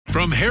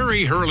From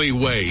Harry Hurley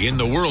Way in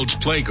the world's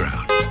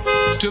playground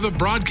to the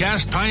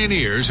broadcast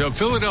pioneers of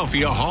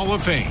Philadelphia Hall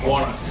of Fame. I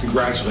want to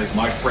congratulate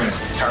my friend,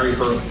 Harry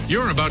Hurley.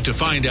 You're about to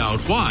find out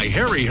why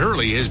Harry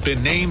Hurley has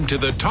been named to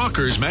the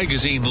Talkers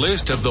Magazine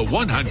list of the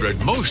 100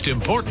 most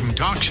important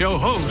talk show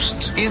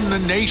hosts in the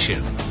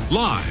nation.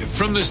 Live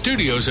from the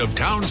studios of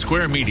Town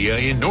Square Media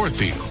in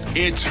Northfield,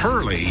 it's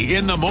Hurley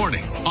in the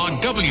Morning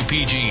on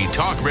WPG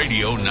Talk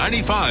Radio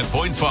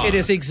 95.5. It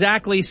is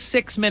exactly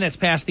 6 minutes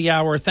past the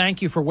hour.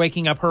 Thank you for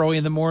waking up early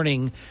in the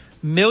morning.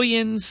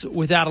 Millions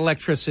without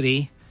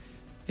electricity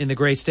in the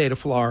great state of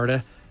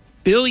Florida,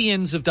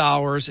 billions of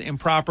dollars in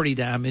property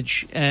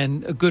damage,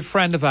 and a good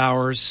friend of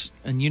ours,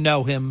 and you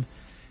know him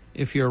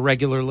if you're a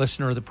regular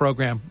listener of the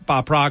program,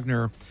 Bob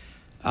Progner,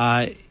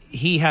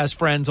 he has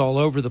friends all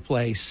over the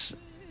place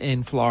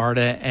in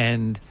Florida,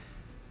 and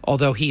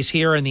although he's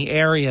here in the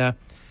area,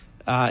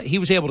 he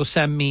was able to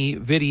send me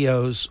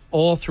videos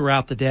all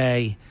throughout the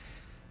day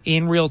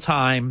in real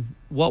time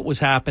what was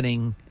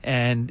happening,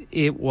 and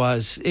it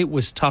was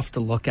tough to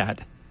look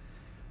at.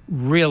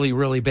 Really,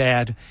 really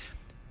bad.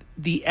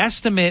 The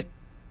estimate,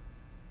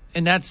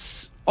 and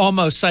that's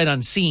almost sight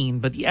unseen,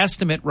 but the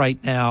estimate right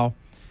now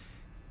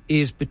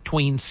is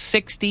between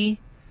 $60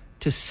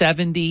 to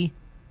 $70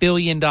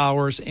 billion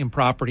in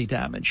property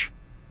damage.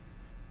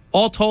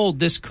 All told,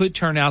 this could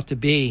turn out to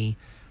be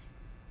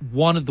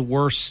one of the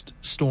worst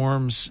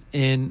storms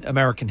in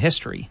American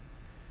history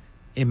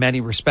in many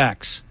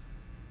respects.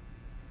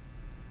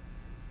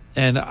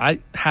 And I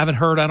haven't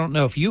heard, I don't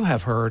know if you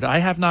have heard, I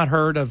have not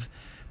heard of,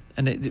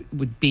 and it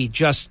would be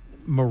just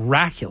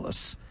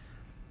miraculous,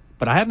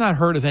 but I have not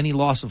heard of any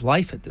loss of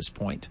life at this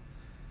point.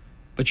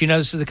 But you know,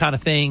 this is the kind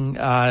of thing,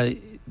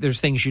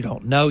 there's things you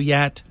don't know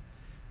yet.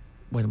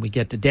 When we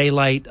get to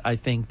daylight, I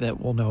think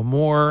that we'll know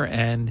more,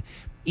 and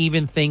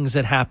even things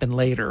that happen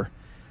later,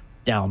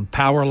 down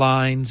power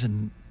lines.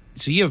 And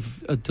so you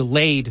have a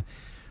delayed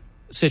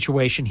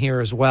situation here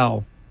as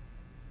well.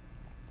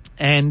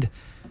 And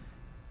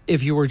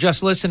if you were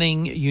just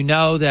listening, you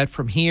know that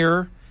from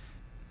here,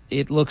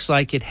 it looks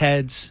like it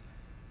heads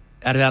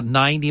at about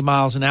 90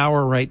 miles an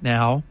hour right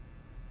now.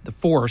 The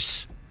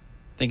force,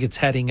 I think it's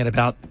heading at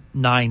about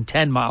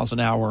 9-10 miles an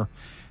hour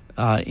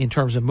in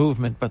terms of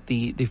movement. But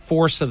the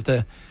force of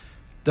the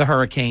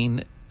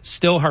hurricane,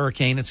 still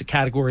hurricane, it's a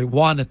Category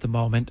 1 at the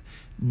moment,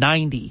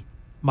 90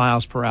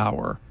 miles per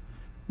hour.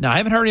 Now, I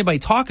haven't heard anybody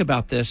talk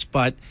about this,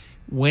 but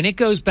when it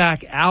goes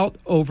back out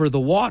over the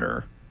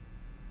water,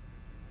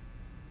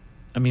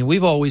 I mean,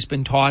 we've always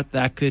been taught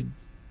that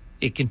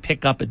it can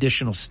pick up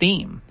additional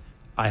steam.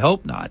 I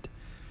hope not.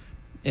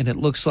 And it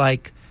looks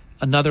like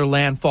another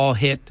landfall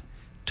hit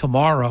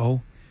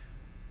tomorrow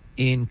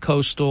in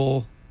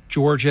coastal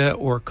Georgia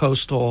or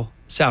coastal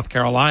South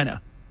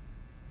Carolina.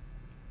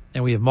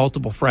 And we have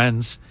multiple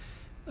friends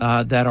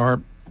that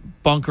are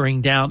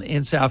bunkering down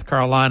in South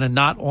Carolina,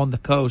 not on the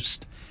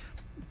coast,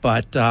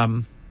 but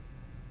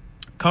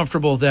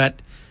comfortable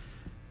that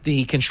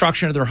the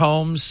construction of their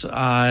homes,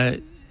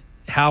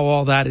 how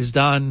all that is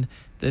done,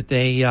 that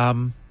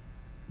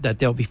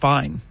they'll be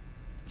fine.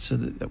 So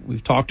that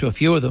we've talked to a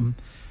few of them,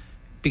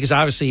 because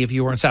obviously if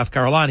you were in South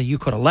Carolina, you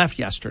could have left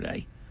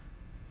yesterday.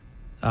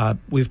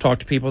 We've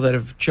talked to people that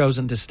have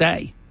chosen to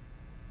stay.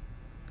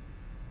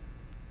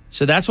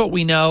 So that's what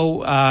we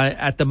know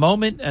at the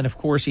moment. And of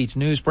course, each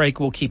news break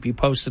will keep you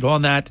posted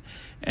on that.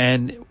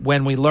 And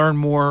when we learn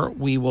more,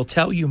 we will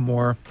tell you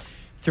more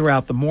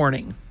throughout the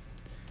morning.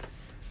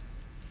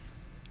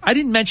 I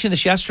didn't mention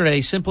this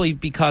yesterday simply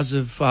because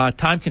of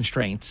time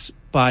constraints,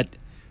 but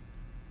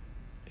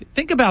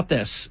think about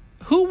this.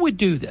 Who would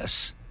do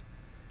this?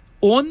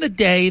 On the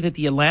day that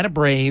the Atlanta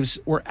Braves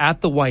were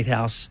at the White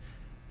House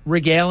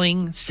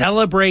regaling,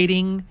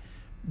 celebrating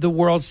the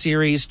World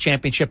Series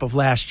championship of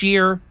last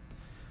year,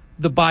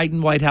 the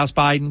White House,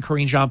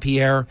 Karine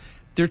Jean-Pierre,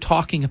 they're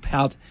talking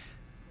about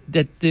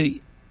that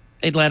the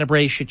Atlanta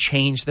Braves should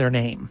change their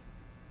name.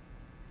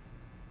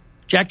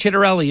 Jack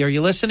Chitterelli, are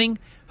you listening?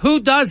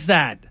 Who does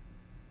that?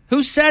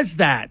 Who says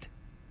that?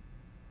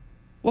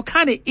 What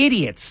kind of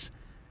idiots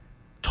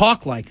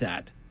talk like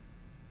that?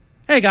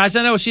 Hey guys,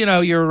 I know it's,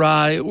 you're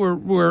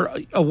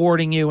we're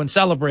awarding you and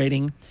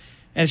celebrating,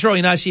 and it's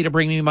really nice of you to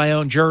bring me my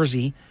own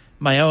jersey,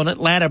 my own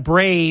Atlanta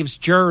Braves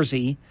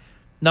jersey,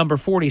 number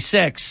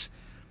 46.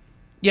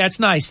 Yeah, it's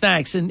nice,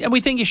 thanks. And we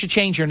think you should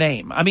change your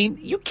name. I mean,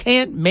 you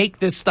can't make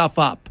this stuff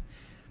up.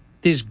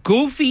 This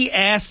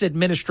goofy-ass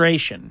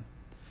administration.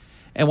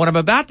 And what I'm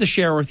about to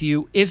share with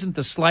you isn't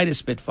the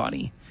slightest bit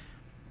funny.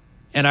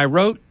 And I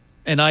wrote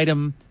an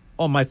item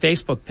on my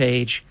Facebook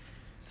page.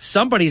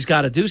 Somebody's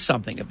got to do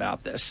something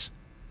about this.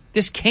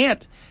 This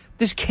can't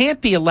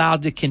be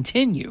allowed to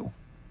continue.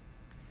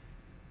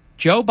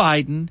 Joe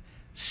Biden,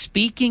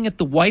 speaking at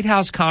the White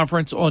House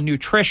Conference on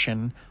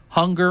Nutrition,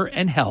 Hunger,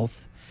 and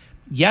Health,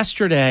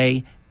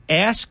 yesterday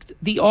asked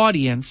the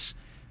audience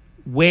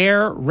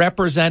where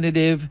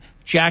Representative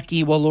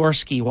Jackie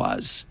Walorski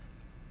was.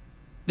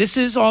 This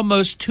is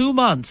almost 2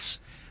 months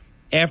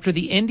after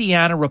the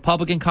Indiana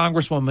Republican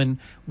Congresswoman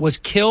was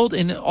killed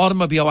in an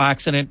automobile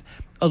accident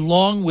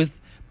along with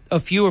a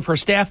few of her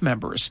staff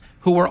members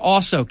who were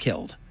also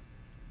killed.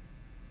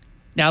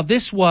 Now,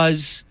 this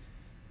was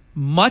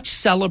much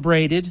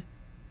celebrated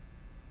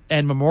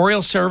and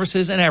memorial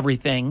services and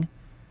everything.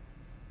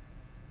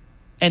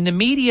 And the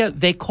media,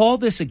 they call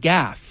this a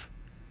gaffe.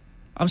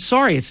 I'm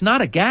sorry, it's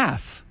not a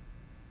gaffe.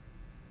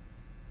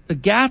 A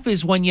gaffe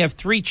is when you have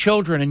 3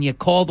 children and you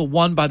call the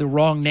one by the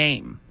wrong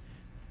name.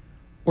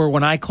 Or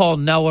when I call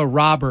Noah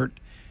Robert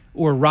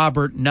or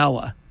Robert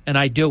Noah, and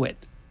I do it,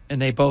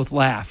 and they both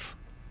laugh.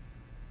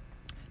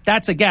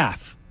 That's a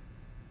gaffe.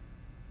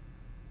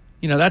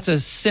 You know, that's a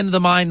sin of the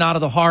mind, not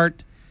of the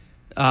heart.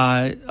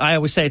 I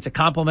always say it's a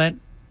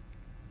compliment.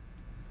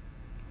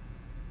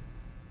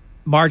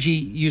 Margie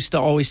used to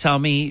always tell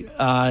me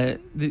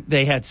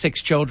they had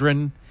 6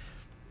 children,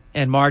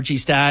 and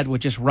Margie's dad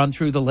would just run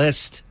through the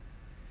list.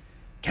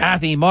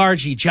 Kathy,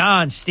 Margie,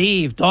 John,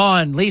 Steve,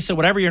 Dawn, Lisa,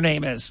 whatever your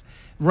name is.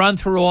 Run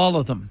through all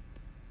of them.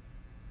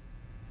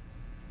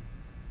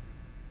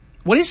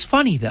 What is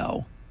funny,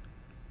 though,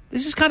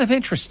 this is kind of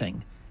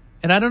interesting,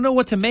 and I don't know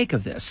what to make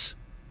of this.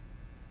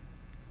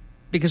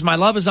 Because my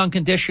love is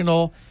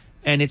unconditional,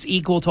 and it's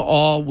equal to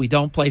all. We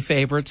don't play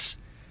favorites.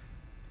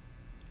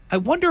 I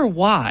wonder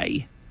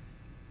why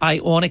I,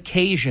 on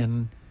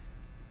occasion,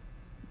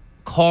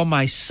 call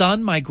my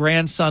son my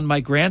grandson,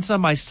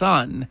 my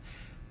son,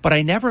 but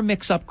I never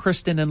mix up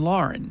Kristen and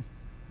Lauren.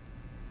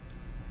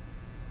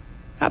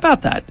 How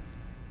about that?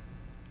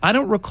 I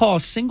don't recall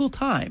a single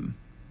time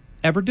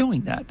ever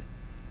doing that.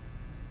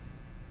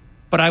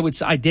 But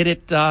I did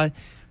it.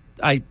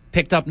 I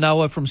picked up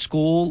Noah from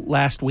school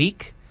last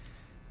week,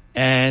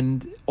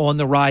 and on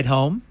the ride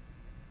home,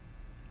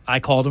 I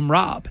called him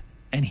Rob,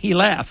 and he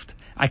laughed.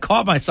 I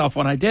caught myself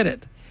when I did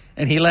it,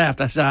 and he laughed.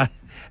 I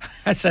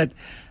said,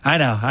 I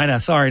know,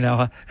 sorry,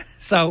 Noah.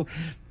 So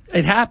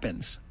it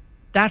happens.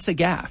 That's a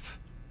gaffe.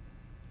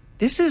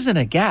 This isn't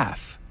a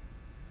gaffe.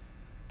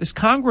 This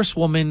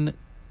congresswoman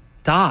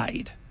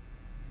died.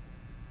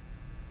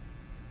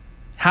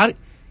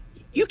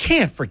 You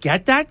can't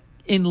forget that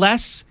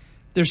unless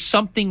there's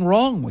something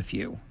wrong with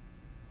you.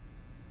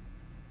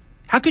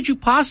 How could you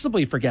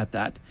possibly forget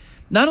that?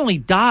 Not only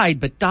died,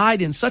 but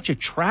died in such a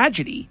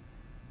tragedy.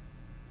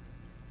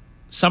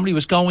 Somebody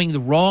was going the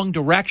wrong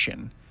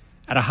direction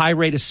at a high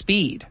rate of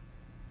speed.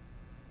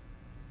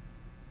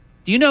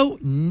 Do you know,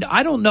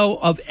 I don't know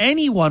of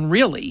anyone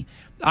really.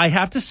 I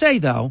have to say,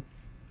 though,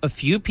 a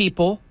few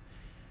people,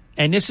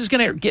 and this is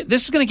going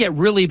to get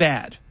really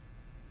bad.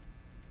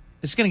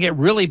 This is going to get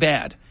really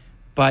bad.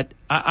 But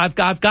I've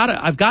got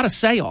to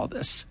say all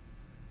this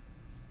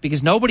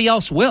because nobody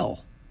else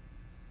will.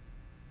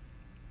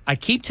 I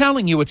keep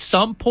telling you at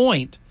some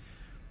point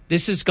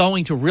this is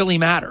going to really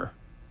matter.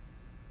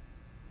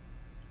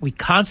 We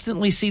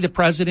constantly see the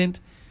president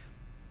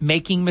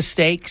making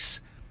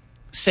mistakes,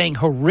 saying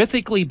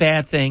horrifically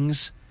bad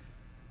things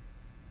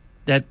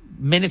that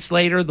minutes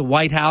later the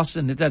White House,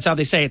 and that's how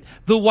they say it,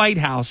 the White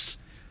House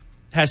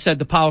has said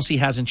the policy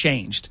hasn't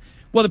changed.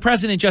 Well, the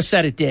president just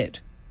said it did.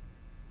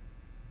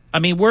 I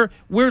mean, we're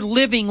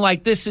living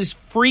like this is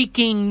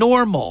freaking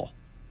normal,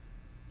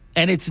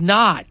 and it's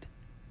not.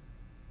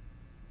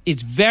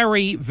 It's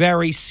very,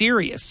 very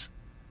serious.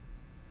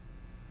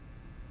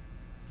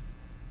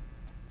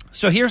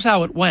 So here's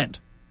how it went.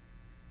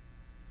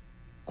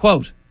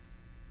 Quote,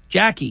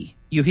 Jackie,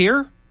 you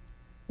here?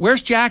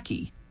 Where's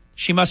Jackie?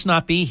 She must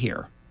not be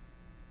here.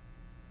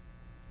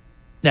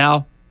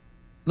 Now,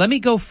 let me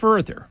go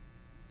further.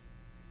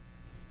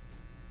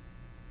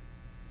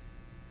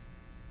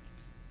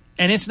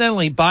 And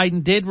incidentally,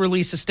 Biden did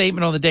release a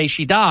statement on the day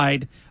she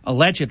died.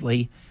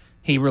 Allegedly,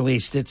 he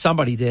released it.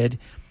 Somebody did,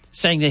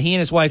 saying that he and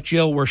his wife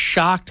Jill were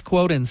shocked,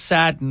 quote, and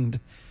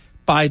saddened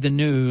by the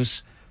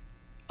news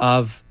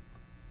of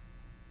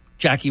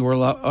Jackie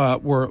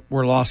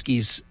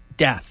Worlowski's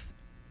death.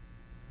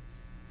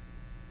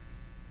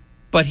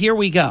 But here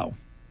we go.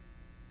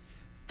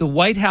 The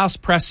White House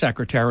press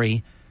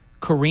secretary,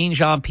 Karine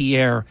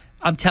Jean-Pierre,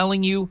 I'm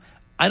telling you,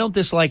 I don't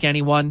dislike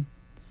anyone,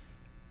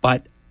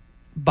 but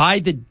by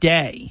the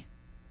day,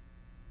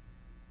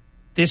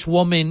 this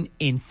woman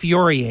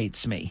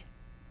infuriates me.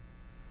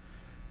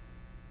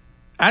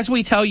 As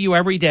we tell you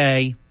every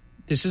day,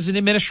 this is an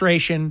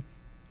administration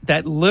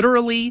that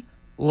literally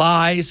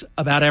lies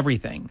about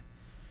everything.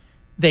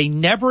 They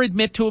never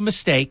admit to a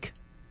mistake.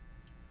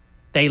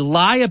 They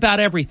lie about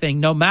everything,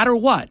 no matter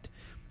what.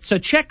 So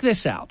check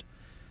this out.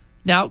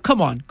 Now,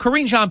 come on,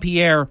 Karine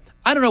Jean-Pierre,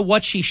 I don't know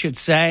what she should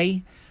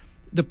say.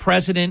 The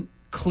president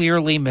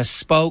clearly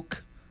misspoke.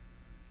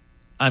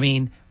 I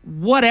mean,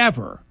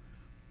 whatever.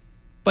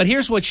 But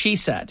here's what she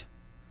said.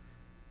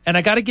 And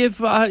I got to give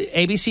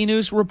ABC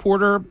News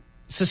reporter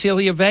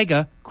Cecilia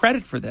Vega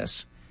credit for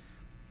this.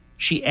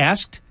 She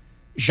asked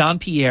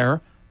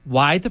Jean-Pierre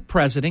why the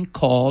president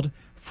called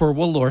for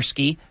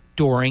Walorski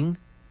during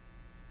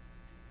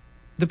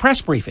the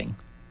press briefing.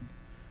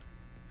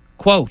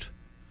 Quote,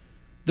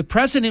 the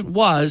president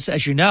was,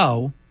 as you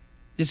know,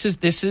 this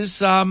is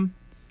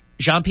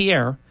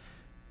Jean-Pierre,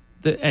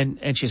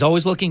 and she's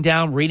always looking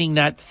down, reading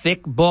that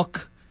thick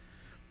book.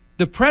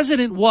 The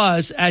president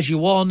was, as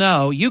you all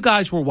know, you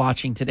guys were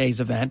watching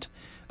today's event,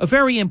 a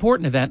very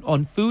important event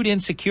on food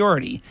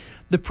insecurity.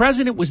 The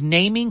president was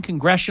naming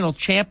congressional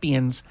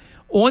champions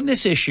on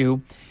this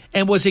issue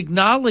and was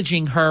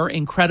acknowledging her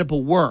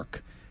incredible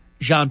work,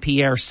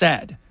 Jean-Pierre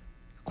said.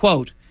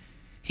 Quote,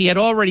 he had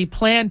already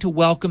planned to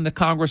welcome the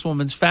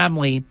Congresswoman's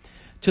family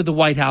to the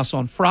White House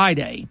on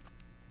Friday.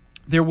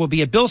 There will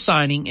be a bill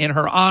signing in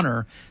her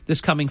honor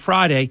this coming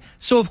Friday,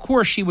 so of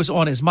course she was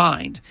on his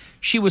mind.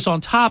 She was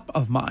on top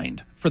of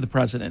mind for the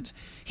president.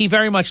 He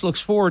very much looks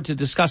forward to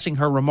discussing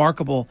her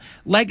remarkable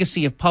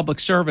legacy of public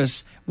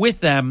service with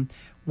them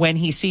when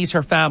he sees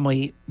her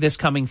family this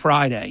coming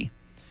Friday.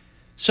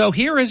 So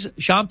here is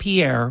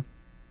Jean-Pierre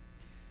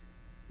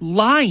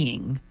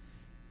lying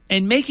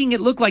and making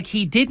it look like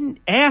he didn't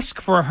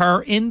ask for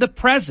her in the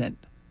present,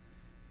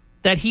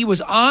 that he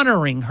was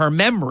honoring her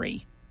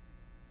memory.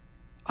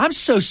 I'm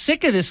so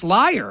sick of this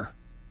liar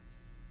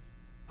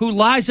who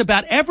lies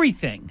about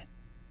everything.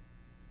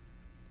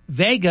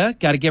 Vega,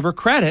 got to give her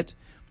credit,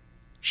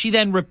 she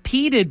then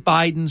repeated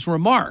Biden's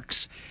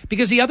remarks.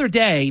 Because the other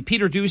day,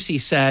 Peter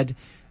Doocy said,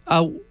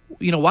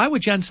 why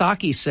would Jen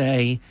Psaki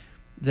say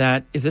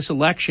that if this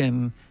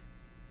election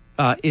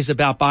is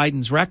about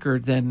Biden's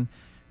record, then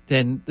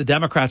the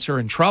Democrats are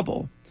in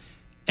trouble?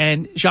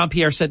 And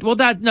Jean-Pierre said,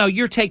 no,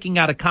 you're taking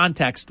out of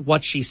context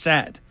what she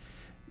said.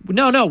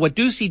 No, what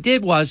Doocy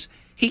did was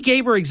he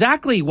gave her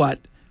exactly what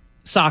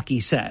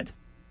Psaki said.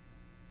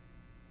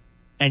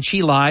 And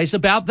she lies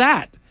about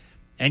that.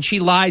 And she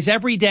lies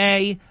every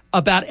day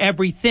about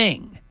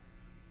everything.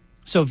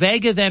 So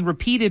Vega then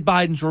repeated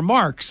Biden's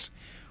remarks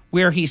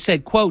where he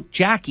said, quote,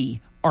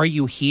 Jackie, are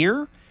you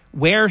here?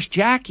 Where's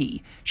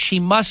Jackie? She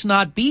must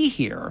not be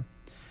here.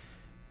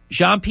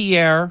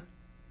 Jean-Pierre,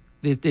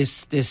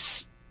 this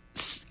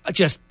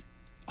just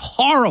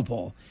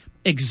horrible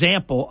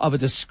example of a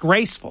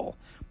disgraceful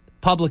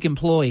public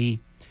employee,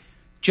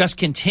 just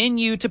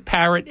continue to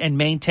parrot and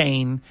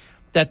maintain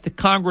that the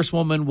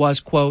Congresswoman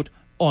was, quote,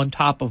 on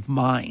top of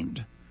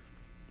mind.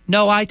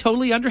 No, I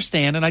totally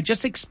understand, and I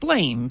just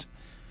explained.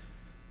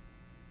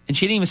 And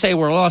she didn't even say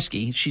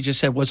Orlowski. She just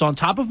said was on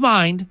top of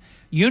mind.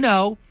 You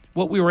know,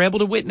 what we were able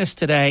to witness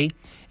today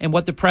and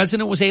what the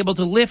president was able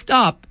to lift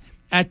up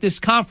at this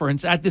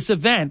conference, at this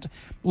event,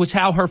 was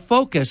how her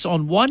focus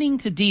on wanting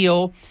to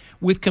deal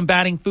with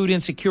combating food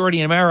insecurity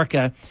in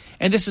America.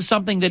 And this is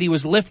something that he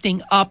was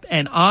lifting up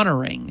and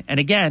honoring. And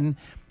again,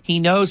 he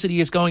knows that he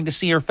is going to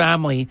see her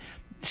family.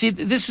 See,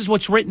 this is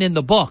what's written in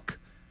the book,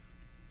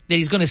 that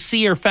he's going to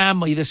see her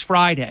family this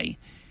Friday.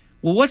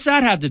 Well, what's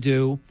that have to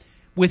do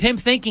with him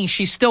thinking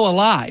she's still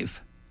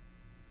alive?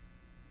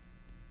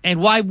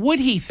 And why would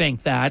he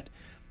think that,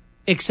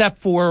 except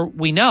for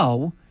we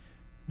know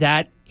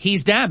that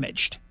he's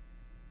damaged?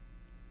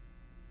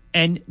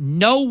 And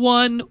no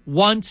one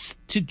wants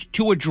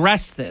to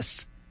address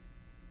this.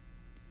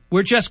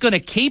 We're just going to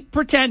keep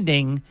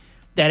pretending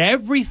that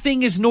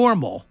everything is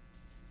normal.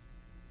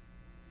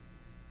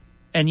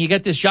 And you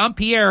get this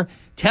Jean-Pierre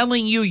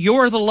telling you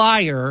you're the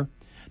liar.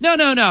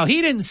 No.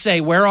 He didn't say,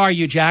 where are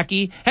you,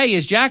 Jackie? Hey,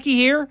 is Jackie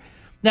here?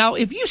 Now,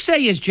 if you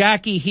say, is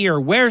Jackie here,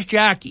 where's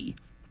Jackie?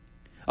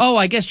 Oh,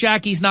 I guess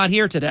Jackie's not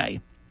here today.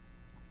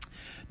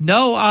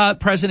 No,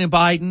 President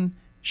Biden,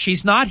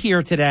 she's not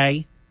here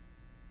today.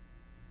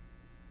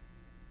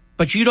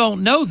 But you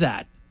don't know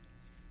that.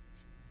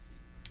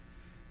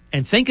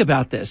 And think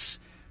about this.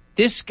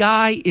 This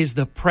guy is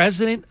the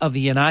president of the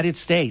United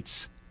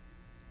States.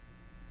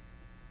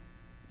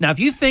 Now, if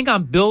you think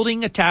I'm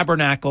building a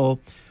tabernacle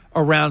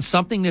around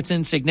something that's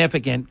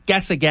insignificant,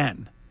 guess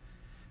again.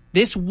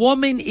 This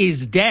woman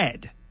is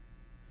dead.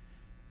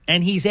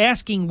 And he's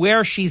asking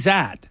where she's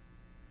at.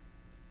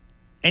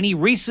 And he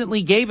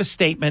recently gave a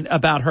statement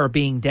about her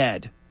being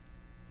dead.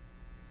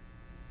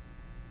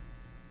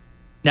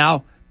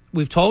 Now,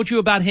 we've told you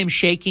about him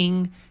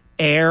shaking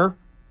air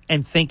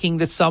and thinking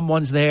that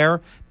someone's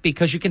there,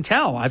 because you can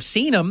tell. I've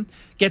seen him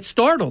get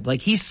startled,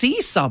 like he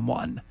sees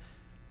someone.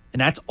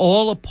 And that's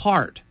all a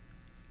part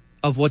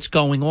of what's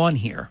going on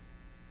here.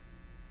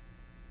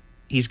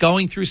 He's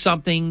going through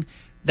something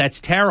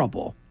that's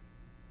terrible.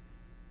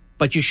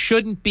 But you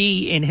shouldn't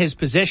be in his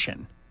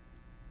position,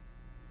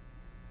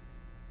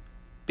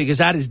 because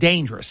that is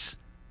dangerous.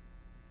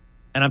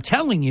 And I'm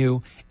telling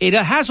you, it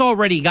has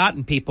already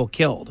gotten people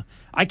killed.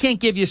 I can't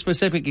give you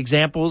specific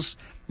examples,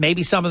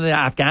 maybe some of the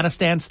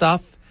Afghanistan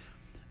stuff.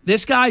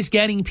 This guy's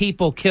getting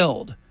people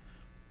killed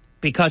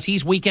because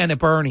he's Weekend at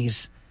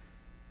Bernie's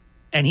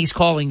and he's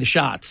calling the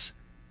shots.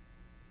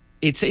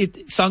 It's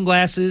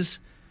sunglasses,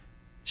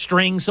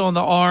 strings on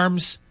the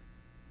arms.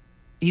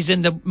 He's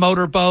in the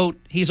motorboat.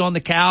 He's on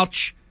the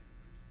couch.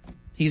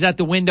 He's at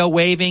the window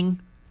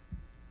waving.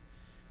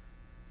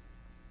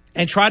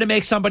 And try to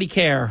make somebody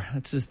care.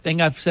 It's a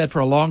thing I've said for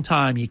a long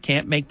time. You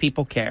can't make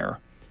people care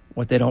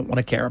what they don't want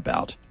to care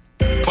about.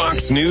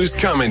 Fox News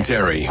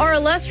commentary. Our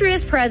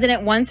illustrious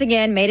president once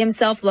again made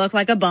himself look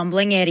like a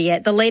bumbling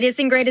idiot. The latest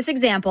and greatest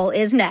example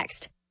is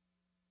next.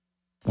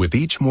 With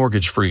each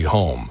mortgage-free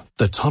home,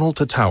 the Tunnel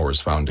to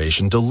Towers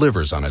Foundation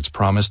delivers on its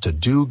promise to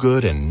do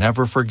good and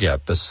never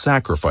forget the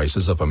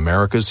sacrifices of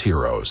America's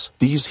heroes.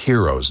 These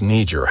heroes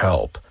need your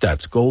help.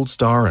 That's Gold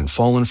Star and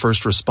fallen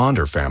first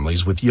responder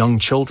families with young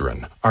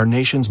children, our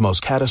nation's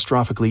most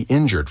catastrophically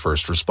injured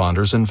first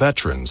responders and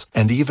veterans,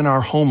 and even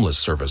our homeless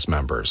service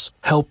members.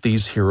 Help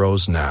these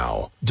heroes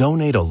now.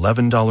 Donate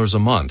 $11 a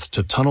month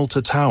to Tunnel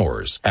to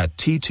Towers at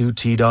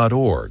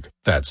T2T.org.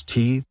 That's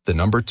T, the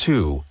number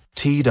 2,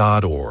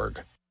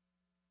 T.org.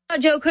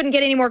 Joe couldn't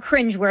get any more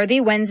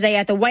cringeworthy. Wednesday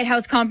at the White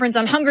House Conference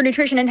on Hunger,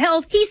 Nutrition, and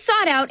Health, he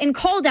sought out and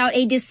called out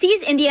a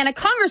deceased Indiana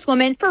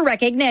congresswoman for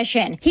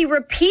recognition. He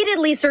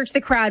repeatedly searched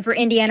the crowd for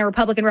Indiana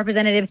Republican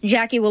Representative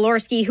Jackie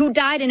Walorski, who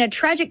died in a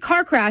tragic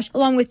car crash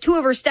along with 2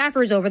 of her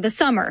staffers over the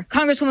summer.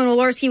 Congresswoman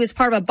Walorski was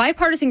part of a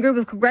bipartisan group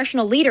of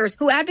congressional leaders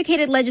who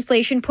advocated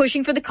legislation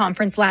pushing for the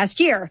conference last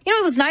year. You know,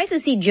 it was nice to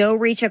see Joe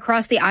reach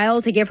across the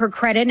aisle to give her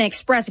credit and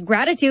express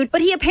gratitude, but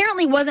he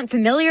apparently wasn't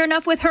familiar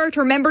enough with her to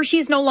remember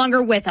she's no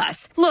longer with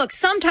us. Look,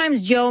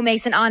 sometimes Joe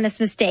makes an honest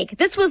mistake.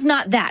 This was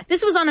not that.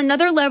 This was on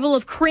another level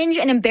of cringe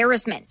and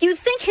embarrassment. You'd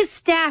think his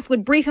staff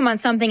would brief him on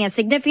something as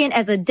significant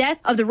as the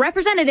death of the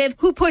representative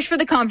who pushed for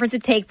the conference to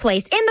take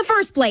place in the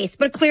first place,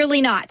 but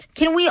clearly not.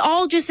 Can we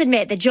all just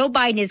admit that Joe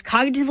Biden is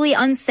cognitively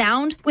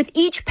unsound? With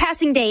each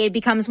passing day, it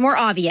becomes more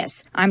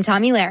obvious. I'm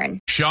Tommy Lahren.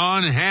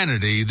 Sean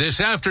Hannity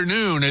this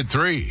afternoon at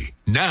 3.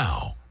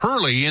 Now,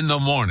 Hurley in the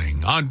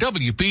morning on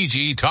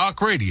WPG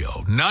Talk Radio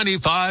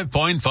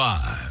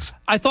 95.5.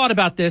 I thought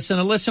about this, and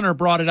a listener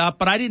brought it up,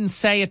 but I didn't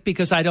say it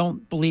because I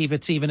don't believe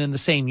it's even in the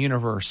same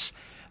universe.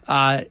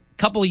 A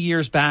couple of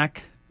years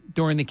back,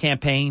 during the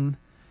campaign,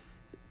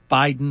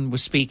 Biden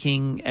was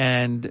speaking,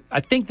 and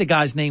I think the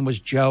guy's name was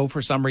Joe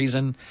for some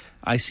reason.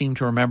 I seem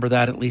to remember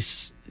that. At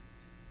least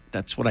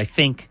that's what I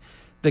think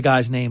the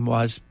guy's name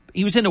was.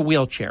 He was in a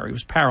wheelchair. He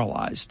was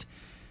paralyzed.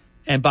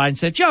 And Biden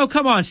said, Joe,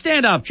 come on,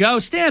 stand up, Joe,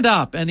 stand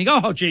up. And he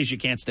goes, oh, geez, you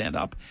can't stand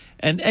up.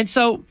 And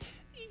so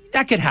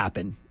that could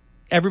happen.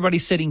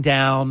 Everybody's sitting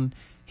down.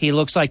 He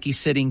looks like he's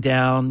sitting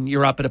down.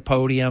 You're up at a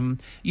podium.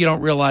 You don't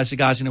realize the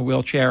guy's in a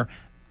wheelchair.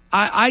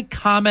 I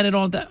commented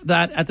on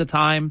that at the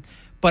time,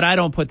 but I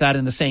don't put that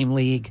in the same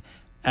league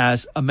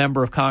as a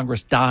member of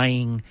Congress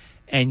dying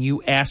and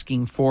you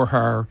asking for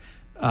her,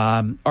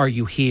 are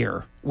you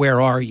here?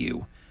 Where are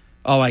you?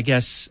 Oh, I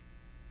guess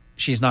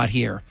she's not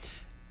here.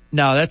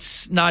 No,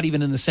 that's not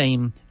even in the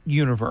same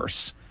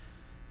universe.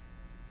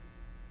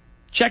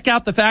 Check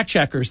out the fact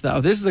checkers,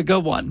 though. This is a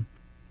good one.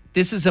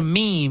 This is a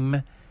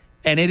meme,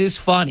 and it is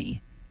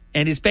funny,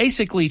 and it's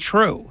basically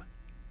true,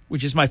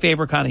 which is my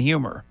favorite kind of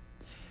humor.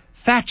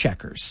 Fact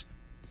checkers.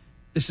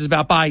 This is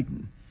about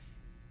Biden.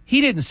 He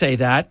didn't say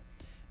that,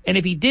 and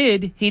if he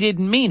did, he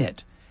didn't mean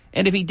it.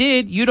 And if he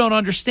did, you don't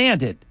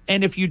understand it.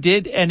 And if you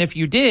did,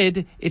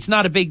 it's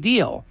not a big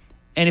deal.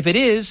 And if it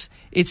is,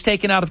 it's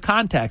taken out of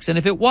context. And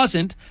if it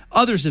wasn't,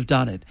 others have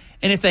done it.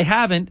 And if they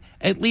haven't,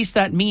 at least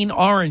that mean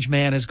orange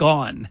man is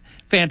gone.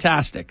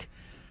 Fantastic.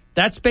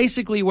 That's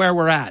basically where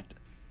we're at.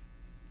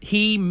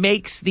 He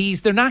makes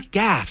these, they're not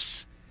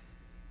gaffes.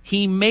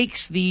 He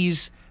makes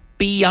these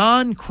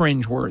beyond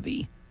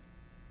cringeworthy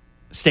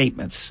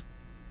statements.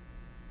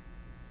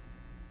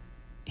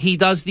 He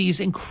does these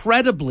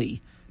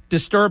incredibly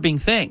disturbing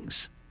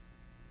things.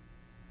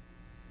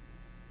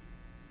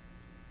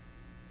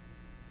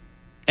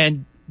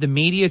 And the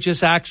media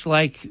just acts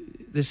like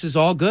this is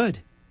all good.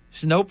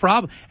 It's no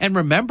problem. And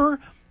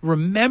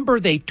remember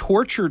they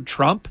tortured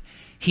Trump.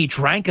 He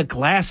drank a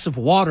glass of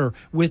water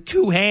with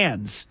 2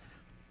 hands.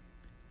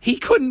 He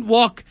couldn't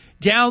walk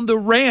down the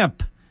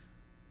ramp.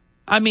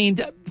 I mean,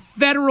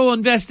 federal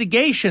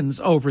investigations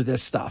over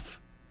this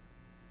stuff.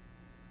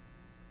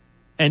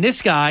 And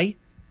this guy,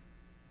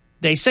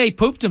 they say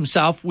pooped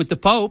himself with the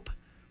Pope,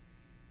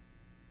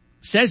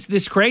 says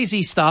this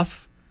crazy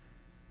stuff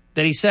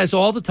that he says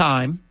all the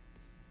time,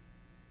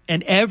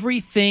 and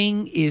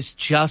everything is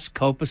just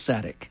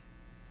copacetic.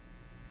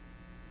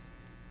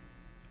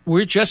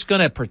 We're just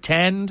going to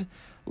pretend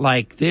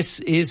like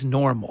this is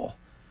normal.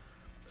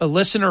 A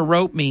listener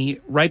wrote me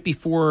right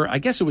before, I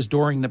guess it was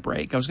during the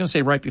break. I was going to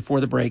say right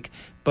before the break,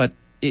 but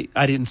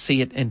I didn't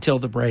see it until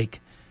the break.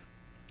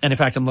 And in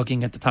fact, I'm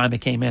looking at the time it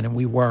came in, and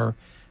we were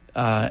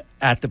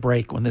at the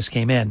break when this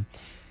came in.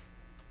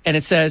 And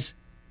it says,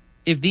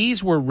 if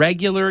these were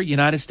regular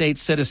United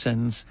States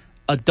citizens,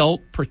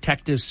 Adult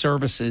Protective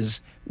Services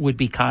would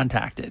be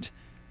contacted.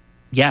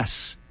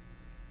 Yes.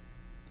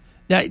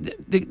 Now,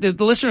 the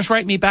listeners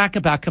write me back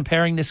about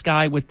comparing this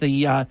guy with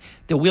the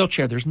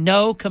wheelchair. There's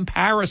no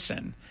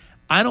comparison.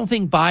 I don't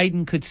think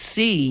Biden could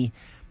see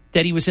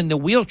that he was in the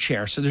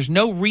wheelchair, so there's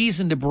no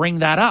reason to bring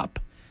that up.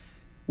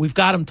 We've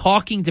got him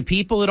talking to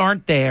people that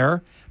aren't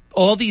there.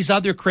 All these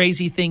other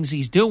crazy things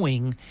he's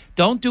doing.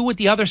 Don't do what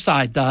the other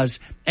side does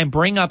and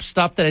bring up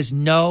stuff that has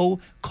no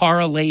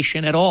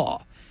correlation at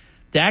all.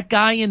 That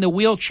guy in the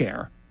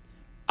wheelchair,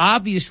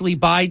 obviously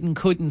Biden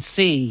couldn't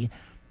see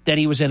that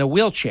he was in a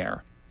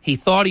wheelchair. He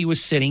thought he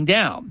was sitting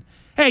down.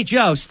 Hey,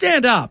 Joe,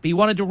 stand up. He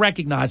wanted to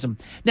recognize him.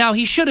 Now,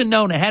 he should have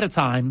known ahead of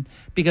time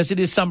because it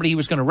is somebody he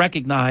was going to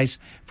recognize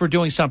for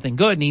doing something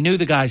good, and he knew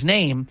the guy's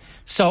name.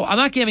 So I'm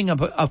not giving him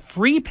a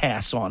free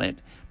pass on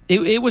it.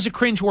 It was a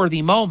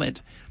cringeworthy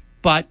moment,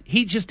 but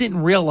he just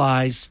didn't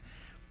realize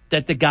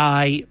that the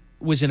guy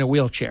was in a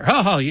wheelchair.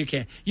 Oh, you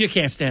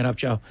can't stand up,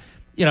 Joe.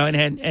 You know,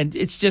 and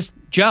it's just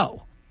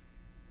Joe.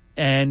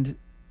 And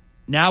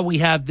now we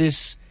have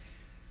this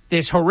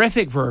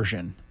horrific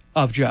version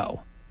of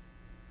Joe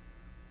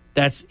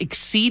that's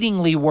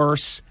exceedingly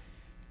worse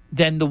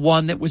than the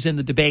one that was in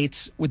the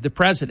debates with the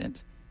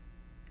president.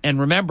 And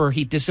remember,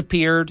 he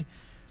disappeared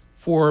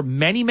for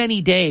many,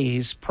 many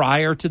days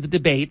prior to the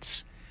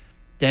debates.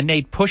 Then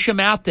they'd push him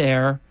out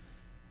there.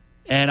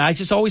 And I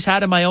just always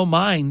had in my own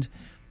mind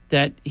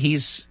that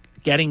he's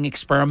getting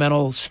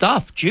experimental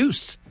stuff,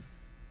 juice.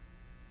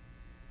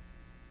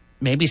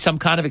 Maybe some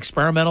kind of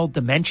experimental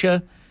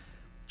dementia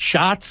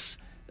shots,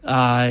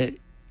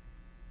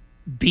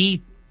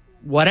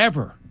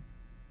 whatever.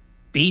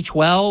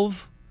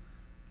 B12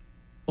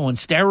 on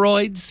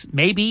steroids,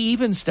 maybe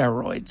even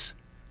steroids,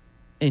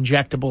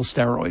 injectable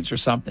steroids or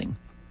something.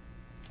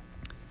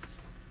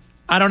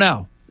 I don't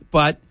know.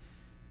 But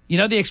you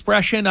know the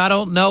expression, I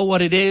don't know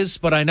what it is,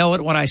 but I know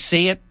it when I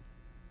see it?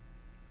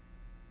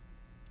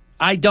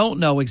 I don't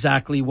know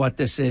exactly what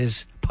this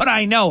is, but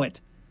I know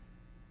it.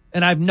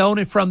 And I've known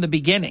it from the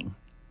beginning.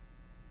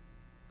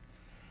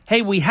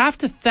 Hey, we have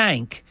to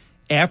thank,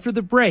 after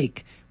the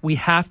break, we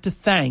have to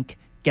thank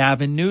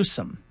Gavin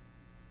Newsom.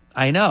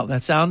 I know,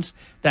 that sounds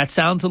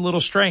a little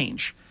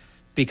strange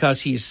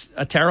because he's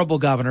a terrible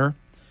governor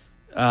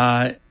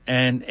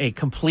and a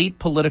complete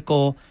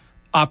political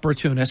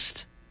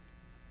opportunist,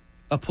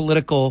 a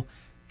political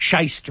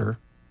shyster.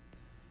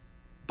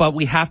 But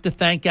we have to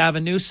thank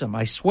Gavin Newsom,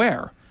 I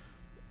swear.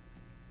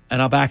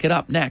 And I'll back it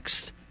up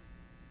next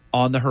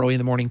on the Hurley in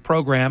the Morning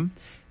program.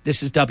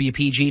 This is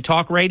WPG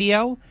Talk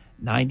Radio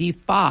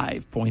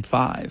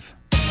 95.5.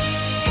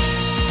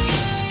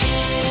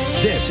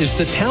 This is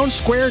the Town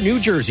Square, New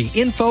Jersey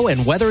Info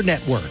and Weather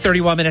Network.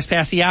 31 minutes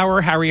past the hour.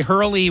 Harry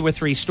Hurley with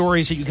 3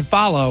 stories that you can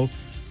follow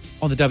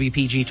on the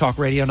WPG Talk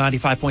Radio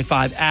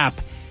 95.5 app.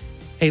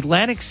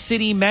 Atlantic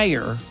City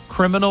Mayor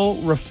criminal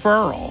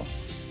referral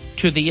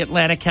to the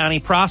Atlantic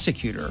County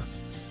prosecutor.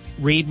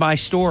 Read my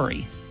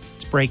story.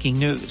 It's breaking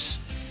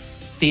news.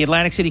 The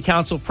Atlantic City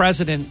Council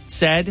president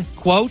said,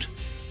 quote,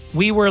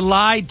 "We were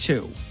lied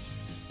to."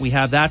 We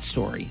have that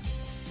story.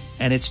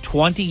 And it's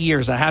 20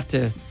 years. I have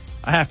to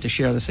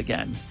share this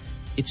again.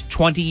 It's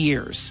 20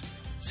 years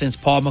since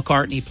Paul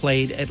McCartney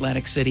played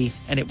Atlantic City,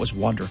 and it was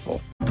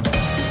wonderful.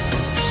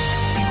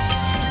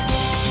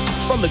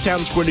 From the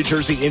Town Square, New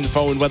Jersey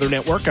Info and Weather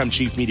Network, I'm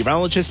Chief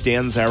Meteorologist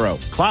Dan Zarrow.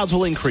 Clouds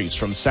will increase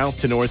from south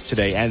to north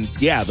today, and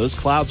yeah, those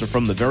clouds are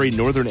from the very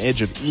northern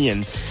edge of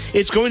Ian.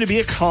 It's going to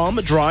be a calm,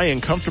 dry,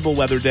 and comfortable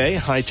weather day.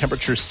 High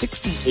temperature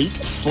 68,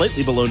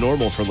 slightly below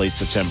normal for late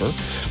September.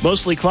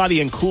 Mostly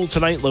cloudy and cool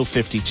tonight, low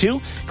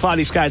 52.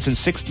 Cloudy skies and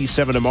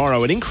 67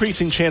 tomorrow. An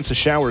increasing chance of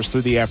showers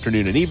through the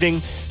afternoon and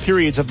evening.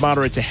 Periods of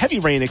moderate to heavy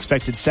rain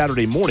expected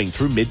Saturday morning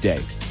through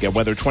midday. Get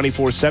weather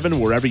 24/7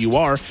 wherever you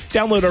are.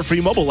 Download our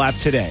free mobile app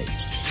today.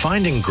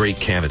 Finding great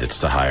candidates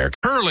to hire.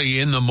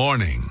 Early in the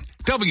morning.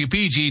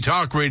 WPG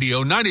Talk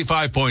Radio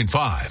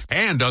 95.5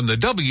 and on the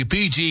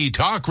WPG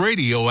Talk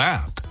Radio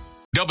app.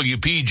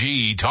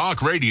 WPG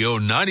Talk Radio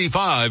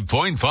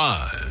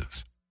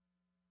 95.5.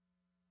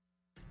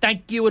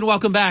 Thank you and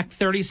welcome back.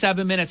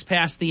 37 minutes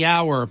past the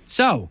hour.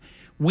 So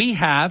we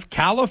have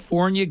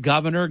California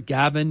Governor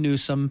Gavin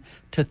Newsom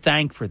to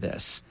thank for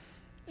this.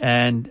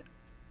 And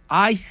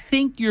I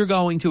think you're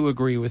going to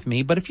agree with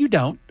me, but if you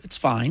don't, it's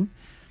fine.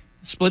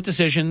 Split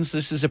decisions.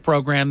 This is a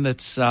program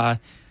that's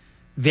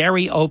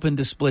very open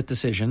to split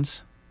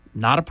decisions.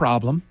 Not a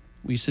problem.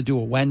 We used to do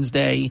a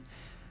Wednesday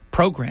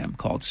program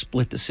called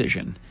Split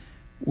Decision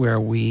where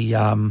we,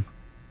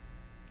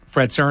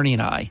 Fred Cerny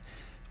and I,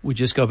 would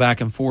just go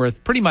back and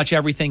forth. Pretty much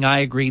everything I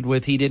agreed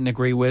with, he didn't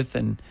agree with,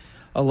 and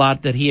a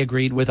lot that he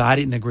agreed with, I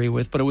didn't agree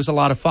with, but it was a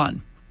lot of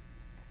fun.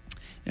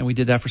 And we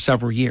did that for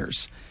several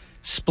years.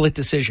 Split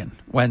Decision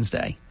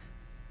Wednesday.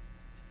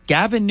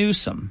 Gavin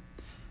Newsom,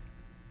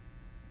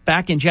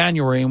 back in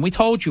January, and we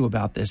told you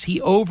about this,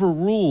 he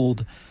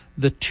overruled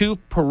the 2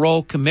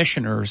 parole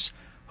commissioners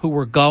who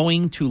were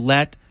going to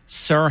let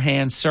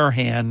Sirhan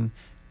Sirhan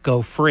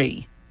go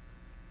free,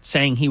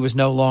 saying he was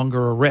no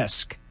longer a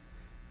risk.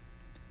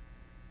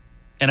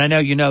 And I know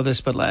you know this,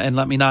 but and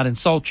let me not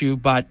insult you,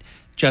 but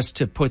just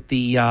to put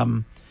the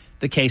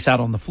case out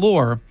on the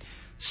floor,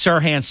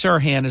 Sirhan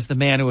Sirhan is the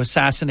man who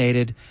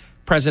assassinated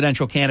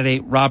presidential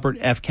candidate Robert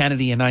F.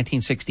 Kennedy in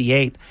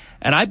 1968.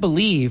 And I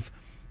believe,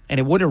 and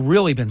it would have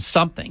really been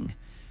something,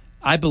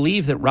 I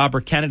believe that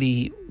Robert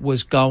Kennedy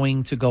was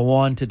going to go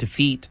on to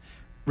defeat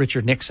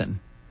Richard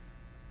Nixon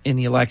in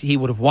the election. He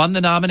would have won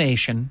the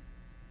nomination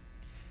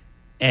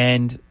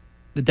and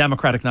the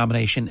Democratic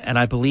nomination, and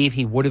I believe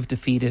he would have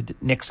defeated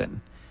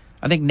Nixon.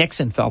 I think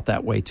Nixon felt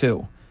that way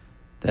too.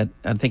 That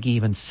I think he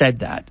even said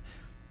that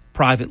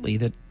privately,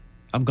 that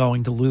I'm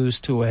going to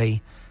lose to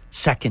a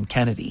second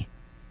Kennedy.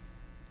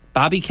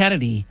 Bobby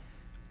Kennedy,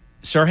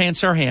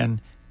 Sirhan,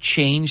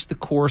 changed the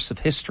course of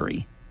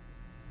history.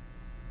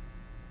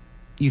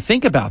 You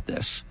think about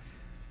this.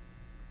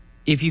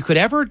 If you could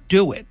ever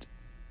do it,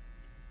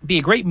 it'd be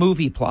a great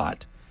movie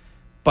plot,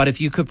 but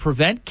if you could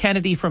prevent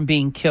Kennedy from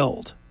being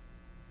killed,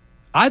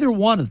 either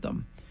one of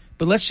them,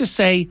 but let's just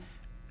say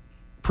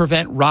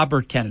prevent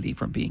Robert Kennedy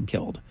from being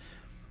killed.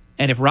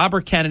 And if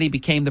Robert Kennedy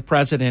became the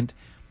president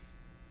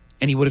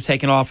and he would have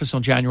taken office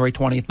on January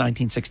 20th,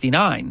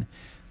 1969,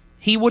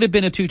 he would have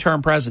been a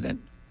two-term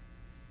president.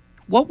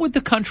 What would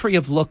the country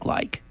have looked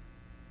like?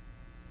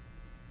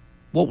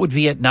 What would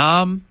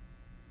Vietnam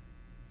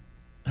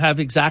have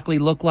exactly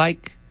looked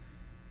like?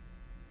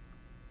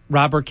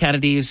 Robert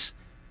Kennedy's,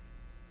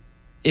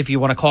 if you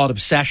want to call it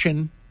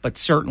obsession, but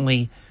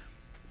certainly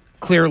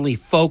clearly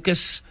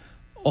focus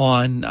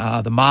on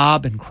the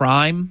mob and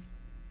crime.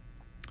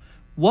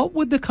 What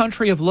would the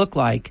country have looked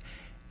like,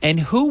 and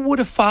who would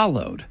have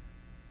followed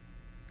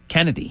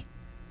Kennedy?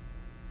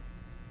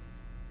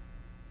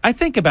 I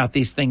think about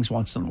these things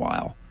once in a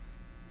while.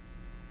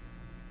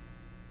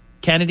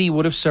 Kennedy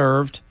would have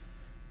served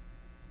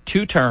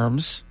 2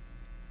 terms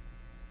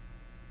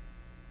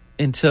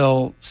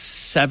until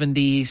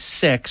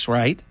 76,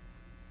 right?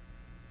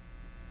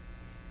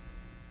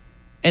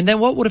 And then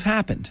what would have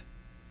happened?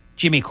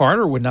 Jimmy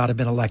Carter would not have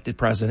been elected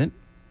president.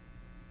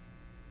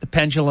 The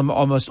pendulum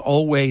almost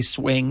always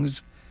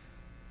swings.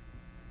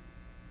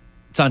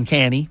 It's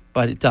uncanny,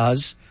 but it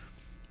does.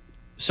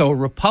 So a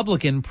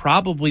Republican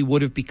probably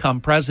would have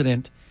become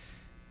president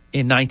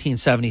in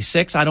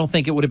 1976. I don't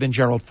think it would have been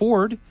Gerald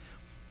Ford,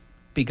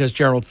 because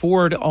Gerald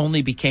Ford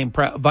only became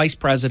vice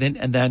president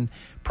and then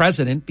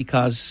president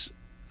because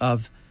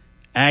of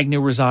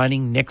Agnew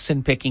resigning,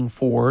 Nixon picking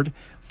Ford,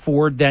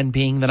 Ford then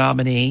being the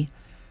nominee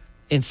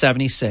in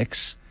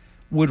 76.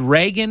 Would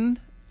Reagan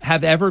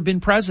have ever been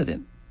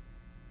president?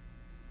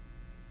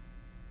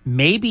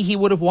 Maybe he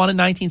would have won in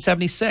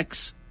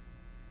 1976.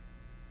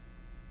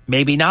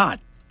 Maybe not.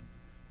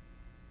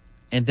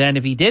 And then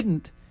if he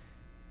didn't,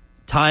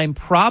 time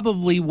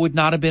probably would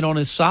not have been on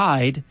his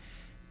side,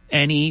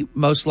 and he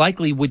most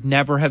likely would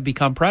never have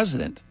become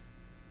president.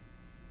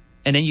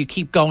 And then you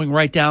keep going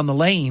right down the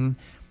lane,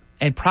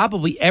 and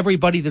probably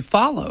everybody that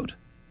followed.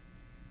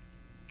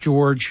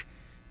 George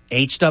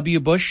H.W.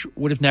 Bush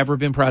would have never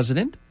been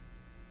president.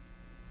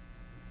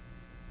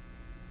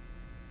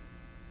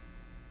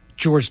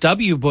 George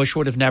W. Bush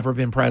would have never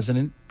been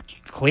president.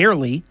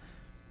 Clearly,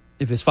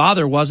 if his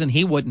father wasn't,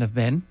 he wouldn't have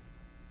been.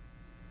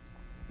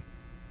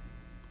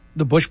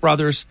 The Bush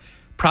brothers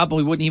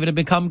probably wouldn't even have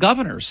become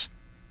governors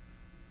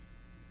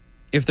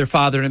if their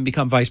father didn't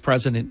become vice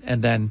president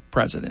and then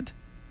president.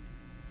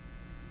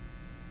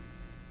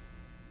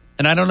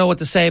 And I don't know what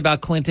to say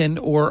about Clinton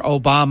or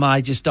Obama.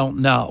 I just don't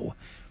know.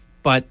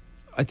 But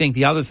I think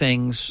the other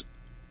things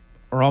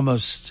are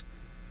almost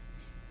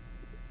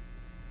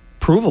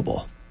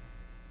provable.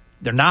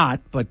 They're not,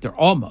 but they're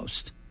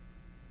almost.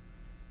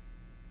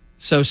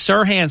 So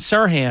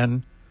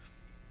Sirhan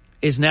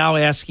is now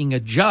asking a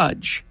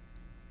judge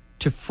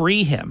to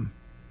free him,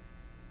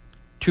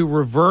 to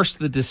reverse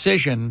the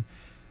decision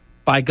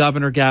by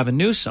Governor Gavin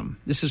Newsom.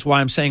 This is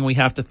why I'm saying we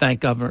have to thank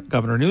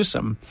Governor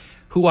Newsom,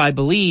 who I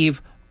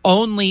believe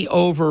only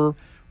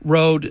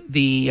overrode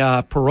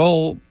the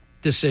parole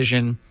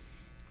decision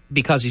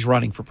because he's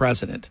running for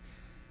president.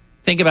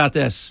 Think about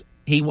this.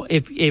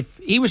 If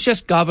he was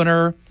just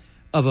governor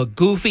of a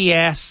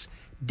goofy-ass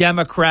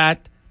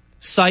Democrat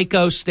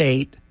psycho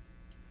state,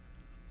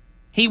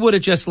 he would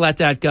have just let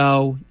that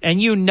go,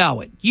 and you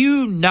know it.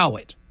 You know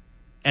it,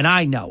 and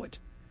I know it.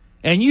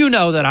 And you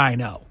know that I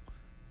know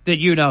that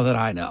you know that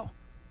I know.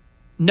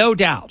 No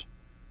doubt.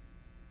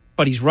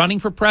 But he's running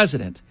for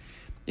president.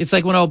 It's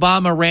like when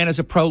Obama ran as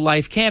a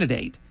pro-life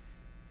candidate.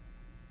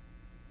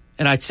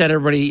 And I said to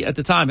everybody at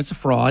the time, it's a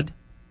fraud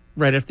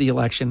right after the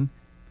election.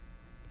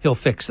 He'll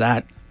fix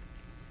that.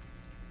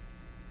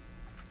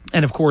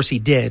 And, of course, he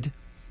did.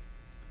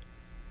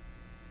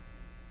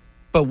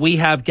 But we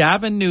have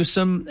Gavin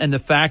Newsom, and the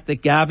fact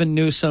that Gavin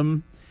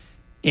Newsom,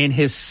 in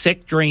his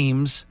sick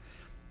dreams,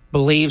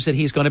 believes that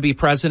he's going to be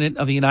president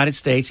of the United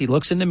States. He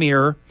looks in the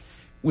mirror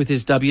with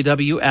his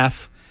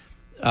WWF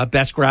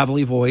best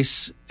gravelly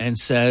voice and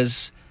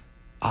says,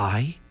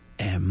 I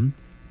am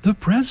the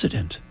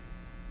president.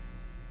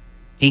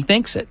 He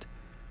thinks it.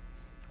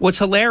 What's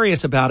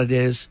hilarious about it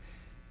is,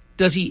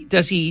 does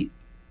he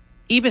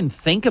even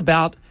think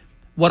about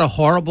what a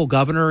horrible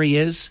governor he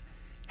is,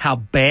 how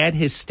bad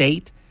his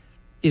state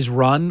is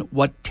run,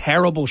 what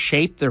terrible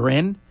shape they're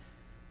in,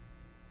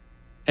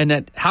 and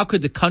that how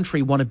could the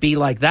country want to be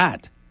like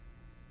that?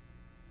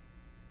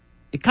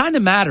 It kind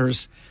of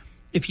matters.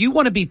 If you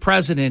want to be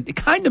president, it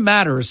kind of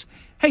matters.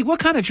 Hey, what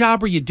kind of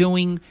job are you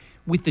doing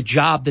with the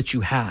job that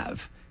you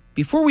have?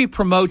 Before we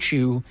promote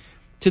you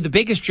to the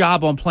biggest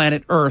job on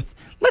planet Earth,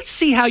 let's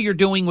see how you're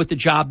doing with the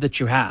job that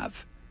you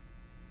have.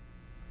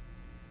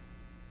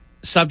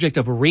 Subject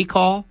of a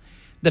recall,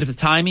 that if the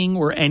timing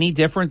were any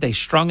different, they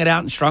strung it out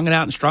and strung it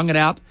out and strung it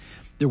out.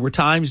 There were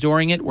times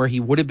during it where he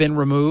would have been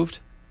removed.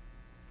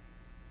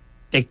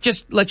 They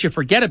just let you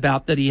forget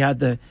about that he had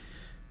the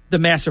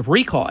massive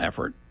recall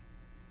effort.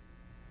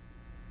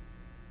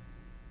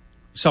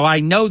 So I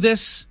know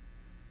this,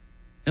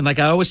 and like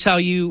I always tell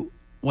you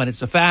when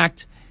it's a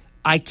fact,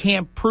 I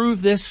can't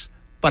prove this,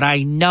 but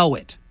I know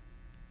it.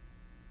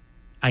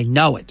 I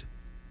know it.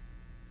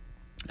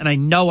 And I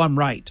know I'm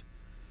right.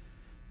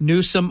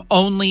 Newsom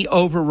only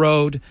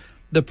overrode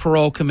the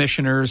parole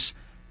commissioners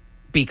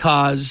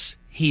because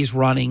he's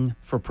running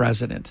for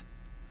president.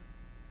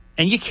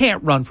 And you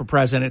can't run for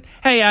president.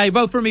 Hey, I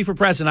vote for me for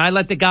president. I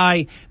let the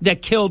guy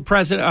that killed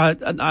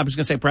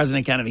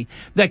President Kennedy,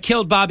 that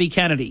killed Bobby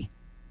Kennedy,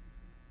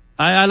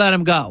 I let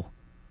him go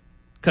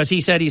because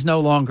he said he's no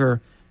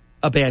longer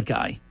a bad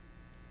guy.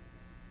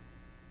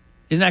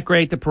 Isn't that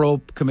great? The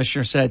parole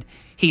commissioner said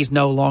he's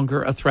no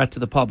longer a threat to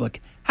the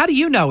public. How do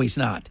you know he's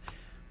not?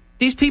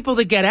 These people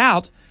that get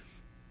out,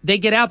 they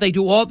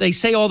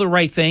say all the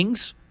right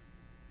things.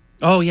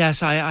 Oh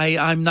yes,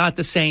 I'm not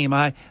the same.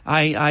 I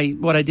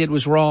what I did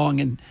was wrong,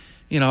 and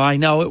I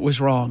know it was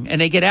wrong. And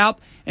they get out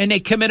and they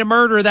commit a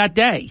murder that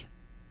day.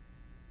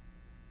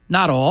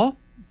 Not all,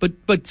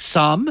 but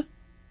some.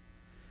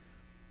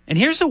 And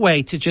here's a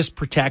way to just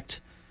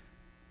protect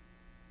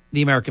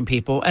the American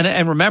people.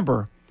 And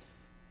remember,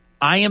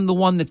 I am the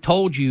one that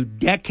told you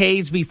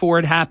decades before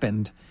it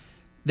happened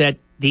that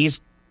these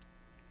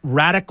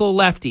radical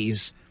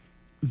lefties,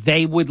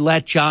 they would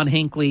let John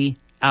Hinckley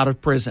out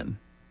of prison.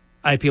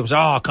 I had people say,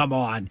 "Oh, come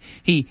on.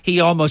 He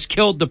almost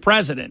killed the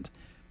president.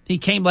 He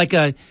came like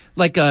a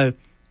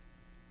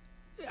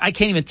I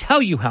can't even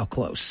tell you how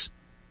close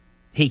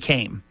he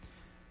came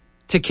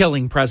to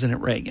killing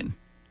President Reagan."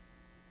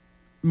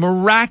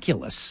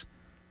 Miraculous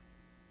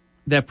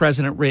that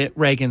President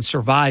Reagan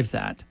survived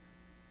that.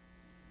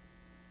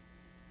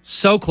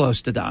 So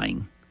close to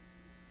dying.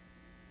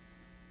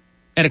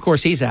 And of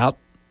course, he's out.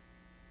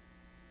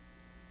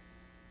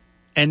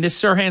 And this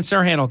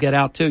Sirhan will get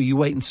out too. You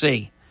wait and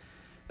see.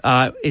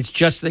 It's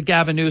just that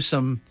Gavin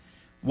Newsom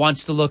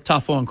wants to look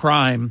tough on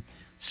crime,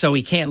 so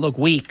he can't look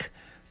weak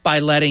by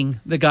letting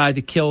the guy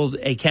that killed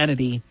a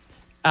Kennedy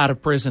out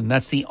of prison.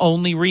 That's the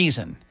only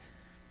reason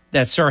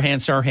that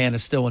Sirhan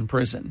is still in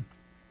prison.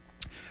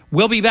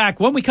 We'll be back.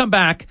 When we come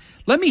back,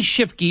 let me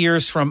shift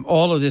gears from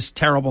all of this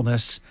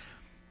terribleness,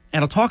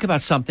 and I'll talk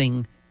about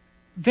something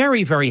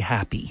very, very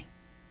happy.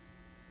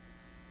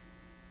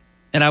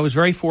 And I was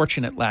very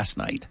fortunate last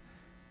night.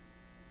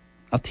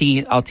 I'll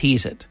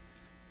tease it.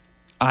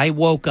 I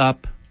woke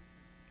up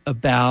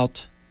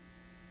about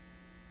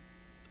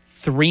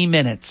 3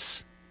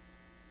 minutes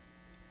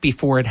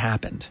before it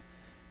happened.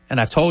 And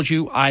I've told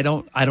you I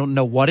don't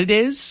know what it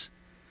is.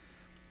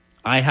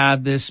 I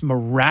have this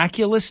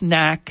miraculous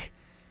knack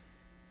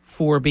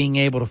for being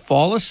able to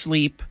fall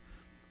asleep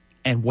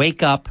and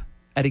wake up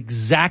at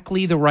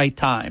exactly the right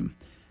time.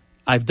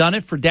 I've done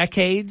it for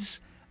decades.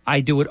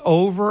 I do it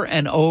over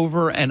and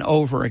over and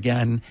over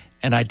again,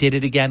 and I did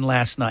it again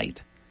last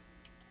night.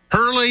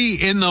 Early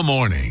in the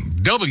morning,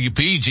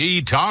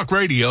 WPG Talk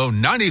Radio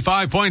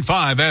 95.5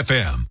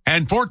 FM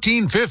and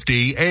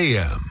 1450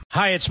 AM.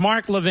 Hi, it's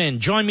Mark Levin.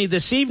 Join me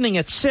this evening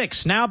at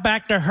 6. Now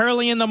back to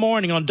Hurley in the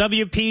Morning on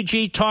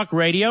WPG Talk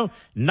Radio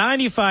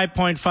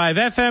 95.5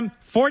 FM,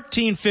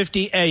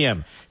 1450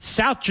 AM.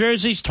 South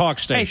Jersey's talk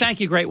station. Hey,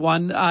 thank you, great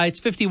one. It's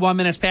 51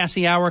 minutes past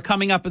the hour.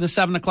 Coming up in the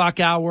 7 o'clock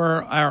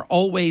hour, our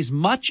always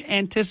much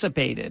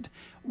anticipated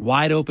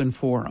wide open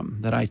forum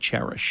that I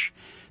cherish.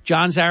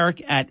 John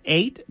Zarek at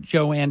 8,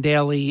 Joanne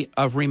Daly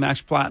of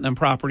Remax Platinum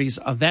Properties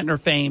of Ventnor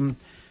fame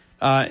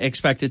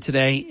expected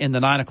today in the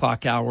 9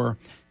 o'clock hour.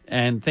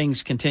 And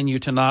things continue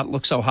to not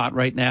look so hot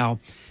right now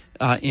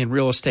in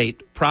real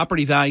estate.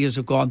 Property values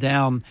have gone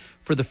down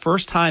for the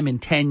first time in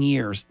 10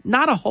 years.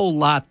 Not a whole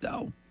lot,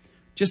 though.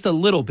 Just a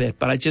little bit.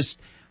 But I just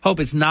hope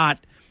it's not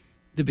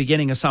the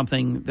beginning of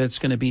something that's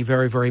going to be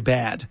very, very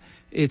bad.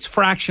 It's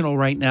fractional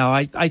right now.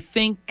 I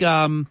think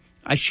I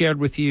shared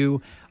with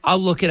you. I'll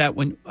look at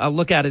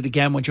it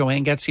again when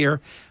Joanne gets here.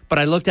 But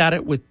I looked at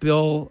it with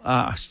Bill.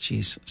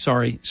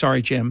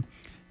 Sorry, Jim.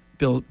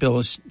 Bill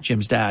is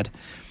Jim's dad.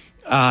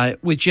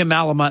 With Jim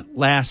Malamut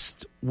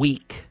last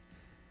week,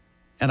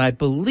 and I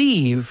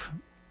believe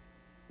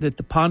that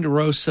the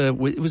Ponderosa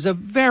it was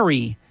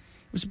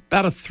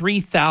about a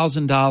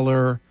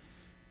 $3,000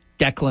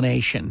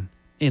 declination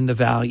in the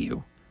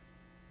value.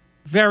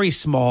 Very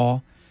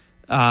small,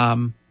 but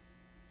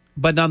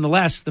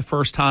nonetheless the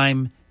first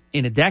time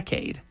in a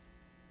decade.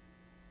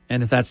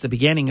 And if that's the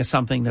beginning of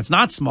something that's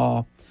not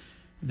small,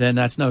 then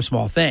that's no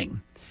small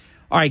thing.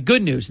 All right,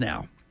 good news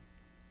now.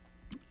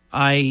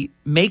 I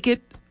make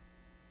it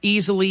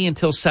easily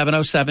until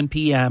 7:07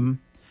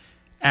 p.m.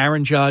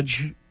 Aaron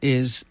Judge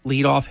is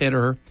leadoff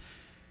hitter.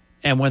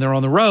 And when they're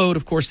on the road,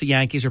 of course, the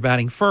Yankees are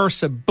batting first.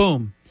 So,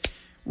 boom,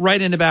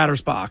 right in the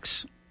batter's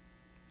box.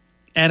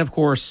 And, of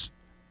course,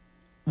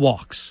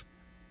 walks.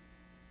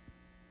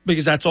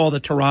 Because that's all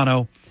that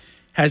Toronto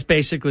has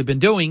basically been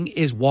doing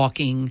is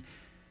walking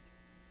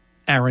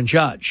Aaron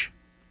Judge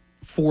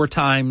 4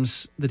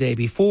 times the day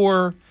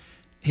before,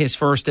 his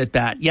first at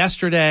bat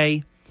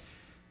yesterday.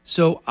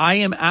 So I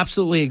am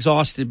absolutely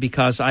exhausted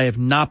because I have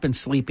not been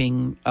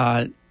sleeping.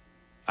 I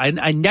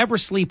never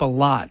sleep a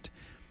lot,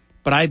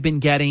 but I've been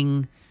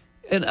getting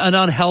an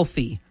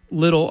unhealthy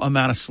little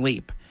amount of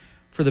sleep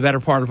for the better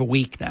part of a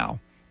week now,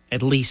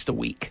 at least a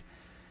week.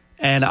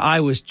 And I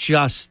was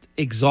just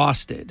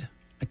exhausted.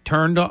 I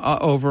turned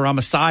over. I'm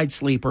a side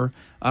sleeper.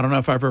 I don't know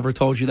if I've ever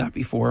told you that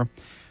before.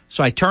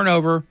 So I turn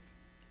over,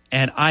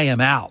 and I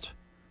am out.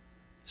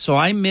 So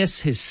I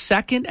miss his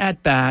second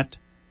at-bat,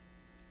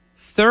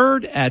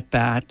 third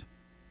at-bat,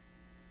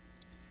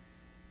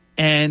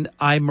 and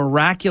I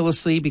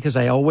miraculously, because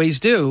I always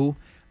do,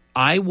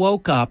 I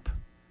woke up,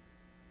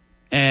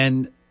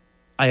 and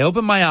I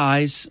open my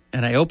eyes,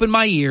 and I open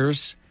my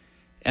ears,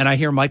 and I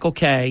hear Michael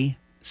Kay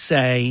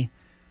say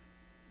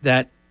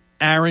that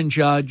Aaron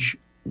Judge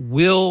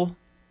will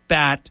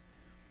bat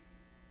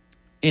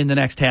in the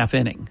next half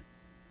inning.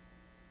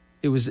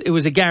 It was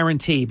a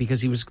guarantee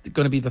because he was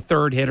going to be the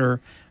third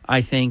hitter,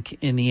 I think,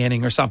 in the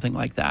inning or something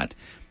like that.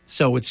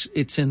 So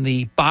it's in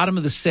the bottom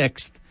of the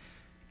sixth,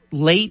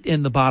 late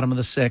in the bottom of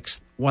the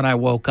sixth when I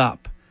woke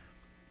up.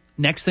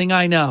 Next thing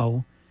I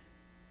know,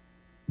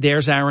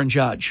 there's Aaron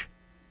Judge.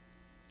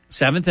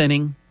 Seventh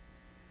inning,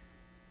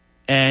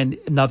 and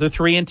another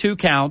 3-2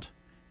 count,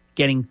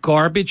 getting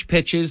garbage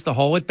pitches the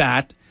whole at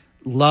bat,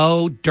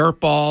 low dirt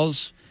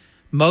balls,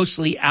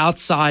 mostly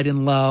outside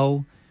and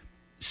low.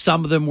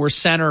 Some of them were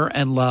center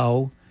and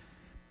low,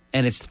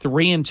 and it's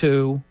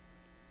 3-2.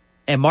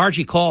 And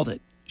Margie called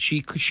it.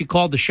 She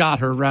called the shot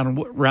her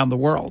around the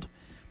world.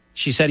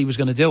 She said he was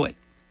going to do it.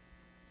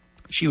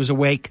 She was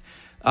awake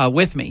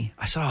with me.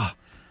 I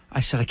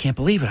said, I can't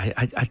believe it.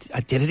 I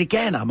did it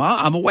again.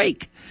 I'm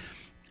awake.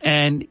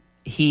 And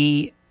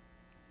he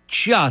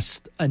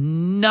just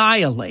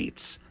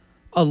annihilates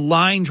a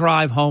line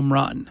drive home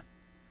run.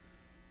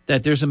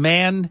 That there's a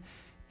man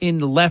in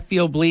the left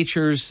field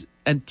bleachers,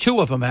 and two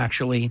of them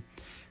actually,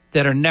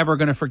 that are never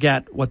going to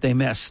forget what they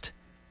missed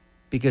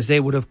because they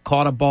would have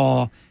caught a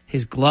ball.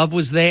 His glove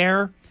was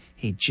there.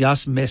 He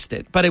just missed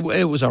it. But it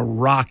was a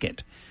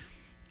rocket.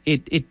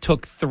 It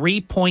took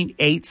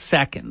 3.8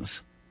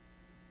 seconds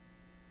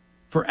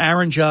for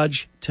Aaron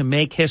Judge to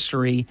make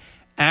history.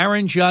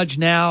 Aaron Judge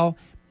now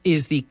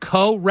is the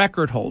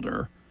co-record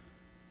holder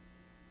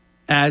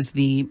as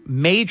the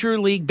Major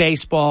League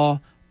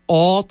Baseball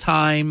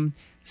all-time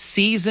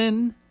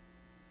single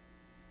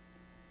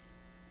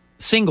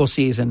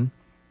season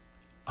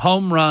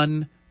home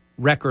run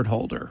record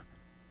holder.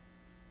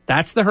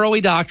 That's the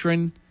Hurley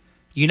doctrine.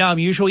 You know, I'm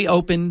usually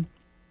open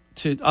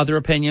to other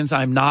opinions.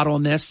 I'm not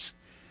on this.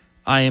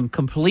 I am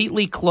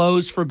completely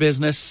closed for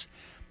business.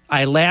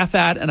 I laugh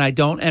at and I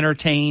don't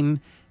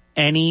entertain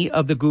any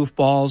of the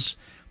goofballs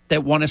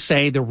that want to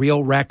say the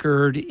real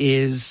record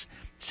is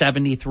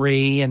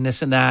 73 and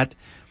this and that.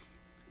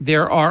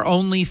 There are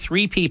only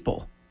 3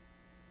 people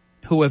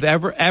who have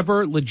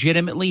ever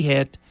legitimately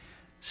hit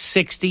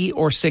 60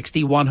 or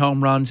 61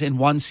 home runs in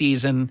one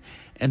season,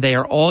 and they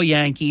are all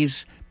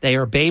Yankees. They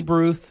are Babe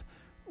Ruth,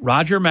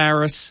 Roger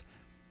Maris,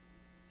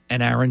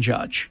 and Aaron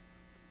Judge.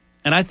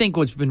 And I think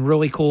what's been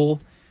really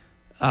cool,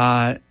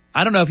 I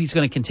don't know if he's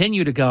going to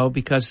continue to go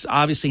because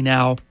obviously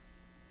now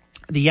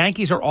the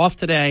Yankees are off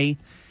today,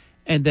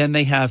 and then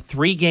they have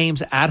 3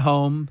 games at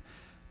home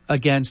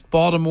against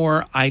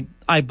Baltimore. I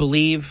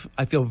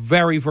feel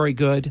very, very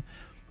good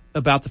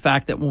about the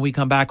fact that when we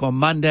come back on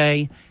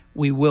Monday,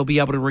 we will be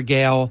able to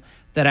regale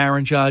that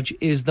Aaron Judge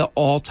is the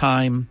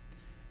all-time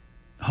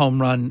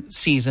home run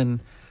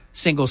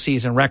single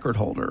season record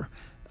holder.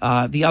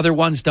 The other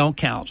ones don't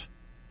count.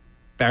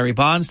 Barry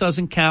Bonds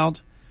doesn't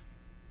count.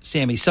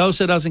 Sammy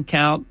Sosa doesn't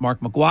count. Mark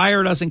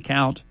McGwire doesn't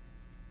count.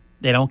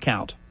 They don't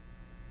count.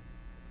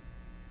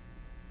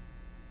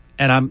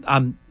 And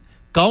I'm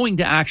going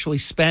to actually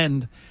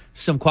spend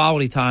some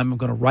quality time. I'm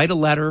going to write a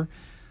letter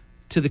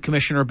to the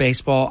Commissioner of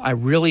Baseball. I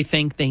really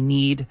think they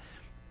need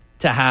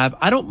to have,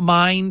 I don't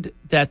mind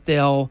that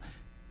they'll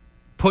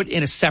put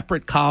in a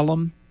separate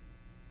column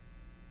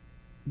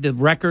the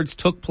records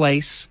took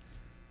place,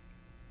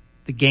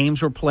 the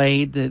games were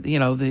played, the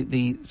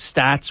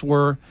stats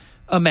were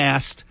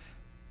amassed,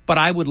 but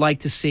I would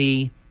like to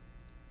see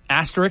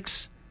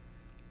asterisks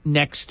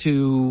next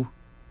to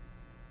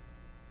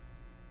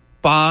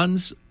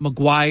Bonds,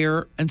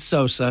 McGwire, and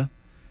Sosa,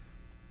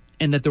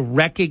 and that the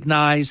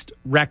recognized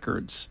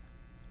records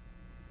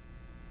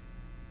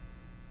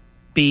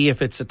be,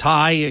 if it's a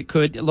tie, it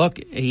could look.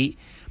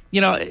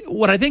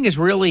 What I think is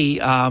really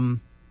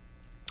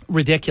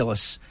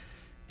ridiculous.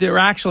 There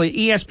actually,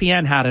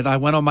 ESPN had it. I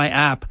went on my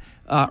app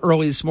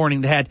early this morning.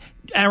 They had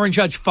Aaron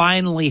Judge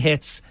finally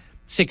hits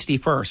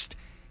 61st.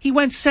 He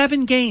went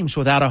 7 games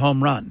without a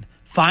home run.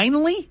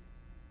 Finally,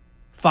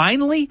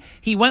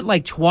 he went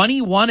like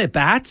 21 at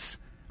bats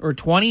or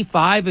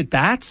 25 at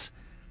bats.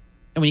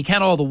 And when you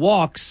count all the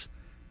walks,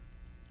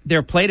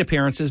 they're plate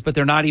appearances, but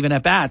they're not even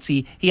at bats.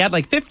 He had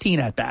like 15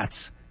 at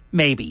bats,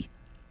 maybe.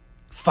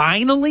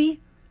 Finally,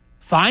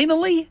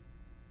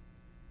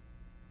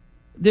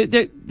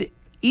 the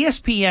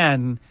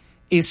ESPN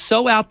is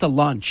so out to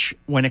lunch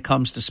when it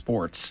comes to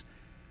sports.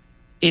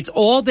 It's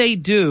all they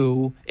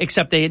do,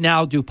 except they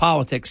now do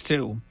politics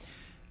too.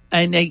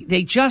 And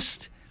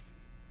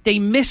they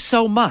miss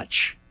so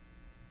much.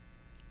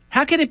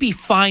 How can it be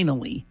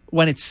finally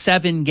when it's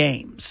 7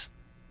 games?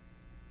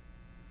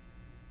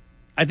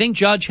 I think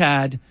Judge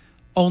had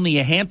only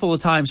a handful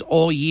of times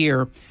all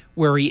year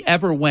where he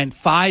ever went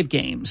 5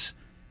 games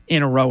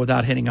in a row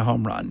without hitting a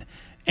home run.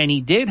 And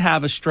he did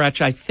have a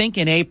stretch, I think,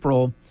 in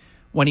April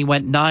when he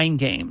went 9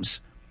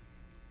 games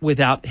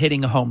without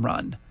hitting a home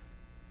run.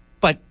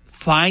 But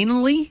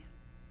finally,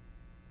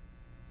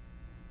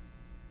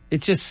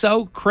 it's just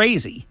so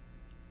crazy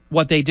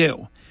what they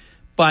do.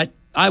 But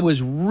I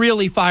was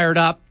really fired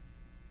up.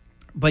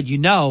 But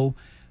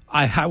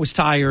I was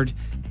tired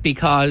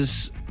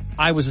because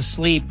I was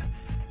asleep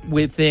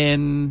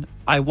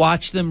I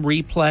watched them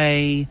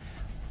replay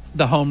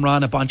the home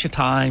run a bunch of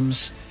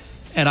times,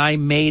 and I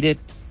made it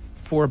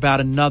for about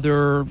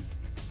another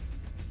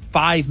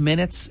 5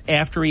 minutes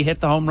after he hit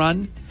the home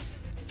run,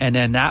 and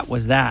then that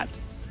was that.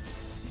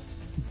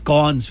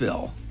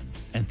 Gainesville.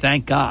 And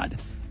thank God.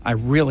 I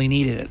really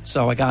needed it.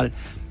 So I got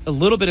a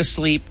little bit of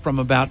sleep from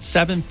about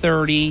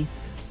 7:30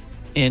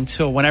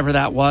 until whenever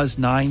that was,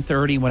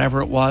 9:30,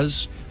 whenever it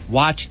was.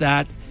 Watched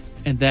that,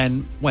 and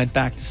then went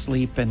back to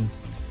sleep and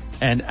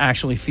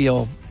actually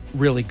feel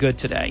really good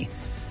today.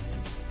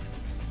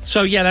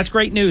 So, yeah, that's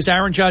great news.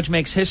 Aaron Judge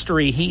makes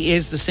history. He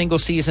is the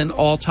single-season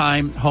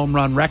all-time home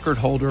run record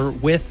holder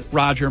with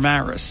Roger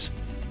Maris.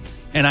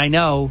 And I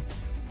know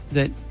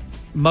that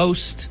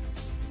most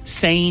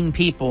sane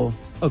people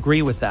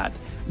agree with that.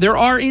 There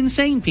are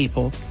insane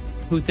people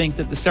who think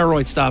that the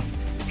steroid stuff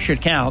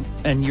should count,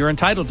 and you're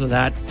entitled to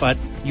that, but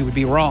you would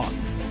be wrong.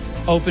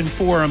 Open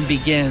Forum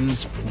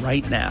begins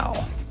right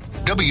now.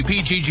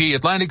 WPGG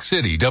Atlantic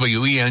City,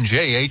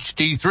 WENJ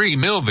HD3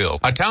 Millville,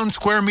 a Town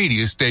Square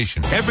media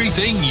station.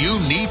 Everything you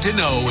need to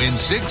know in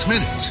 6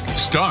 minutes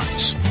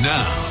starts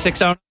now.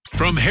 6-0.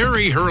 From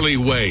Harry Hurley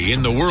Way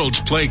in the world's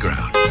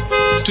playground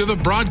to the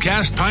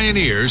broadcast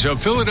pioneers of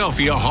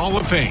Philadelphia Hall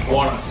of Fame. I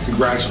want to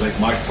congratulate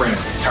my friend,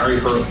 Harry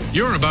Hurley.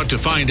 You're about to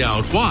find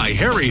out why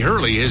Harry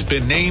Hurley has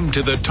been named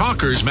to the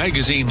Talkers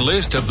Magazine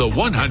list of the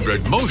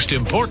 100 most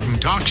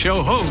important talk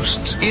show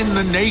hosts in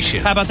the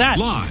nation. How about that?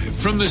 Live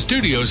from the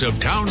studios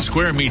of Town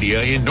Square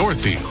Media in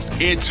Northfield,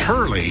 it's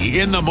Hurley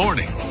in the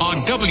Morning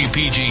on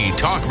WPG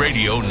Talk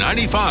Radio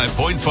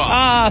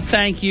 95.5.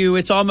 Thank you.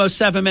 It's almost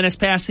 7 minutes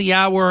past the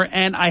hour,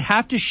 and I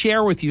have to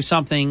share with you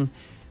something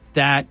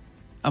that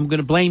I'm going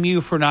to blame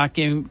you for not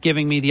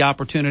giving me the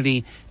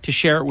opportunity to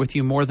share it with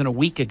you more than a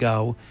week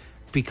ago,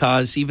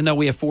 because even though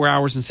we have 4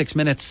 hours and 6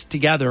 minutes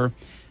together,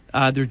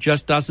 there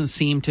just doesn't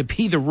seem to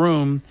be the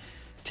room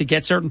to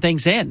get certain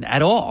things in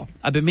at all.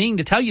 I've been meaning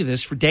to tell you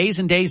this for days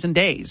and days and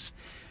days.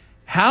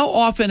 How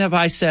often have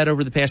I said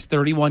over the past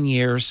 31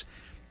 years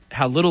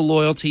how little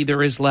loyalty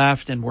there is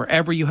left, and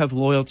wherever you have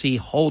loyalty,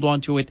 hold on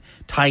to it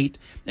tight,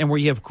 and where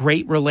you have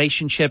great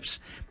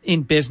relationships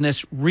in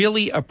business,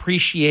 really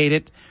appreciate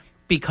it,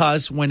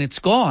 because when it's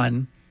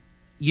gone,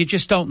 you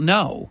just don't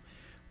know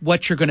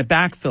what you're going to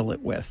backfill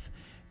it with.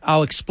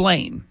 I'll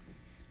explain.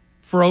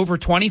 For over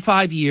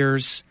 25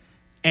 years,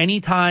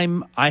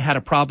 anytime I had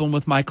a problem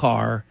with my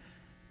car,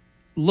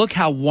 look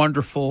how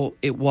wonderful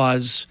it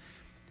was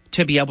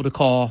to be able to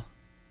call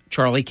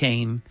Charlie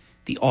Kane,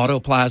 the Auto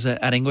Plaza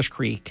at English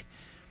Creek.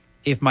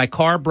 If my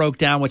car broke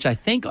down, which I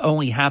think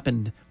only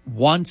happened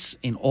once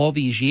in all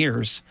these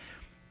years,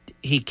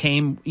 he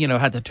came,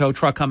 had the tow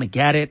truck come and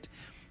get it.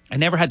 I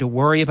never had to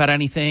worry about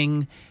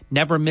anything,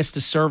 never missed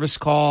a service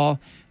call.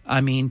 I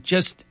mean,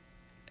 just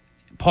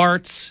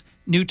parts,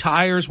 new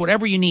tires,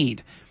 whatever you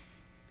need.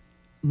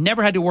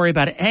 Never had to worry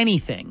about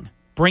anything.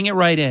 Bring it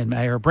right in,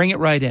 Mayor. Bring it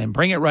right in.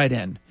 Bring it right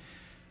in.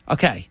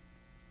 Okay.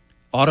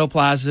 Auto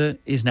Plaza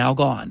is now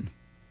gone.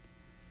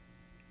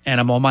 And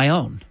I'm on my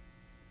own.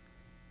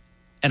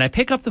 And I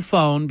pick up the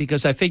phone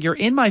because I figure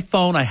in my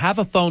phone I have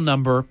a phone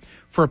number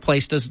for a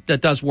place that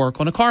does work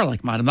on a car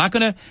like mine. I'm not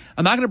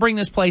gonna bring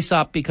this place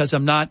up because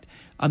I'm not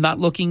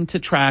looking to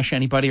trash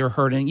anybody or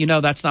hurt any.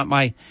 That's not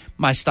my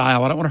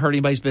style. I don't want to hurt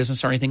anybody's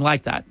business or anything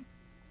like that.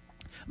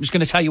 I'm just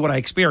going to tell you what I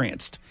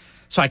experienced.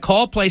 So I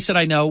call a place that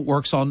I know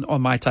works on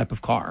my type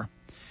of car,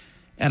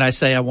 and I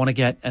say I want to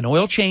get an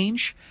oil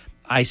change.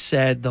 I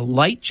said the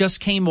light just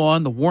came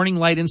on, the warning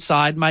light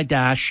inside my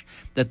dash,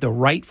 that the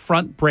right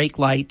front brake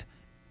light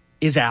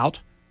is out,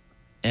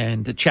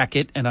 and to check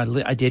it, and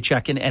I did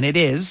check it, and it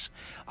is.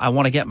 I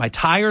want to get my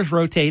tires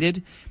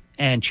rotated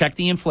and check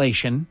the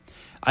inflation.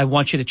 I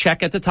want you to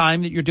check at the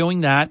time that you're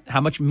doing that how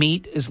much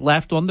meat is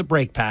left on the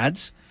brake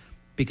pads,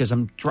 because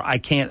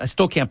I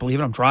still can't believe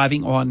it. I'm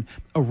driving on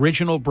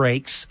original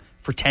brakes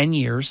for 10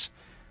 years.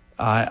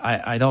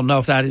 I don't know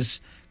if that is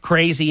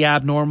crazy,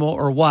 abnormal,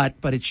 or what,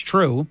 but it's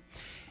true.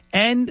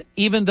 And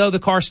even though the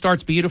car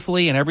starts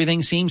beautifully and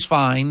everything seems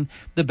fine,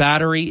 the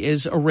battery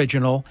is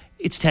original.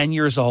 It's 10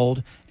 years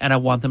old, and I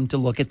want them to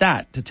look at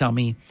that to tell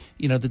me,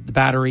 that the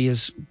battery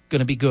is going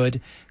to be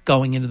good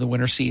going into the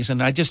winter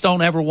season. I just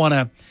don't ever want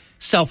to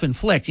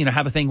self-inflict,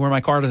 have a thing where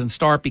my car doesn't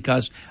start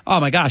because,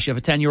 oh my gosh, you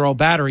have a 10-year-old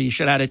battery, you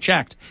should have had it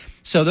checked.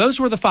 So those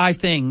were the 5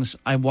 things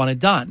I wanted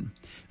done.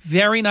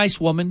 Very nice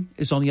woman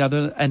is on the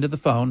other end of the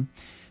phone.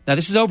 Now,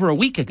 this is over a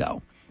week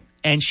ago.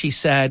 And she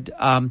said,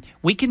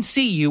 we can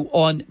see you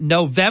on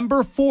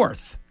November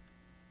 4th.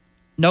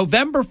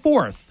 November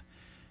 4th.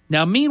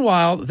 Now,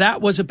 meanwhile,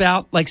 that was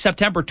about like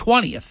September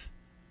 20th.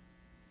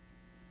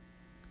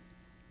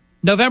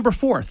 November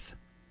 4th.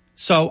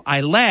 So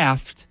I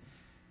laughed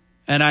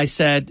and I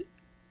said,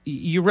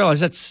 you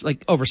realize that's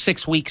like over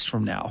 6 weeks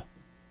from now.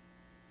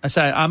 I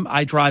said,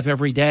 I drive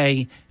every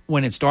day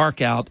when it's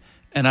dark out,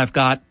 and I've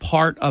got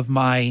part of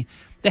the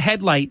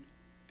headlight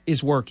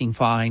is working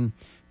fine,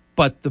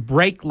 but the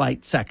brake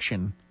light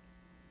section,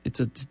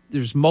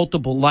 there's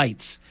multiple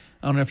lights.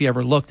 I don't know if you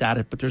ever looked at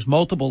it, but there's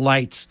multiple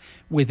lights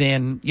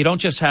within. You don't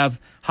just have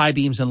high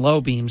beams and low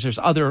beams. There's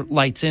other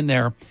lights in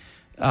there,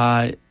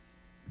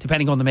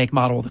 depending on the make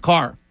model of the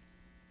car.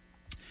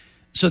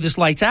 So this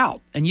light's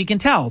out, and you can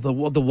tell the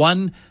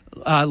one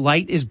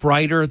light is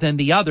brighter than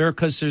the other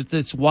because there's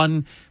this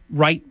one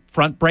right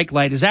front brake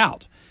light is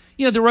out.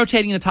 You know, they're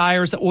rotating the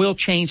tires, the oil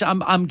change.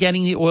 I'm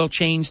getting the oil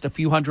changed a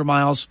few hundred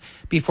miles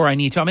before I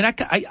need to. I mean,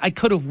 I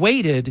could have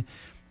waited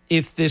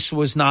if this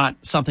was not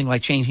something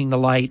like changing the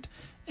light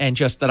and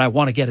just that I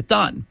want to get it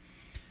done.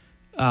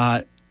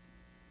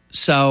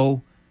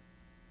 So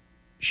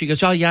she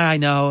goes, oh, yeah, I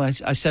know.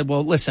 I said,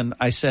 well, listen,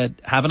 I said,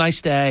 have a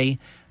nice day.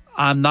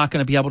 I'm not going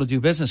to be able to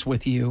do business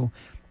with you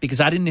because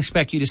I didn't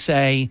expect you to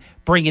say,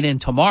 bring it in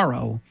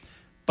tomorrow,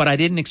 but I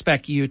didn't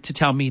expect you to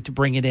tell me to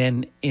bring it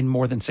in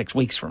more than 6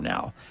 weeks from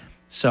now.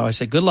 So I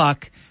said, good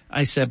luck.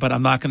 I said, but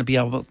I'm not going to be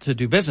able to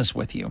do business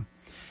with you.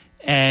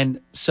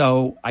 And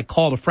so I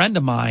called a friend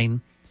of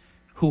mine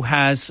who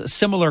has a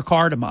similar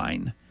car to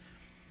mine.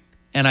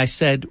 And I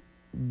said,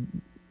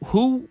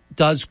 who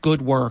does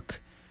good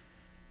work,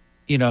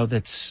 you know,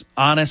 that's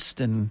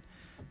honest and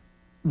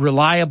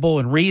reliable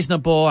and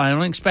reasonable? I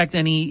don't expect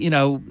any, you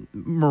know,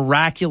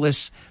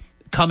 miraculous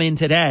come in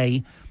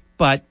today,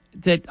 but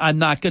that I'm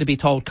not going to be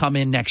told come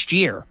in next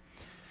year.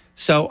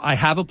 So I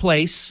have a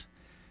place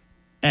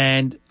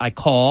and I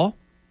call,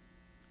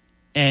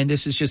 and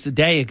this is just a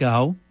day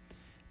ago,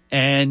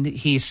 and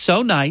he's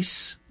so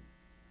nice.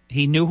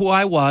 He knew who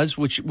I was,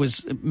 which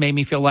made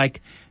me feel like,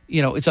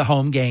 you know, it's a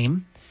home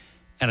game.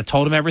 And I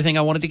told him everything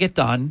I wanted to get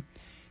done.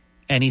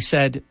 And he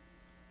said,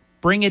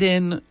 bring it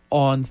in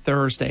on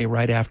Thursday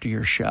right after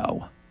your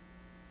show.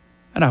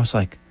 And I was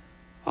like,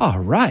 all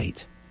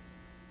right.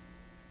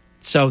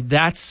 So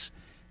that's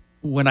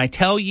when I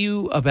tell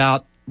you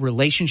about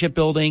relationship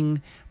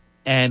building,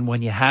 and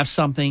when you have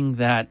something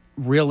that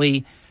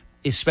really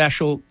is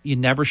special, you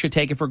never should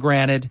take it for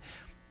granted,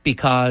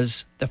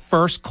 because the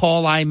first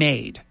call I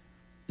made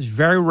is a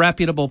very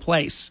reputable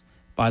place,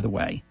 by the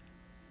way.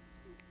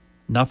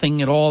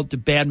 Nothing at all to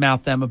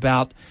badmouth them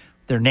about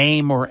their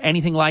name or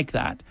anything like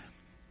that.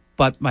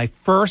 But my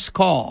first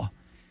call,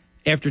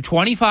 after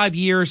 25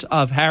 years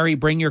of, Harry,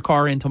 bring your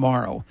car in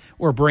tomorrow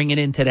or bring it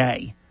in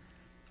today,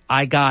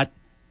 I got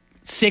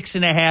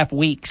 6.5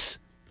 weeks.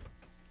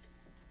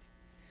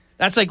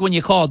 That's like when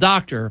you call a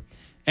doctor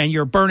and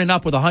you're burning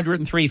up with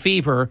 103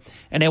 fever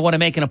and they want to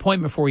make an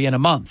appointment for you in a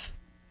month.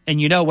 And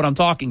you know what I'm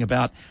talking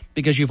about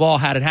because you've all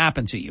had it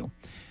happen to you.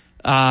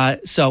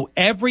 So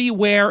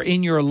everywhere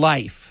in your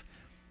life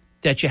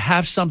that you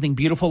have something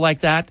beautiful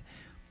like that,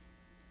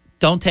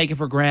 don't take it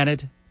for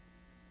granted.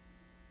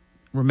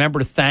 Remember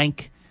to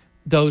thank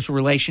those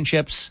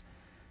relationships,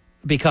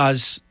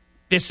 because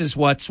this is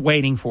what's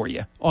waiting for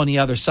you on the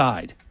other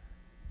side.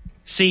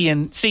 See you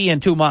in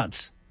 2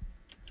 months.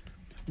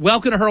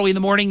 Welcome to Hurley in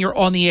the Morning. You're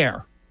on the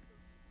air.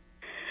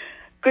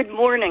 Good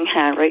morning,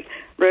 Harry.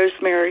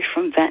 Rosemary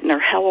from Ventnor.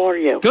 How are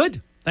you?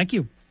 Good. Thank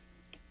you.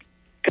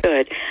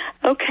 Good.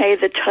 Okay,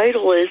 the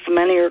title is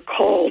Many Are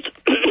Called.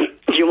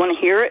 Do you want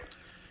to hear it?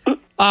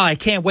 I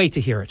can't wait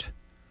to hear it.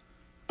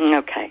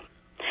 Okay.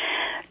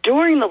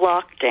 During the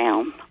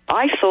lockdown,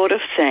 I thought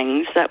of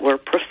things that were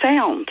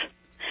profound.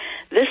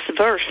 This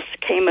verse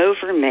came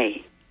over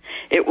me.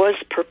 It was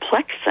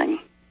perplexing,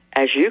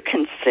 as you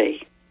can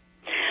see.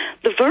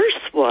 The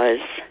verse was,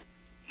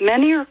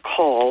 many are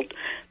called,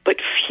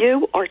 but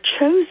few are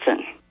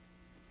chosen.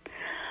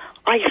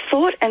 I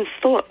thought and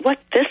thought what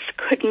this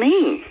could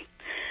mean,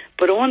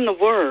 but on the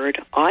word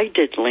I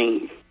did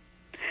lean.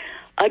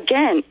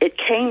 Again, it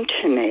came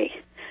to me,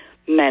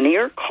 many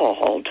are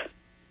called,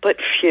 but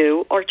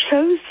few are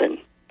chosen.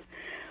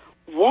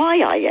 Why,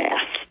 I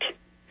asked.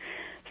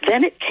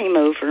 Then it came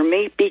over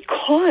me,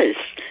 because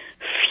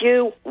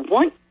few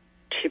want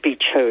to be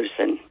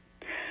chosen.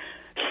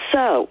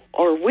 So,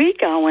 are we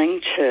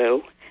going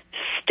to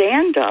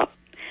stand up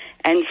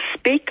and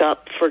speak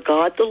up for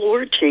God the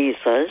Lord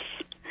Jesus,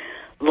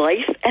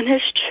 life and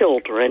his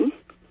children,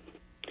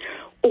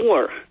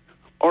 or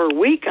are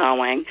we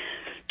going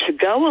to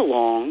go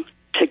along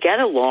to get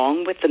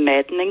along with the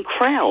maddening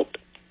crowd?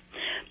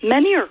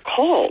 Many are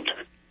called,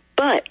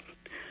 but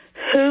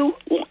who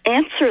will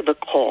answer the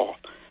call?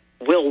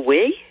 Will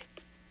we?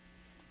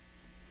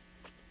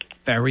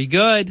 Very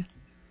good.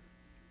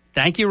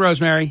 Thank you,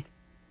 Rosemary.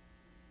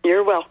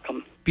 You're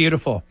welcome.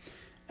 Beautiful.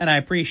 and I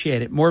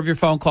appreciate it. More of your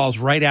phone calls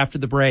right after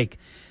the break.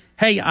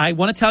 Hey, I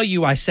want to tell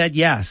you I said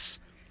yes,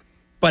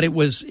 but it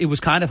was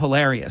kind of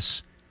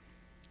hilarious.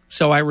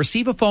 So I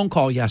received a phone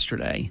call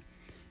yesterday,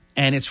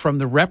 and it's from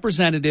the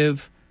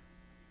representative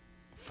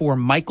for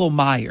Michael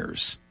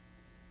Myers.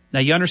 Now,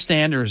 you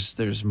understand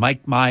there's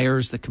Mike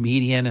Myers, the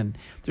comedian, and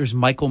there's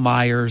Michael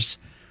Myers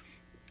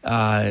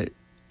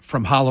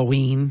from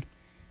Halloween,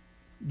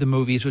 the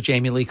movies with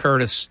Jamie Lee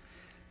Curtis.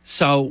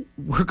 So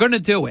we're going to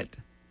do it.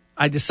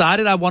 I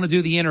decided I want to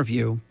do the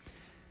interview,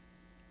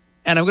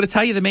 and I'm going to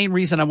tell you the main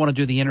reason I want to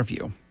do the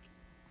interview.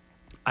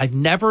 I've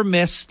never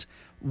missed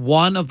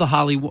one of the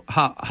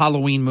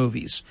Halloween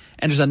movies,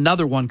 and there's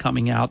another one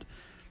coming out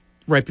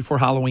right before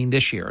Halloween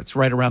this year. It's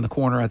right around the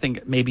corner. I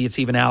think maybe it's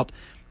even out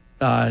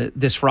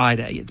this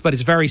Friday, but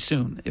it's very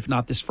soon, if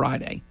not this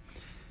Friday,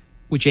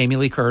 with Jamie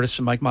Lee Curtis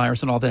and Mike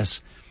Myers and all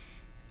this.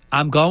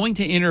 I'm going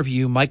to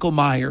interview Michael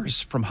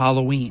Myers from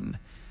Halloween,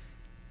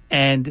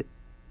 and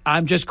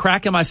I'm just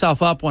cracking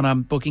myself up when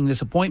I'm booking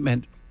this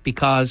appointment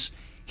because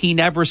he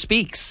never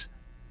speaks.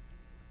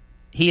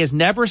 He has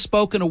never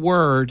spoken a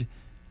word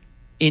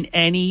in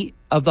any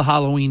of the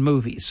Halloween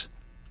movies,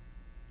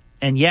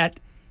 and yet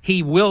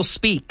he will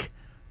speak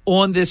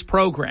on this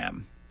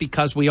program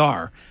because we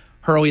are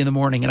Hurley in the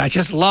Morning, and I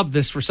just love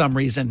this for some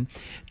reason.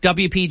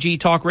 WPG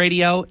Talk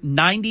Radio,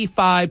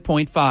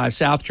 95.5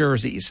 South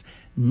Jersey's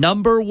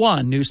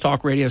 #1 news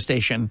talk radio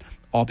station,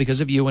 all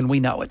because of you, and we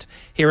know it.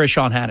 Here is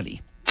Sean Hannity.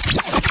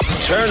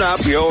 Turn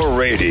up your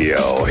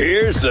radio.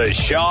 Here's the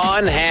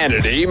Sean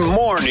Hannity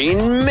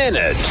Morning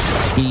Minute.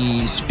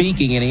 He's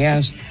speaking, and he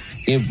asked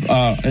if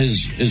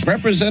is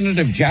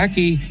Representative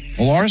Jackie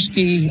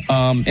Walorski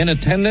in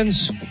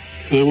attendance.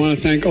 I want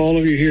to thank all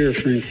of you here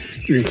for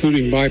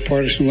including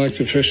bipartisan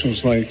elected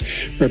officials like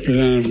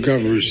Representative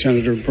Governor,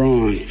 Senator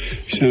Braun,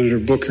 Senator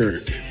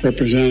Booker,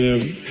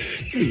 Representative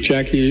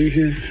Jackie. Are you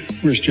here?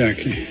 Where's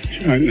Jackie?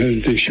 I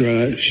didn't think she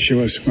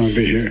was going to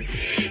be here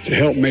to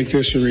help make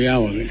this a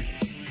reality.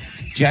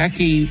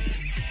 Jackie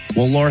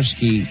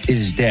Walorski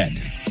is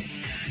dead.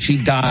 She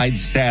died,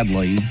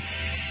 sadly,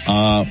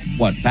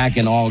 back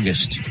in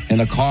August in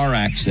a car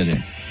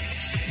accident.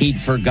 He'd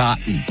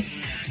forgotten.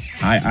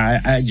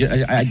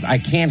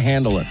 I can't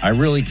handle it. I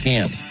really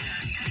can't.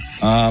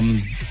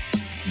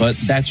 But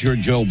that's your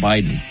Joe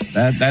Biden.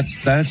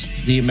 That's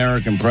the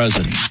American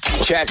president.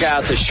 Check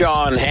out the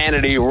Sean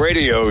Hannity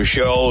radio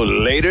show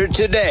later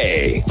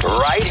today,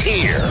 right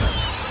here.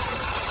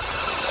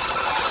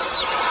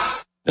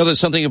 You know,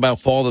 there's something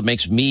about fall that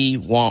makes me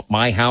want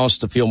my house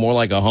to feel more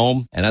like a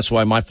home, and that's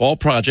why my fall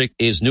project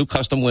is new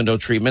custom window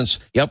treatments,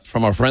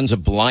 from our friends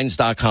at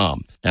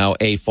Blinds.com. Now,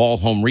 a fall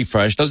home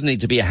refresh doesn't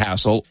need to be a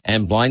hassle,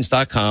 and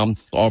Blinds.com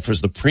offers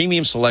the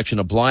premium selection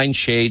of blinds,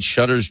 shades,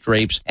 shutters,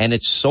 drapes, and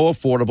it's so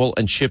affordable,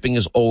 and shipping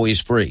is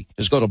always free.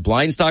 Just go to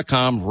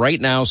Blinds.com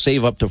right now,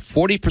 save up to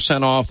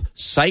 40% off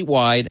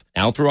site-wide.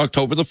 Now through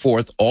October the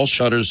 4th, all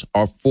shutters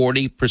are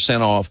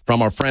 40% off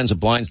from our friends at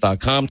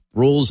Blinds.com.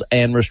 Rules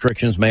and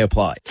restrictions may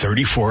apply.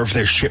 34 of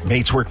their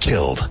shipmates were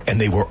killed,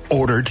 and they were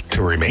ordered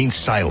to remain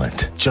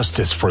silent.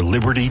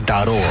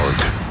 JusticeForLiberty.org.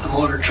 The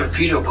motor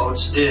torpedo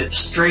boats did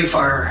strafe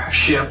our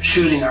ship,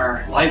 shooting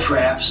our life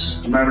rafts.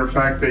 As a matter of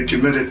fact, they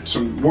committed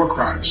some war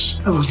crimes.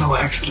 That was no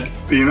accident.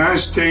 The United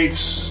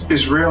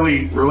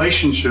States-Israeli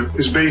relationship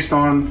is based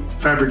on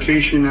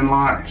fabrication and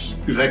lies.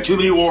 We've had too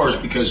many wars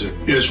because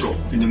of Israel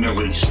in the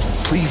Middle East.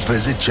 Please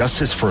visit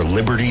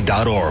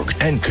JusticeForLiberty.org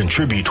and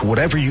contribute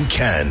whatever you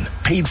can.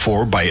 Paid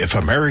for by If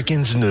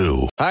Americans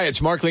Knew. Hi,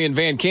 it's Mark Lee and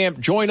Van Camp.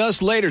 Join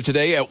us later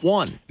today at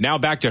 1. Now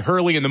back to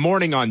Hurley in the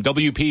Morning on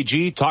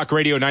WPG, Talk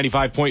Radio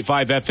 95.5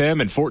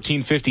 FM and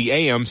 1450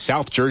 AM,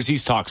 South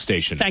Jersey's talk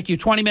station. Thank you.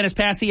 20 minutes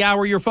past the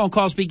hour. Your phone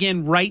calls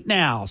begin right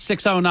now.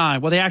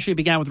 609. Well, they actually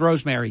began with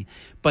Rosemary,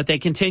 but they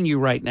continue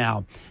right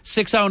now.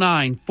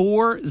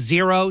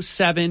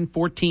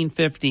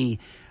 609-407-1450.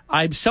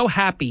 I'm so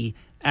happy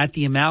at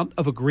the amount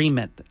of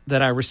agreement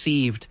that I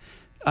received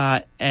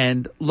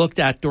and looked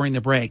at during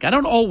the break. I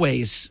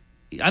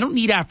don't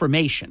need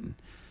affirmation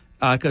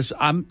because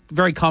I'm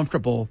very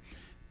comfortable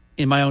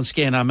in my own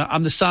skin.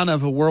 I'm the son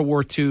of a World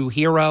War II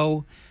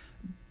hero,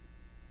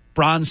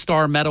 Bronze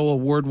Star Medal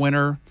Award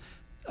winner,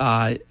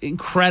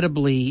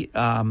 incredibly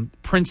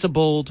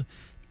principled,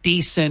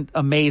 decent,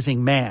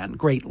 amazing man,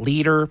 great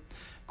leader,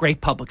 great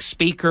public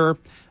speaker.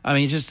 I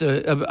mean, just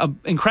an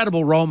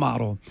incredible role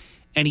model.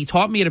 And he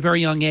taught me at a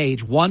very young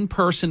age, one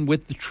person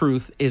with the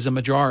truth is a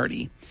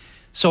majority.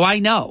 So I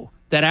know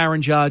that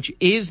Aaron Judge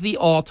is the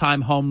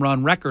all-time home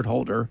run record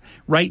holder,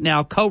 right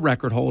now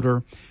co-record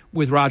holder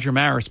with Roger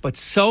Maris. But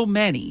so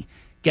many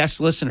guest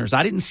listeners,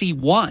 I didn't see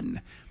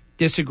one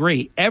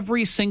disagree.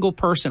 Every single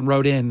person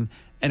wrote in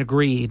and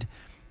agreed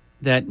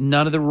that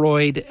none of the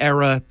Royd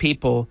era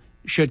people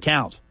should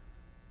count.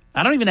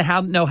 I don't even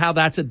know how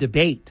that's a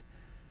debate.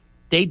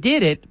 They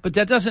did it, but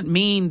that doesn't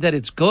mean that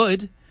it's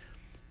good.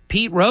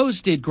 Pete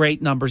Rose did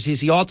great numbers.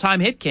 He's the all-time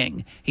hit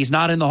king. He's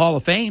not in the Hall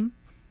of Fame.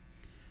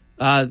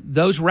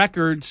 Those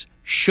records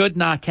should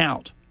not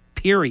count,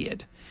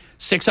 period.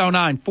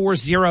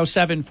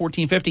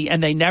 609-407-1450,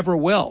 and they never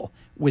will.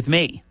 with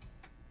me.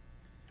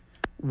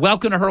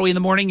 Welcome to Hurley in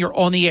the Morning. You're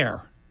on the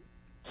air.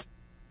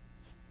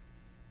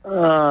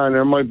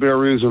 There might be a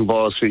reason,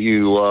 boss, that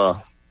you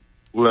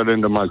led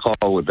into my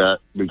call with that,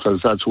 because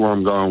that's where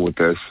I'm going with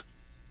this.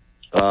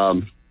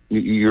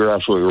 You're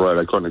absolutely right.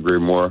 I couldn't agree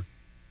more.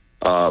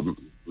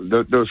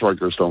 Those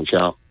records don't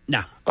count.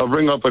 No. I'll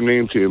bring up a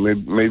name to you.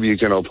 Maybe you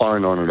can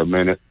opine on it a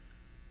minute.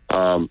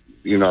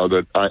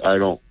 That I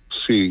don't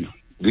see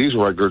these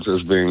records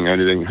as being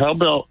anything. How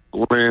about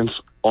Lance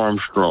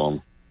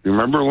Armstrong? You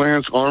remember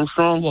Lance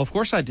Armstrong? Well, of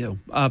course I do.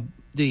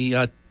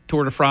 The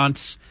Tour de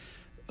France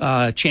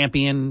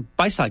champion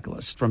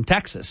bicyclist from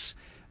Texas.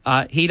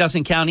 He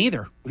doesn't count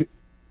either.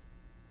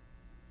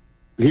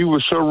 He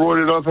was so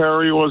roided up,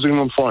 Harry, it wasn't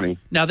even funny.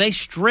 Now, they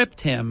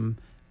stripped him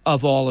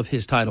of all of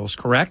his titles,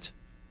 correct?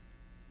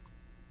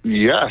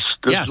 Yes,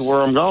 this is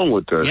where I'm going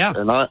with this. Yeah.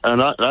 And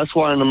that's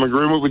why I'm in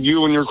agreement with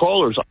you and your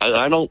callers.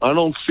 I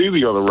don't see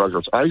the other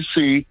records. I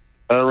see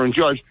Aaron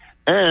Judge,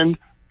 and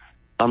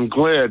I'm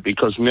glad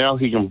because now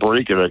he can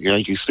break it at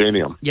Yankee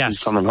Stadium. Yes.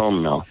 He's coming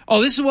home now.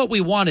 Oh, this is what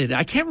we wanted.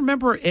 I can't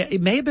remember. It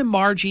may have been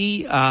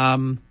Margie.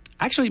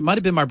 Actually, it might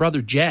have been my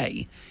brother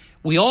Jay.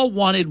 We all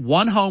wanted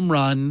one home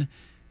run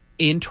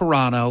in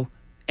Toronto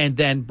and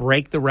then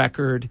break the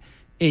record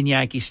in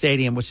Yankee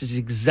Stadium, which is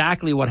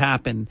exactly what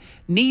happened.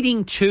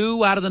 Needing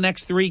 2 out of the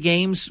next 3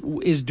 games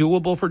is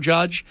doable for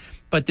Judge,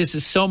 but this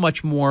is so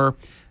much more,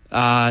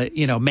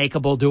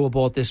 makeable,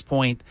 doable at this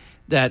point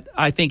that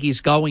I think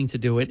he's going to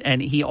do it.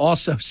 And he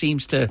also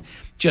seems to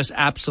just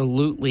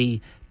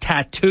absolutely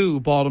tattoo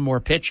Baltimore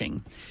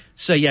pitching.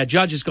 So, yeah,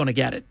 Judge is going to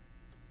get it.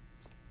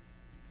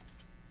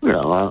 Yeah,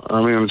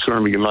 I mean, it's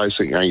going to be nice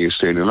at Yankee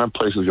Stadium. That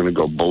place is going to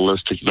go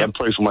ballistic. That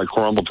place might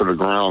crumble to the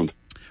ground.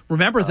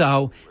 Remember,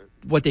 though,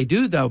 what they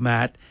do, though,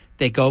 Matt,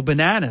 they go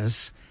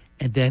bananas,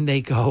 and then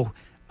they go,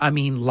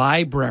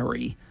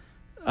 library,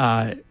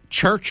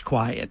 church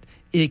quiet.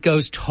 It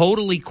goes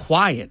totally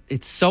quiet.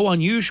 It's so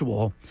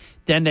unusual.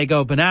 Then they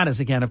go bananas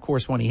again, of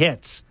course, when he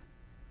hits.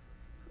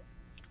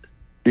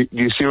 Do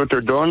you see what they're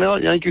doing now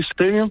at Yankee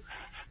Stadium?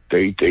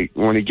 They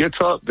when he gets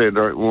up,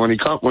 when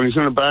he's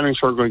in the batting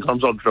circle and he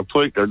comes up to the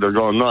plate, they're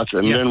going nuts.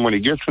 And then when he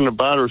gets in the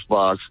batter's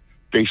box,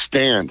 they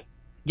stand.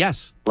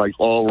 Yes. Like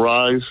all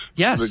rise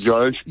to the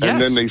judge. Yes.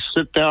 And then they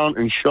sit down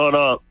and shut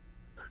up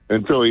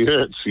until he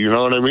hits. You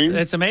know what I mean?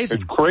 It's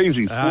amazing. It's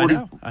crazy. I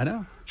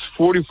know.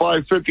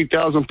 45,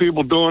 50,000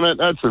 people doing it.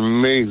 That's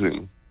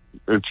amazing.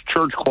 It's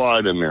church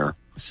quiet in there.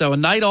 So a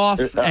night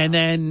off, and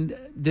then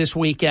this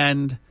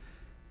weekend,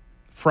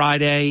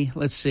 Friday,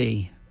 let's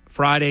see,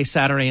 Friday,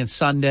 Saturday, and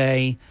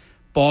Sunday,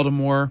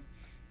 Baltimore.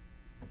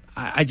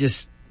 I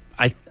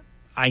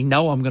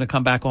know I'm going to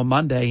come back on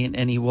Monday,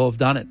 and he will have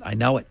done it. I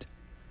know it.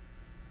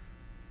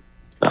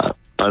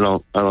 I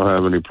don't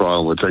have any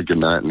problem with taking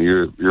that, and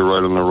you're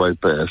right on the right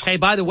path. Hey,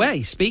 by the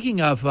way,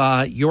 speaking of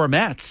your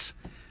Mets,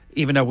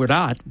 even though we're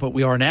not, but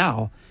we are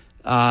now,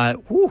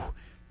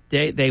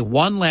 they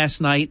won last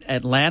night.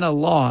 Atlanta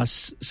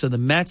lost, so the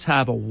Mets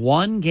have a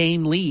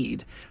 1-game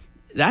lead.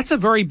 That's a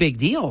very big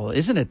deal,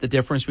 isn't it, the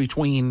difference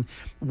between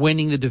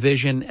winning the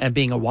division and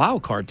being a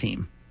wild card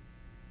team?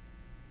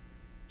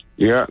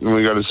 Yeah, and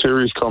we got a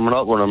series coming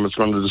up with them. It's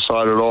going to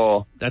decide it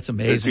all. That's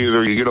amazing. It's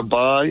either you get a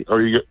bye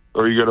or you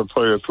got to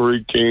play a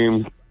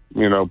 3-game,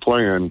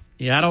 play-in.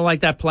 Yeah, I don't like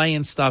that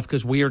play-in stuff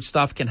because weird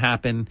stuff can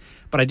happen.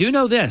 But I do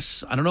know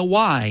this. I don't know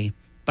why,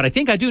 but I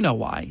think I do know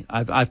why.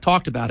 I've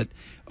talked about it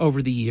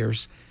over the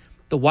years.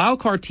 The wild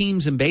card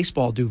teams in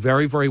baseball do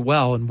very, very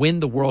well and win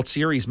the World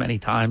Series many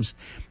times.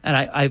 And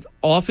I've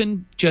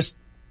often just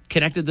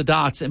connected the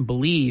dots and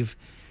believe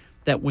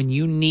that when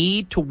you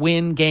need to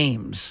win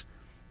games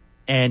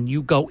and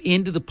you go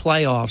into the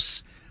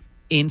playoffs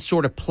in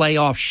sort of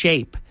playoff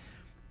shape,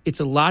 it's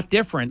a lot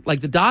different.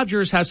 Like the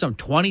Dodgers have some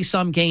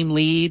 20-some game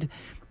lead.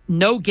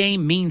 No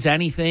game means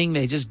anything.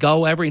 They just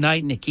go every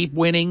night and they keep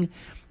winning.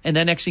 And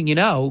then next thing you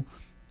know,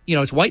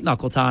 it's white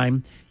knuckle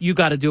time. You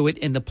got to do it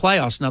in the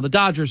playoffs. Now, the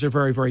Dodgers are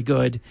very, very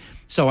good,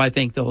 so I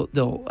think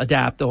they'll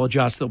adapt, they'll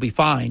adjust, they'll be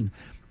fine.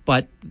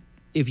 But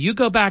if you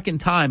go back in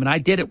time, and I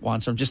did it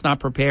once, I'm just not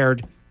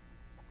prepared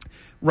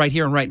right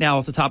here and right now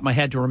off the top of my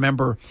head to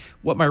remember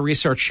what my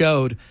research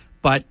showed,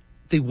 but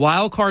the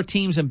wild card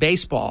teams in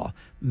baseball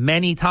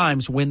many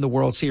times win the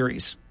World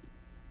Series.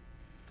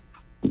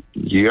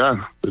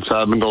 Yeah, it's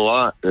happened a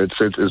lot. It's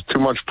too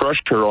much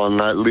pressure on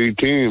that lead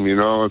team.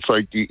 It's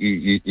like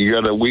you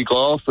got a week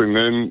off, and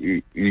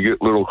then you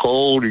get a little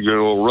cold, you get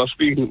a little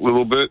rusty, a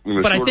little bit.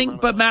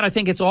 But Matt, I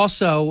think it's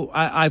also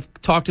I've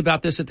talked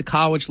about this at the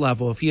college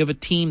level. If you have a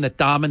team that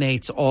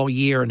dominates all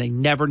year and they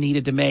never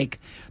needed to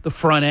make the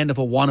front end of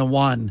a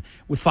 1-on-1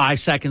 with 5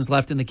 seconds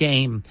left in the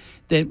game,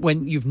 then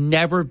when you've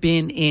never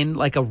been in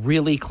like a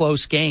really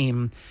close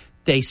game,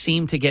 they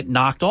seem to get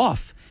knocked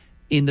off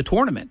in the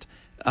tournament.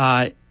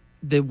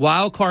 The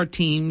wild card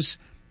teams,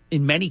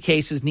 in many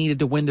cases, needed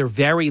to win their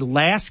very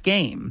last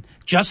game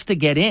just to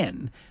get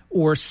in,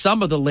 or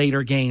some of the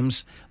later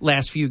games,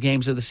 last few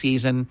games of the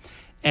season.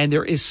 And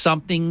there is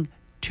something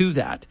to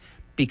that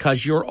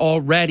because you're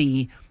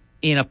already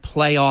in a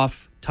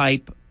playoff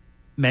type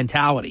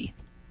mentality.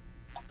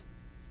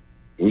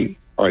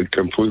 I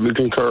completely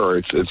concur.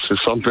 It's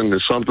just something.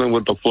 There's something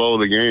with the flow of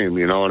the game.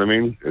 You know what I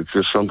mean? It's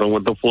just something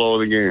with the flow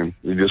of the game.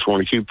 You just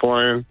want to keep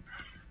playing,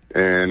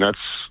 and that's.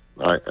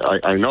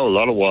 I know a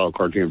lot of wild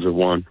card teams have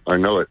won. I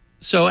know it.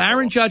 So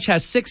Aaron Judge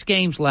has 6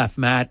 games left,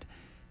 Matt.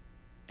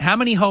 How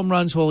many home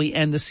runs will he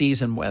end the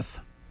season with?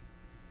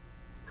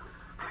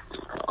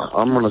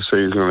 I'm going to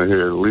say he's going to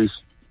hit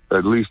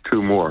at least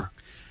 2 more.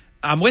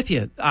 I'm with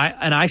you.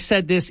 I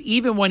said this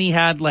even when he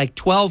had like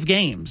 12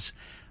 games.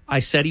 I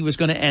said he was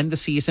going to end the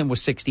season with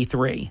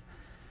 63.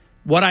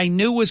 What I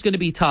knew was going to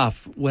be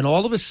tough when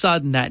all of a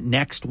sudden that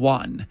next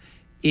one,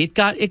 it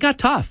got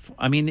tough.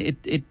 I mean,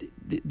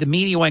 the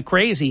media went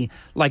crazy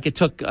like it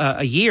took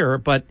a year,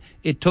 but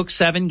it took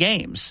 7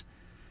 games.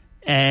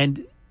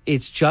 And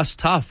it's just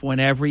tough when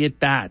every at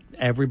bat,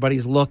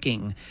 everybody's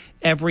looking.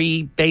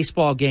 Every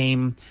baseball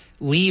game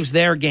leaves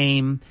their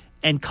game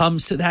and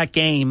comes to that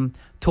game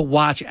to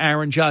watch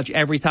Aaron Judge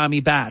every time he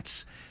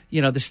bats.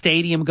 You know, the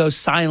stadium goes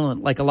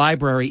silent like a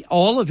library.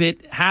 All of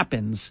it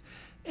happens,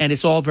 and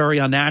it's all very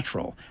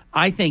unnatural.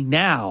 I think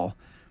now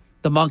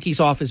the monkey's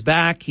off his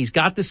back. He's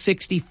got the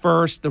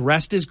 61st. The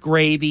rest is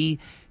gravy.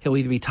 He'll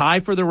either be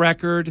tied for the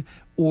record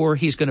or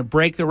he's going to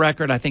break the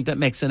record. I think that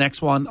makes the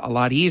next one a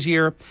lot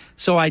easier.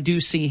 So I do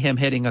see him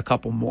hitting a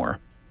couple more.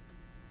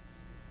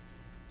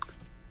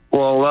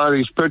 Well, a lot of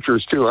these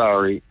pitchers too,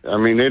 Harry. I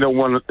mean, they didn't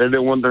want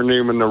their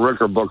name in the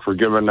record book for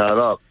giving that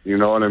up. You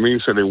know what I mean?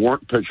 So they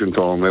weren't pitching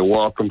to him. They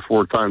walked him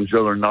 4 times the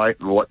other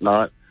night and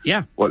whatnot.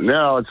 Yeah. But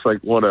now it's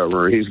like,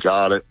 whatever. He's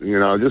got it. You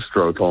know, just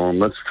throw to him.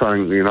 Let's try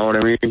and, you know what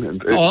I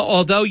mean?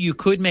 Although you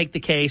could make the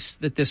case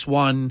that this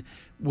one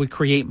would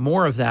create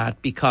more of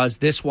that because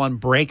this one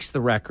breaks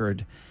the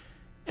record.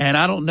 And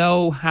I don't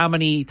know how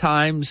many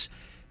times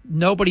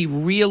nobody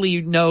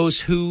really knows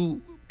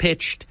who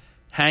pitched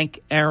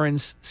Hank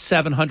Aaron's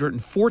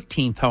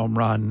 714th home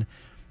run,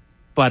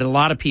 but a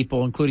lot of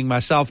people, including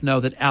myself,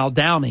 know that Al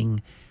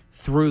Downing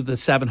threw the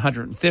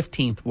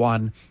 715th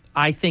one.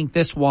 I think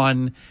this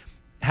one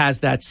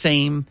has that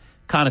same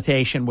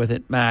connotation with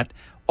it, Matt.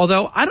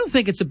 Although I don't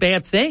think it's a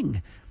bad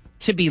thing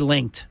to be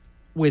linked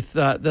with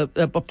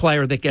a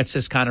player that gets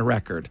this kind of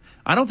record.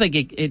 I don't think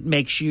it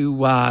makes you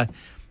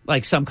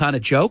like some kind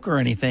of joke or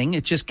anything.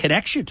 It just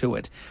connects you to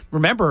it.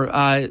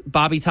 Remember,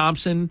 Bobby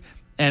Thompson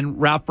and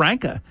Ralph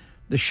Branca,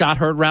 the shot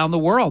heard around the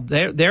world.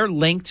 They're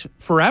linked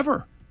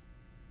forever.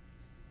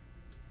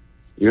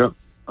 Yep,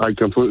 I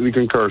completely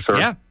concur, sir.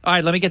 Yeah. All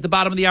right, let me get the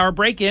bottom of the hour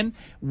break in.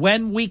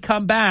 When we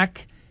come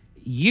back,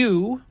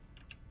 you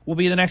will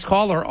be the next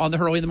caller on the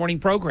Hurley in the Morning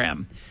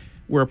program.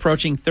 We're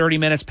approaching 30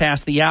 minutes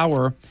past the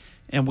hour,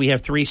 and we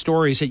have 3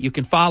 stories that you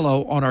can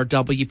follow on our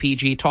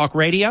WPG Talk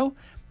Radio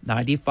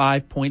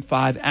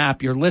 95.5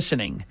 app. You're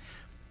listening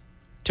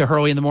to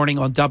Hurley in the Morning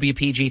on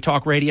WPG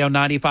Talk Radio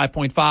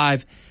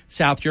 95.5,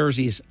 South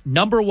Jersey's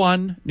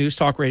 #1 news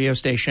talk radio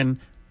station,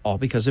 all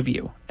because of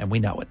you. And we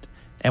know it.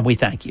 And we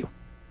thank you.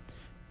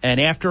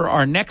 And after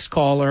our next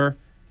caller,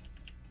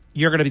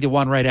 you're going to be the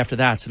one right after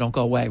that, so don't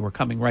go away. We're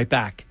coming right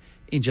back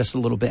in just a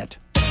little bit.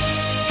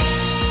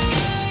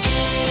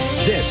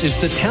 This is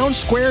the Town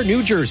Square,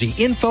 New Jersey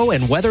Info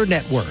and Weather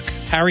Network.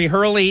 Harry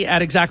Hurley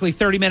at exactly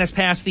 30 minutes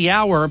past the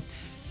hour.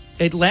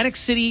 Atlantic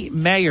City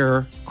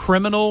Mayor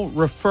criminal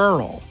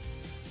referral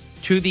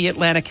to the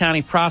Atlantic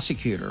County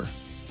prosecutor.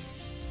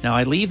 Now,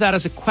 I leave that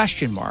as a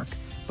question mark,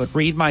 but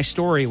read my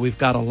story. We've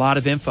got a lot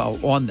of info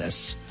on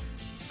this.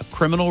 A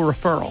criminal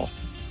referral,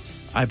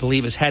 I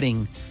believe, is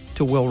heading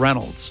to Will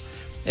Reynolds.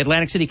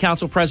 Atlantic City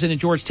Council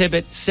President George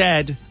Tibbett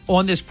said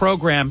on this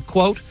program,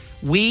 quote,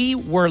 "We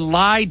were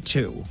lied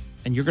to."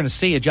 And you're going to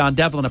see a John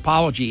Devlin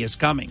apology is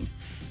coming.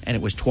 And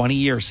it was 20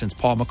 years since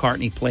Paul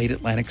McCartney played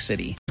Atlantic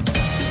City.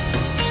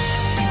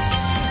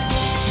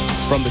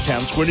 From the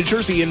Town Square, New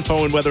Jersey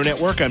Info and Weather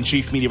Network, I'm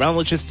Chief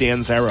Meteorologist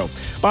Dan Zarrow.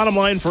 Bottom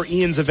line for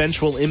Ian's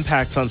eventual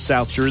impacts on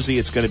South Jersey,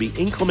 it's going to be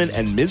inclement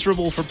and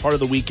miserable for part of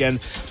the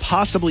weekend,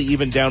 possibly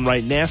even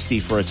downright nasty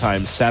for a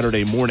time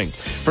Saturday morning.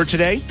 For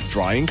today,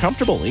 dry and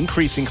comfortable,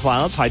 increasing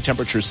clouds, high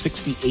temperature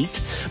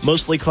 68,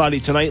 mostly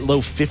cloudy tonight,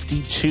 low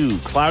 52,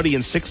 cloudy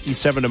and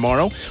 67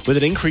 tomorrow, with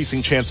an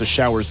increasing chance of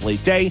showers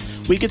late day.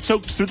 We get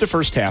soaked through the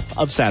first half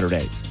of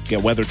Saturday.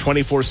 Get weather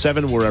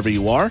 24/7 wherever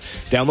you are.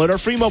 Download our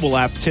free mobile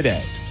app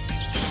today.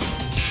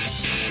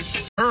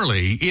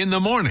 Early in the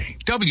morning,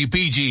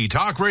 WPG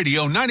Talk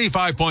Radio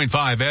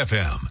 95.5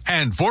 FM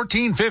and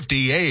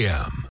 1450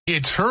 AM.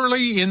 It's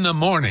Hurley in the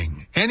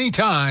morning,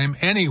 anytime,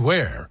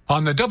 anywhere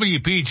on the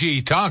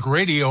WPG Talk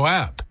Radio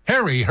app.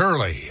 Harry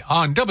Hurley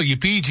on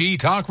WPG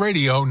Talk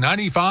Radio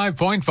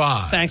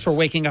 95.5. Thanks for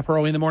waking up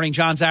early in the morning.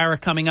 John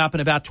Zarek coming up in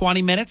about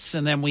 20 minutes,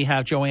 and then we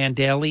have Joanne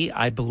Daly,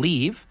 I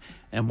believe,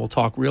 and we'll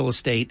talk real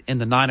estate in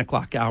the 9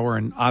 o'clock hour,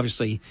 and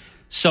obviously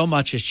so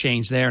much has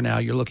changed there now.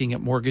 You're looking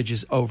at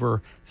mortgages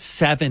over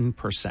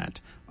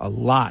 7%. A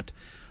lot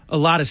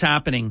is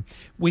happening.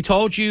 We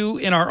told you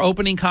in our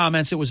opening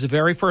comments, it was the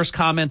very first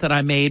comment that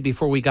I made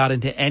before we got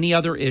into any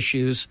other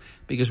issues,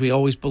 because we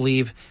always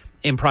believe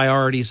in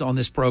priorities on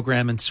this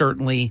program. And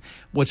certainly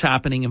what's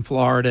happening in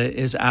Florida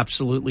is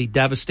absolutely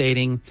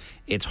devastating.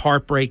 It's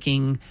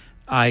heartbreaking.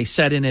 I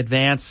said in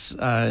advance,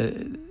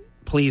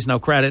 please no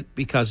credit,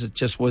 because it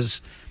just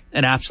was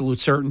an absolute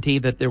certainty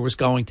that there was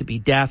going to be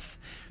death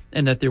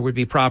and that there would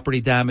be property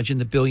damage in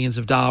the billions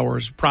of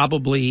dollars,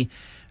 probably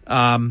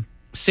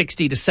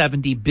 60 to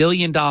 70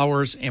 billion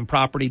dollars in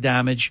property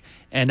damage,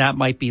 and that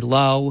might be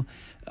low.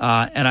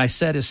 And I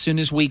said as soon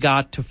as we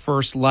got to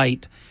first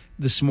light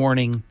this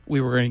morning,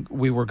 we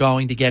were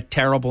going to get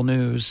terrible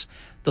news.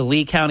 The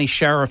Lee County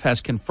Sheriff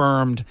has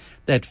confirmed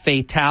that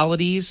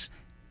fatalities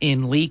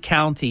in Lee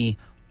County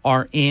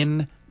are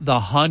in the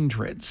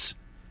hundreds.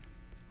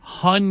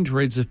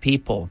 Hundreds of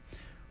people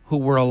who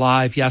were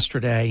alive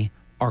yesterday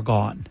are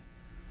gone.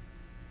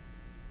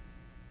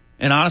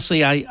 And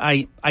honestly,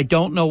 I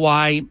don't know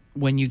why,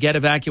 when you get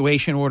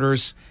evacuation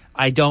orders,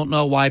 I don't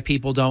know why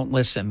people don't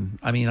listen.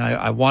 I mean,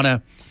 I want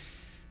to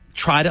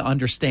try to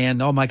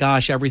understand, oh my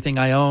gosh, everything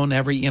I own,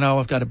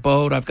 I've got a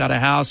boat, I've got a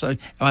house,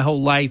 my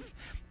whole life.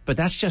 But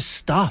that's just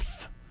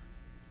stuff.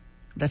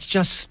 That's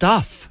just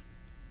stuff.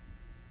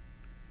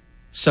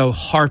 So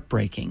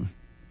heartbreaking.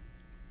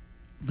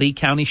 Lee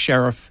County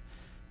Sheriff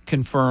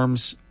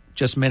confirms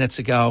just minutes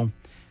ago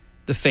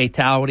the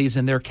fatalities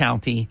in their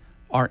county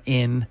are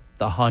in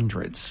the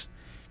hundreds.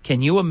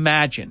 Can you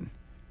imagine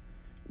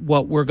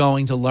what we're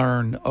going to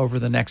learn over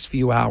the next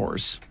few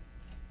hours?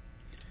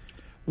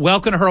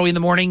 Welcome to Hurley in the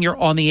Morning. You're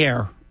on the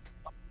air.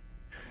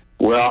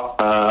 Well,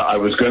 I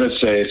was going to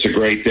say it's a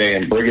great day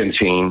in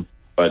Brigantine,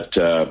 but,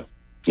 I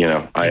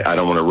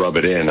don't want to rub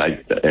it in.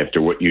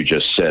 After what you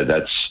just said,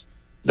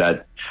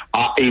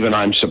 even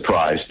I'm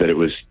surprised that it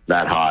was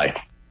that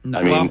high.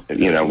 I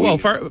mean,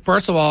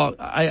 first of all,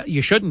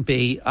 you shouldn't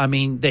be. I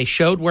mean, they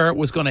showed where it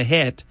was going to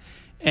hit,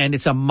 and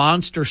it's a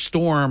monster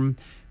storm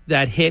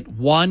that hit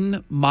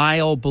 1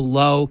 mile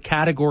below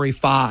Category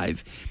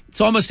 5.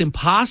 It's almost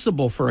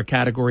impossible for a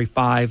Category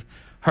 5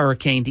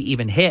 hurricane to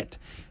even hit.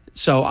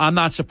 So I'm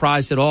not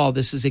surprised at all.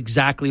 This is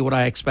exactly what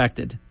I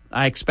expected.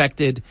 I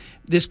expected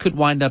this could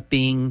wind up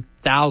being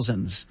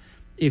thousands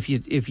if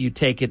you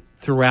take it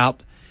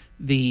throughout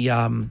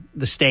the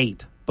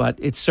state, but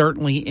it's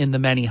certainly in the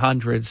many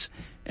hundreds,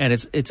 and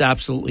it's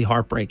absolutely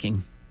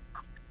heartbreaking.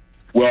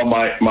 Well,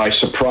 my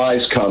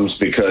surprise comes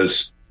because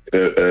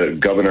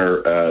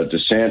Governor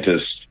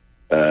DeSantis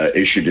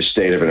issued a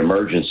state of an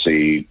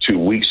emergency 2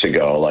 weeks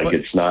ago.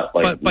 It's not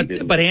like.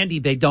 But Andy,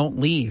 they don't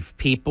leave.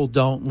 People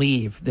don't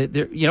leave.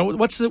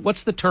 What's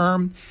the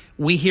term?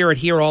 We hear it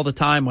here all the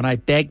time when I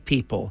beg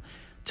people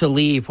to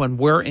leave when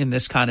we're in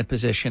this kind of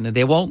position, and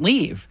they won't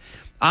leave.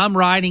 I'm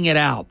riding it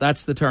out.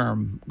 That's the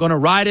term. I'm going to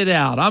ride it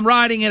out. I'm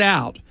riding it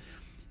out.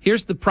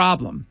 Here's the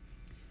problem.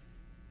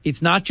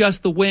 It's not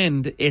just the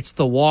wind, it's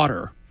the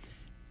water.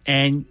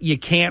 And you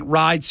can't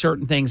ride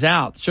certain things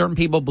out. Certain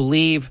people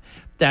believe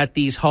that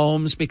these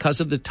homes, because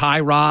of the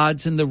tie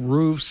rods and the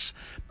roofs,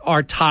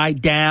 are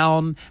tied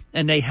down,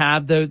 and they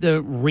have the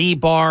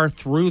rebar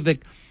through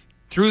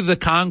the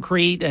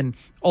concrete and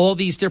all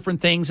these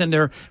different things, and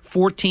they're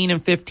 14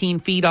 and 15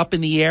 feet up in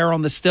the air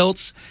on the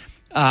stilts.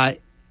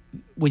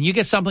 When you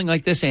get something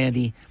like this,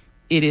 Andy,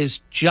 it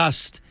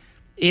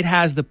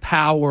has the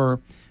power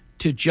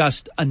to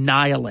just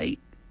annihilate.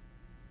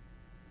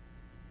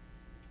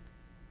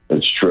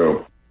 That's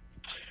true.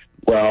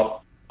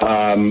 Well,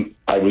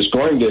 I was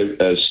going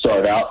to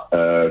start out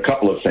a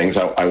couple of things.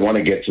 I want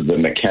to get to the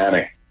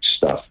mechanic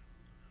stuff,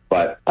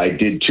 but I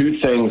did two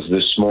things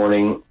this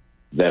morning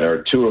that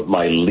are two of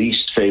my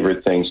least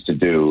favorite things to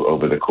do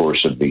over the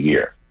course of the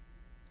year.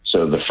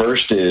 So the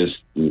first is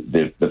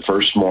the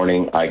first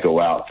morning I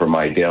go out for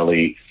my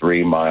daily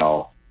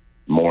 3-mile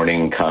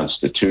morning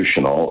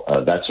constitutional.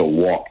 That's a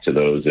walk to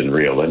those in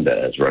Rio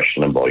Linda, as Rush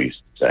Limbaugh used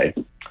to say.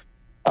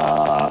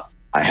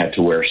 I had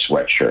to wear a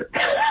sweatshirt.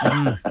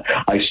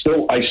 I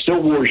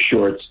still wore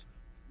shorts,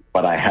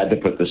 but I had to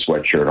put the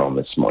sweatshirt on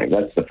this morning.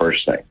 That's the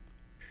first thing.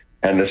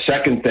 And the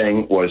second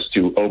thing was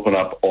to open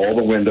up all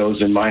the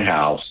windows in my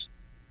house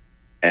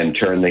and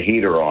turn the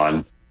heater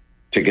on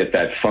to get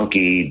that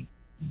funky,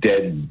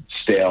 dead,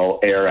 stale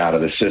air out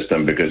of the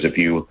system. Because if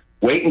you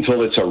wait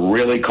until it's a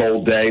really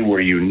cold day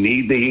where you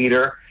need the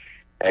heater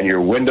and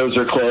your windows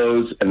are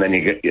closed, and then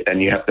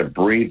you have to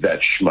breathe that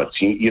schmutz.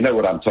 You know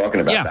what I'm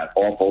talking about? Yeah. That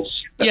awful.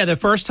 Yeah, the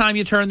first time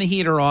you turn the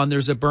heater on,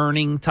 there's a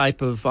burning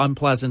type of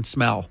unpleasant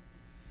smell.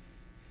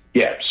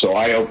 Yeah, so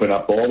I open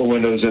up all the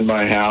windows in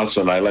my house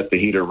and I let the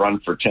heater run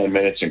for 10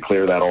 minutes and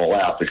clear that all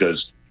out,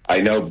 because I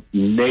know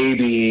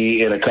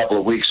maybe in a couple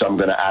of weeks I'm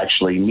going to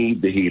actually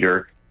need the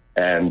heater,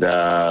 and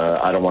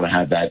I don't want to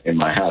have that in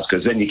my house,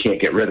 because then you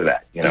can't get rid of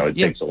that. It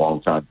takes a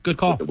long time. Good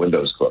call. With the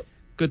windows closed.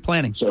 Good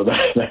planning. So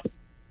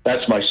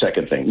that's my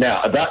second thing.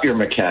 Now, about your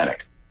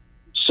mechanic.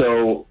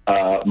 So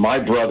my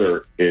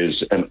brother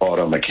is an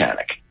auto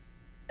mechanic,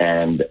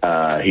 and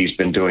he's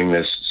been doing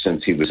this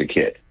since he was a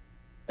kid.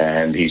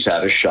 And he's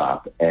at a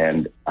shop,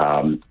 and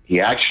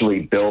he actually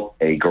built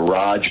a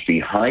garage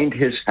behind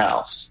his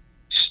house,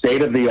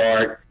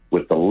 state-of-the-art,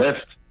 with the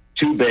lift,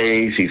 2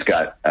 bays. He's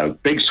got a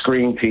big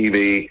screen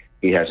TV.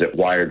 He has it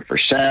wired for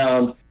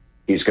sound.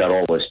 He's got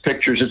all his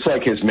pictures. It's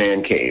like his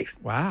man cave.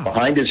 Wow.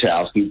 Behind his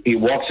house. He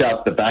walks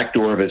out the back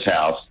door of his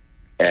house,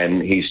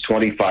 and he's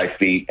 25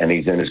 feet, and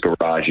he's in his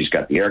garage. He's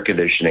got the air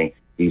conditioning.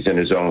 He's in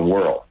his own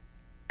world.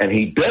 And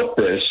he built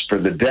this for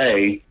the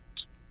day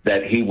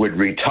that he would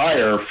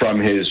retire from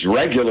his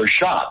regular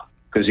shop,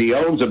 because he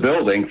owns a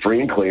building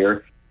free and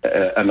clear,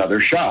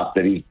 another shop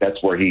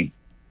that's where he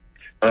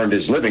earned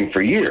his living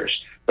for years.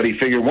 But he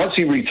figured once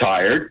he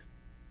retired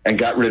and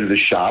got rid of the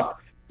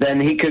shop, then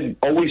he could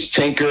always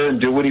tinker and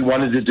do what he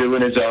wanted to do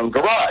in his own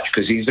garage,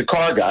 because he's a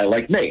car guy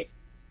like me.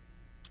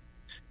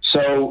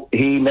 So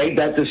he made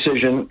that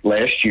decision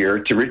last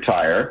year to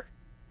retire,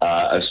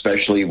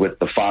 especially with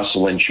the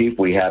fossil in chief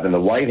we have in the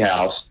White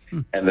House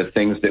and the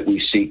things that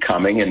we see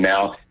coming. And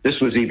now this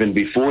was even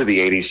before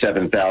the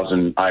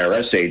 87,000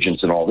 IRS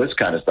agents and all this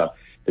kind of stuff.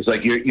 It's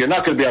like you're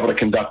not going to be able to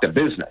conduct a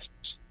business.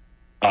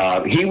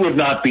 He would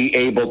not be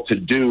able to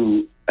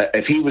do,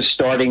 if he was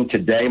starting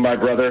today, my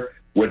brother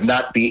would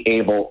not be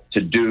able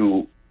to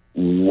do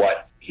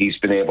what he's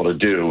been able to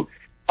do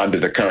under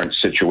the current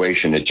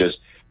situation.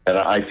 And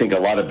I think a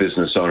lot of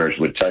business owners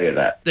would tell you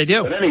that. They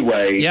do. But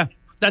anyway. Yeah,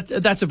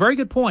 that's a very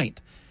good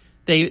point.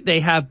 They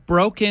have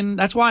broken,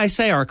 that's why I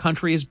say our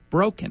country is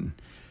broken.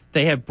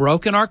 They have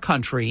broken our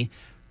country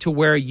to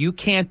where you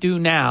can't do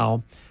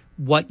now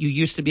what you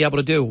used to be able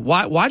to do.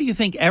 Why do you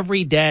think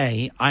every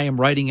day I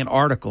am writing an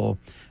article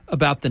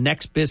about the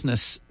next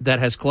business that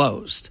has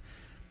closed?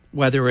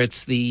 Whether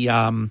it's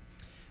the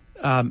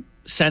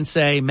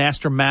Sensei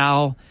Master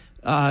Mal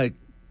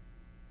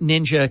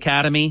Ninja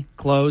Academy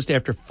closed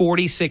after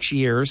 46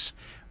 years,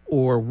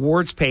 or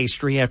Ward's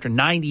Pastry after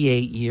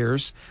 98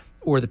 years,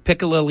 or the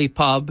Piccalilli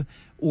Pub,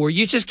 or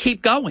you just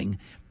keep going.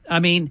 I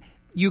mean,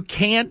 you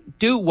can't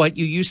do what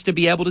you used to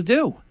be able to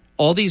do.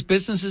 All these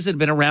businesses that have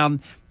been around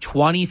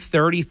 20,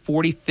 30,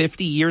 40,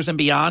 50 years and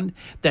beyond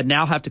that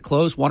now have to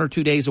close 1 or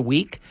 2 days a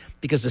week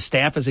because the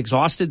staff is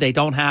exhausted. They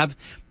don't have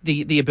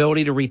the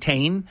ability to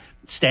retain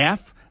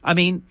staff. I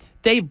mean,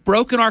 they've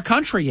broken our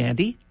country,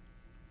 Andy.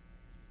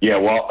 Yeah,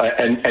 well,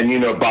 and you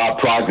know, Bob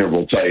Progner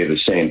will tell you the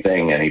same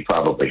thing, and he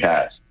probably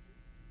has.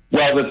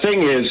 Well, the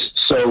thing is,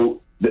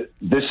 so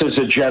this is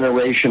a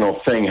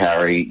generational thing,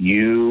 Harry.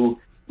 You,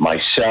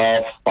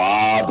 myself,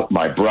 Bob,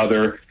 my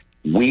brother,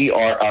 we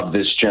are of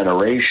this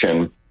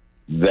generation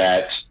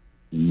that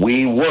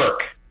we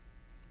work.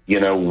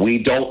 You know, we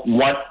don't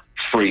want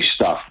free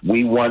stuff.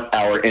 We want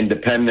our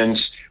independence.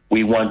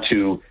 We want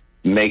to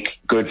make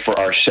good for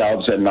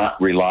ourselves and not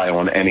rely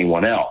on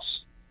anyone else.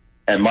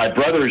 And my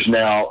brother's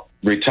now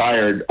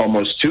retired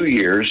almost 2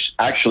 years.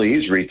 Actually,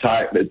 he's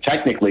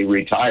technically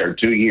retired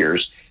 2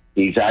 years.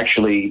 He's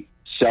actually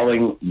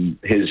selling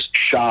his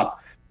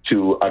shop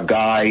to a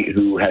guy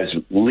who has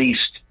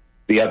leased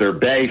the other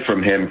bay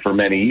from him for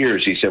many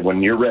years. He said,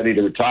 when you're ready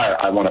to retire,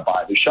 I want to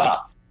buy the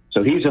shop.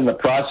 So he's in the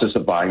process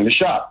of buying the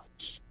shop.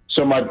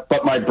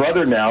 But my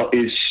brother now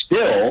is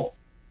still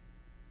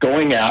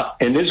going out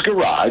in his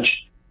garage.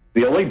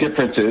 The only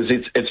difference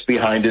is it's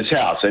behind his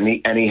house, and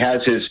he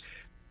has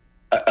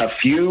a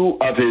few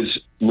of his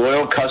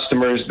loyal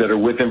customers that are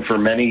with him for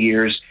many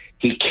years.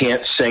 He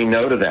can't say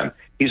no to them.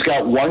 He's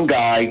got one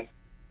guy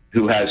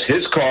who has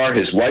his car,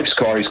 his wife's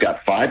car. He's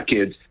got 5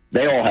 kids.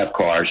 They all have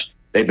cars.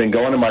 They've been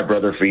going to my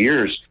brother for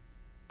years,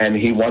 and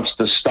he wants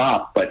to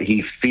stop, but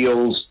he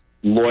feels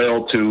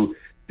loyal to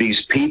these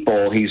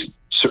people. He's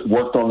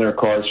worked on their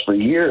cars for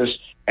years,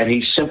 and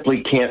he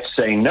simply can't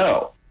say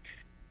no.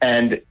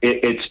 And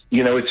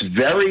it's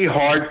very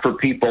hard for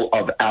people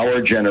of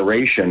our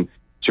generation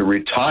to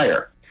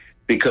retire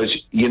because,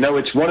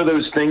 it's one of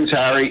those things,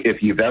 Harry,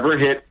 if you've ever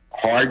hit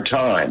hard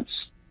times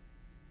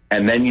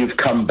and then you've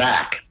come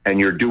back and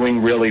you're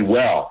doing really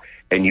well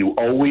and you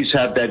always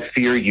have that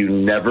fear, you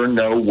never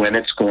know when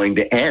it's going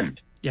to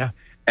end. Yeah.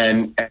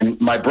 And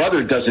my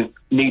brother doesn't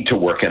need to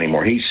work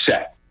anymore. He's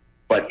set,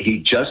 but he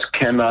just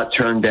cannot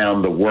turn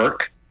down the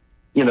work.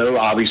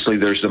 Obviously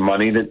there's the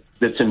money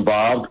that's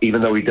involved,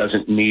 even though he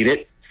doesn't need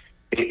it.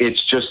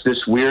 It's just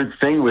this weird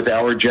thing with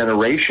our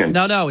generation.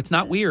 No, it's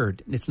not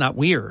weird. It's not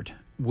weird.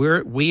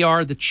 We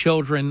are the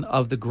children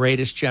of the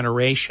greatest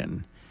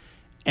generation.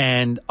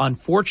 And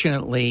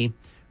unfortunately,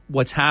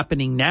 what's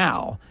happening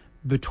now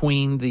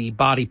between the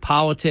body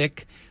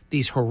politic,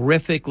 these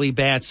horrifically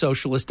bad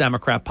socialist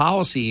Democrat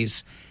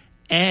policies,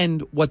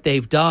 and what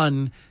they've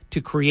done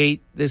to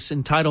create this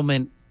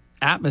entitlement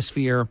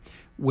atmosphere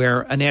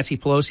where a Nancy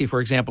Pelosi,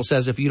 for example,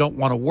 says if you don't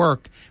want to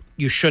work,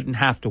 you shouldn't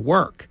have to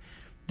work.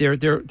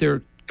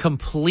 They're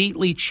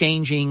completely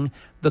changing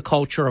the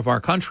culture of our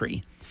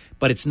country.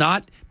 But it's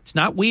not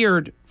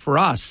weird for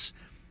us.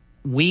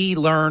 We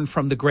learn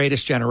from the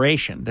greatest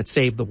generation that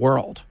saved the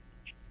world.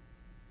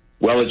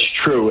 Well, it's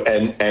true.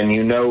 And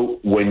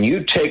when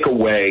you take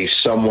away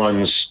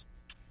someone's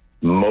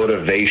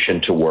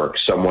motivation to work,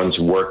 someone's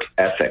work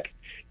ethic,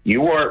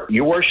 you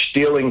are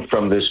stealing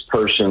from this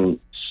person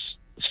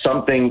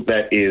something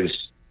that is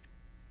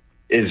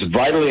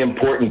vitally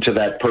important to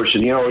that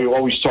person. You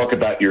always talk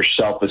about your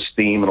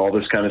self-esteem and all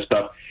this kind of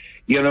stuff.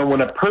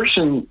 When a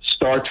person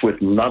starts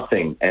with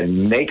nothing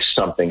and makes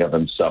something of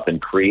himself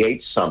and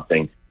creates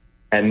something,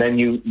 And then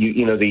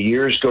you know, the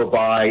years go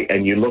by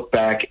and you look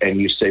back and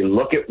you say,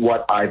 look at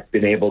what I've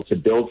been able to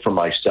build for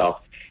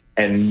myself.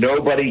 And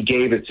nobody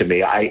gave it to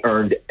me. I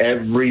earned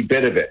every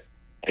bit of it.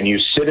 And you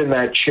sit in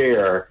that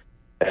chair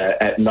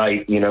at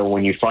night, you know,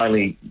 when you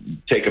finally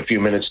take a few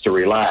minutes to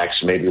relax,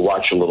 maybe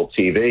watch a little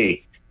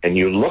TV, and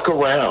you look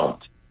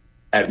around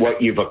at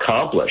what you've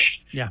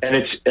accomplished. Yeah.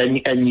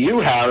 And and you,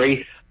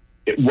 Harry,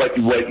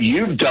 what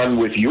you've done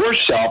with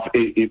yourself,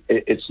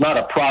 it's not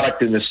a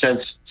product in the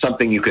sense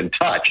something you can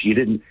touch. You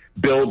didn't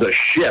build a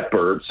ship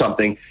or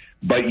something,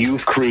 but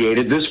you've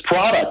created this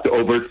product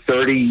over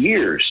 30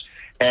 years.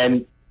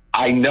 And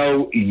I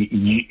know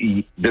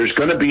there's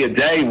going to be a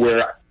day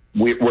where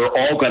we're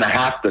all going to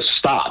have to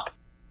stop.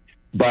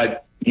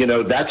 But, you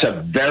know, that's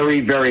a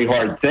very, very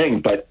hard thing.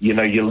 But, you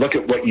know, you look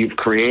at what you've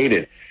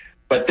created.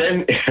 But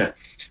then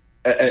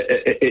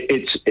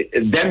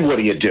then what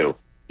do you do?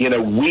 You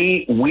know,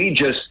 we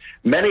just,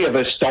 many of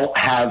us don't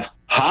have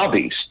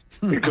hobbies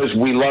because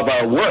we love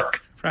our work.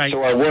 Right.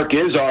 So our work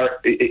is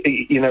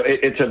you know,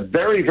 it's a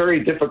very,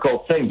 very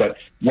difficult thing. But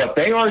what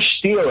they are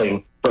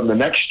stealing from the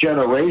next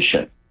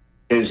generation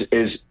is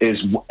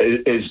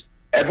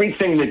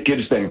everything that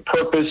gives them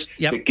purpose,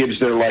 that gives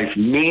their life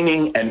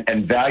meaning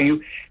and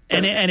value.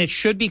 And it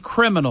should be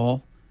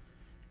criminal,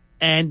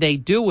 and they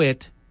do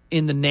it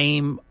in the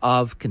name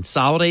of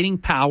consolidating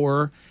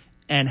power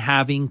and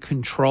having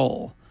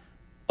control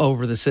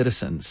over the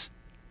citizens,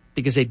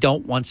 because they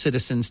don't want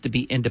citizens to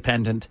be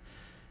independent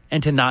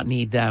and to not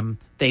need them.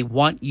 They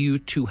want you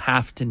to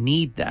have to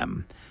need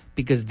them,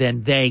 because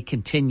then they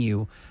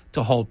continue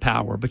to hold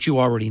power. But you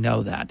already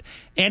know that.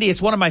 Andy,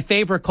 it's one of my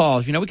favorite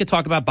calls. You know, we could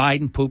talk about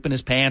Biden pooping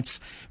his pants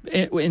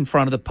in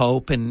front of the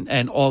Pope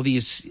and all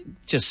these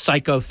just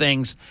psycho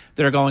things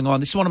that are going on.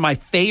 This is one of my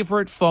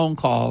favorite phone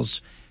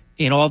calls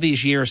in all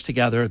these years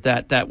together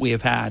that we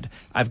have had.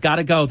 I've got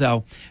to go,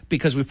 though,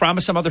 because we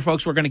promised some other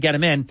folks we're going to get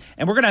them in.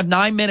 And we're going to have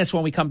 9 minutes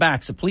when we come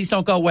back. So please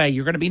don't go away.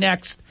 You're going to be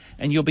next,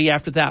 and you'll be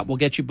after that. We'll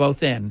get you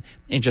both in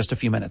just a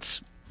few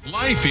minutes.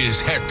 Life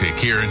is hectic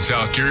here in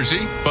South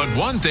Jersey, but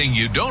one thing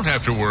you don't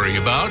have to worry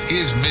about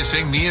is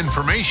missing the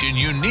information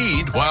you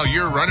need while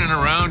you're running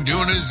around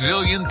doing a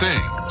zillion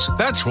things.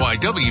 That's why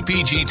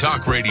WPG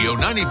Talk Radio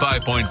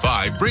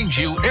 95.5 brings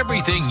you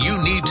everything you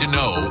need to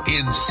know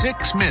in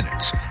 6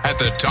 minutes at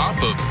the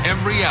top of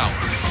every hour.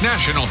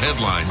 National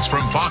headlines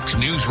from Fox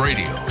News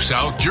Radio,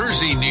 South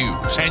Jersey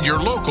News, and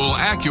your local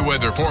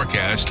AccuWeather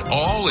forecast,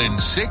 all in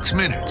 6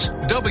 minutes.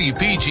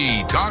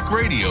 WPG Talk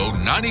Radio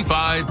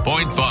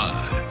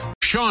 95.5.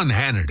 Sean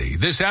Hannity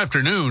this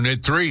afternoon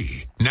at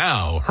 3.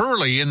 Now,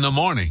 Hurley in the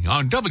morning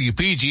on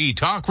WPG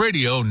Talk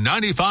Radio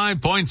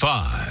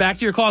 95.5. Back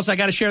to your calls. I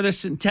got to share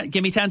this.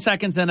 Give me 10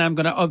 seconds, and I'm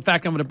going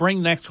to bring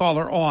the next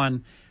caller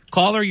on.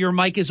 Caller, your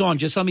mic is on.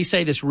 Just let me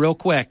say this real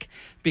quick,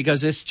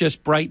 because this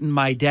just brightened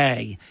my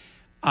day.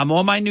 I'm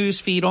on my news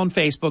feed on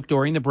Facebook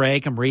during the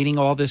break. I'm reading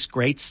all this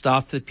great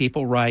stuff that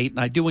people write, and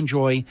I do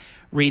enjoy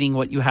reading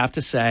what you have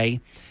to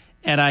say.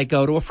 And I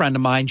go to a friend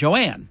of mine,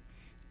 Joanne.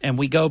 And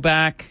we go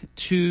back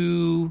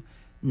to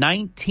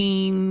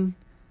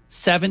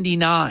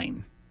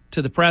 1979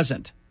 to the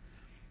present.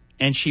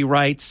 And she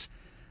writes,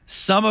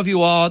 some of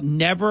you all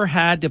never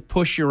had to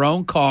push your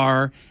own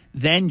car,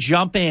 then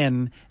jump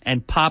in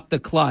and pop the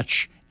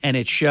clutch, and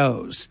it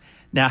shows.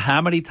 Now,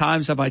 how many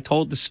times have I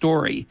told the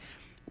story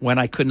when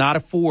I could not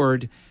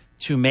afford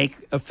to make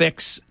a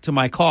fix to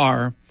my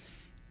car,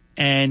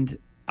 and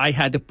I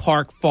had to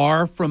park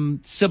far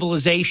from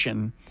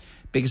civilization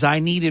because I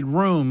needed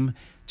room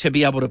to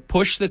be able to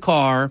push the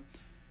car,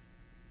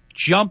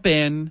 jump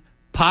in,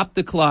 pop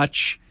the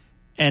clutch,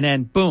 and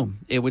then boom,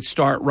 it would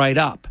start right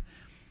up.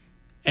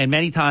 And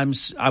many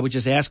times I would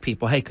just ask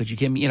people, hey, could you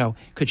give me,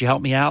 could you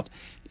help me out?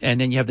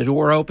 And then you have the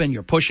door open,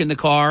 you're pushing the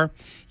car,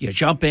 you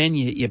jump in,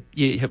 you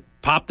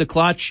pop the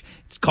clutch,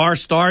 the car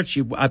starts,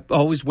 I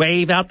always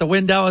wave out the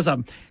window as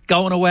I'm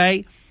going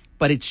away.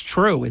 But it's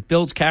true, it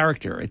builds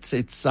character. It's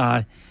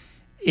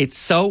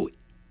so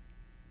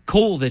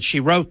cool that she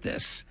wrote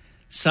this.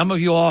 Some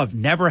of you all have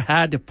never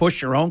had to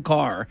push your own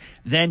car,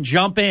 then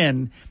jump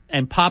in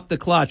and pop the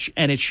clutch,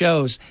 and it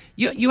shows.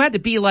 You had to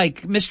be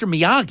like Mr.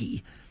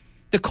 Miyagi.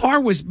 The car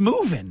was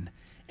moving,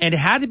 and it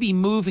had to be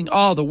moving.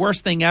 Oh, the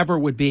worst thing ever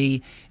would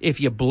be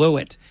if you blew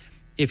it,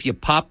 if you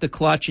popped the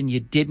clutch and you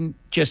didn't,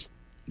 just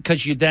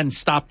because you then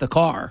stopped the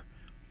car,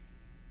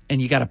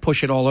 and you got to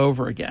push it all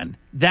over again.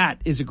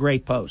 That is a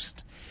great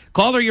post.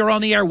 Caller, you're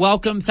on the air.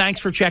 Welcome. Thanks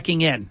for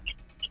checking in.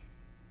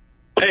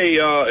 Hey,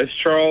 it's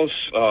Charles,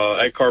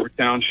 Egg Harbor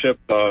Township.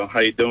 How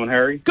you doing,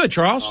 Harry? Good,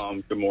 Charles.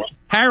 Good morning.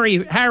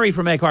 Harry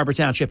from Egg Harbor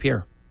Township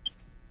here.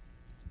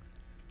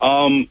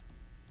 The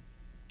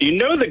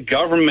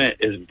government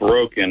is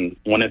broken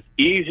when it's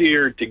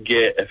easier to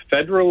get a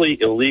federally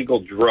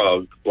illegal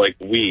drug like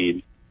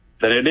weed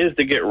than it is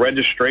to get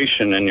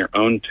registration in your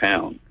own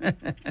town. So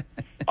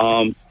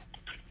I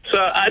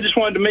just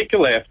wanted to make you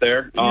laugh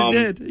there.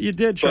 You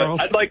did, Charles.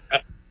 I'd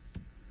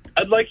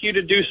like you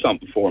to do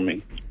something for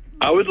me.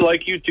 I would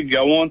like you to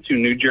go on to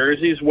New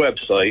Jersey's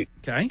website,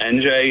 okay,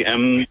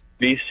 njmbc.com.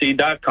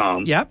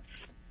 Yep.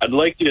 I'd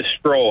like you to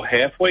scroll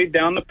halfway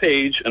down the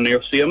page, and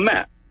you'll see a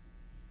map.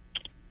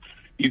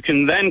 You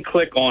can then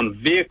click on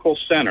vehicle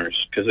centers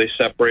because they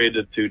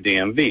separated the two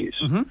DMVs.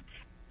 Mm-hmm.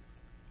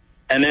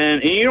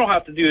 And you don't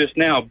have to do this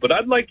now, but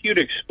I'd like you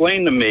to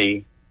explain to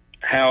me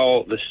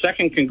how the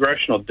 2nd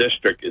Congressional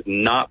District is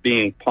not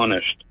being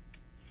punished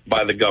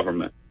by the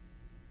government.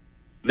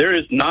 There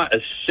is not a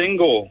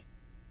single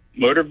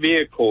motor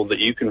vehicle that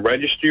you can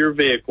register your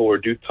vehicle or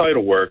do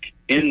title work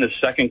in the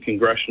 2nd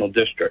Congressional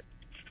District.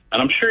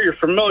 And I'm sure you're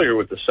familiar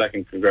with the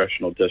 2nd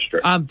Congressional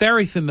District. I'm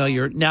very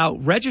familiar. Now,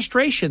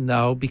 registration,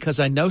 though, because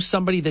I know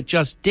somebody that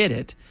just did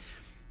it,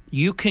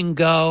 you can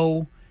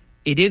go,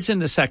 it is in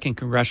the 2nd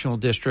Congressional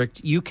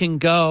District, you can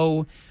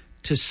go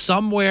to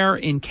somewhere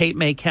in Cape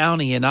May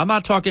County, and I'm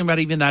not talking about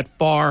even that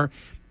far.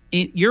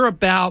 You're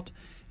about,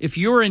 if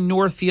you're in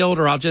Northfield,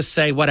 or I'll just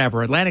say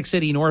whatever, Atlantic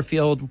City,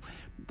 Northfield,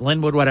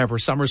 Linwood, whatever,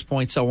 Summers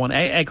Point, so on,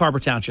 Egg Harbor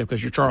Township,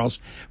 because you're Charles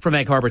from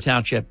Egg Harbor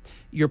Township,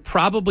 you're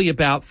probably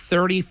about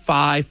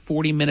 35,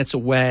 40 minutes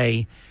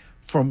away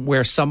from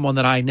where someone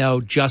that I know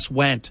just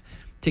went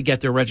to get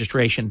their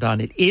registration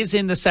done. It is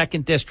in the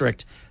 2nd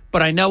District,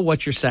 but I know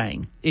what you're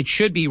saying. It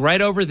should be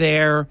right over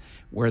there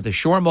where the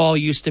Shore Mall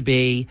used to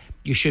be.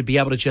 You should be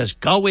able to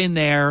just go in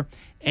there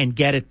and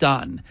get it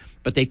done.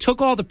 But they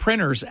took all the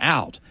printers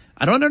out.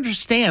 I don't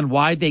understand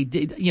why they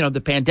did,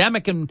 the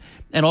pandemic and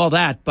all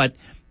that, but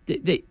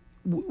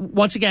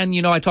once again,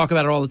 I talk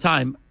about it all the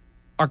time.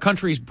 Our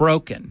country's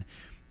broken.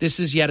 This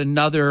is yet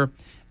another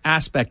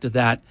aspect of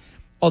that.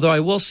 Although I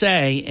will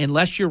say,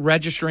 unless you're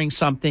registering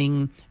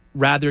something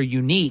rather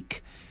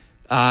unique,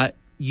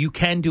 you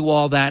can do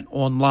all that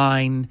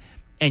online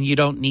and you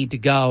don't need to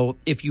go.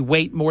 If you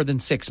wait more than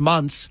 6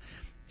 months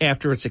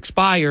after it's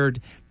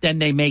expired, then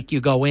they make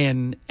you go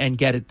in and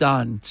get it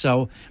done.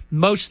 So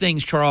most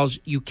things, Charles,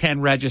 you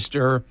can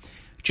register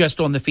just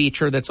on the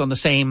feature that's on the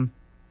same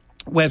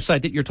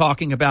website that you're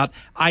talking about.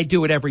 I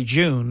do it every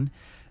June,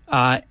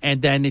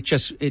 and then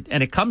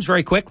it comes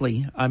very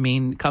quickly. I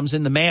mean, it comes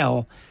in the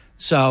mail.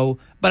 So,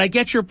 but I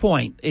get your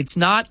point. It's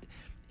not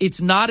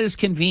as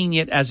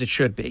convenient as it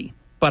should be.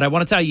 But I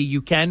want to tell you,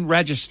 you can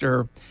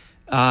register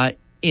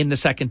in the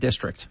 2nd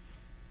District.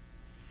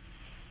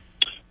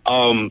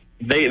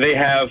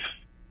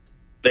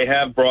 They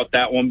have brought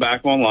that one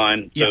back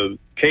online. Yeah. So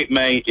Cape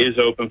May is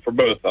open for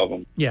both of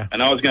them. Yeah.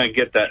 And I was going to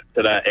get to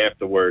that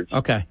afterwards.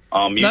 Okay.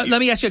 Let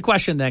me ask you a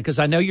question then, because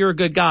I know you're a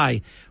good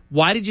guy.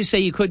 Why did you say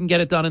you couldn't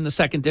get it done in the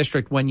 2nd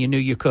District when you knew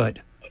you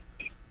could?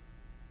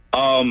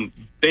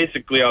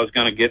 Basically, I was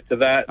going to get to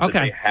that. Okay.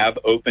 That they have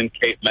opened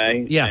Cape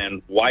May. Yeah.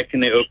 And why can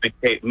they open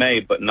Cape May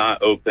but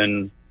not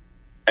open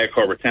Egg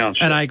Harbor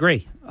Township? And I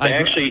agree. I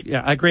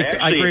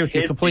agree with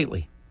you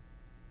completely.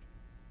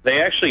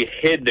 They actually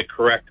hid the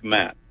correct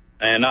map.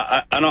 And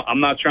I'm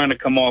not trying to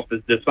come off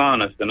as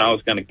dishonest, and I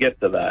was going to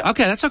get to that.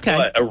 Okay, that's okay.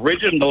 But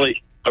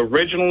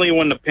originally,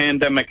 when the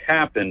pandemic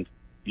happened,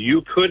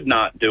 you could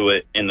not do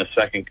it in the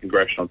 2nd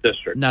Congressional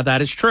District. Now,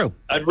 that is true.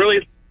 I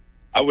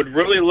would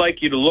really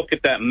like you to look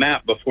at that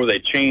map before they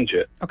change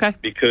it. Okay.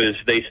 Because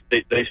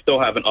they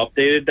still haven't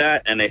updated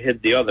that, and they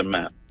hid the other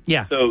map.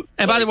 Yeah. So,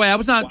 and by the way, I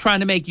was not trying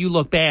to make you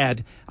look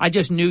bad. I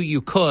just knew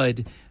you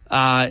could,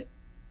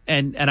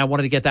 and I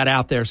wanted to get that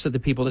out there so that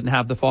people didn't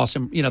have the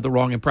the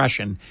wrong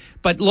impression.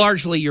 But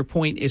largely, your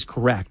point is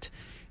correct.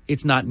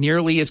 It's not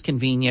nearly as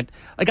convenient.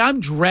 Like, I'm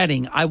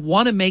dreading. I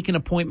want to make an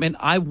appointment.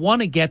 I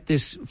want to get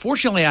this.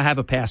 Fortunately, I have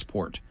a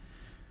passport.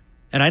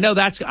 And I know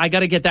I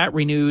got to get that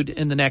renewed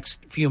in the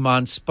next few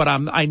months, but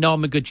I know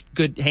I'm in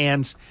good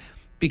hands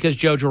because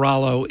Joe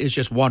Girallo is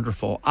just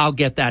wonderful. I'll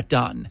get that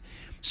done.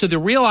 So the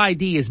real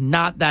ID is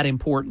not that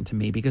important to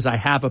me because I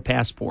have a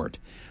passport.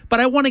 But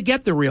I want to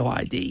get the real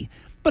ID.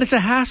 But it's a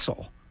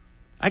hassle.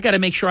 I got to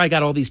make sure I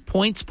got all these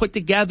points put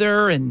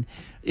together, and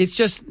it's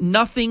just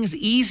nothing's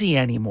easy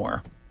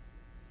anymore.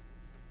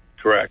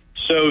 Correct.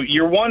 So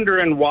you're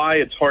wondering why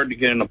it's hard to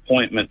get an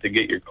appointment to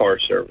get your car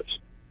serviced.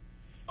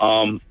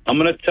 I'm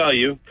going to tell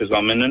you, because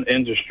I'm in an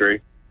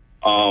industry,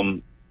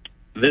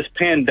 this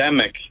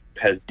pandemic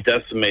has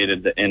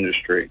decimated the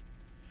industry.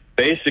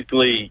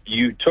 Basically,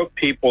 you took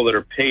people that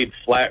are paid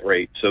flat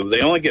rate, so they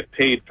only get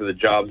paid for the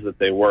jobs that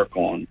they work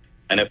on.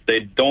 And if they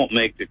don't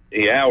make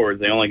the hours,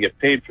 they only get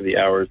paid for the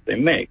hours they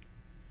make.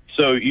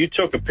 So you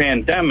took a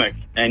pandemic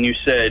and you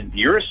said,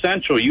 you're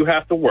essential, you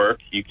have to work,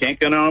 you can't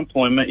get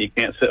unemployment, you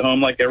can't sit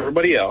home like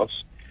everybody else.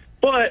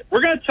 But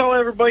we're going to tell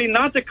everybody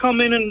not to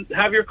come in and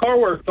have your car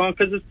worked on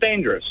because it's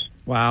dangerous.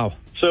 Wow.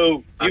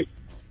 So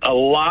a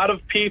lot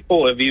of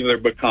people have either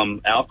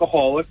become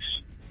alcoholics,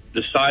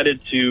 decided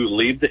to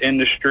leave the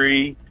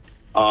industry,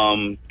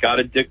 got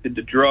addicted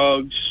to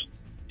drugs.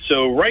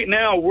 So right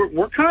now,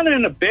 we're kind of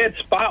in a bad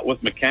spot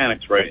with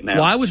mechanics right now.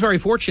 Well, I was very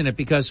fortunate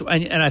because,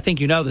 and I think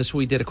you know this,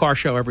 we did a car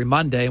show every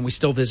Monday, and we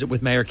still visit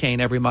with Mayor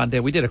Kane every Monday.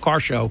 We did a car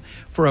show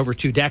for over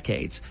 2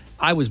 decades.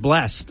 I was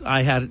blessed.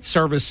 I had a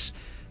service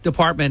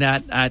department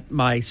at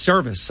my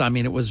service. I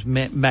mean, it was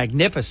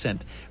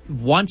magnificent.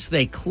 Once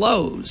they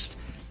closed,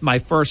 my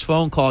first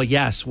phone call,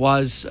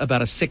 was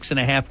about a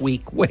 6.5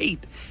 week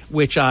wait,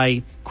 which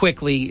I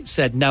quickly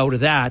said no to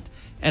that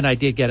and I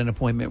did get an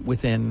appointment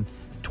within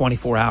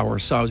 24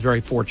 hours, so I was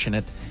very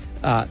fortunate.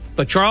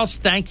 But Charles,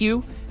 thank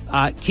you.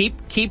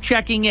 Keep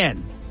checking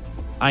in.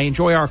 I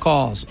enjoy our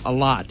calls a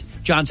lot.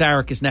 John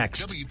Zarek is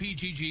next.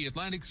 WPGG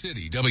Atlantic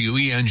City,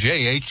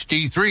 WENJ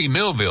HD3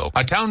 Millville,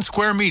 a Town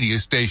Square media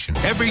station.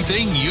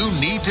 Everything you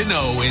need to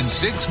know in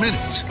 6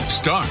 minutes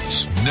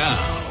starts now.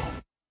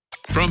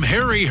 From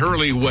Harry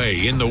Hurley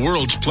Way in the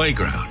world's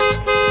playground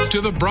to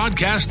the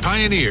broadcast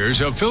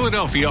pioneers of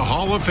Philadelphia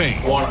Hall of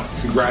Fame. I want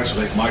to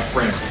congratulate my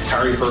friend,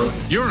 Harry Hurley.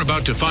 You're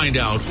about to find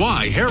out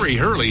why Harry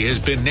Hurley has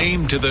been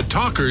named to the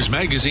Talkers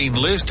Magazine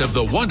list of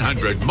the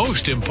 100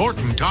 most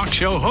important talk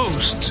show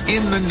hosts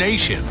in the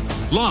nation.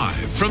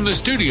 Live from the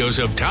studios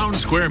of Town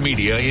Square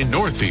Media in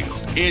Northfield,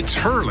 it's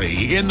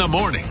Hurley in the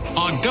Morning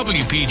on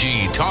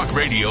WPG Talk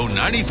Radio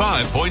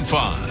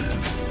 95.5.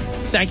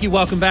 Thank you.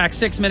 Welcome back.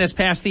 6 minutes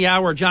past the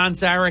hour. John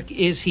Zarek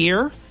is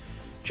here.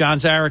 John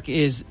Zarek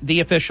is the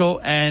official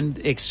and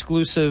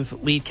exclusive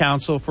lead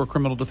counsel for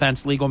criminal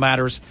defense legal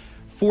matters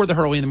for the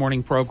Hurley in the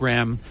Morning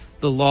program.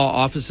 The law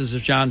offices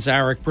of John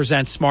Zarek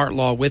presents Smart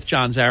Law with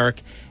John Zarek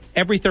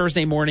every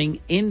Thursday morning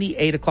in the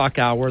 8 o'clock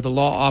hour. The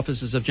law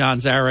offices of John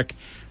Zarek,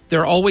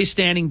 they're always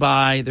standing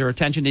by. Their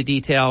attention to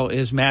detail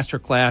is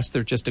masterclass.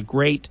 They're just a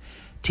great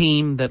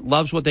team that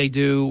loves what they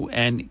do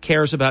and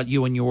cares about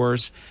you and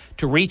yours.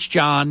 To reach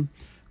John,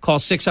 call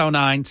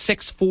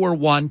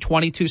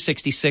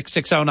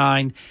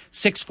 609-641-2266,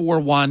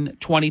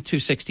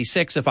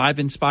 609-641-2266. If I've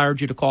inspired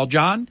you to call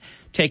John,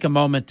 take a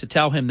moment to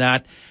tell him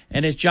that.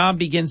 And as John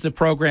begins the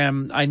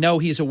program, I know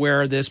he's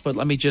aware of this, but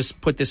let me just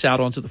put this out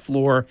onto the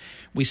floor.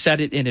 We said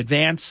it in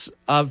advance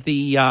of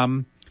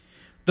the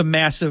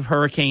massive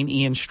Hurricane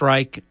Ian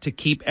strike to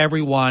keep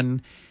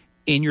everyone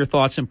in your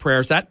thoughts and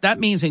prayers. That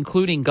means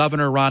including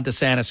Governor Ron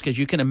DeSantis, because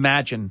you can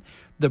imagine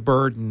the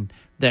burden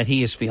that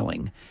he is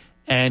feeling.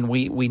 And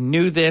we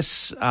knew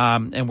this,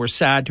 and we're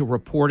sad to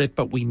report it,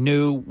 but we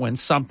knew when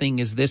something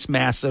is this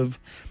massive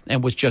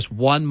and was just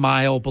 1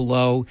 mile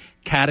below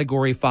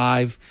Category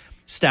 5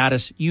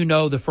 status, you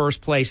know the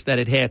first place that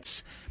it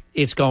hits,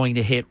 it's going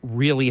to hit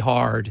really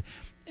hard.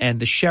 And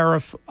the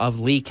sheriff of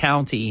Lee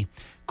County,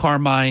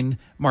 Carmine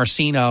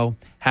Marcino,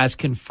 has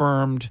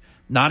confirmed,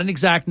 not an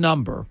exact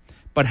number,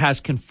 but has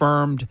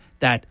confirmed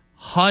that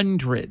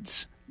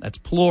hundreds, that's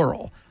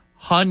plural,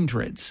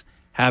 hundreds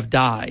have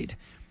died.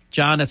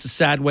 John, that's a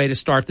sad way to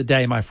start the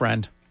day, my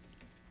friend.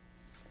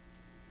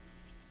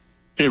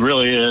 It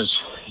really is.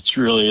 It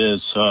really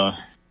is.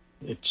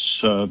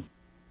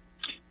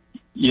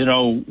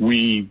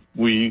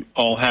 We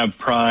all have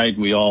pride.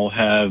 We all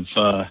have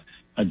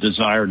a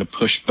desire to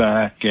push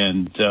back,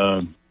 and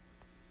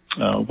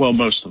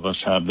most of us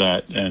have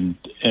that, and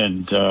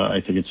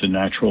I think it's a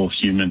natural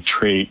human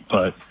trait.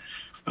 But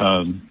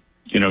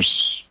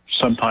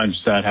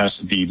sometimes that has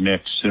to be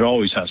mixed. It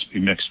always has to be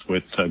mixed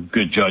with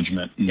good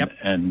judgment.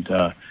 And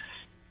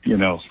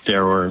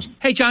there were...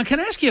 Hey, John,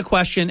 can I ask you a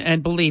question?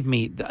 And believe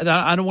me,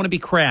 I don't want to be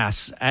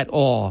crass at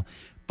all,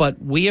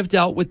 but we have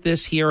dealt with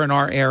this here in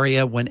our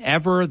area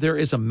whenever there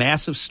is a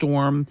massive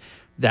storm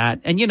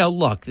and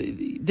look,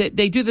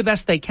 they do the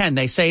best they can.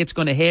 They say it's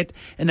going to hit,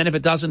 and then if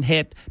it doesn't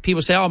hit,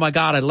 people say, oh, my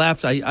God, I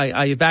left.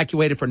 I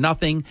evacuated for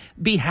nothing.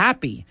 Be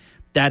happy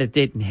that it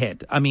didn't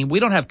hit. I mean, we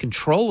don't have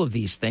control of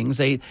these things.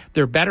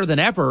 They're better than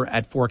ever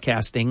at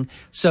forecasting.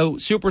 So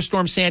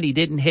Superstorm Sandy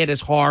didn't hit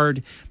as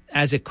hard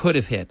as it could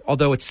have hit,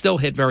 although it still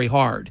hit very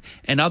hard,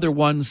 and other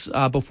ones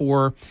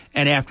before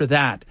and after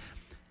that.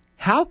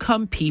 How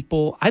come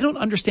people, I don't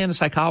understand the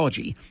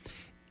psychology.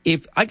 You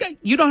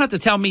don't have to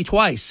tell me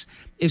twice.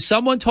 If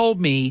someone told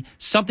me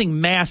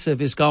something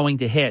massive is going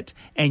to hit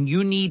and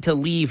you need to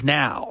leave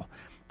now,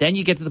 then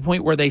you get to the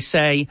point where they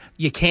say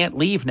you can't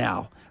leave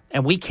now.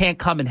 And we can't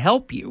come and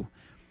help you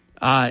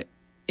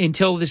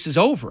until this is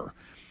over.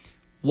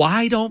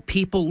 Why don't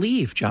people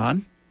leave,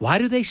 John? Why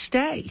do they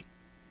stay?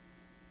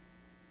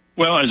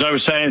 Well, as I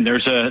was saying,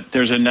 there's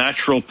a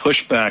natural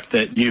pushback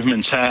that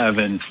humans have,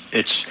 and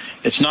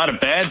it's not a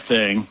bad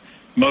thing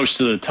most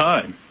of the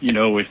time.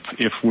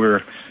 If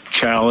we're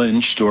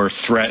challenged or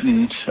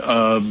threatened,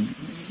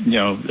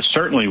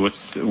 certainly with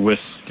the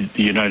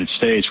United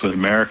States, with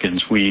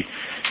Americans, we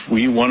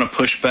want to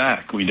push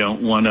back. We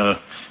don't want to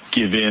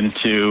give in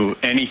to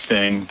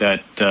anything that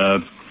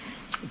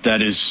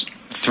is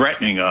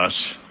threatening us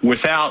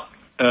without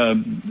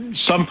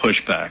some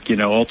pushback.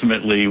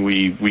 Ultimately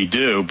we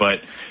do,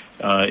 but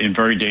in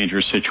very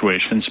dangerous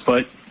situations.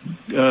 But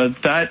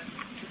that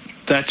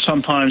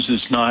sometimes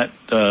is not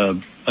a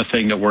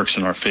thing that works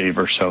in our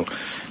favor. So,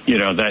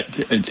 that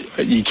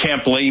you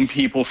can't blame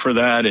people for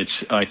that.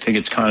 I think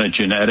it's kind of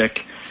genetic.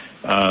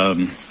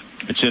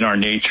 It's in our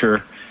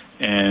nature,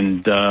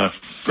 and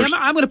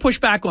I'm going to push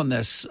back on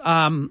this.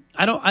 I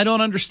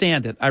don't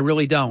understand it. I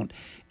really don't.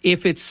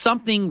 If it's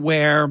something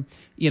where,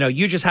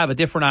 you just have a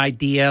different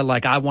idea,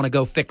 like I want to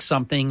go fix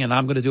something and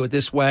I'm going to do it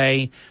this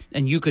way,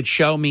 and you could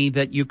show me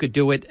that you could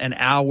do it an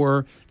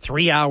hour,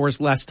 3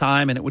 hours less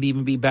time, and it would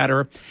even be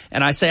better.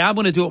 And I say, I'm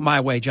going to do it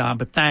my way, John,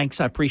 but thanks.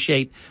 I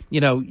appreciate,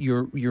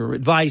 your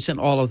advice and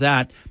all of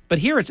that. But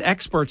here it's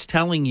experts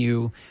telling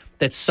you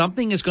that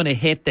something is going to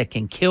hit that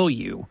can kill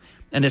you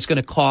and it's going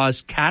to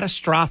cause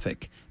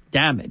catastrophic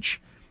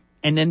damage,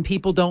 and then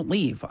people don't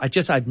leave.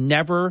 I've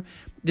never,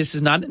 this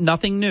is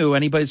nothing new.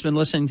 Anybody who's been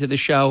listening to the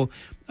show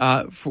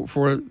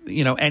for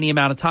any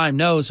amount of time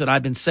knows that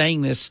I've been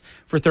saying this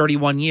for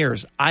 31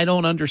 years. I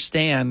don't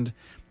understand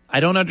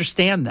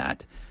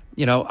that.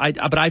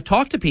 But I've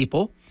talked to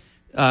people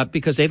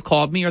because they've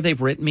called me or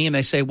they've written me and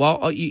they say,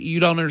 well, you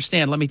don't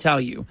understand. Let me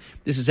tell you,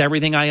 this is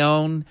everything I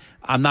own.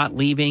 I'm not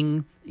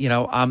leaving.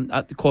 I'm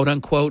quote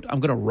unquote, I'm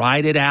going to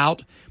ride it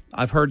out.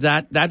 I've heard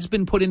that. That's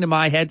been put into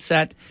my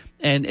headset.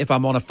 And if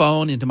I'm on a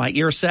phone, into my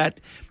ear set,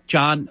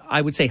 John,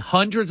 I would say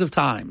hundreds of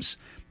times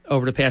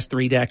over the past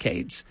 3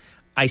 decades.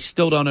 I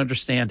still don't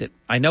understand it.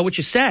 I know what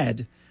you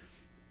said,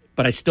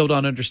 but I still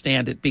don't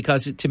understand it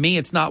because to me,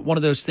 it's not one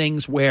of those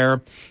things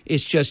where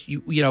it's just,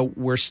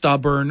 we're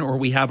stubborn or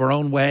we have our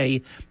own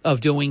way of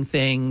doing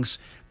things.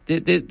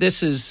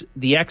 This is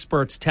the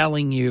experts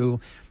telling you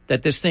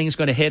that this thing's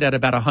going to hit at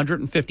about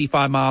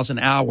 155 miles an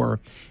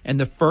hour. And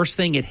the first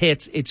thing it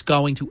hits, it's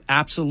going to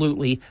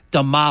absolutely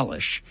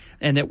demolish.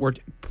 And that we're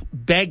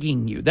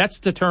begging you. That's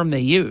the term they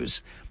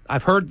use.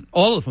 I've heard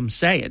all of them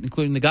say it,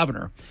 including the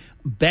governor,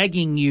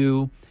 begging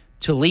you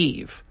to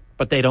leave.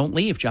 But they don't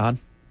leave, John.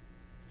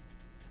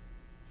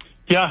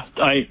 Yeah,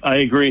 I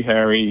agree,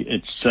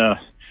 Harry.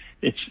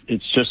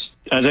 It's just,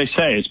 as I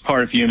say, it's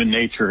part of human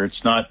nature.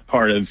 It's not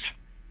part of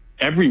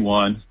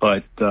everyone,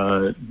 but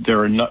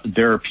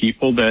there are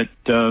people that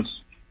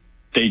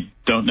they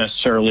don't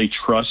necessarily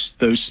trust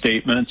those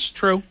statements.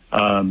 True.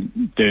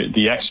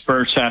 The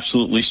experts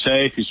absolutely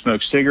say if you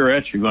smoke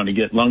cigarettes, you're going to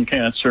get lung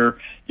cancer,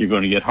 you're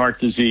going to get heart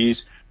disease,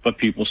 but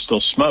people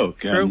still smoke.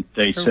 True. And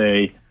they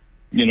say,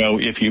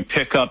 if you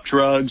pick up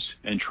drugs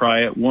and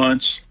try it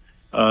once,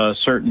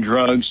 certain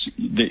drugs,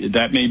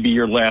 that may be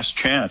your last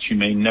chance. You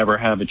may never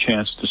have a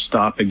chance to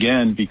stop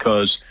again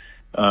because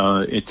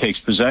it takes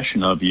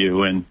possession of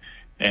you. And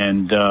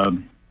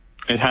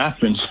it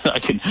happens.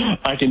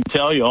 I can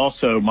tell you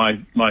also,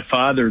 my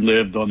father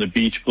lived on the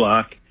beach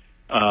block.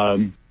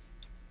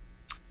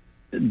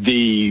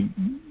 The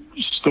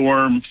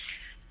storm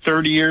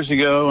 30 years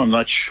ago, I'm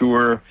not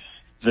sure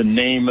the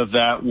name of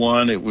that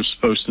one. It was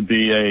supposed to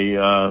be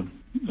a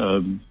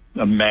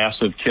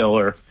massive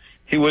killer.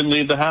 He wouldn't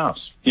leave the house.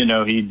 He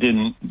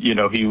didn't, he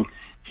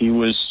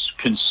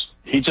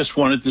just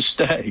wanted to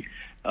stay.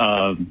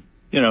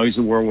 He's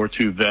a World War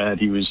II vet.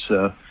 He was,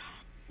 a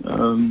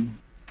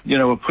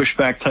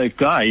pushback type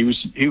guy.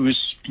 He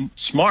was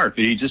smart,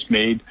 but he just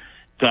made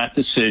that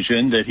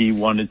decision that he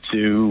wanted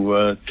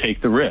to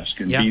take the risk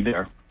and be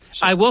there.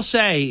 I will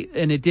say,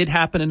 and it did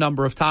happen a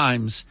number of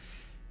times,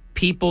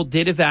 people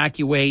did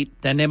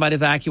evacuate, then they might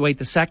evacuate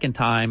the second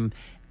time,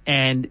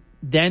 and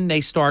then they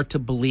start to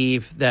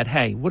believe that,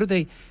 hey, what are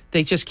they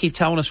just keep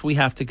telling us we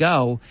have to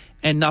go,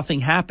 and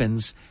nothing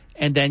happens,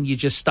 and then you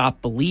just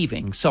stop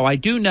believing. So I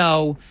do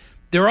know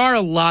there are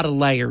a lot of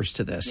layers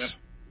to this.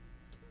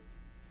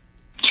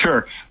 Yep.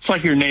 Sure. It's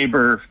like your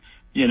neighbor,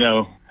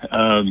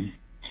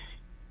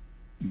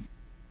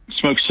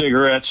 smokes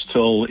cigarettes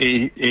till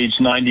age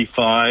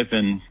 95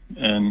 and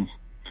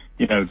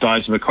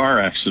dies of a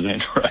car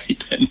accident, right?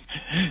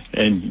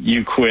 And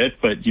you quit,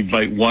 but you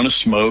might want to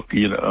smoke,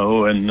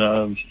 and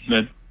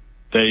that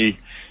they,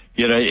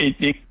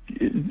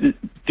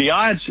 the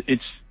odds,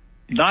 it's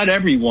not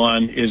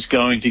everyone is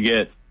going to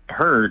get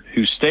hurt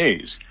who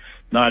stays.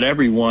 Not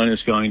everyone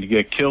is going to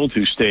get killed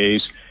who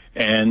stays.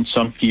 And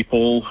some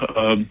people,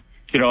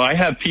 I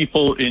have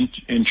people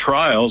in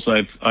trials.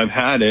 I've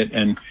had it,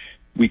 and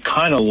we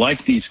kind of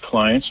like these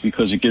clients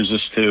because it gives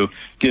us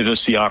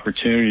the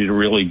opportunity to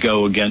really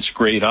go against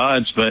great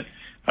odds. But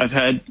I've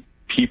had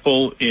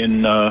people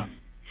in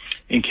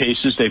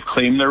cases they've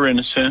claimed their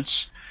innocence.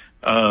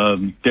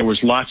 There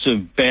was lots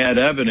of bad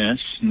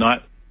evidence,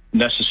 not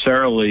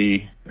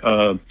necessarily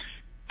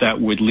that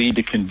would lead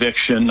to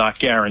conviction, not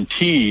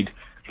guaranteed,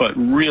 but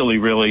really,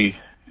 really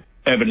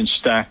evidence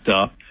stacked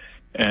up.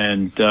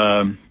 And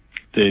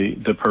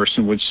the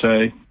person would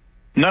say,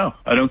 "No,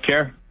 I don't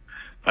care.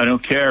 I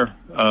don't care.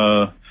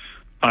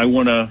 I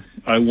want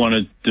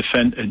to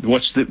defend.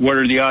 What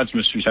are the odds,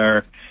 Mr.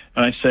 Zarek?"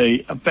 And I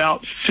say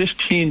about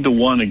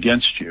 15-1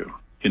 against you.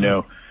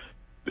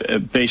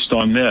 Based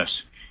on this.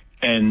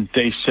 And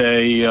they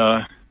say,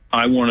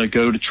 "I want to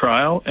go to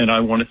trial and I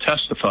want to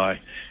testify."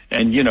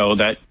 And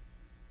that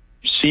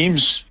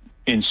seems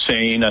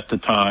insane at the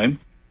time.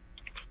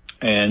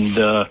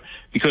 And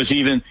because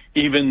even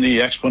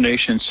the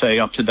explanations say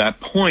up to that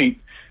point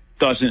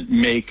doesn't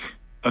make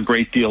a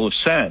great deal of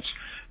sense.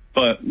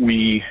 But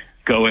we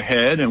go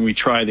ahead and we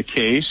try the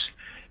case,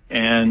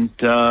 and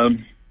the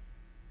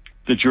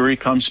jury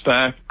comes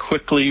back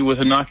quickly with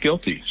a not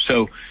guilty.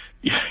 So,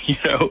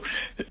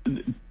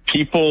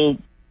 people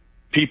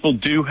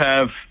do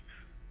have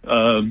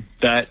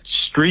that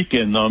streak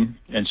in them,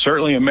 and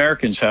certainly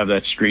Americans have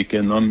that streak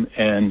in them,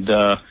 and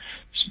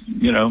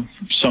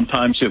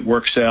sometimes it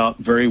works out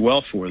very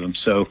well for them.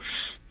 So,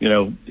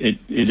 it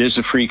is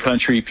a free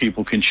country.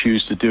 People can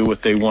choose to do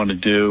what they want to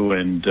do,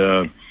 and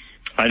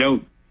I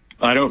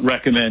I don't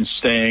recommend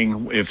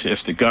staying if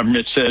the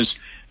government says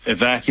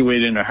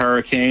evacuate in a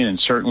hurricane, and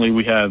certainly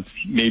we have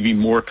maybe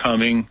more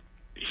coming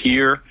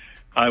here.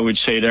 I would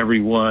say to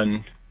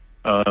everyone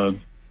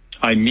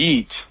I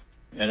meet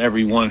and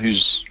everyone who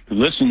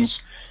listens,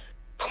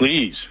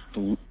 please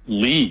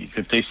leave.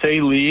 If they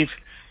say leave,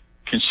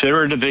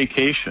 consider it a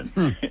vacation.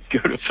 Go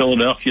to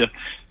Philadelphia,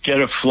 get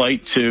a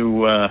flight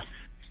to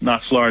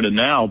not Florida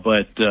now,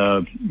 but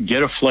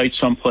get a flight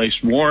someplace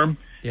warm.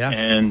 Yeah.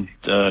 And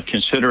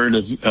consider it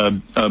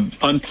a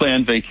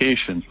unplanned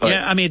vacation. But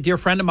yeah, I mean, a dear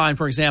friend of mine,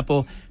 for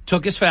example,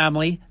 took his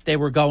family. They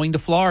were going to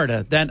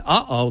Florida. Then,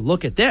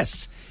 look at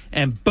this.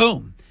 And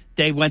boom,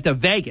 they went to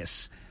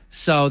Vegas.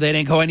 So they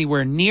didn't go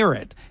anywhere near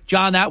it.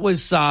 John, that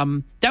was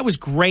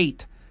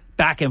great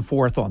back and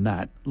forth on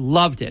that.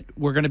 Loved it.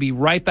 We're going to be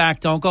right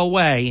back. Don't go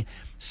away.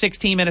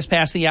 16 minutes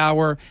past the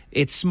hour.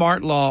 It's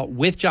Smart Law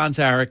with John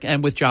Zarek,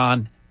 and with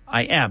John,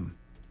 I am.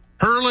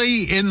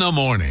 Early in the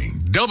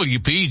morning,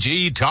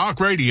 WPG Talk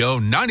Radio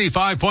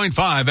 95.5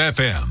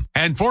 FM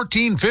and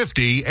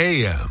 1450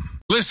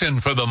 AM. Listen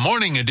for the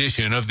morning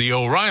edition of the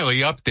O'Reilly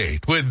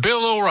Update with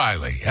Bill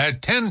O'Reilly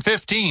at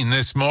 10:15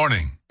 this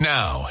morning.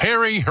 Now,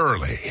 Harry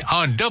Hurley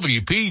on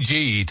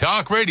WPG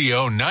Talk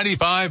Radio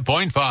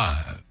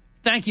 95.5.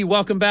 Thank you.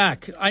 Welcome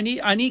back. I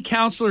need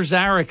Counselor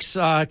Zarek's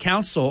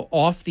counsel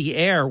off the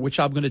air, which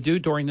I'm going to do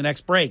during the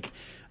next break.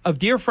 A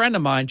dear friend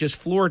of mine just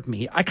floored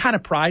me. I kind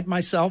of pride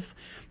myself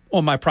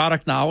on my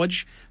product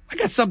knowledge. I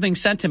got something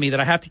sent to me that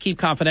I have to keep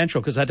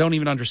confidential because I don't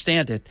even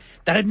understand it,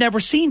 that I'd never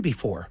seen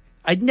before.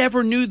 I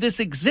never knew this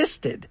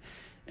existed.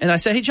 And I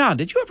said, hey, John,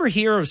 did you ever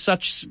hear of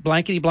such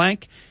blankety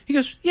blank? He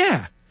goes,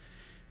 yeah.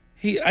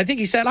 I think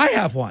he said, I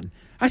have one.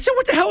 I said,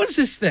 what the hell is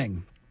this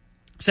thing?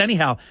 So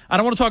anyhow, I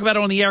don't want to talk about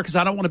it on the air because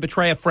I don't want to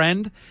betray a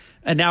friend.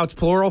 And now it's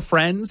plural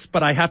friends,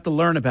 but I have to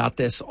learn about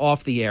this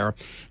off the air.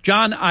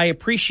 John, I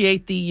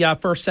appreciate the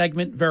first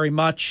segment very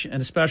much,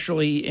 and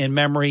especially in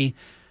memory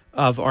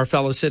of our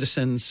fellow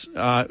citizens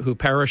who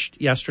perished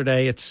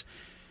yesterday. It's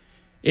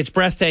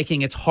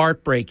breathtaking. It's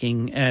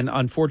heartbreaking. And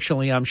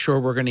unfortunately, I'm sure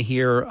we're going to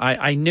hear,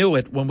 I knew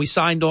it when we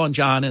signed on,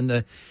 John,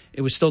 and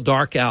it was still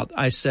dark out.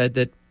 I said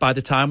that by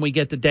the time we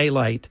get to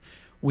daylight,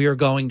 we are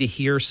going to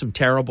hear some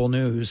terrible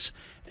news.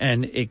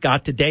 And it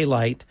got to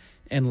daylight,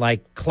 and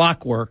like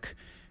clockwork,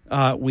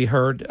 we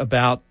heard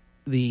about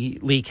the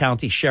Lee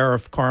County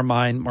Sheriff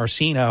Carmine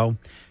Marcino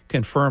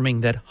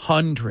confirming that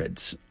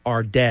hundreds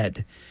are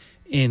dead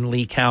in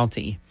Lee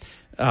County.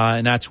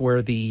 And that's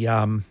where the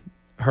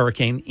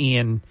Hurricane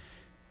Ian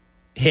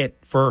hit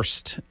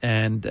first.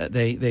 And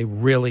they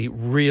really,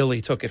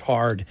 really took it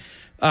hard.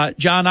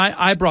 John,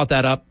 I brought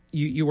that up.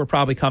 You were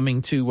probably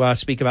coming to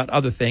speak about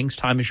other things.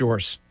 Time is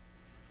yours.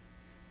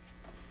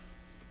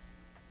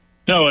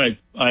 No,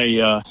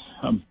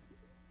 I'm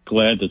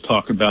glad to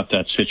talk about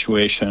that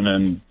situation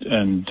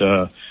and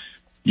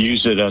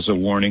use it as a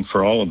warning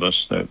for all of us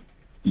that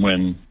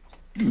when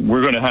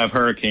we're going to have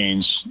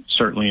hurricanes,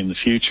 certainly in the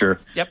future,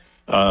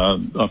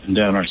 up and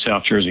down our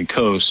South Jersey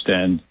coast,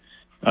 and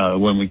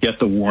when we get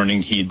the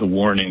warning, heed the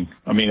warning.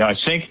 I mean, I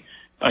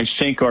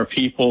think our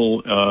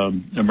people,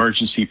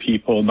 emergency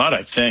people,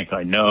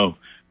 I know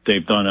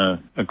they've done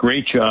a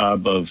great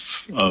job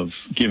of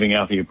giving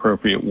out the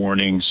appropriate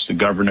warnings. The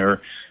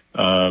governor,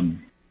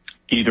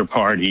 either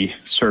party,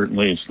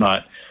 certainly it's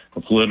not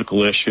a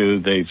political issue.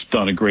 They've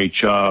done a great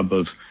job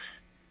of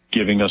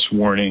giving us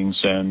warnings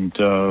and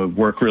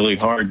work really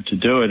hard to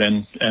do it.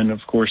 And of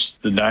course,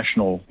 the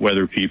national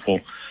weather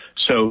people.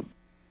 So,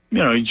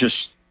 you just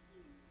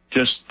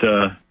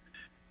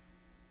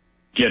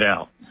get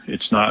out.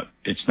 It's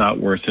not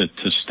worth it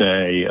to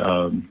stay.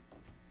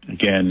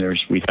 Again,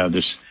 we have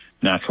this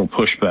natural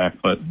pushback,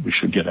 but we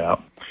should get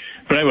out.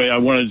 But anyway, I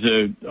wanted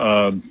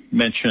to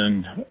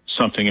mention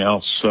something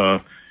else.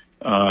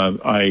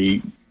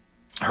 I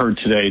heard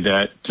today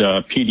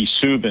that Petey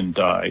Subin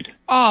died.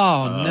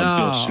 Oh,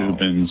 no. Bill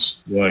Subin's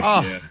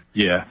wife.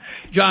 Yeah.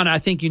 John, I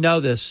think you know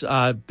this.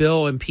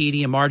 Bill and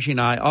Petey and Margie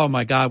and I, oh,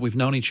 my God, we've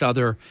known each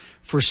other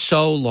for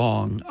so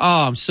long.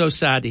 Oh, I'm so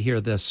sad to hear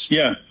this.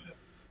 Yeah.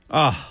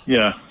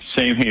 Yeah,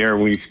 same here.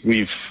 We've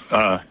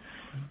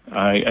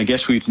I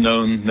guess we've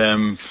known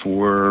them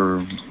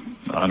for,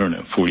 I don't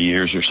know, 40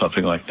 years or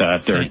something like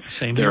that.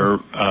 Same they're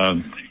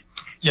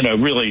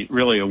really,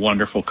 really a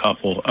wonderful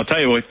couple. I'll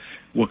tell you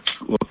what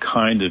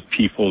kind of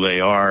people they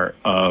are.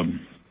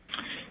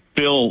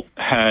 Bill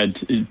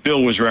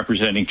was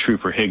representing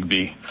Trooper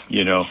Higbee,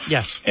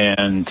 Yes.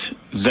 And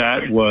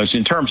that was,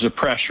 in terms of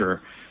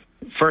pressure,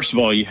 first of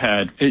all,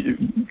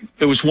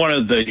 it was one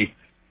of the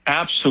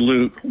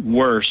absolute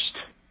worst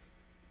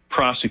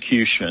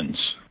prosecutions.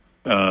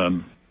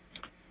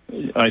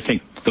 I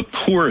think the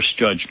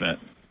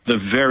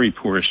very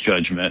poorest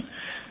judgment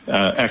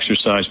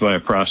exercised by a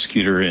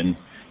prosecutor in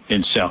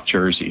South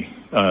Jersey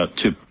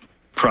to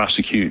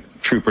prosecute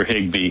Trooper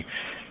Higbee.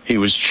 He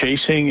was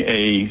chasing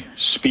a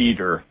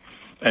speeder,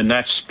 and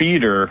that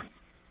speeder,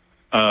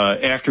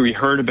 after he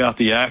heard about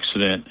the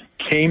accident,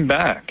 came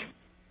back,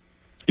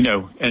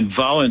 and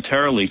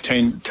voluntarily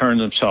turned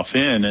himself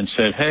in and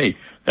said, hey,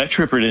 That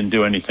trooper didn't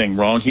do anything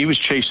wrong. He was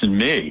chasing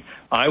me.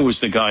 I was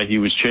the guy he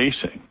was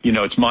chasing.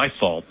 It's my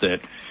fault that,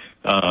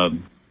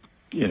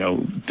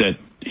 that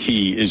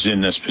he is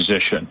in this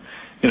position.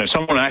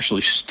 Someone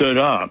actually stood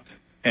up,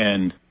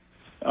 and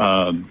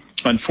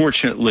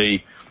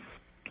unfortunately,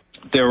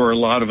 there were a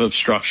lot of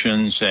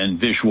obstructions and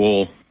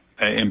visual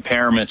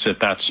impairments at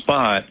that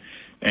spot,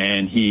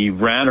 and he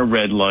ran a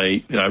red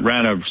light,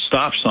 ran a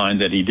stop sign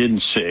that he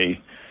didn't see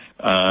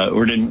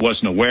or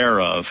wasn't aware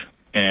of,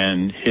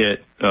 and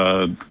hit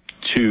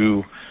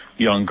two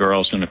young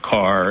girls in a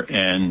car,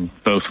 and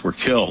both were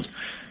killed.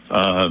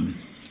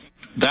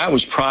 That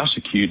was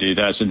prosecuted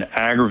as an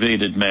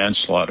aggravated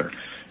manslaughter.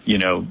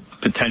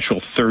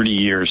 Potential 30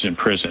 years in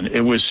prison.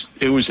 It was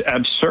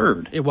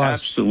absurd. It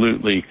was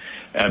absolutely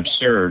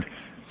absurd.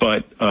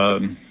 But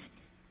then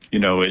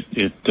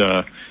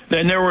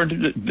there were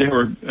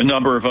a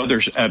number of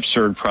other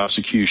absurd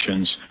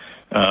prosecutions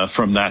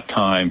from that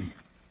time,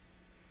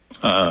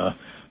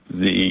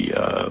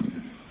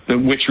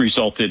 which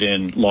resulted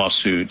in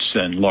lawsuits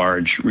and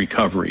large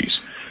recoveries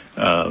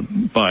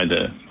by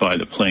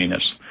the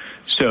plaintiffs.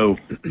 So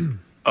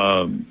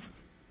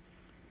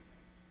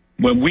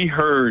when we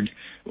heard,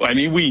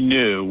 we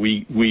knew,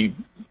 we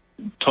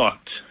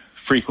talked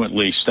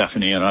frequently,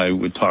 Stephanie and I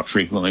would talk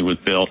frequently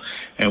with Bill,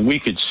 and we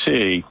could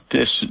see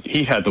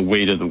he had the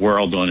weight of the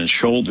world on his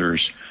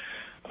shoulders.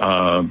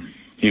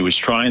 He was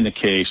trying the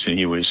case, and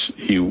he was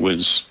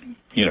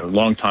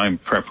long time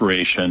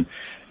preparation.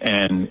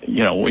 And,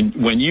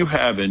 when you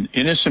have an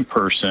innocent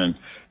person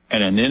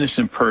and an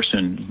innocent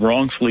person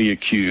wrongfully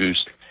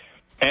accused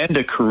and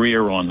a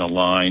career on the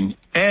line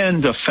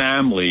and a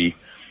family,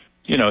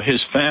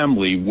 his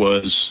family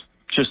was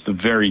just the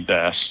very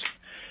best.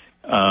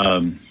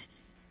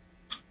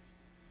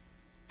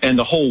 And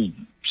the whole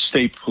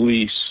state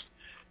police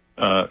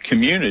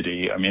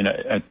community,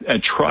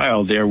 at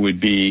trial, there would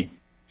be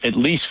at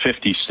least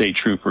 50 state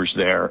troopers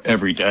there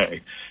every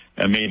day,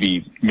 and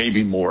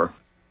maybe more.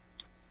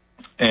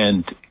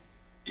 And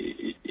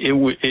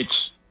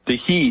it's the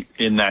heat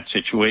in that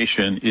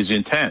situation is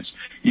intense.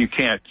 You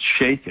can't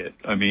shake it.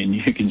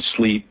 You can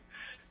sleep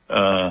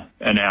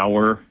an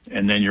hour,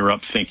 and then you're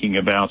up thinking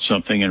about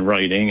something and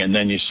writing, and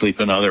then you sleep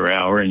another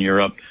hour, and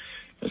you're up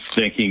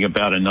thinking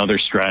about another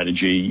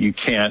strategy. You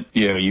can't,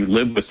 you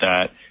live with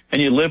that,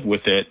 and you live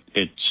with it.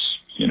 It's,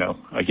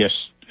 I guess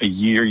a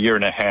year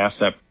and a half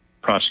that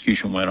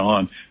prosecution went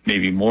on,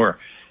 maybe more.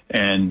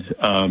 And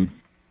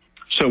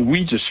so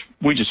we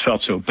just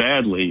felt so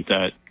badly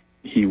that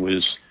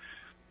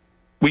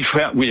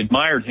we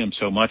admired him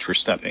so much for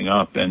stepping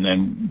up, and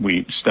then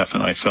Steph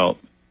and I felt,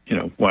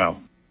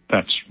 wow,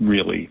 that's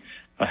really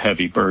a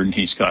heavy burden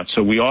he's got.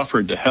 So we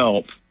offered to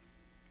help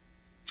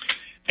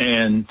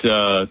and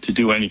to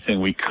do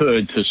anything we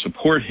could to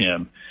support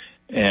him.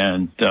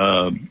 And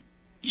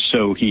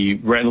so he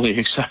readily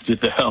accepted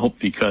the help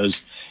because,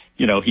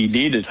 he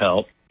needed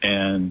help.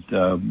 And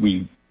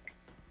we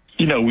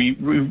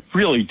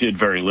really did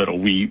very little.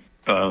 We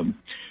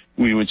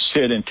would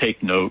sit and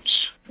take notes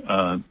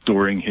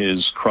during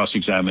his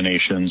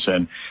cross-examinations,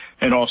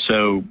 and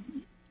also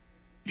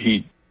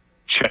he'd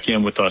check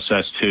in with us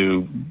as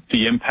to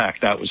the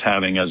impact that was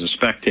having as a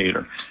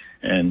spectator.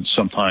 And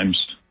sometimes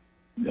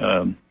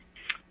the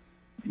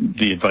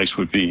advice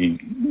would be,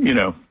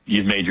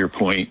 you've made your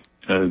point,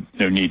 no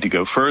need to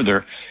go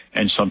further.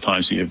 And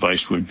sometimes the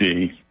advice would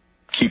be,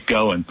 keep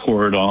going,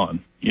 pour it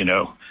on,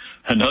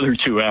 another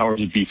 2 hours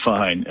would be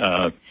fine.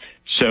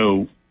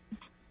 So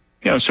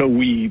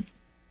we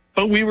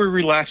were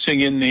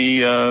relaxing in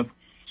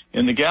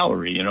the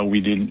gallery.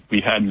 We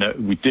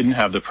didn't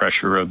have the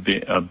pressure of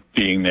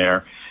being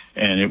there,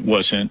 and it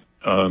wasn't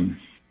a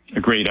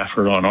great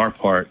effort on our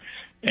part.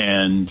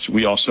 And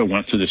we also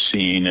went to the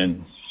scene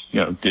and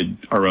did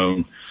our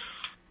own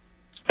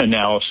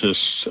analysis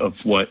of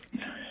what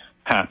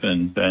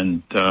happened.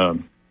 And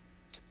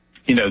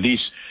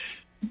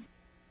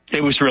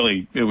it was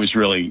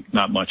really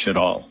not much at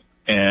all.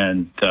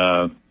 And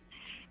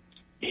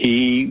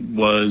he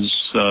was.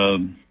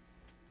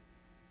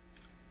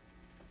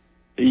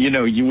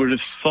 You would have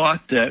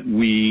thought that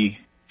we,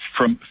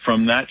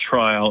 from that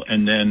trial,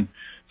 and then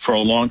for a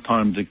long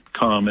time to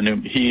come,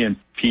 and he and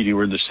Petey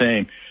were the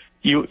same,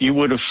 you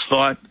would have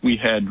thought we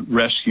had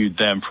rescued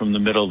them from the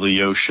middle of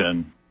the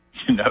ocean,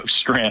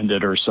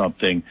 stranded or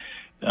something,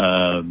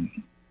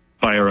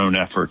 by our own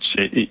efforts.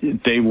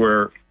 They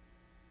were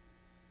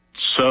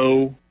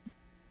so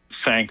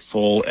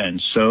thankful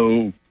and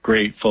so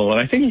grateful.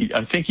 And I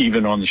think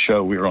even on the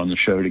show, we were on the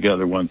show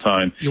together one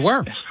time. You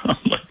were. I'm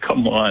like,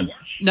 come on.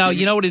 No,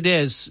 you know what it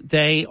is?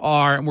 They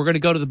are, and we're going to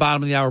go to the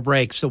bottom of the hour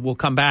break, so we'll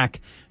come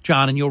back,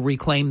 John, and you'll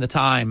reclaim the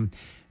time.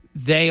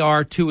 They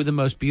are two of the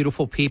most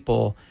beautiful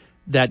people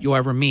that you'll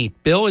ever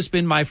meet. Bill has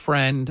been my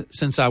friend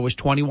since I was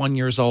 21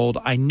 years old.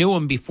 I knew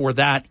him before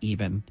that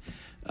even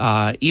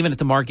at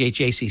the Margate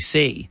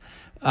JCC.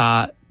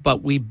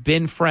 But we've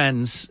been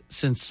friends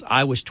since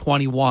I was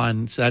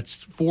 21, so that's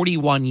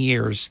 41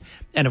 years.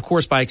 And, of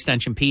course, by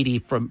extension, Petey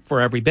for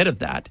every bit of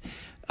that.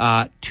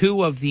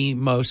 Two of the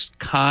most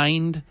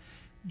kind,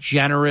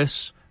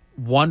 generous,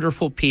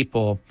 wonderful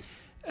people.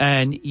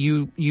 And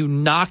you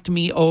knocked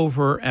me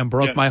over and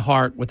broke my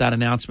heart with that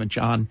announcement,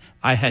 John.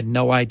 I had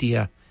no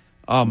idea.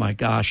 Oh, my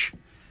gosh.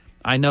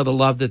 I know the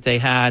love that they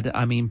had.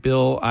 I mean,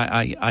 Bill,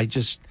 I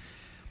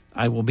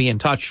will be in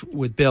touch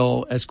with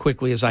Bill as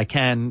quickly as I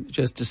can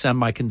just to send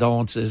my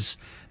condolences.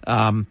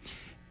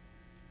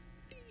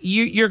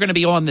 You're going to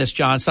be on this,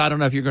 John, so I don't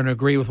know if you're going to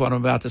agree with what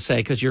I'm about to say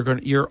because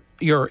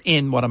you're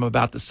in what I'm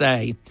about to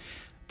say.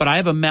 But I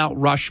have a Mount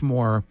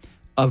Rushmore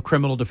of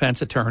criminal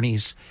defense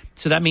attorneys,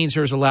 so that means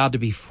there's allowed to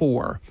be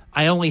 4.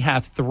 I only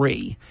have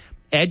 3.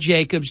 Ed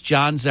Jacobs,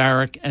 John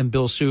Zarek, and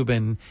Bill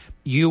Subin.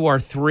 You are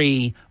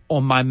 3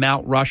 on my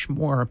Mount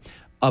Rushmore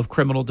of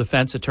criminal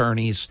defense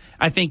attorneys.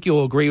 I think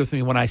you'll agree with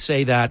me when I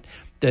say that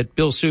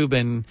Bill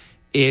Subin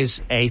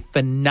is a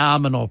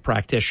phenomenal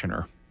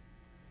practitioner.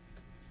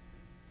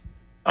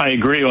 I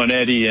agree on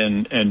Eddie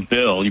and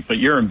Bill, but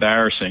you're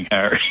embarrassing,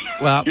 Harry.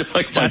 Well, you're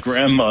like my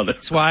grandmother.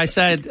 That's why I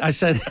said you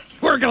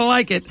weren't going to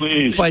like it.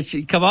 Please. But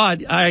come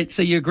on. All right,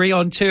 so you agree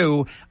on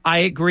 2. I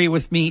agree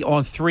with me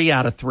on 3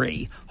 out of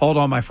 3. Hold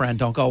on, my friend.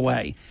 Don't go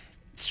away.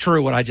 It's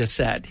true what I just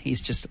said.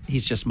 He's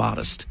just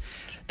modest.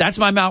 That's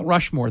my Mount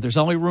Rushmore. There's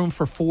only room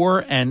for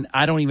 4, and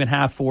I don't even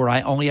have 4.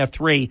 I only have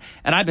 3,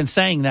 and I've been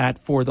saying that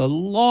for the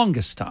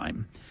longest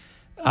time.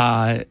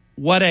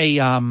 What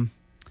a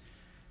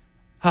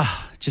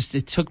just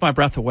it took my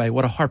breath away.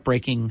 What a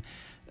heartbreaking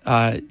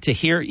to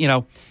hear. You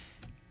know,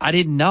 I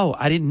didn't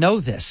know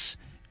this,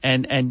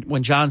 and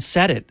when John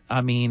said it,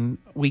 I mean,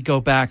 we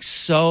go back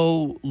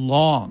so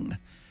long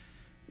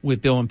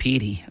with Bill and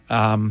Petey.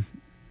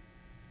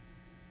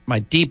 My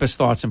deepest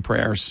thoughts and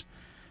prayers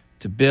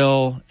to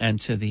Bill and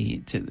to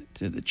the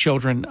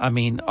children. I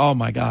mean, oh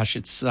my gosh,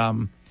 it's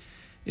hard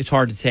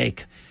to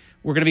take.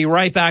 We're going to be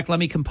right back. Let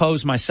me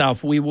compose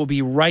myself. We will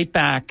be right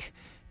back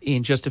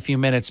in just a few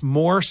minutes.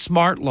 More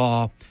Smart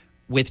Law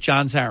with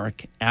John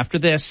Zarek. After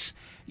this,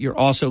 you're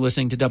also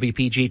listening to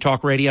WPG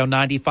Talk Radio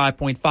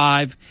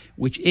 95.5,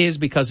 which is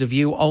because of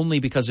you, only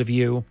because of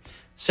you,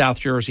 South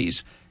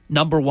Jersey's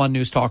 #1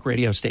 news talk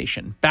radio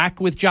station.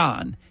 Back with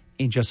John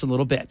in just a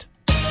little bit.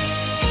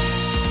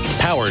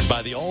 Powered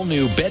by the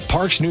all-new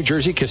BetParks New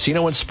Jersey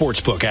Casino and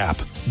Sportsbook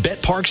app.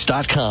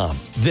 BetParks.com.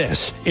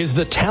 This is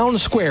the Town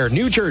Square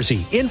New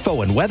Jersey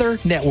Info and Weather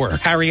Network.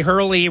 Harry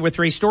Hurley with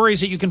 3 stories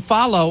that you can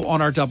follow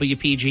on our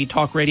WPG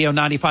Talk Radio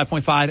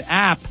 95.5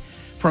 app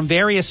from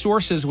various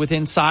sources with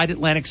inside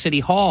Atlantic City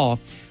Hall.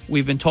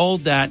 We've been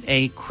told that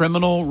a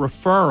criminal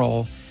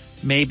referral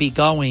may be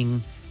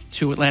going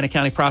to Atlantic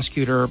County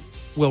Prosecutor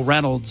Will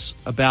Reynolds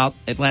about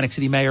Atlantic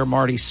City Mayor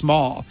Marty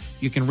Small.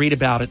 You can read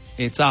about it.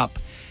 It's up.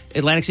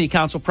 Atlantic City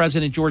Council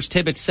President George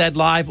Tibbetts said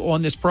live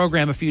on this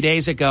program a few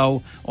days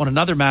ago on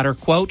another matter,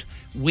 quote,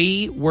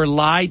 "We were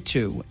lied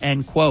to,"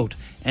 end quote.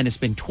 And it's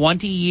been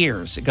 20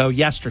 years ago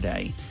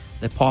yesterday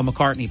that Paul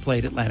McCartney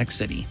played Atlantic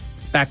City.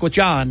 Back with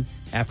John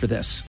after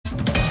this.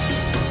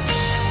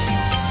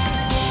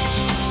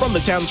 From the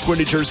Town Square,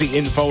 New Jersey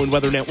Info and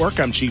Weather Network,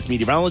 I'm Chief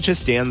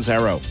Meteorologist Dan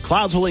Zarrow.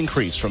 Clouds will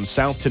increase from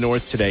south to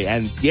north today,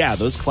 and yeah,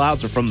 those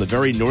clouds are from the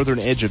very northern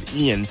edge of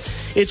Ian.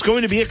 It's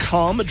going to be a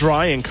calm,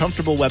 dry, and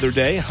comfortable weather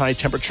day. High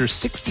temperature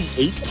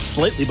 68,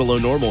 slightly below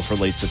normal for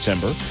late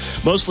September.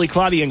 Mostly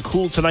cloudy and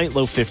cool tonight,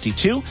 low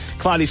 52.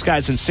 Cloudy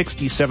skies and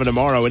 67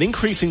 tomorrow. An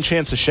increasing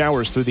chance of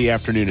showers through the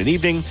afternoon and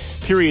evening.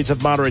 Periods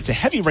of moderate to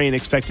heavy rain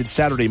expected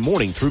Saturday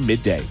morning through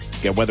midday.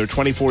 Get weather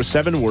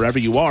 24/7 wherever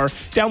you are.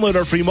 Download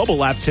our free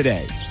mobile app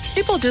today.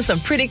 People do some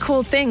pretty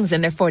cool things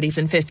in their 40s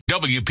and 50s.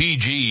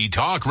 WPG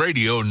Talk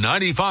Radio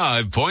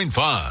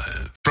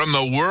 95.5. From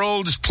the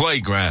world's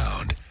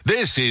playground,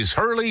 this is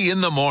Hurley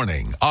in the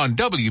Morning on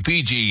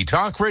WPG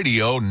Talk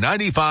Radio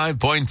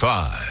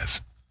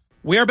 95.5.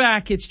 We're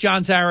back. It's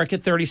John Zarek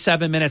at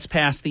 37 minutes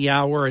past the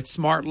hour. It's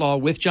Smart Law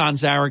with John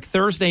Zarek,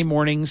 Thursday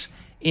mornings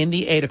in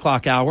the 8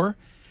 o'clock hour.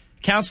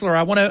 Counselor,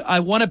 I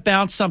want to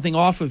bounce something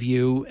off of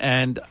you,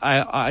 and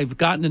I've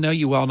gotten to know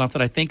you well enough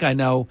that I think I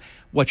know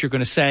what you're going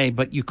to say,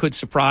 but you could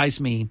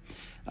surprise me.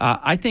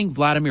 I think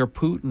Vladimir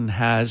Putin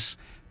has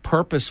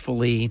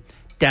purposefully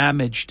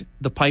damaged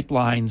the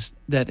pipelines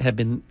that have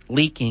been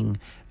leaking.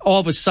 All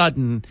of a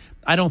sudden,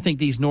 I don't think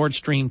these Nord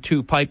Stream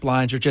 2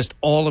 pipelines are just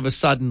all of a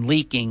sudden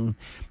leaking.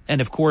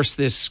 And, of course,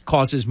 this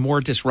causes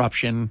more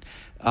disruption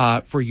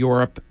for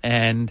Europe,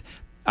 and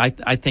I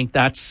think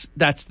that's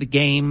the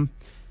game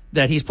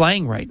that he's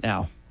playing right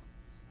now.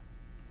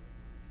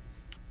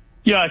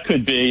 Yeah, it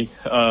could be.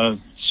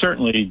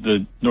 Certainly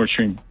the Nord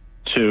Stream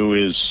 2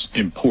 is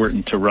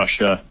important to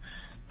Russia,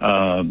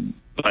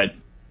 but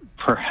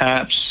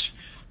perhaps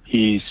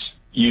he's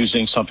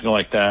using something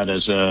like that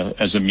as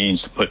a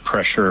means to put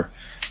pressure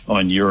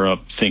on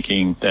Europe,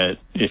 thinking that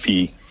if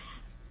he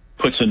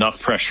puts enough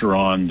pressure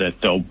on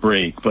that they'll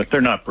break. But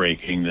they're not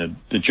breaking.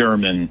 The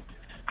German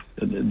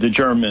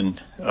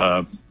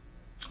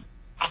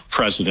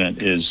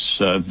president is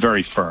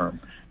very firm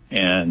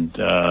and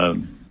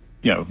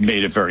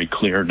made it very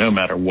clear no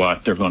matter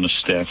what, they're going to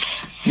stick.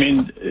 I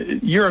mean,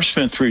 Europe's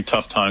been through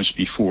tough times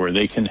before.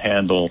 They can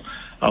handle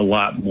a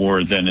lot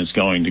more than is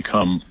going to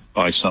come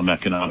by some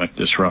economic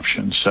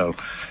disruption. So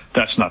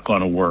that's not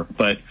going to work.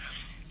 But,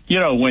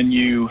 when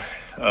you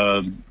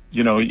have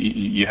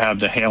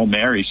the Hail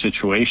Mary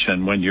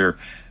situation when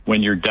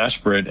you're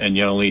desperate and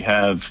you only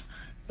have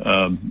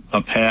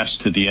a pass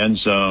to the end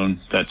zone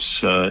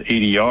that's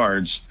 80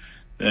 yards,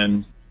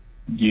 then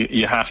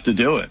you have to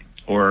do it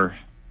or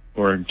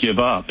give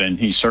up. And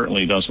he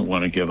certainly doesn't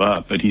want to give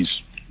up, but he's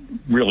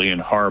really in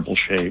horrible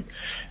shape.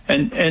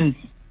 And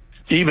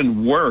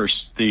even worse,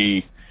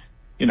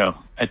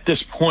 at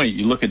this point,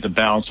 you look at the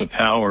balance of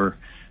power,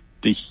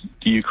 the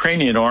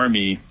Ukrainian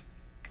army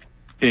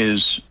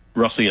is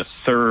roughly a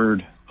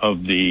third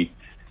of the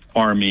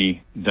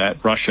army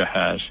that Russia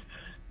has.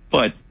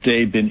 But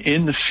they've been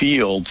in the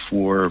field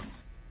for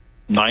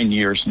 9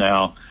 years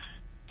now.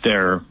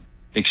 They're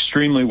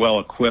extremely well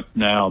equipped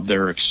now.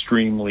 They're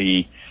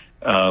extremely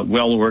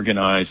well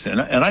organized.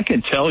 And I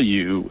can tell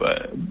you,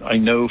 I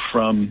know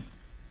from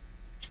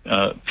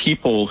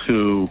people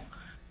who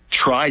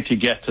try to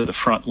get to the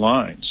front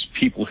lines,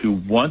 people who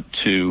want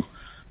to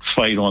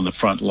fight on the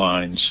front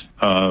lines,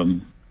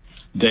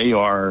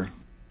 they're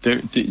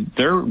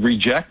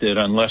rejected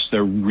unless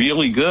they're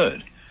really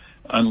good,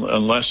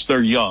 unless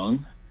they're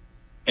young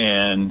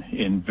and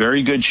in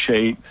very good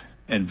shape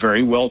and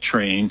very well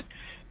trained.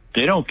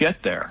 They don't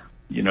get there.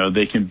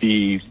 They can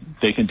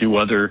do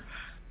other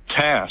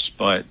tasks,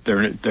 but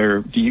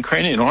the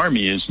Ukrainian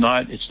army is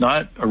not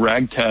a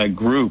ragtag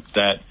group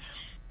that,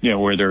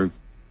 where they're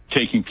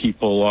taking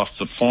people off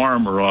the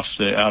farm or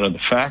out of the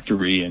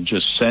factory and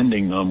just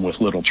sending them with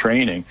little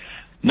training.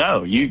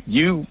 No,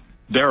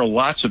 there are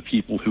lots of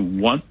people who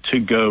want to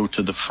go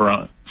to the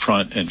front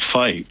and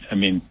fight. I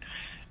mean,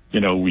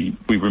 we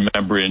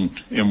remember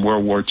in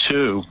World War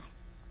II,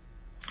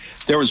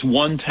 there was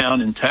one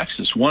town in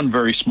Texas, one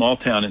very small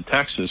town in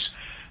Texas,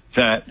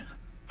 that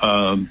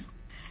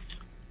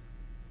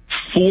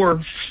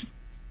four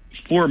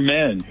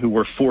men who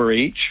were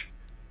 4-H,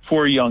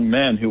 4 young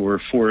men who were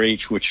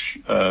 4-H, which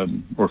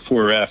were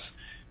 4F,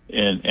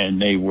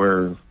 and they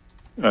were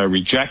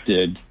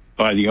rejected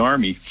by the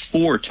Army.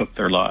 4 took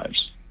their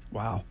lives.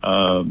 Wow.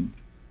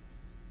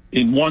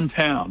 In one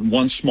town,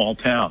 one small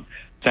town.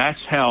 That's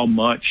how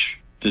much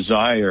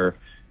desire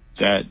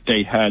that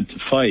they had to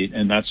fight,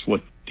 and that's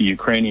what the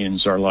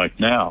Ukrainians are like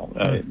now.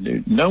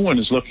 No one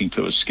is looking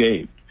to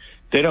escape.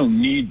 They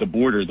don't need the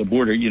border. The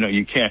border,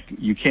 you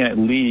can't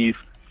leave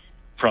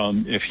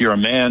from, if you're a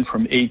man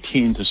from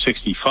 18 to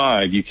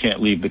 65, you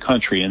can't leave the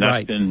country, and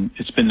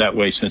it's been that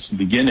way since the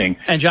beginning.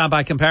 And John,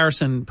 by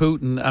comparison,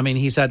 Putin, I mean,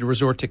 he's had to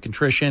resort to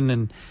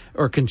constriction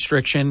or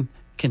constriction,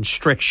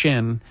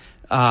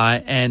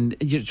 and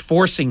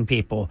forcing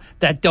people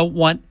that don't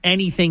want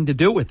anything to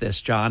do with this,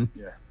 John.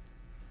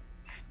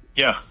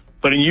 Yeah.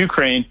 But in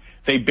Ukraine,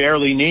 they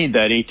barely need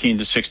that 18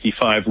 to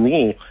 65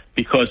 rule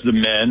because the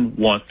men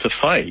want to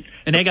fight.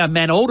 And they got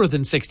men older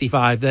than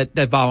 65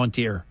 that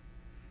volunteer.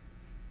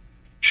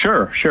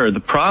 Sure.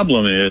 The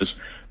problem is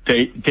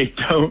they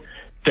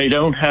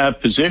don't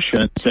have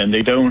positions, and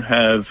they don't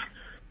have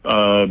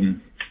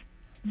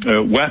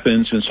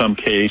weapons in some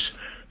case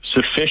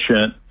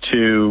sufficient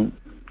to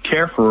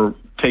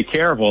take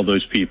care of all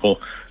those people.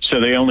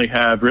 So they only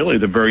have really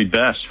the very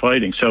best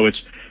fighting. So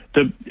it's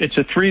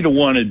a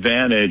 3-to-1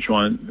 advantage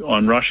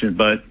on Russian.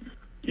 But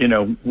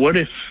what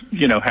if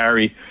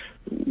Harry?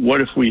 What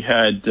if we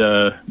had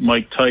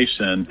Mike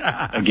Tyson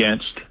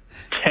against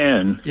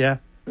 10? Yeah.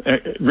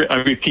 I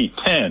repeat,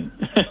 10.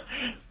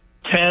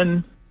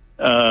 10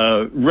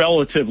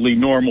 relatively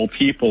normal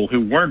people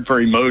who weren't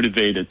very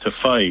motivated to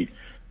fight.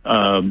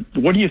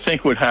 What do you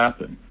think would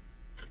happen?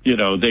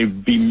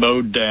 They'd be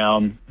mowed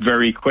down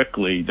very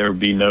quickly. There would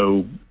be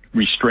no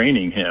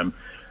restraining him.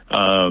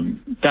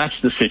 That's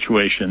the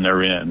situation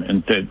they're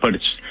in. But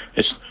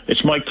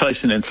it's Mike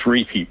Tyson and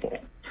 3 people,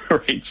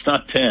 right? It's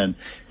not 10.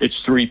 It's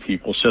 3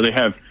 people. So they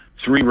have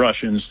 3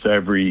 Russians to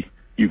every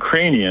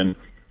Ukrainian.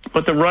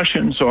 But the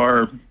Russians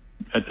are,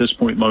 at this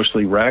point,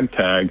 mostly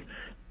ragtag,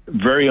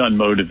 very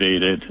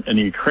unmotivated, and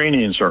the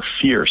Ukrainians are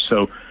fierce.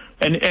 So,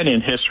 and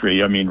in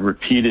history, I mean,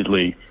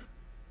 repeatedly,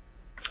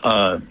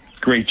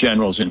 great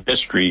generals in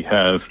history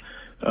have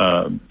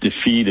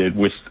defeated,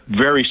 with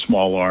very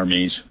small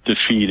armies,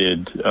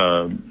 defeated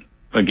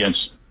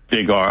against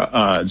big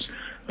odds.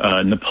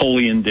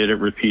 Napoleon did it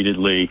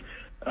repeatedly.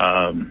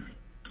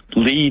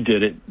 Lee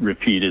did it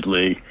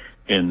repeatedly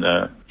in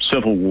the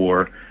Civil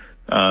War.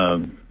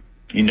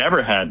 He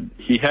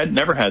had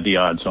never had the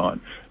odds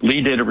on.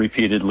 Lee did it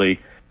repeatedly.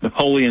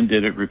 Napoleon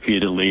did it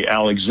repeatedly.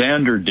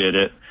 Alexander did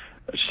it.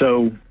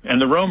 So,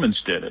 and the Romans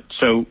did it.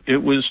 So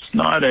it was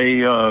not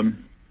the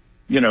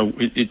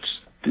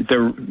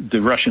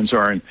Russians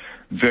are in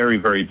very,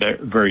 very,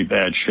 very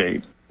bad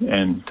shape.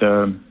 And,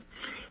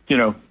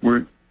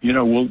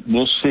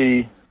 we'll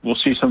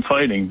see some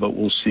fighting, but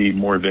we'll see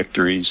more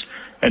victories.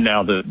 And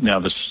now the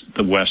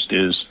West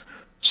is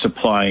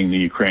supplying the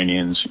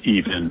Ukrainians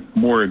even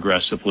more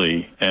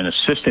aggressively and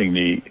assisting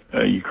the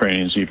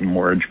Ukrainians even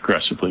more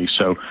aggressively.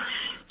 So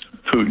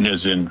Putin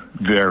is in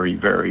very,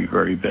 very,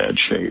 very bad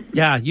shape.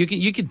 Yeah,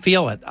 you can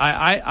feel it.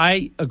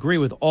 I agree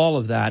with all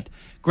of that.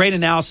 Great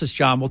analysis,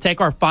 John. We'll take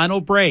our final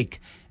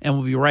break, and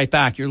we'll be right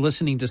back. You're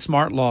listening to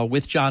Smart Law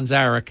with John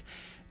Zarek.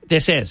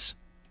 This is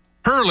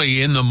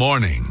Hurley in the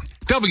Morning.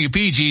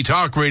 WPG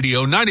Talk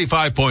Radio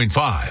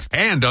 95.5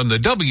 and on the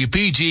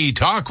WPG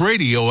Talk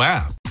Radio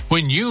app.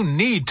 When you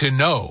need to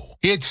know,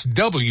 it's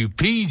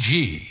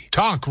WPG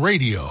Talk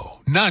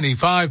Radio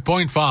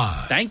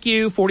 95.5. Thank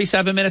you.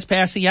 47 minutes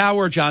past the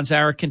hour. John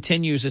Zarek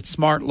continues at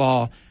Smart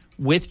Law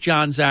with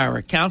John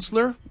Zarek.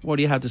 Counselor, what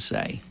do you have to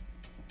say?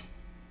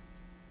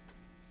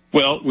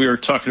 Well, we were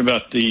talking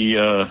about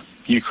the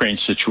Ukraine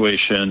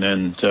situation,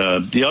 and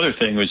the other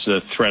thing was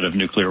the threat of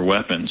nuclear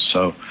weapons.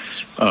 So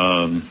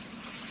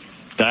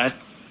that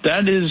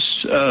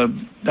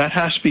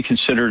has to be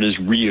considered as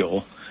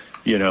real.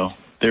 You know,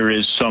 there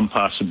is some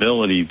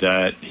possibility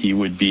that he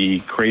would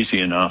be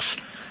crazy enough,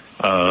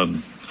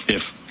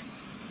 if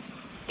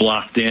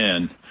blocked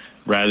in,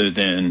 rather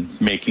than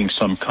making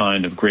some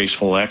kind of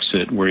graceful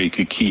exit where he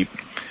could keep,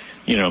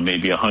 you know,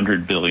 maybe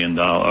 $100 billion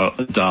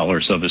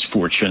of his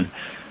fortune.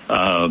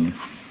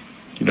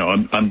 You know,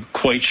 I'm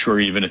quite sure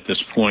even at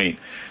this point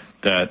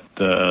that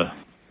the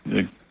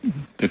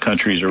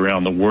countries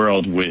around the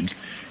world would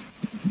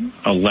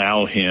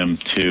allow him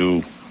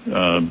to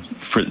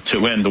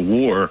end the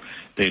war.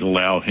 They'd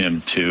allow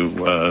him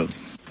to,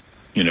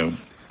 you know,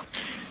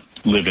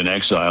 live in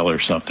exile or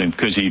something,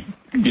 because he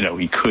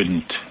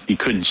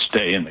couldn't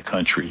stay in the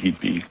country. He'd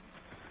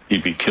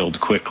be killed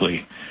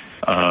quickly.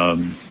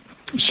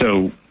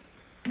 So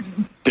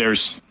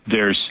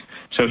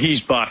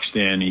he's boxed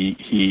in.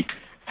 He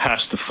has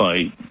to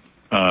fight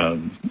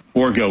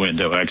or go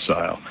into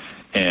exile.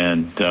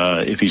 And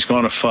if he's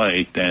going to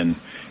fight, then,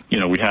 you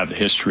know, we have the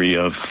history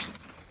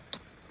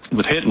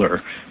with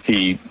Hitler.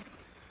 He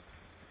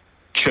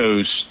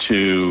chose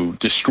to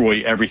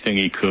destroy everything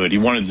he could. He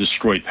wanted to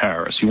destroy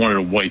Paris. He wanted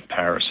to wipe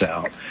Paris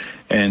out.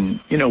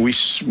 And, you know, we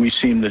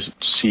seem to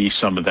see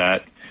some of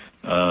that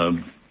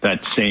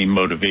same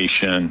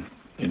motivation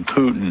in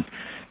Putin.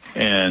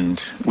 And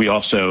we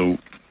also,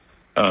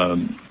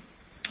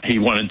 he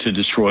wanted to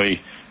destroy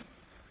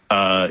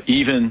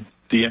even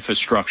the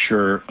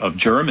infrastructure of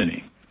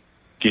Germany.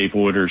 Gave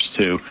orders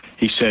to,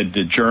 he said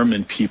the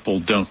German people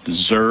don't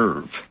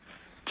deserve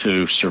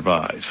to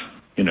survive.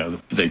 You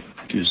know,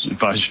 his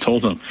advisor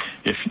told him,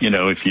 if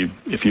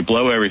you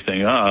blow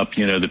everything up,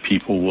 you know, the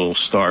people will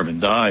starve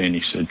and die. And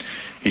he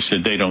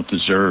said they don't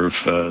deserve,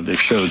 they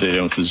showed they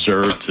don't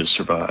deserve to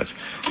survive.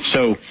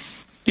 So,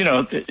 you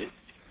know,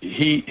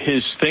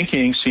 his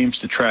thinking seems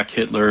to track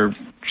Hitler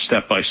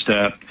step by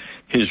step.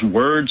 His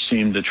words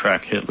seem to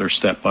track Hitler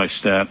step by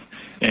step,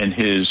 and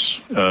his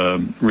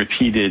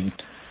repeated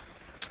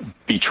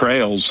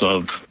betrayals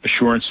of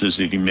assurances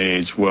that he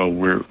made. Well,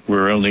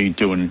 we're only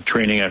doing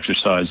training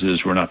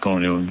exercises. We're not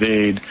going to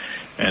invade,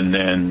 and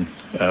then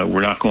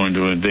we're not going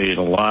to invade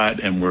a lot,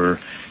 and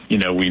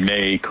we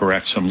may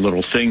correct some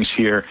little things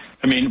here.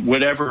 I mean,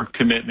 whatever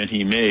commitment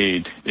he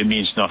made, it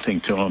means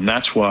nothing to him.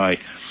 That's why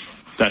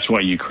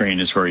Ukraine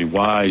is very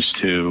wise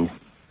to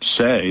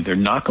say they're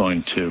not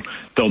going to.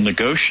 They'll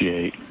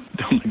negotiate,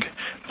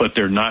 but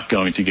they're not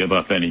going to give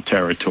up any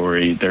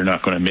territory. They're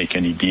not going to make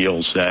any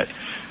deals that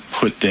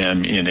put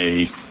them in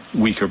a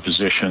weaker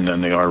position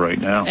than they are right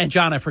now. And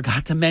John, I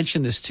forgot to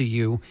mention this to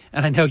you,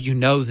 and I know you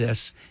know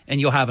this,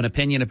 and you'll have an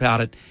opinion about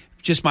it.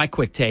 Just my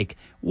quick take.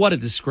 What a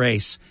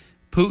disgrace.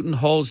 Putin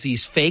holds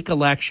these fake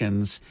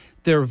elections.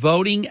 They're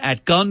voting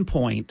at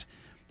gunpoint.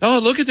 Oh,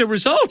 look at the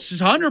results.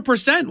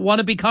 100% want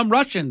to become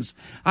Russians.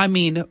 I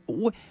mean,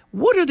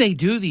 what do they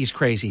do these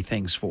crazy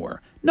things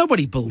for?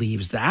 Nobody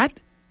believes that.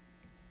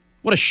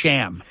 What a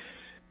sham.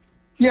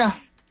 Yeah.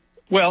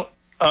 Well,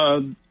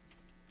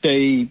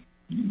 they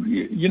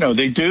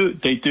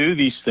do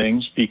these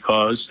things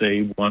because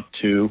they want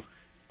to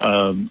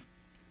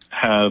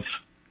have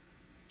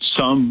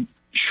some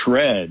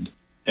shred,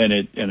 and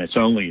it's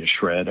only a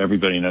shred.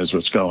 Everybody knows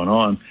what's going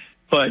on,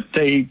 but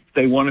they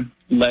want to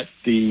let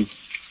he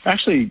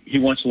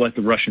wants to let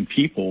the Russian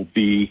people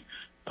be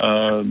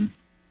able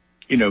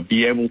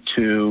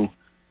to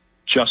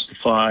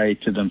justify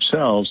to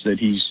themselves that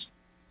he's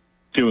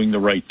doing the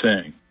right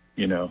thing.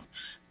 You know,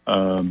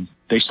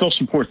 they still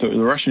support the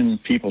Russian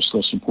people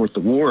still support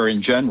the war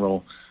in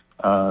general,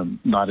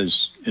 not as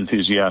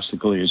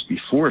enthusiastically as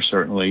before,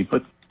 certainly.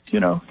 But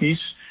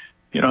it's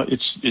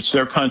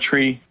their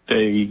country.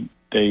 They're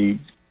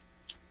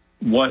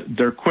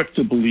quick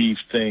to believe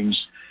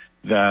things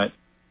that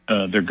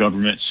their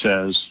government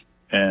says,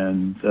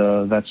 and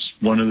that's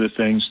one of the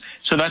things.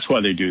 So that's why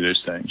they do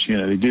those things. You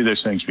know, they do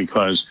those things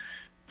because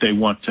they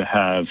want to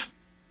have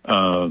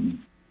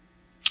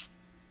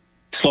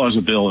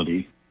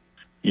plausibility.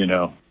 You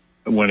know,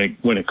 when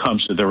it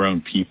comes to their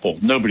own people,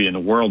 nobody in the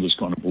world is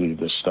going to believe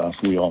this stuff.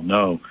 We all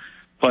know,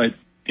 but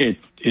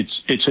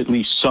it's at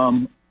least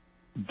some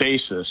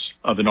basis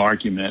of an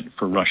argument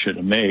for Russia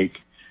to make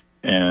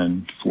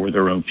and for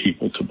their own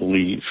people to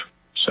believe.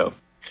 So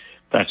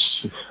that's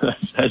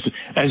as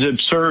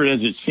absurd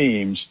as it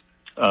seems.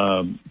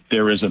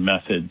 There is a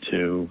method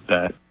to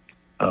that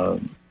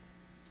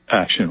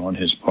action on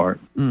his part.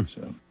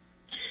 So,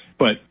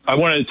 but I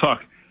wanted to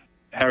talk,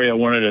 Harry. I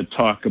wanted to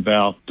talk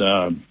about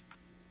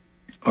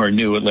our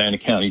new Atlanta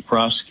County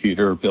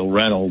prosecutor, Bill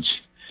Reynolds.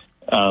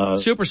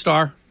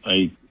 Superstar.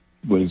 I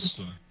was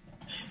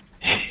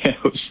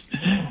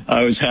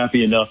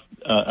happy enough.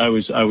 I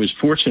was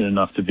fortunate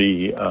enough to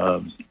be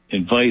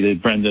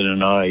invited. Brendan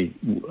and I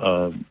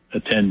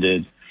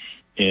attended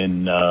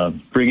in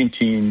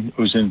Brigantine.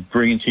 It was in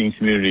Brigantine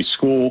Community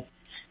School,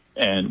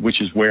 and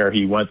which is where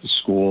he went to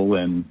school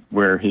and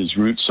where his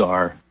roots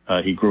are.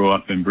 He grew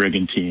up in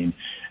Brigantine.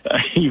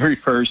 He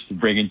refers to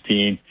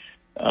Brigantine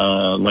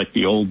like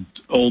the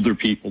older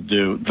people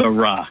do, the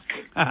Rock.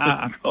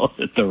 Called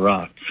it the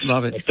Rock.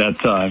 Love it. At that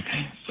time.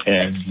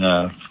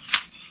 And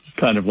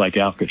kind of like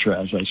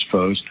Alcatraz, I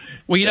suppose.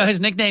 Well, his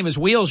nickname is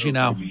Wheels,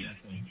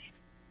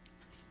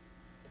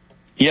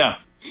 Yeah.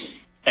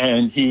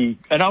 And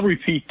I'll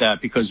repeat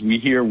that because we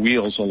hear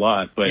Wheels a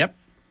lot, but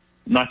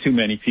not too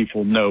many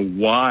people know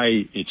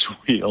why it's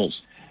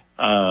Wheels.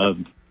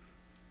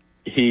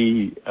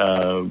 He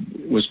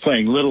was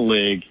playing Little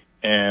League,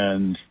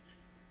 and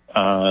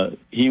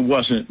he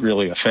wasn't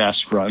really a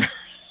fast runner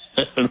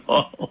at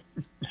all.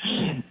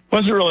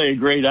 Wasn't really a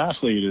great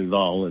athlete at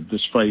all,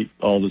 despite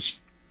all this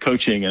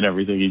coaching and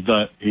everything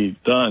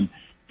he'd done.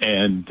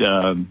 And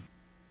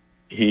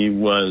he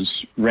was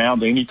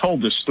rounding. He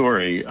told this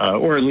story,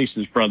 or at least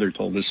his brother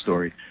told this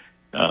story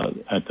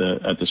at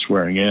the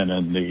swearing in,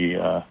 and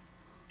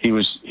he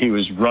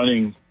was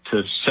running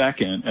to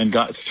second and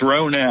got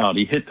thrown out.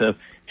 He hit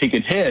he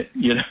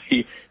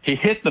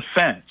hit the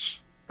fence,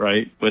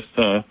 right, with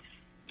a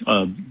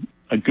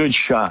good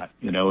shot,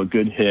 a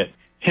good hit.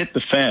 Hit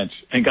the fence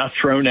and got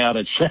thrown out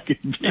at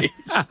second base,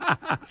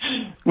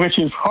 which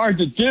is hard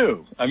to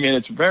do. I mean,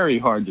 it's very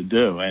hard to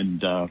do. And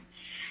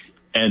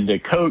the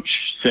coach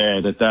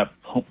said at that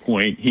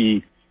point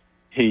he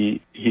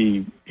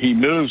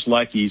moves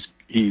like he's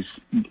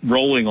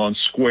rolling on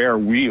square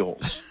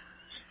wheels,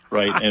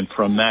 right? And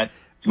from that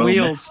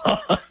moment on,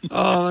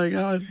 oh my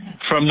God!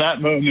 From that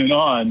moment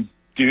on,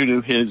 due to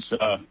his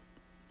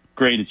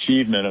great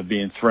achievement of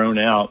being thrown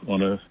out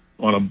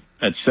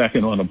at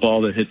second on a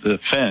ball that hit the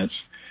fence.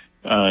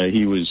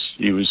 He was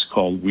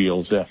called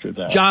Wheels after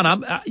that.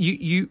 John,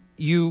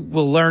 you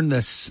will learn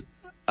this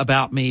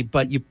about me,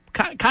 but you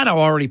kind of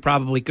already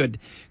probably could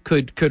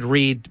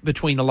read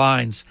between the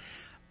lines.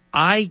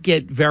 I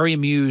get very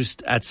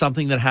amused at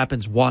something that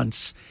happens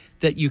once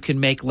that you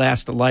can make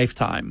last a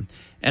lifetime.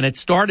 And it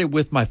started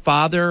with my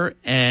father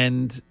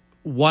and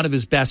one of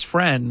his best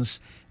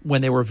friends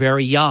when they were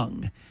very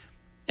young.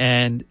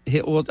 And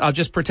I'll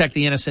just protect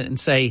the innocent and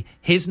say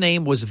his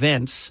name was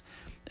Vince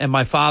and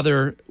my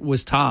father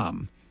was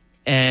Tom.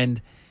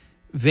 And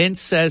Vince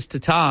says to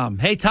Tom,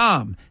 "Hey,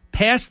 Tom,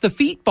 pass the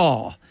feet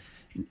ball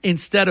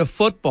instead of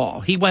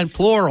football." He went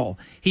plural.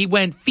 He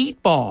went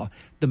feet ball.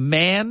 The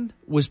man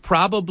was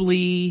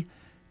probably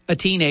a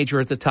teenager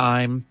at the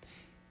time.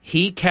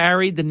 He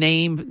carried the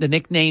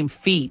nickname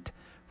Feet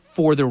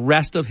for the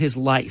rest of his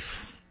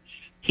life.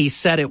 He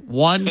said it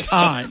one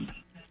time.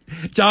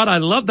 John, I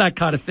love that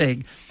kind of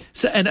thing.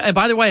 So, and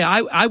by the way,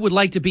 I would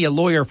like to be a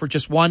lawyer for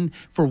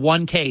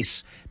one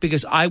case,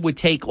 because I would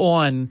take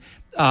on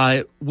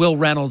Will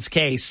Reynolds'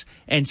 case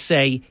and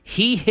say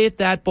he hit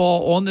that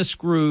ball on the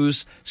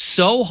screws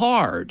so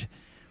hard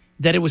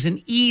that it was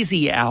an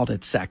easy out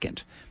at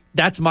second.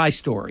 That's my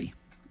story.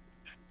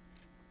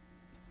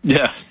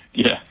 Yeah.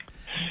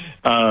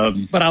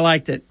 But I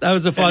liked it. That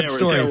was a fun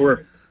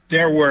story.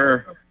 There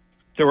were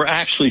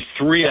actually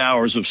 3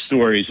 hours of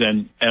stories,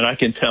 and I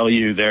can tell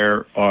you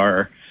there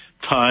are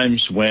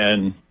times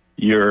when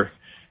you're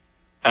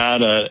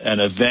at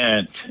an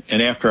event,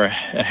 and after a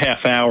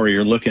half hour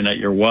you're looking at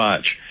your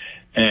watch.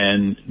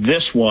 And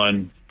this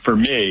one, for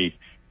me,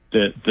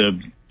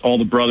 all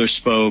the brothers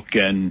spoke,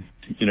 and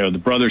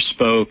the brothers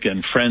spoke,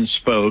 and friends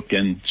spoke,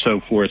 and so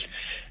forth,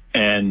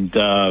 and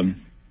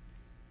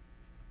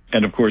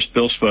of course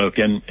Bill spoke,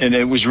 and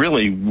it was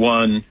really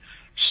one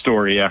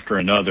story after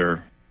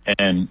another,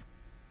 and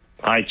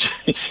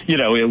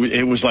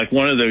it was like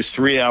one of those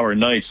 3 hour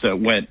nights that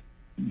went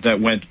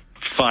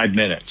 5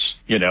 minutes.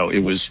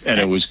 It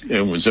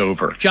was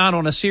over. John,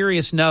 on a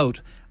serious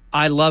note,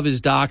 I love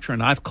his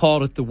doctrine. I've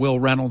called it the Will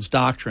Reynolds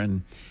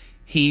doctrine.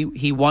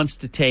 He wants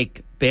to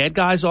take bad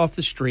guys off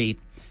the street.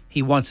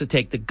 He wants to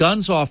take the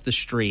guns off the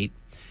street.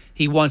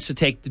 He wants to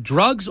take the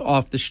drugs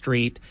off the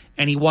street,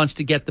 and he wants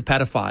to get the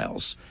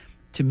pedophiles.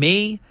 To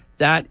me,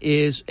 that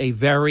is a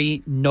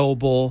very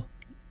noble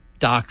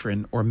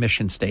doctrine or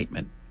mission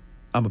statement.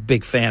 I'm a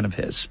big fan of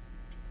his.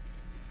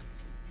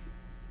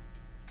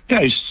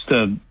 Yeah,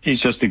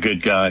 he's just a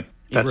good guy.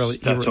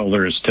 That's all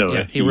there is to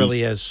it. He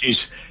really is. He's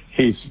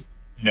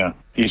a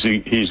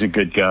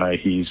good guy.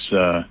 He's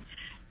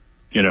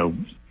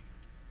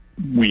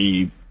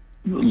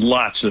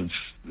lots of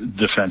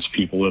defense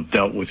people have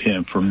dealt with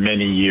him for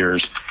many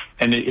years,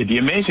 and the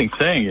amazing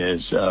thing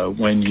is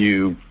when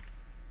you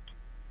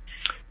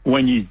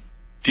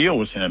deal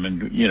with him,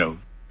 and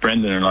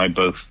Brendan and I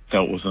both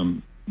dealt with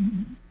him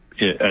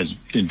as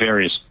in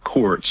various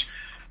courts,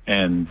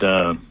 and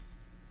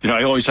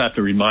I always have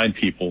to remind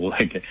people,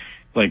 like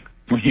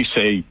when you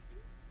say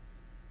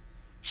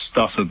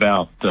stuff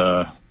about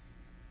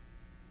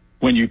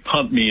when you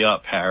pump me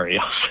up, Harry,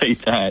 I'll say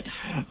that,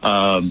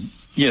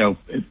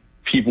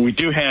 we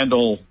do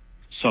handle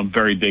some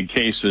very big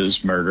cases,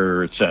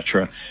 murder, et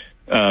cetera,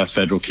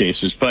 federal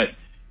cases. But,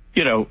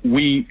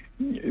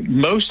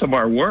 most of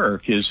our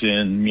work is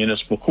in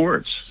municipal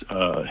courts,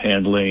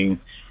 handling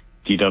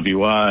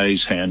DWIs,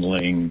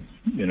 handling,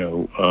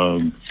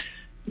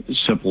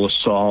 simple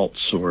assaults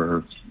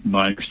or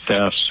minor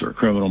thefts or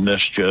criminal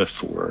mischief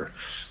or,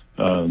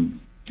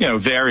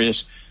 various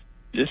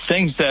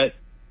things that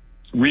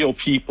real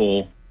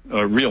people,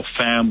 real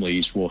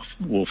families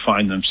will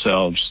find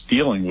themselves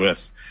dealing with,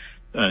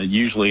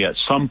 usually at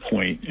some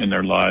point in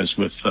their lives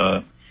with,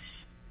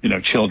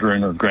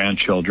 children or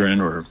grandchildren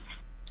or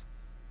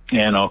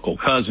aunt, uncle,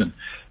 cousin.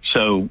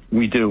 So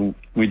we do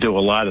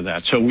a lot of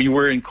that. So we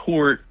were in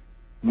court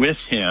with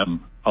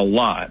him a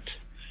lot.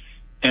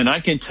 And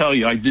I can tell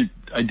you, I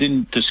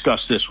didn't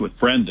discuss this with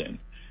Brendan,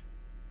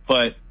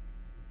 but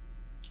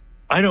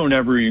I don't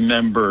ever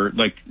remember,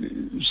 like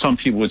some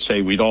people would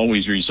say we'd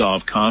always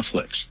resolve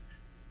conflicts.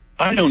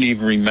 I don't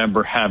even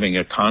remember having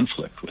a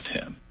conflict with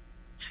him,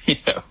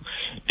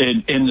 in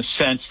the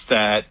sense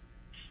that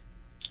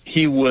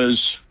he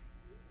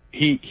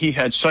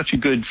had such a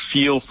good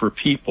feel for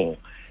people,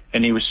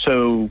 and he was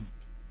so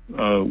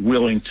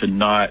willing to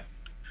not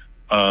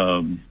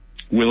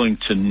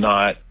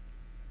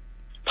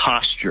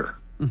posture.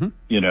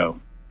 Mm-hmm.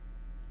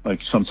 Like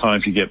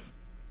sometimes you get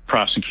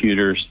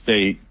prosecutors,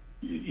 they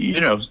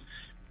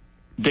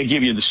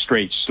give you the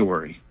straight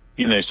story.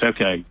 They say,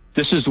 okay,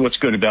 this is what's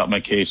good about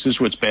my case. This is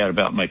what's bad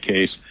about my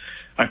case.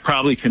 I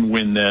probably can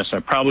win this. I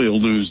probably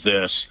will lose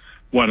this.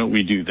 Why don't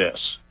we do this?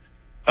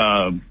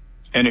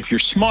 And if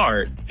you're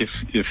smart, if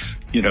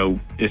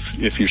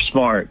you're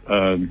smart,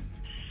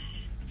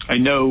 I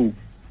know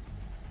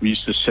we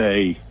used to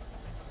say.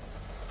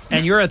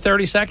 And you're at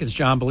 30 seconds,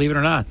 John, believe it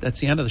or not. That's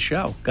the end of the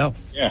show. Go.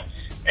 Yeah.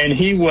 And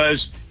he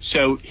was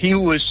so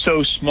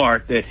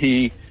smart that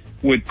he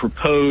would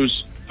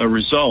propose a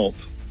result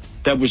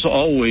that was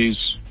always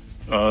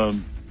a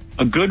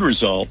good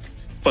result,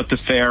 but the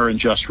fair and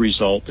just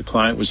result. The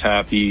client was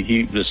happy.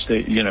 He was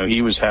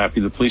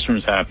happy. The policeman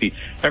was happy.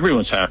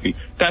 Everyone's happy.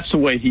 That's the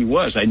way he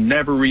was. I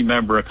never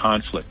remember a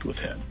conflict with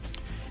him.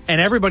 And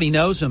everybody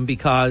knows him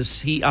because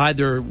he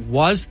either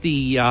was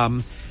the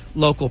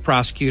local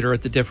prosecutor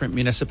at the different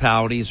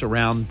municipalities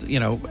around,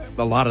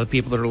 a lot of the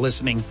people that are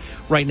listening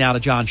right now to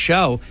John's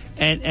show.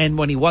 And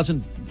when he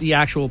wasn't the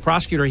actual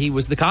prosecutor, he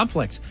was the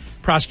conflict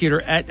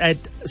prosecutor at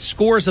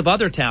scores of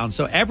other towns.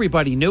 So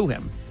everybody knew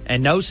him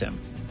and knows him.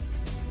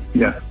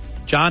 Yeah.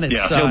 John,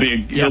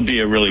 he'll be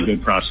a really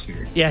good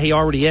prosecutor. Yeah, he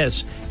already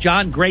is.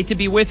 John, great to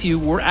be with you.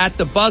 We're at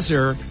the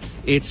buzzer.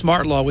 It's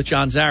Smart Law with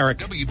John Zarek.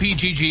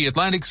 WPGG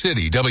Atlantic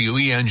City,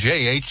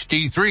 WENJ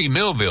HD3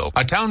 Millville,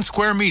 a Town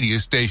Square media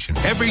station.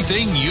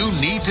 Everything you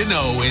need to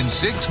know in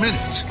 6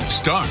 minutes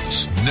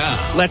starts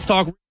now. Let's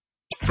talk.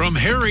 From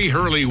Harry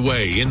Hurley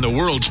Way in the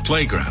world's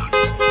playground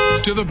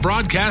to the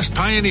broadcast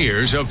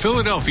pioneers of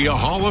Philadelphia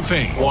Hall of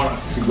Fame. I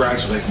want to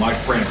congratulate my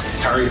friend,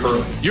 Harry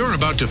Hurley. You're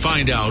about to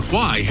find out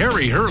why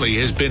Harry Hurley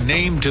has been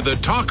named to the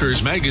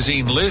Talkers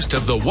Magazine list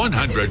of the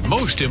 100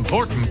 most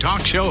important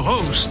talk show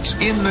hosts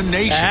in the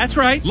nation. That's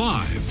right.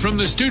 Live from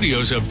the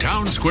studios of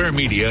Town Square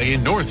Media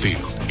in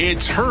Northfield,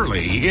 it's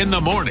Hurley in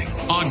the Morning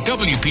on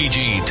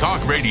WPG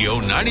Talk Radio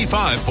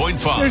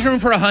 95.5. There's room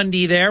for a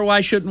Hyundai there. Why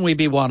shouldn't we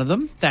be one of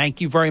them?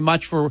 Thank you very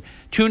much for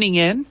tuning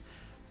in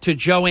to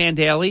Joanne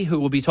Daly, who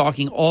will be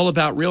talking all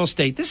about real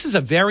estate. This is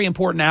a very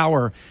important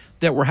hour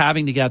that we're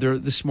having together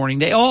this morning.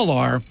 They all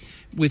are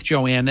with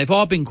Joanne. They've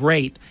all been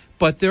great,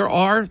 but there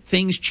are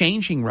things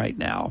changing right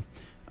now.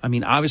 I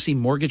mean, obviously,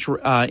 mortgage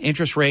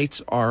interest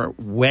rates are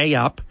way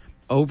up,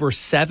 over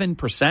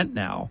 7%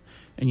 now.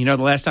 And, the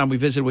last time we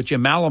visited with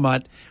Jim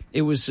Malamut,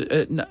 it was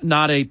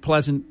not a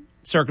pleasant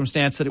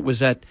circumstance that it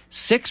was at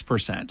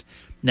 6%.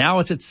 Now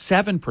it's at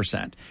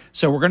 7%.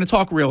 So we're going to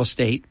talk real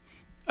estate.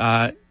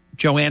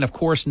 Joanne, of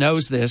course,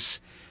 knows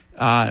this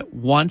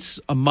once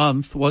a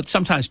month, well,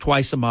 sometimes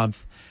twice a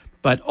month,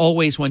 but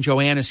always when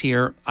Joanne is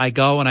here, I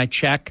go and I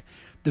check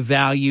the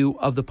value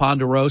of the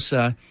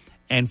Ponderosa.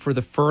 And for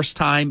the first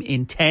time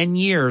in 10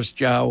 years,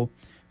 Joe,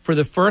 for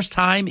the first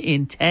time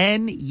in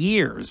 10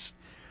 years,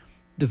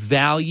 the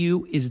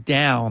value is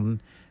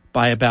down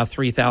by about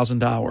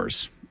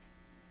 $3,000.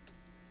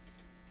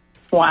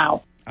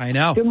 Wow. I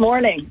know. Good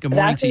morning. Good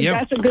morning to you.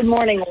 That's a good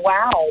morning.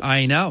 Wow.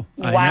 I know.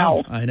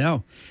 I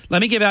know.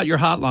 Let me give out your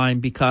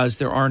hotline because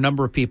there are a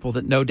number of people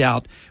that no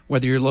doubt,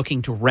 whether you're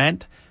looking to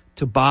rent,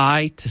 to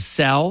buy, to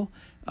sell,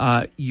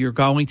 you're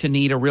going to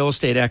need a real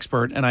estate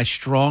expert. And I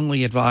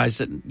strongly advise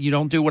that you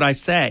don't do what I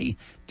say,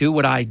 do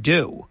what I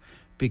do,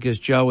 because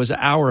Joe is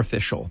our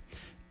official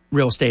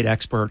real estate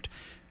expert.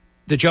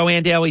 The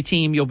Joanne Daly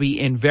team, you'll be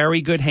in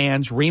very good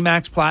hands.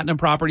 RE/MAX Platinum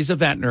Properties of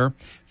Ventnor,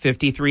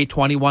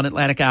 5321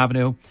 Atlantic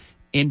Avenue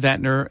in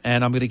Ventnor.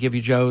 And I'm going to give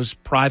you Joe's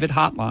private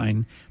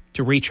hotline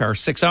to reach her,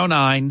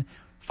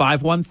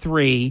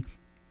 609-513-8969,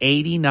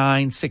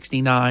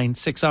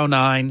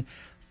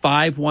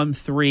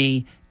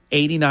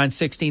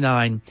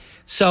 $89.69.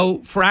 So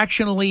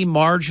fractionally,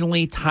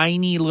 marginally,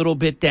 tiny little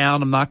bit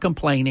down. I'm not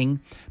complaining,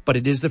 but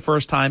it is the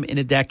first time in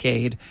a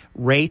decade.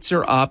 Rates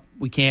are up.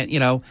 We can't,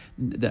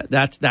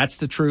 that's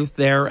the truth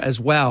there as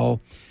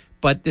well.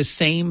 But the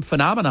same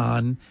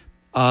phenomenon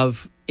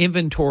of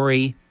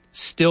inventory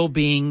still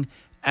being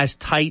as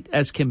tight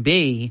as can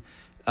be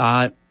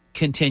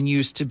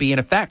continues to be in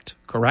effect,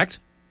 correct?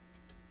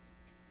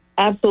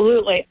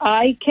 Absolutely.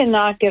 I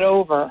cannot get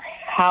over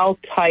how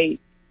tight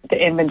the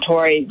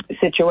inventory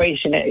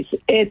situation is.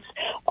 It's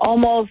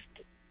almost,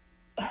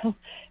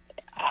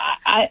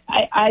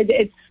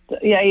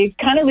 it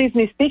kind of leaves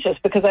me speechless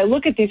because I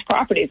look at these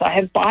properties. I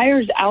have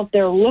buyers out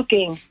there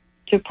looking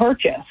to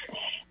purchase,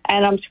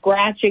 and I'm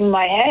scratching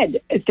my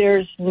head.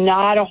 There's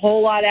not a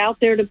whole lot out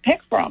there to pick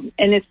from,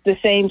 and it's the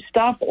same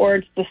stuff, or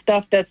it's the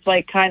stuff that's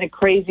like kind of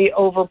crazy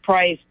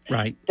overpriced.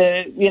 Right.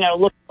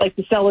 Looks like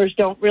the sellers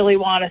don't really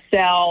want to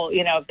sell.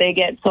 If they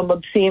get some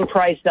obscene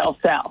price, they'll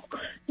sell.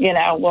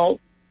 Well,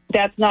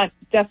 that's not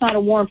a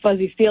warm,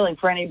 fuzzy feeling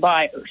for any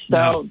buyers.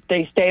 So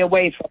they stay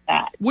away from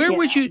that. Where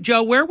would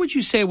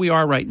you say we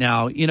are right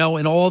now?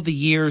 In all the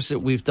years that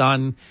we've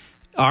done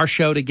our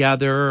show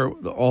together,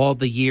 all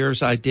the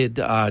years I did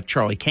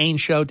Charlie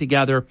Kane's show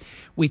together,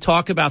 we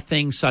talk about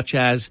things such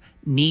as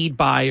need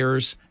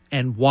buyers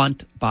and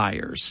want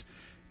buyers.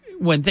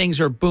 When things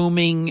are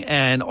booming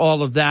and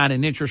all of that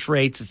and interest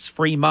rates, it's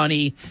free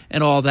money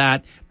and all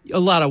that, a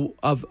lot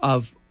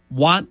of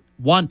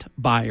want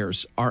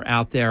buyers are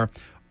out there.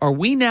 Are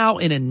we now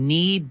in a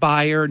need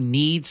buyer,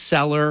 need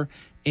seller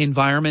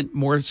environment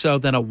more so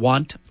than a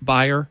want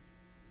buyer?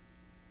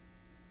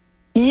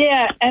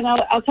 Yeah, and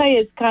I'll tell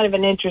you, it's kind of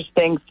an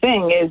interesting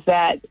thing is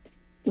that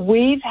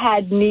we've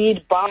had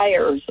need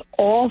buyers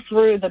all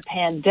through the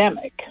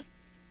pandemic,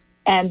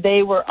 and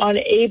they were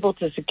unable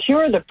to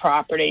secure the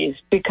properties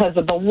because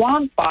of the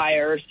want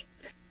buyers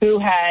who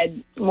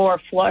had more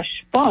flush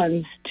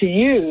funds to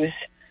use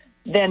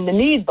than the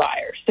need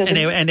buyers. So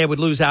and they would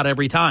lose out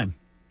every time.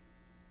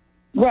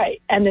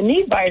 Right, and the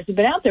need buyers have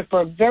been out there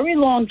for a very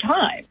long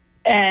time,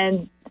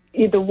 and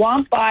the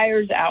want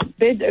buyers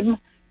outbid them.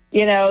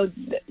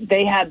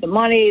 They had the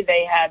money,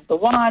 they had the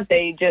want,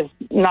 they just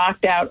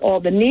knocked out all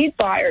the need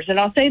buyers. And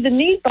I'll say the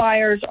need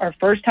buyers are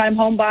first-time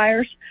home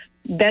buyers,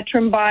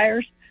 veteran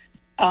buyers,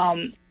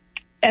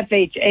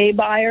 FHA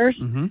buyers,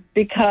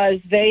 because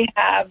they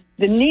have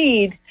the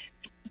need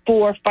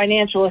for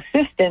financial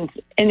assistance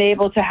and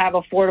able to have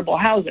affordable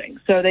housing.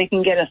 So they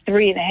can get a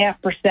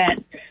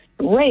 3.5%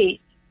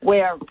 rate,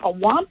 where a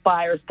want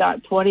buyer's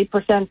got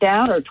 20%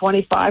 down or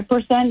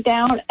 25%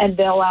 down, and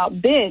they'll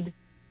outbid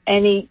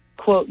any,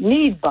 quote,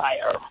 need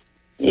buyer,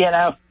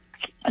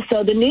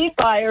 So the need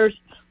buyers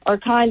are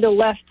kind of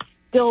left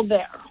still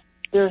there.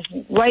 There's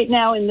right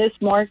now in this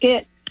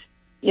market,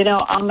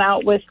 I'm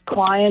out with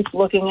clients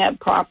looking at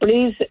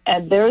properties,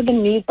 and they're the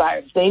need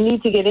buyers. They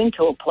need to get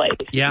into a place,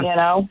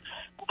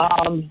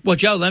 Well,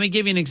 Joe, let me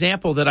give you an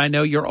example that I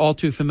know you're all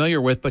too familiar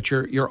with, but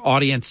your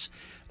audience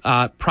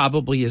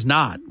probably is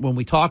not. When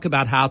we talk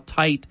about how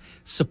tight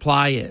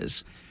supply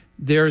is,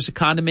 there's a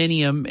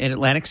condominium in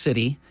Atlantic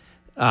City,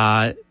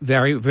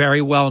 very,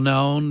 very well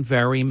known,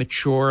 very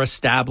mature,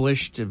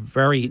 established, a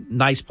very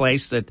nice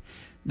place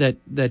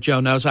that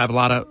Joe knows I have a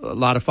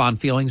lot of fond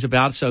feelings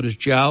about. So does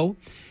Joe.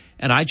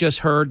 And I just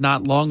heard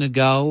not long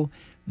ago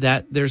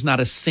that there's not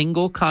a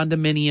single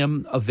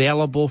condominium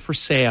available for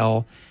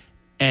sale.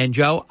 And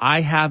Joe,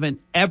 I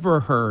haven't ever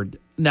heard.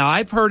 Now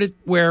I've heard it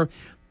where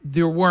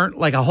there weren't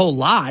like a whole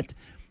lot,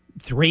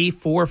 3,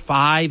 4,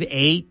 5,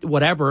 8,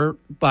 whatever,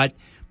 but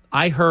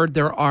I heard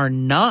there are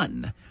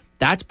none.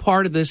 That's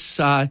part of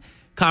this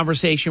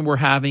conversation we're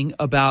having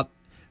about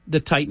the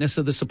tightness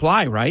of the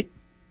supply, right?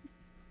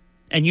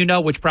 And you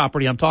know which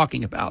property I'm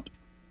talking about.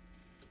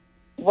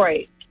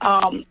 Right.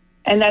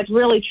 And that's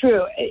really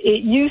true.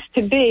 It used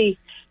to be,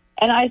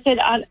 and I said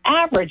on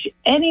average,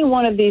 any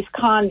one of these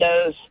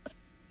condos,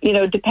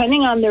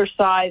 depending on their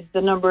size,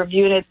 the number of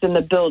units in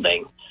the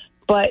building,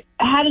 but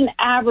had an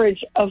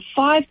average of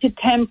 5 to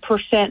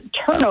 10%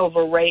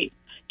 turnover rate,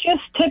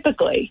 just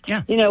typically,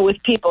 with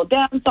people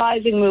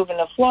downsizing, moving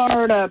to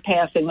Florida,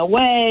 passing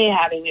away,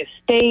 having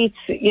estates,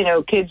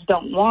 kids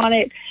don't want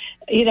it,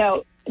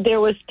 there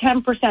was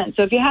 10%.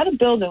 So if you had a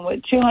building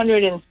with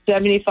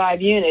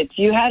 275 units,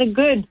 you had a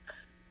good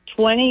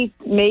 20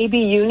 maybe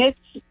units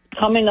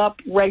coming up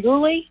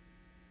regularly,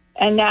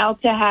 and now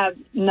to have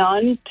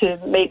none to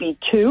maybe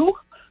 2,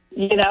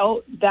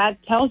 that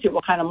tells you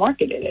what kind of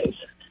market it is.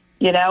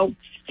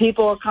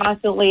 People are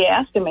constantly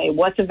asking me,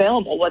 what's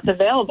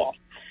available?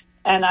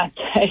 And I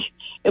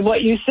say,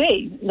 what you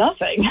see,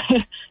 nothing.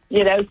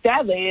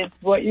 Sadly, it's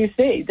what you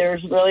see.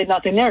 There's really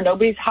nothing there.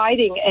 Nobody's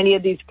hiding any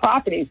of these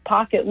properties.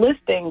 Pocket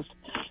listings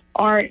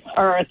are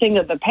a thing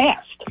of the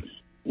past.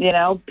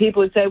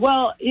 People would say,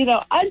 well,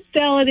 I'd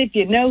sell it if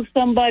you know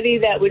somebody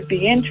that would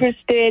be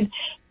interested.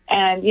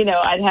 And,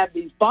 I'd have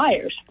these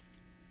buyers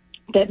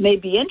that may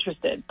be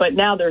interested. But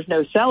now there's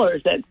no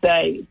sellers that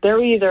say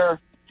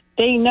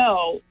they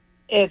know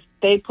if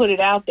they put it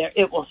out there,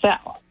 it will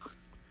sell.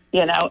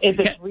 If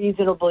it's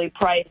reasonably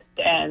priced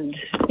and,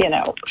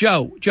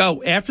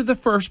 Joe, after the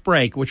first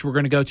break, which we're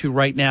going to go to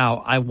right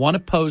now, I want to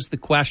pose the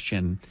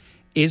question,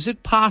 is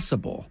it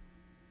possible,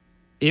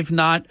 if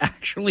not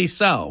actually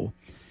so,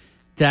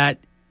 that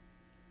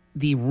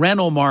the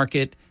rental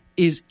market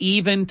is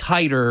even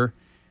tighter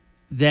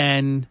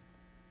than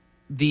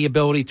the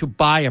ability to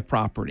buy a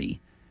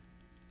property?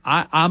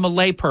 I'm a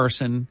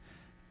layperson,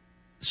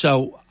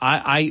 so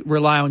I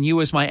rely on you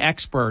as my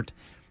expert.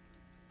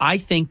 I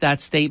think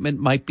that statement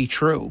might be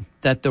true,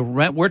 that the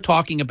rent we're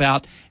talking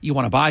about, you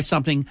want to buy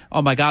something,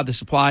 oh my God, the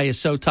supply is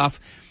so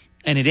tough,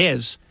 and it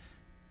is.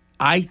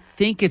 I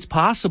think it's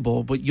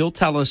possible, but you'll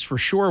tell us for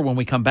sure when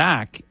we come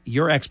back,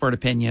 your expert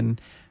opinion,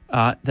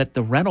 that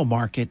the rental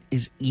market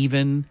is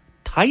even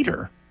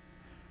tighter.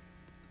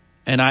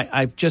 And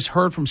I've just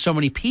heard from so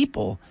many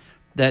people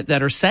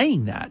that are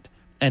saying that,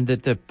 and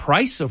that the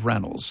price of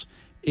rentals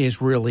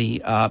is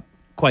really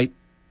quite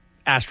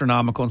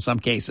astronomical in some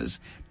cases,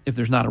 if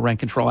there's not a rent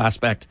control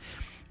aspect.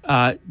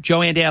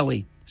 Joanne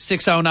Daly,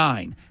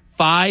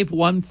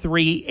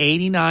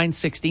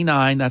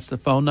 609-513-8969. That's the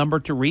phone number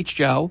to reach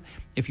Joe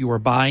if you are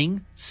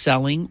buying,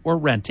 selling, or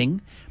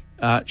renting.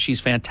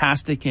 She's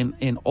fantastic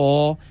in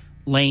all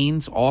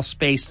lanes, all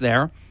space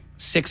there.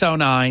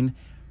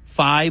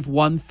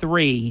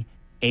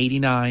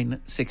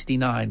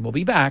 609-513-8969. We'll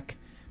be back.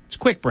 It's a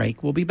quick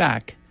break. We'll be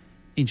back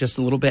in just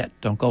a little bit.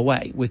 Don't go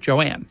away with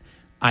Joanne.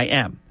 I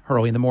am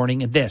Hurley in the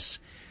Morning, and this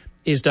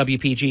is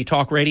WPG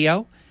Talk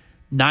Radio,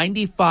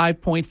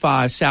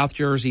 95.5, South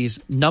Jersey's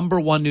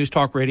 #1 news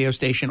talk radio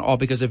station, all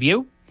because of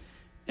you,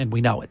 and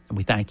we know it, and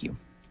we thank you.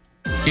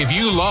 If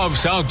you love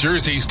South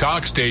Jersey's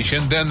talk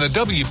station, then the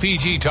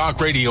WPG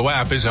Talk Radio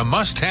app is a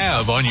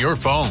must-have on your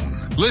phone.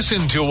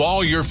 Listen to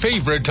all your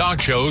favorite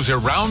talk shows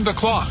around the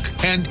clock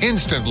and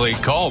instantly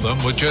call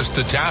them with just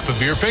the tap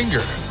of your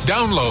finger.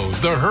 Download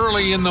the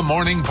Hurley in the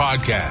Morning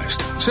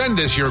podcast. Send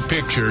us your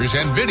pictures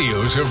and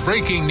videos of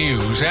breaking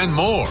news and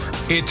more.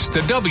 It's the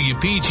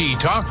WPG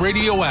Talk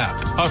Radio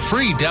app, a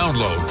free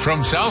download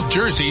from South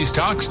Jersey's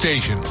talk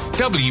station,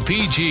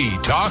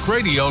 WPG Talk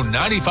Radio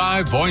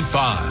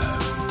 95.5.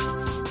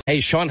 Hey,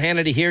 Sean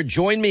Hannity here.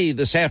 Join me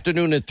this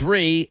afternoon at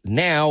 3.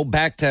 Now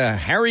back to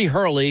Harry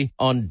Hurley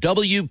on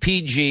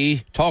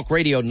WPG Talk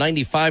Radio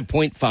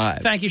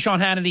 95.5. Thank you, Sean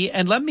Hannity.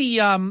 And let me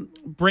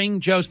bring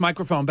Joe's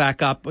microphone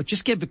back up, but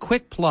just give a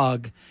quick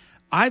plug.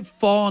 I've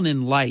fallen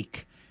in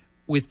like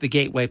with the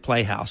Gateway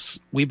Playhouse.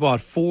 We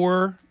bought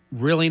 4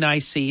 really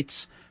nice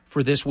seats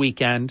for this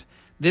weekend.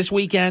 This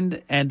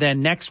weekend and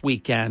then next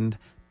weekend,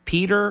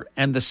 Peter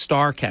and the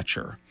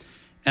Starcatcher.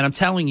 And I'm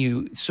telling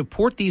you,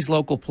 support these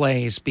local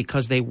plays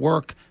because they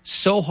work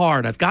so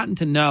hard. I've gotten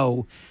to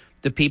know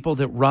the people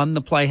that run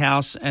the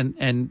Playhouse,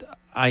 and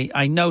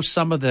I know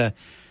some of the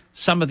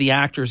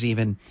actors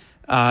even.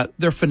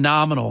 They're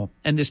phenomenal.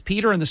 And this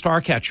Peter and the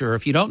Starcatcher,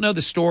 if you don't know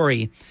the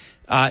story,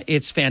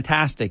 it's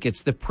fantastic.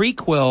 It's the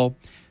prequel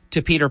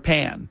to Peter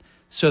Pan.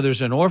 So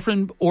there's an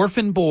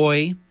orphan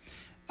boy,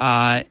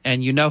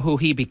 and you know who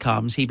he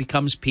becomes. He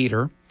becomes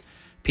Peter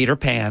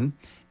Pan.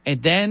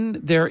 And then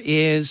there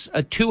is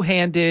a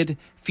two-handed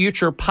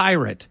future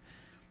pirate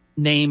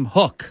named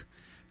Hook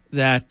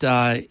that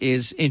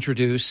is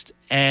introduced.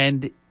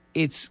 And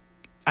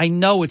I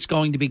know it's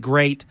going to be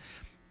great.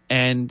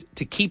 And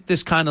to keep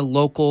this kind of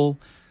local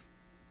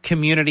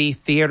community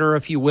theater,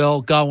 if you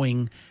will,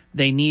 going,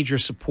 they need your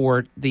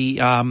support. The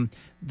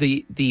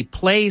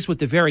plays with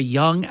the very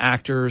young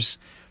actors,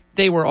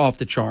 they were off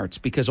the charts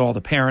because all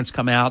the parents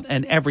come out,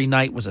 and every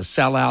night was a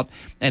sellout,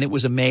 and it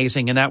was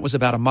amazing. And that was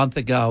about a month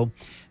ago.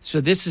 So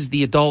this is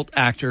the adult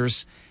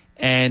actors,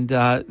 and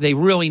they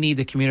really need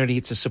the community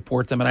to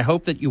support them, and I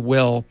hope that you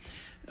will.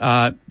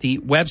 The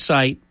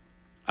website,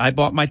 I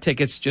bought my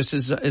tickets just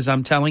as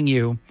I'm telling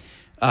you,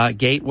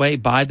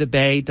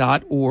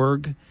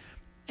 gatewaybythebay.org,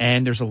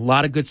 and there's a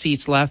lot of good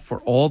seats left for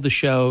all the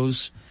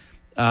shows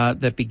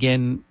that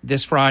begin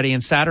this Friday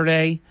and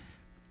Saturday,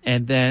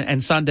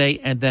 and Sunday,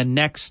 and then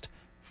next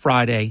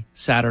Friday,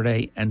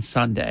 Saturday, and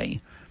Sunday.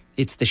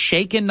 It's the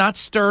Shaken Not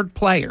Stirred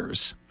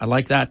Players. I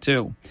like that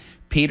too.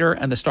 Peter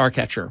and the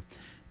Starcatcher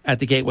at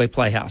the Gateway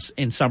Playhouse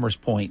in Summers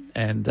Point.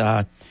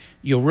 And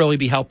you'll really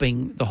be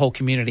helping the whole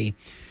community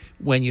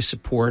when you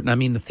support, and I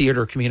mean the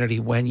theater community,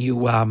 when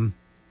you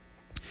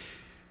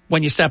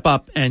step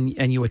up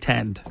and you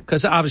attend.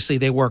 Because obviously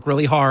they work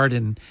really hard,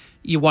 and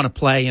you want to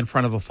play in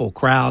front of a full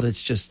crowd.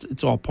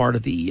 It's all part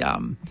of the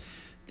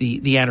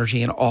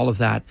energy and all of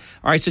that.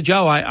 All right, so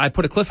Joe, I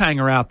put a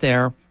cliffhanger out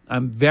there.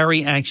 I'm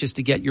very anxious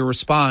to get your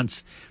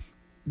response.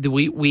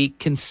 We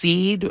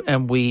concede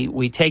and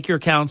we take your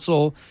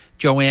counsel,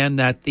 Joanne,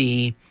 that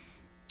the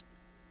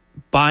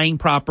buying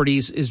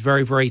properties is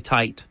very, very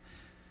tight.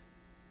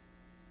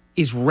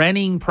 Is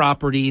renting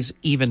properties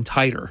even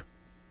tighter?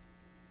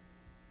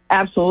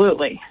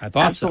 Absolutely. I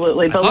thought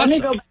absolutely. So. But let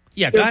me go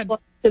back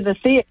to the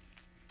theater.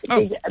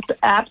 Oh.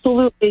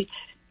 Absolutely.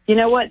 You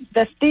know what?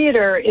 The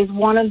theater is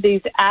one of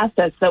these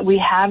assets that we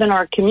have in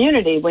our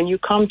community. When you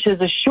come to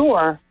the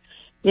shore,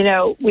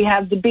 we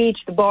have the beach,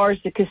 the bars,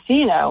 the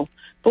casino,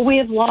 but we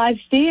have live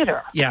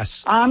theater.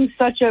 Yes. I'm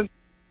such a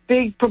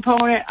big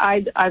proponent.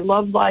 I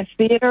love live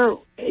theater.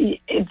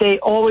 They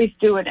always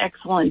do an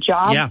excellent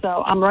job. Yeah.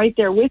 So I'm right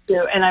there with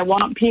you, and I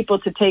want people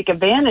to take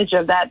advantage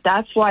of that.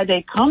 That's why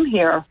they come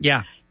here.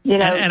 Yeah. You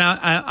know, and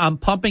I'm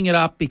pumping it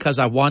up because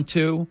I want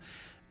to.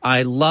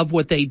 I love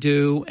what they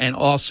do, and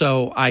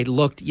also I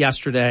looked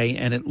yesterday,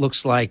 and it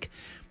looks like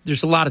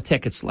there's a lot of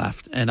tickets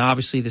left, and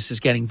obviously this is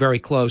getting very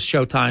close.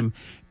 Showtime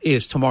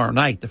is tomorrow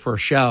night, the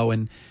first show,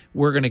 and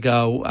we're going to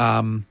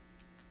go.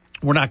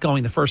 We're not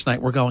going the first night.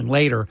 We're going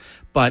later,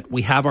 but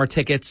we have our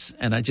tickets,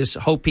 and I just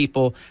hope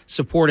people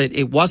support it.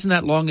 It wasn't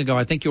that long ago.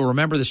 I think you'll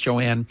remember this,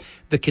 Joanne.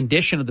 The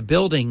condition of the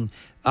building,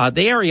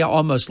 the area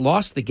almost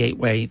lost the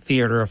Gateway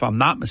Theater, if I'm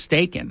not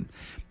mistaken,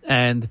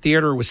 and the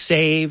theater was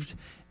saved.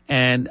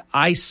 And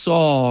I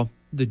saw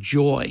the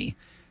joy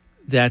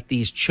that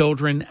these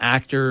children,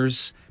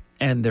 actors,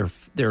 and their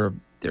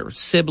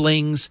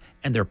siblings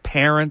and their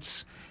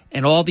parents,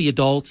 and all the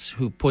adults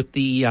who put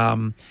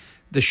the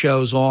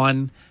shows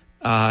on.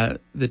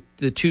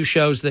 The two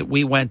shows that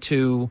we went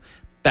to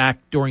back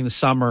during the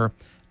summer,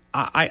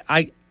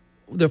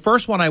 the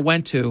first one I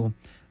went to,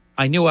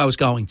 I knew I was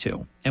going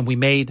to, and we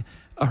made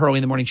a Hurley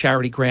in the Morning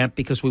charity grant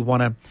because we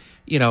want to,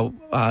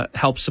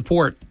 help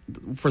support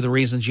for the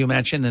reasons you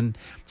mentioned and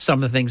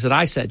some of the things that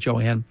I said,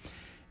 Joanne.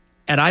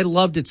 And I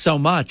loved it so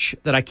much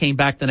that I came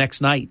back the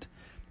next night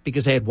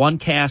because they had one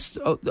cast.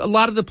 A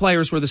lot of the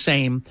players were the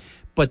same,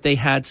 but they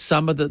had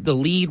some of the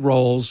lead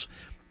roles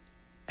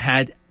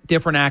had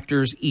different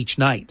actors each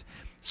night.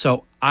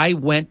 So I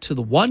went to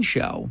the one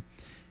show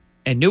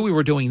and knew we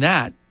were doing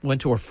that,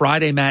 went to a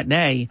Friday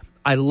matinee.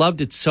 I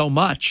loved it so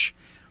much.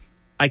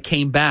 I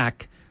came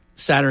back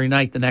Saturday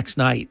night the next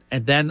night,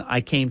 and then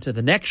I came to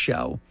the next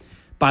show,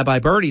 Bye Bye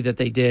Birdie, that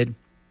they did.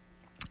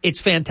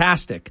 It's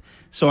fantastic.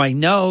 So I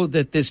know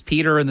that this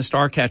Peter and the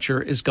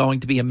Starcatcher is going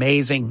to be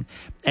amazing,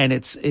 and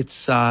it's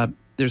there's a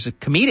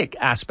comedic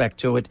aspect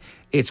to it.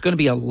 It's going to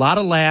be a lot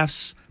of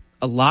laughs,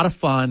 a lot of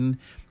fun,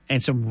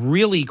 and some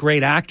really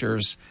great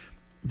actors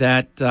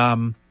that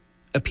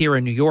appear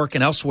in New York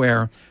and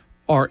elsewhere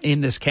are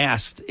in this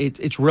cast.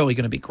 It's really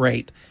going to be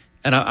great,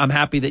 and I'm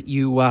happy that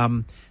you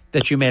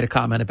made a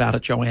comment about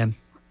it, Joanne.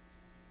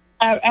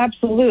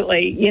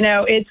 Absolutely.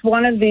 It's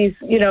one of these,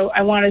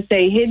 I want to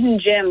say hidden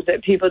gems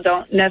that people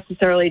don't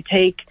necessarily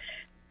take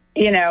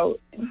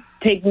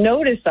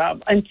notice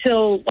of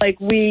until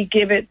we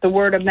give it the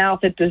word of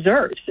mouth it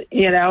deserves.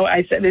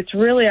 I said it's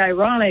really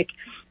ironic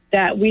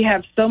that we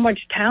have so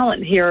much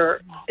talent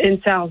here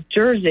in South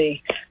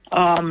Jersey,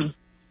 and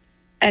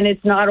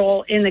it's not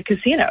all in the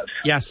casinos.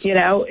 Yes.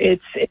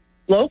 It's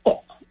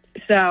local.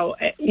 So,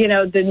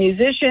 the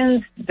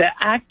musicians, the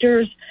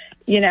actors,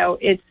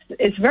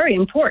 it's very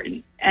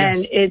important.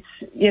 And yes.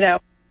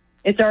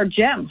 It's our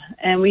gem,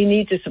 and we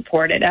need to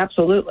support it.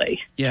 Absolutely.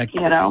 Yeah.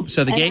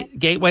 So the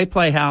Gateway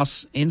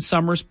Playhouse in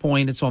Summers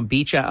Point, it's on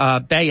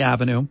Bay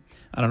Avenue.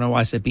 I don't know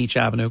why I said Beach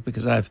Avenue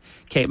because I have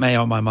Cape May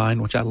on my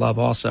mind, which I love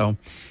also.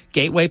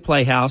 Gateway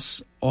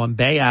Playhouse on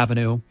Bay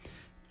Avenue,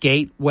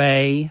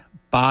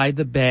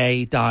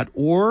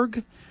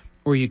 gatewaybythebay.org,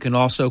 or you can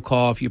also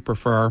call, if you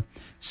prefer,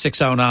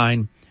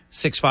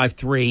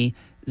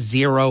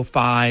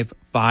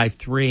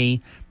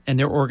 609-653-0553. And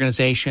their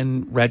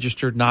organization,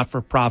 registered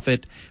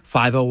not-for-profit,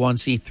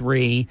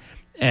 501c3.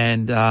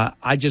 And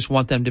I just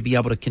want them to be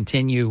able to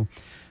continue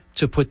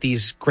to put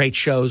these great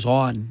shows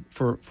on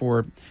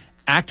for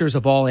actors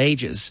of all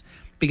ages.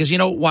 Because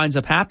what winds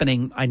up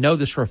happening, I know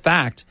this for a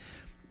fact,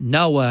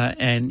 Noah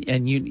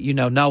and you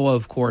know Noah,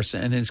 of course,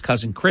 and his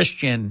cousin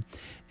Christian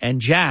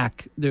and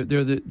Jack, they're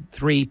the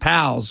three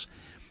pals.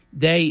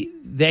 They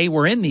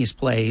were in these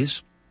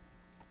plays.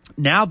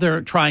 Now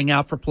they're trying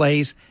out for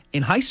plays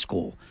in high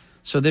school.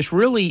 So this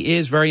really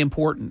is very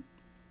important.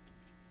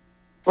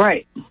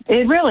 Right.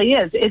 It really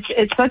is.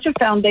 It's such a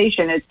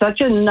foundation. It's such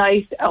a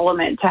nice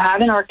element to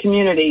have in our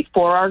community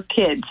for our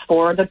kids,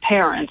 for the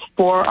parents,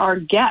 for our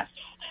guests,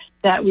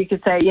 that we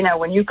could say,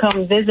 when you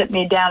come visit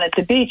me down at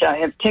the beach, I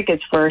have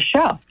tickets for a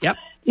show. Yep.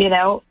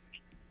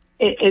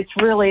 It's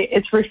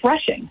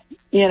refreshing,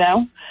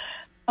 and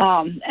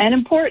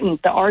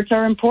important. The arts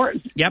are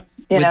important. Yep.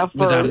 For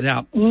without a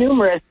doubt.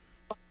 Numerous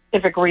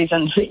specific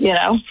reasons,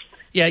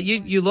 Yeah,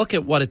 you look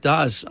at what it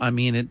does. I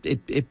mean,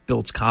 it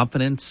builds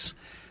confidence.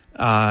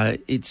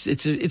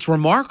 It's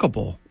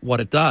remarkable what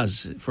it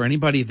does for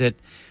anybody that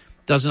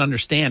doesn't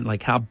understand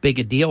how big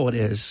a deal it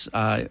is.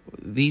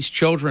 These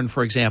children,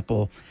 for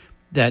example,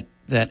 that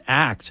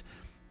act,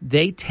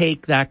 they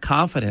take that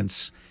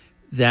confidence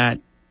that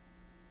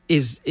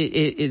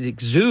it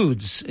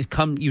exudes.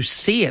 You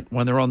see it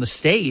when they're on the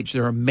stage.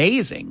 They're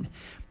amazing,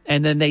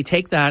 and then they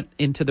take that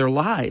into their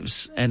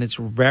lives, and it's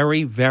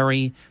very,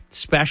 very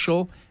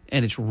special.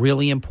 And it's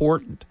really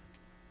important.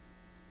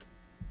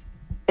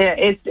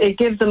 It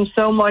gives them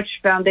so much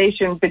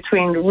foundation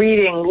between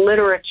reading,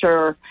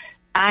 literature,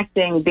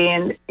 acting,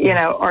 being,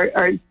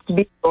 or to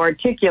be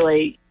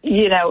articulate.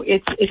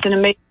 It's an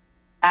amazing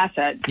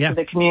asset to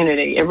the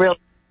community. It really.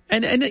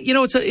 And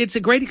it's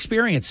a great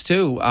experience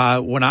too.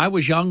 When I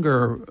was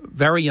younger,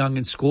 very young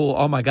in school,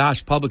 oh my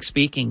gosh, public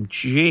speaking,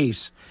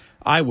 geez,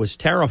 I was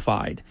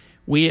terrified.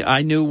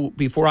 I knew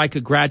before I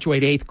could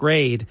graduate 8th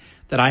grade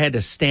that I had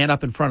to stand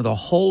up in front of the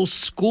whole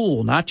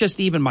school, not just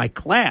even my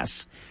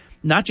class,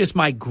 not just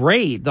my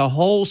grade, the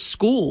whole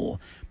school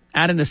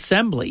at an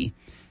assembly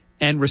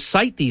and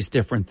recite these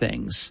different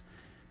things,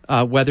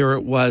 whether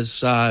it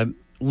was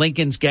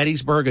Lincoln's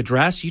Gettysburg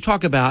Address. You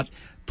talk about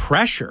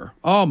pressure.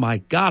 Oh, my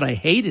God, I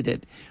hated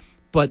it.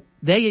 But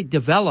they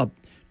develop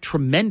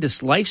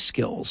tremendous life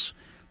skills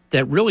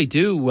that really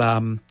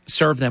do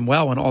serve them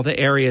well in all the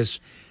areas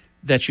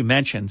that you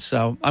mentioned.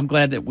 So I'm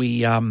glad that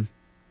we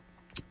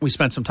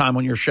spent some time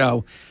on your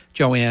show,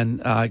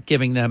 Joanne,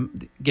 giving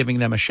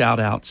them a shout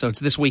out. So it's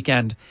this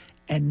weekend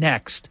and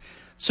next.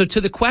 So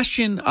to the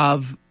question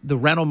of the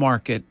rental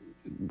market,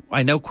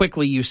 I know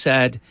quickly you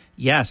said,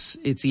 yes,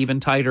 it's even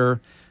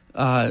tighter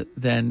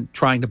than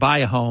trying to buy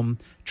a home,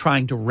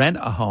 trying to rent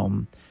a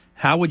home.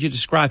 How would you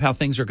describe how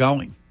things are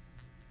going?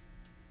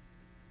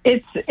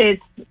 It's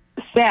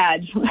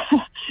sad.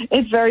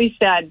 It's very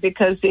sad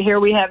because here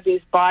we have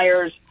these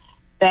buyers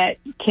that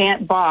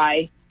can't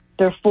buy.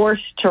 They're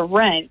forced to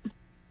rent.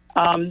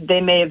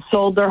 They may have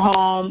sold their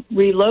home,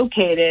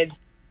 relocated,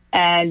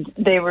 and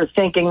they were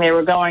thinking they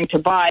were going to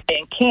buy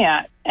and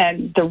can't.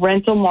 And the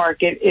rental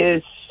market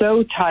is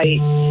so tight,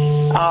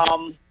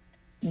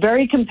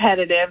 very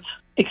competitive,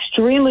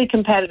 extremely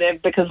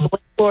competitive, because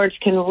landlords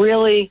can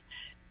really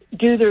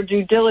do their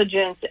due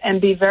diligence and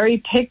be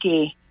very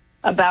picky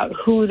about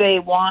who they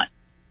want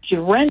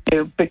to rent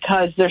to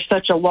because there's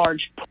such a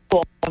large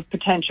pool of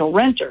potential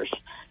renters.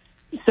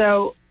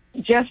 So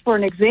just for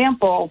an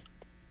example,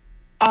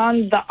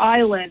 on the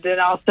island, and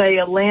I'll say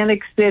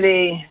Atlantic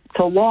City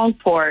to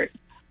Longport,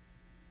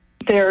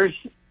 there's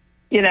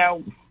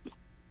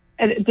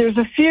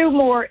a few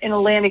more in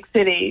Atlantic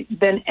City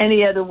than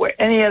any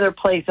other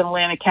place in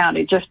Atlantic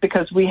County, just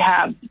because we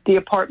have the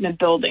apartment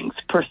buildings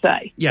per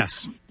se.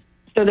 Yes.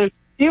 So there's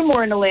a few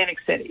more in Atlantic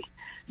City.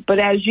 But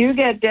as you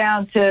get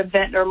down to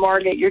Ventnor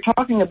Margate, you're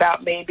talking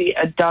about maybe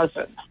a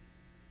dozen.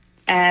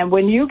 And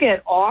when you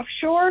get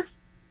offshore,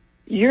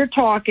 you're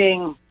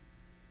talking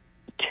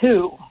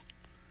 2.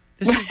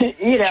 This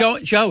is,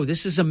 Joe,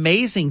 this is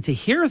amazing to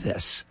hear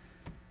this,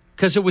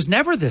 because it was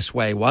never this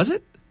way, was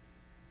it?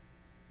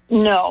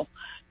 No,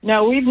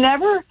 we've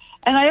never.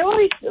 And I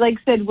always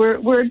said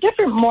we're a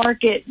different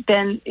market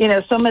than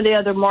some of the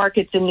other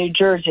markets in New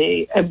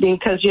Jersey,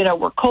 because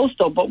we're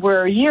coastal, but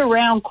we're a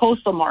year-round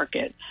coastal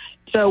market.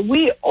 So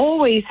we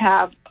always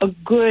have a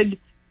good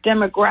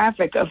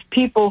demographic of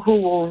people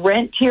who will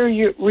rent here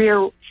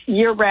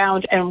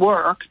year-round and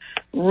work,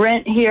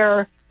 rent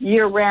here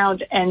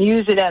year-round and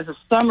use it as a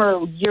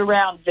summer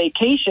year-round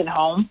vacation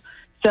home.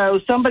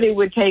 So somebody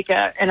would take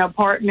an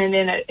apartment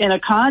in a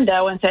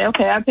condo and say,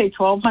 okay, I pay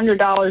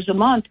 $1,200 a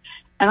month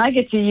and I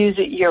get to use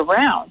it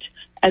year-round,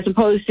 as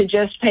opposed to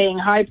just paying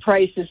high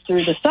prices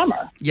through the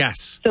summer.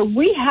 Yes. So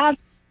we have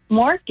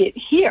market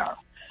here.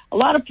 A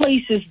lot of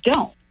places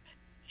don't.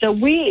 So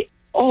we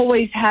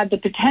always had the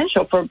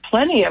potential for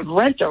plenty of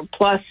rental,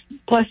 plus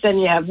then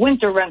you have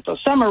winter rental,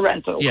 summer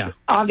rental,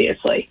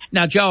 obviously.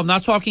 Now, Joe, I'm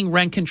not talking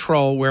rent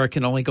control where it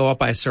can only go up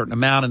by a certain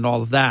amount and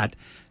all of that,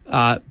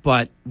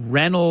 but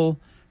rental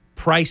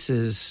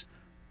prices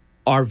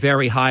are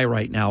very high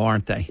right now,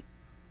 aren't they?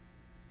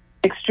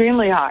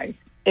 Extremely high.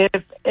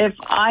 If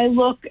I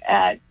look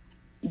at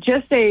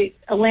just say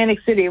Atlantic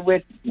City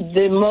with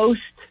the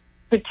most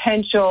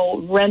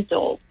potential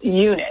rental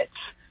units,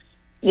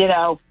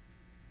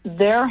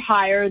 they're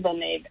higher than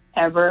they've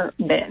ever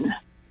been.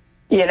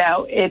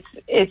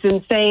 It's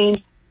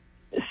insane,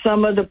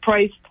 some of the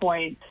price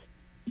points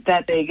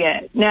that they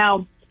get.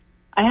 Now,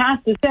 I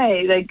have to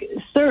say,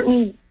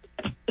 certain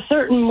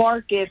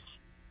markets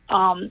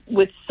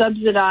with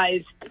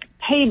subsidized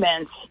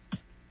payments,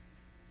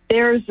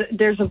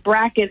 there's a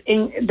bracket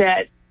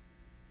that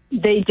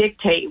they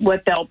dictate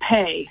what they'll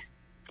pay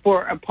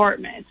for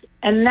apartments,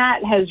 and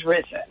that has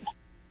risen.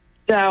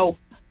 So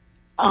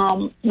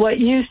what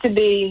used to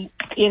be,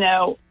 a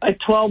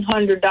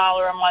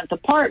 $1,200 a month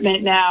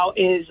apartment now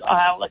is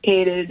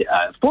allocated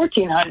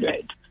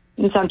 $1,400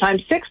 and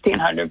sometimes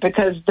 $1,600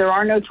 because there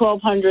are no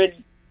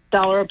 $1,200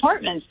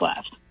 apartments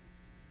left.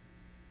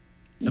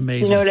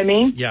 Amazing. You know what I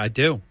mean? Yeah, I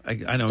do.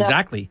 I know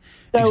exactly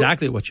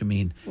what you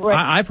mean.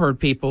 Right. I've heard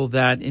people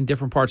that in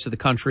different parts of the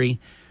country,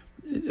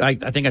 I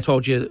think I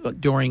told you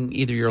during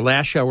either your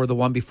last show or the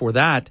one before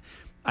that,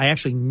 I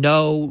actually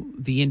know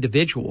the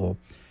individual.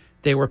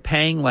 They were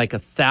paying like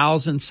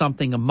 $1,000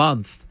 something a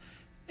month,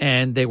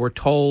 and they were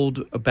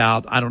told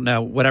about, I don't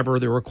know, whatever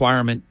the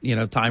requirement,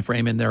 time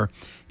frame in their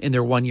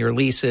 1 year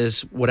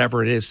leases,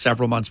 whatever it is,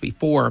 several months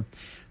before,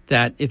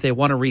 that if they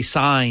want to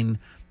re-sign,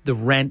 the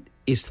rent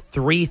is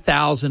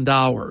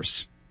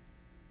 $3,000.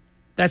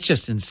 That's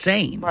just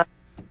insane.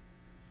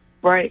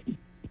 Right.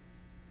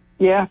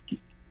 Yeah.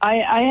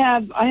 I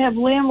have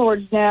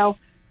landlords now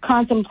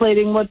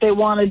contemplating what they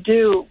want to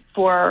do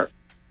for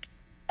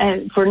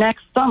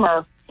next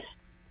summer,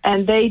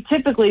 and they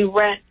typically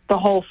rent the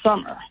whole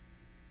summer.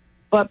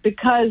 But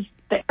because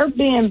the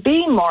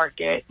Airbnb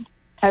market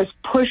has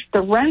pushed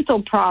the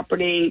rental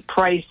property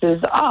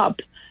prices up,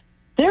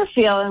 they're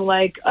feeling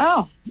like,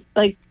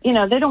 they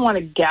don't want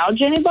to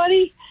gouge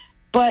anybody,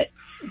 but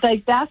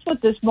like that's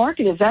what this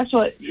market is. That's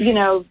what,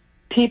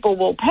 people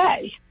will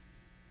pay,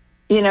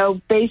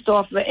 based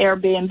off of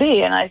Airbnb.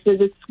 And I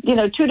said, it's,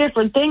 two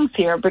different things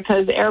here,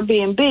 because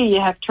Airbnb, you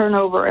have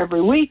turnover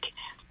every week,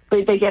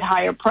 but they get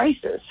higher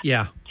prices.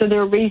 Yeah. So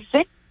they're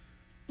rethinking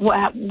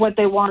what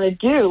they want to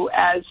do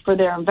as for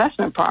their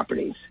investment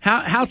properties.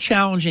 How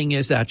challenging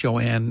is that,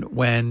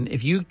 Joanne,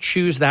 if you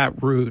choose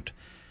that route?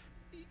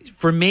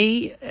 For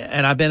me,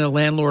 and I've been a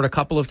landlord a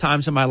couple of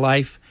times in my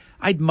life,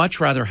 I'd much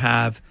rather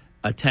have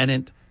a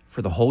tenant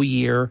for the whole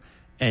year,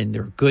 and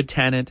they're a good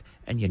tenant,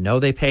 and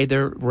they pay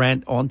their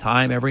rent on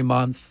time every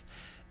month,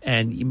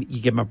 and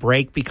you give them a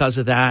break because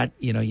of that.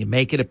 You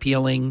make it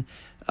appealing,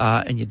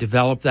 and you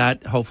develop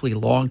that hopefully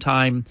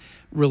long-time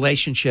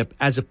relationship,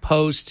 as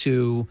opposed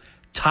to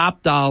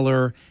top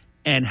dollar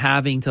and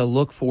having to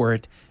look for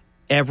it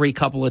every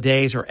couple of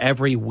days or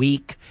every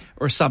week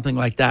or something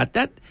like that.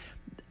 That,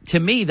 to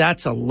me,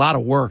 that's a lot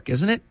of work,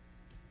 isn't it?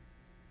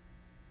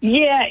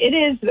 Yeah, it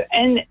is.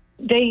 And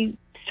they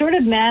sort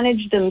of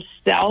manage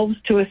themselves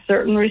to a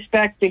certain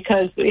respect,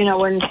 because,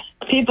 when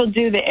people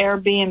do the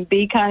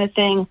Airbnb kind of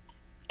thing,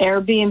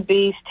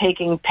 Airbnb's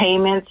taking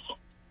payments.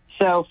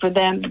 So for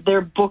them,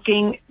 they're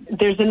booking.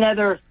 There's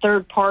another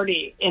third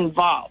party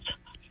involved.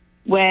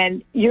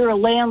 When you're a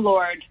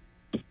landlord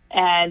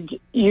and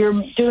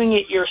you're doing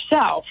it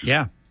yourself,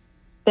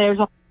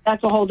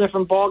 that's a whole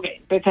different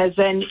ballgame, because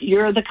then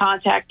you're the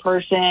contact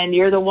person,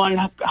 you're the one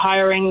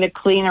hiring the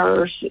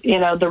cleaners, the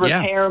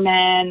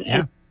repairmen,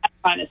 and that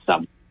kind of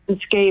stuff,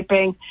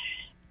 landscaping.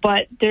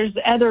 But there's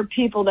other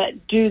people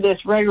that do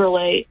this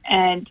regularly,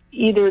 and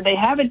either they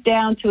have it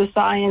down to a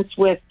science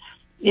with,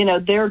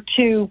 their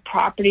two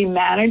property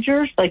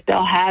managers, like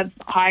they'll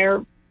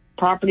hire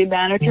property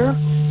manager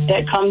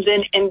that comes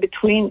in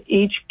between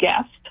each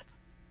guest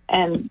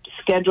and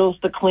schedules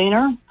the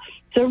cleaner.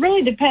 So it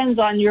really depends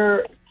on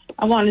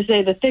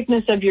the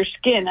thickness of your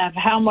skin, of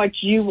how much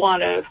you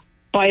want to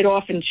bite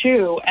off and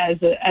chew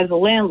as a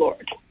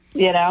landlord,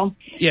 Yeah.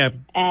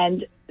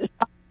 And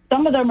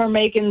some of them are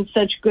making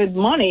such good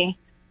money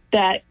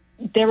that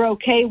they're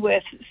okay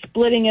with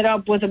splitting it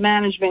up with a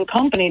management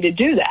company to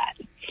do that.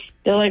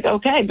 They're like,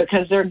 okay,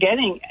 because they're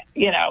getting,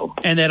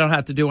 and they don't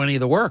have to do any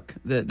of the work.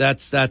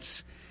 That's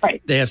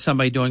right. They have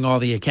somebody doing all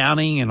the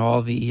accounting and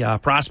all the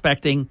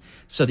prospecting.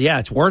 So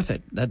it's worth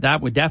it. That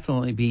would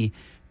definitely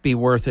be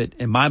worth it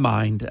in my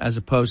mind, as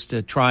opposed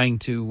to trying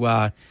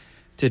to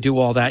do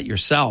all that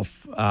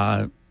yourself.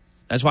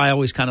 That's why I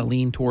always kind of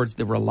lean towards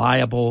the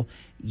reliable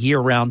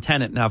year-round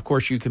tenant. Now, of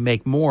course, you can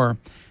make more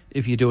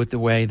if you do it the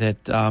way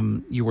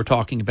that you were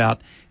talking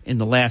about in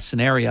the last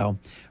scenario.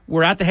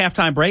 We're at the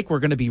halftime break. We're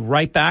going to be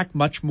right back.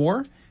 Much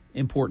more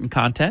important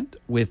content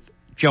with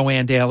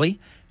Joanne Daly,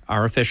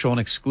 our official and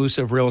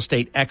exclusive real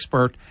estate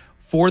expert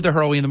for the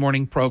Hurley in the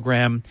Morning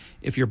program.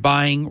 If you're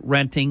buying,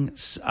 renting,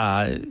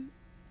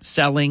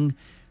 selling,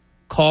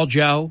 call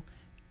Joe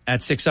at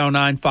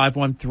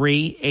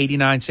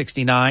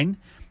 609-513-8969,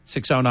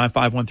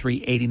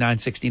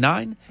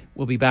 609-513-8969.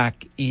 We'll be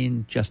back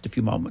in just a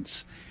few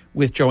moments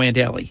with Joanne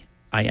Daly.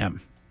 I am.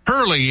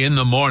 Hurley in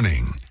the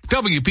Morning.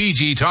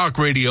 WPG Talk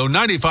Radio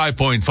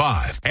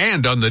 95.5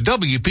 and on the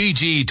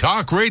WPG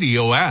Talk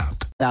Radio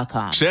app.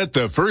 Set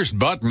the first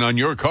button on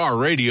your car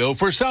radio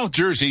for South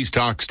Jersey's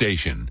talk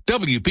station.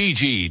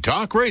 WPG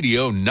Talk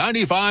Radio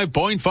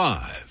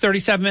 95.5.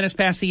 37 minutes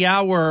past the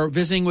hour,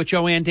 visiting with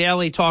Joanne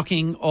Daly,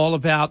 talking all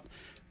about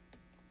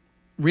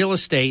real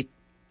estate.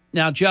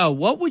 Now, Joe,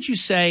 what would you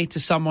say to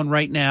someone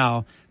right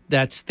now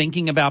that's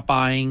thinking about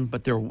buying,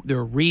 but they're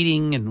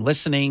reading and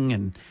listening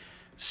and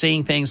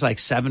seeing things like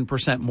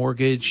 7%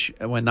 mortgage,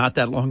 when not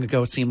that long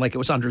ago it seemed like it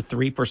was under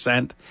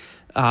 3%,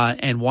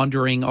 and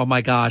wondering, oh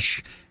my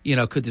gosh,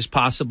 could this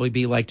possibly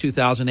be like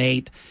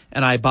 2008,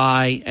 and I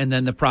buy, and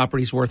then the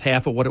property's worth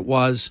half of what it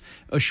was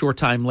a short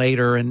time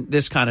later, and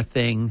this kind of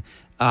thing.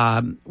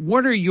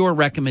 What are your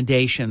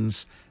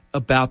recommendations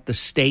about the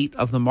state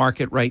of the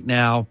market right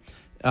now,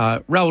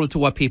 relative to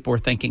what people are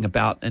thinking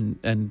about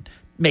and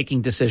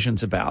making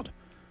decisions about?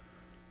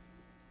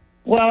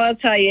 Well, I'll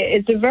tell you,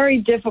 it's a very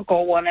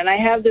difficult one, and I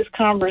have this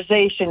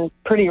conversation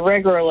pretty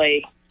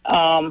regularly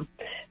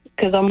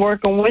because I'm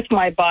working with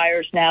my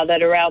buyers now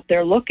that are out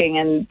there looking,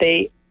 and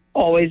they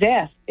always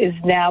ask, is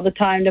now the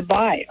time to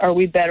buy? Are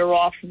we better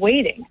off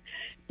waiting?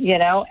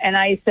 And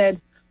I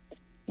said,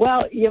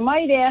 well, you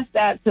might ask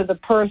that to the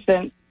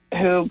person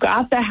who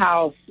got the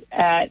house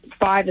at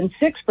 5 and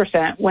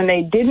 6% when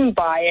they didn't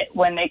buy it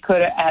when they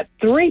could have at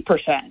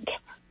 3%.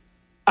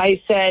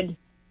 I said,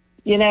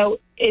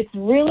 it's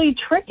really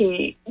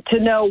tricky to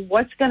know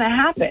what's going to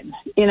happen.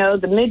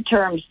 The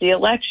midterms, the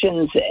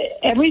elections,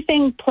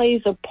 everything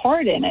plays a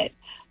part in it.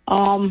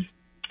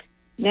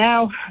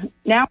 Now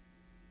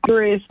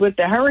curious with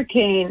the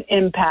hurricane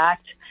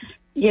impact,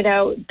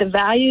 the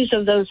values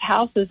of those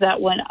houses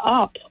that went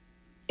up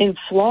in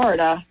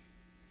Florida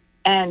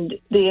and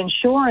the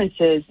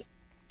insurances,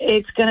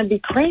 it's going to be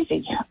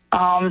crazy.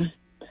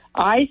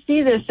 I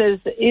see this as,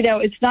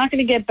 it's not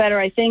going to get better.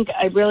 I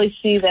really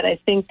see that. I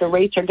think the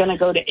rates are going to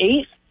go to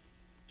 8.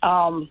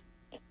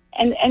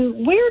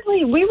 And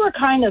weirdly, we were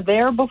kind of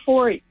there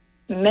before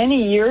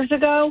many years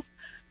ago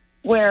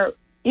where,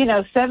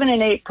 7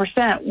 and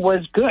 8%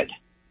 was good.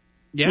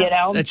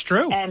 Yeah, that's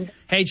true. And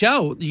hey,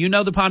 Joe,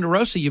 the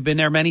Ponderosa. You've been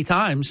there many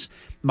times.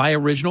 My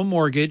original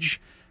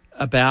mortgage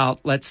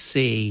about, let's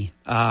see,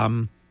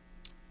 October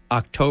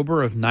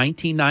of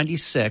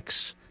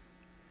 1996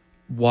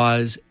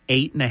 was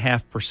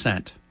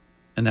 8.5%.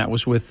 And that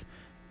was with,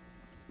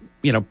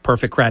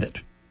 perfect credit.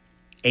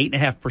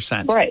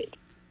 8.5%. Right.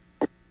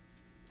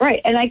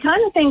 Right. And I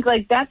kind of think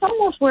like that's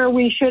almost where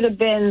we should have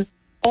been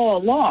all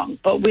along.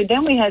 But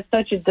then we had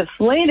such a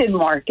deflated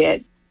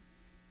market,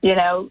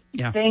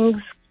 things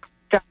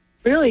got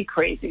really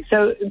crazy.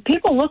 So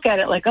people look at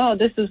it like, oh,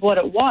 this is what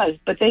it was.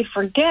 But they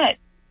forget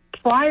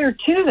prior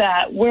to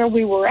that where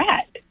we were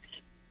at.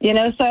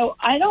 So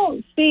I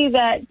don't see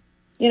that,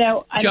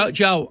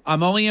 Joe,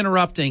 I'm only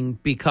interrupting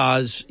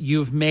because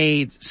you've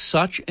made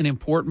such an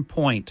important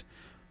point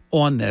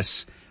on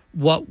this.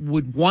 What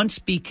would once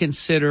be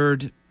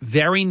considered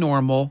very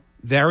normal,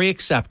 very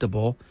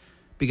acceptable,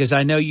 because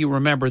I know you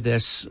remember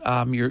this.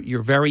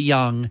 You're very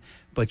young,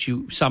 but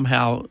you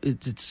somehow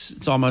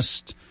it's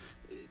almost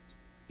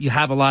you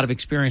have a lot of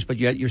experience, but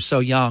yet you're so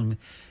young.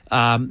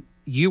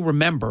 You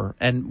remember,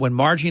 and when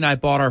Margie and I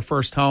bought our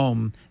first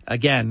home,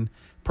 again,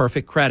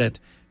 perfect credit,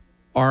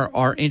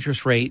 our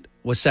interest rate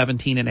was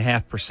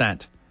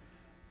 17.5%.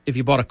 If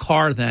you bought a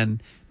car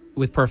then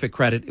with perfect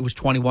credit, it was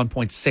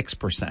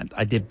 21.6%.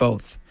 I did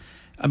both.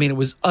 I mean, it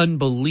was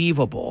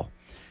unbelievable.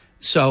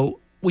 So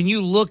when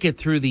you look at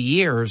through the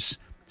years,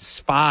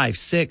 5,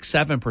 6,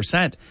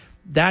 7%,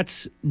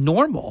 that's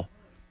normal.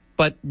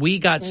 But we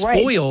got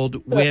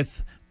spoiled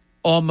with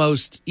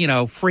almost,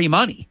 free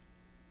money.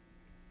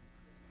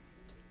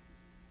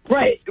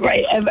 Right.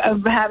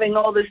 Of having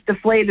all this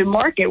deflated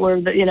market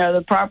where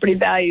the property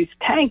values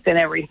tanked and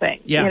everything.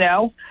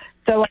 Yeah.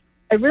 So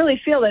I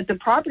really feel that the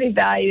property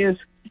values,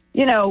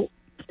 to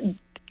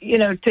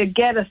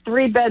get a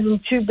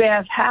 3-bedroom,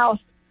 2-bath house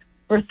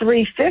for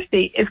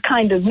 $350 is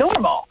kind of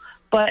normal,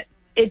 but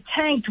it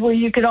tanked where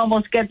you could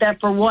almost get that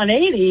for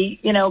 $180,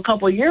 a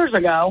couple of years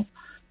ago.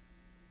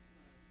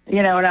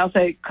 And I'll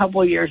say a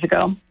couple of years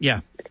ago.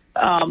 Yeah.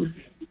 A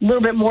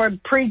little bit more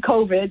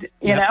pre-COVID,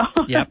 you know.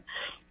 Yep.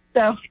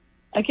 So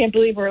I can't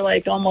believe we're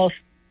like almost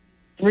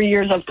 3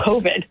 years of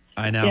COVID.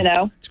 I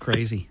know. It's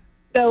crazy.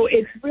 So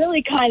it's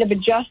really kind of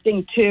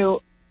adjusting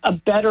to a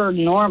better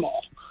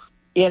normal.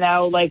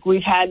 Like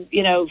we've had,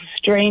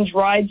 strange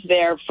rides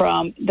there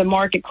from the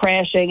market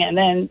crashing and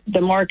then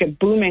the market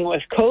booming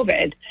with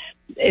COVID.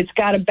 It's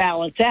got to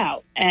balance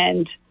out.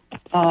 And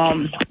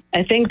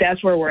I think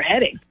that's where we're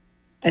heading.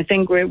 I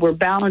think we're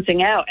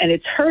balancing out, and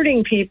it's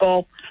hurting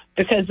people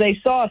because they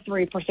saw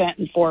 3%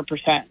 and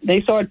 4%.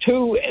 They saw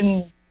 2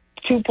 and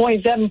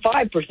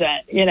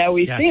 2.75%.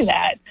 We've seen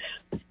that.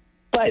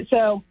 But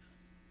so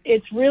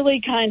it's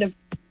really kind of,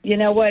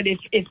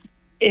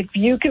 if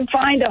you can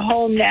find a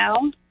home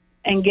now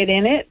and get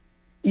in it,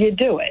 you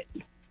do it.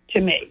 To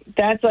me,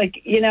 that's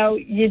like, you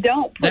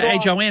don't put Hey,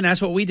 Joanne,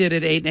 that's what we did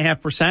at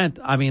 8.5%.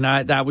 I mean,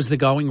 that was the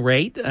going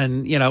rate.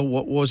 And,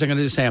 what was I going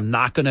to say? I'm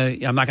not going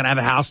to have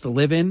a house to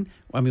live in.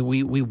 I mean,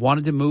 we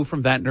wanted to move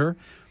from Ventnor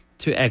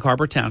to Egg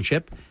Harbor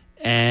Township,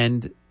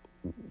 and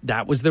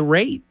that was the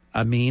rate.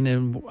 I mean,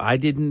 and I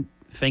didn't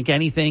think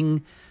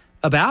anything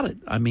about it.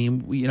 I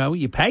mean,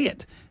 you pay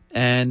it.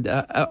 And,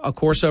 of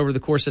course, over the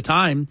course of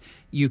time,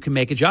 you can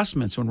make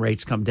adjustments. When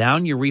rates come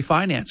down, you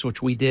refinance,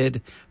 which we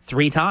did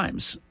 3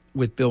 times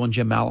with Bill and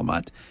Jim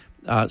Malamut.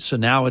 So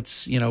now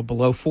it's,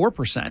 below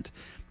 4%.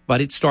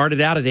 But it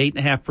started out at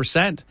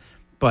 8.5%.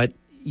 But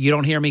you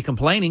don't hear me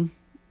complaining.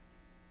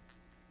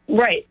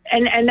 Right.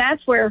 And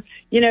that's where,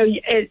 in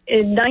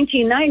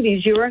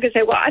 1990s, you weren't going to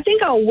say, well, I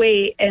think I'll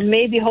wait and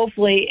maybe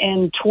hopefully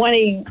in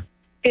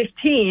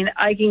 2015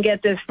 I can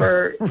get this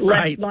for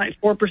less than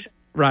 4%.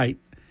 Right.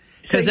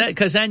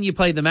 Because then you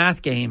play the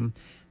math game.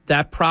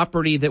 That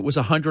property that was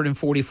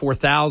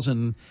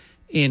 $144,000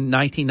 in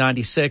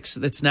 1996,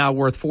 that's now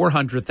worth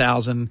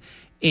 $400,000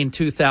 in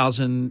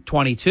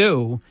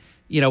 2022.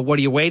 What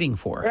are you waiting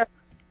for?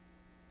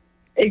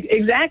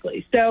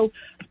 Exactly. So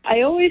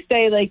I always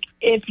say, like,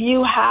 if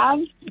you have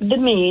the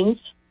means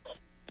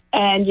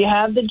and you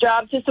have the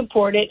job to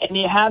support it and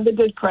you have the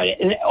good credit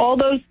and all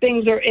those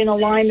things are in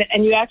alignment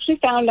and you actually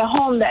found a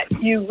home that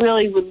you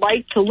really would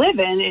like to live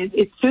in,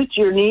 it suits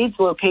your needs,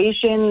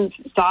 location,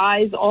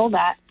 size, all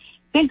that,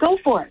 then go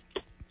for it.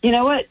 You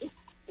know what?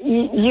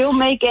 You'll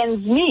make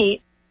ends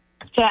meet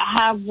to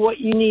have what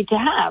you need to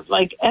have.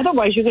 Like,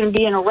 otherwise you're going to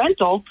be in a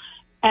rental.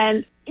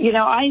 And,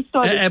 I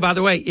started... And by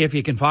the way, if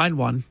you can find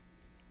one.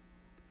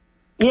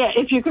 Yeah,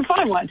 if you can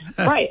find one.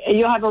 Right.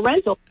 You'll have a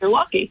rental if you're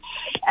lucky.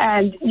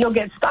 And you'll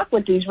get stuck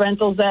with these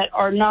rentals that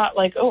are not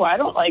like, oh, I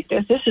don't like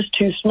this. This is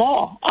too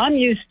small. I'm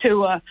used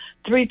to a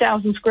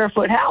 3,000 square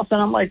foot house.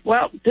 And I'm like,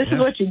 well, this is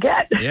what you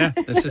get. Yeah,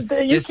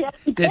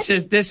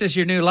 this is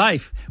your new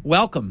life.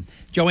 Welcome.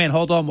 Joanne,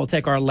 hold on. We'll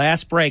take our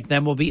last break.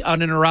 Then we'll be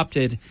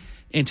uninterrupted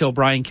until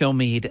Brian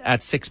Kilmeade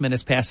at 6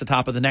 minutes past the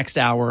top of the next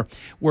hour.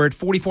 We're at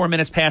 44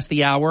 minutes past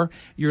the hour.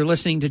 You're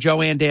listening to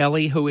Joanne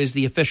Daly, who is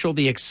the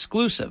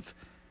exclusive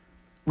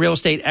real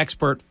estate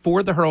expert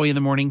for the Hurley in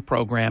the Morning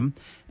program.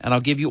 And I'll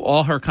give you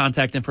all her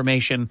contact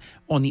information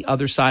on the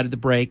other side of the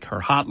break, her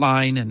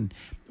hotline and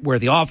where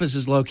the office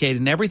is located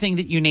and everything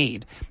that you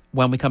need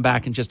when we come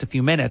back in just a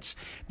few minutes.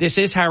 This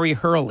is Harry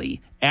Hurley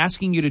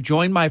asking you to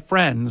join my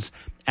friends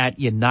at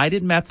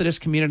United Methodist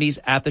Communities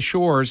at the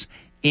Shores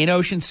in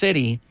Ocean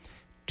City,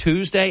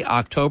 Tuesday,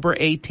 October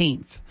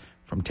 18th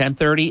from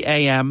 10:30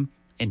 a.m.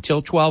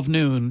 until 12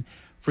 noon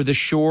for the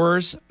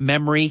Shores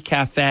Memory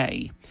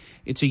Cafe.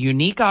 It's a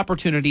unique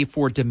opportunity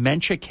for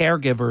dementia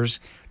caregivers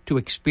to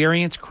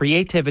experience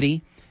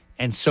creativity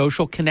and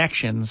social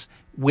connections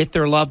with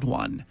their loved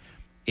one.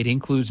 It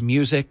includes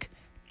music,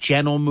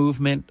 gentle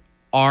movement,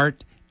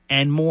 art,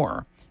 and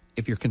more.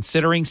 If you're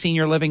considering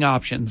senior living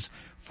options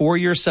for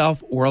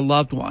yourself or a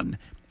loved one,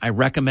 I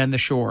recommend the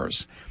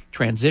Shores.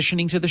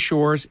 Transitioning to the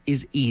Shores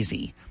is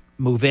easy.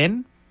 Move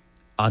in,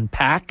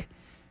 unpack,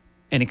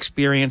 and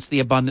experience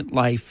the abundant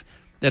life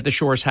that the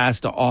Shores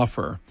has to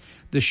offer.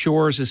 The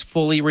Shores is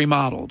fully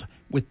remodeled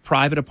with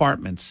private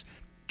apartments,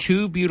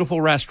 2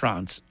 beautiful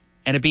restaurants,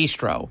 and a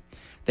bistro.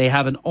 They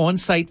have an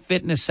on-site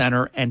fitness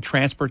center and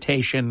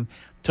transportation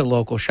to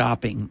local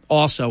shopping.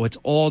 Also, it's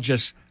all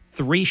just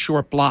 3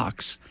 short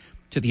blocks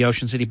to the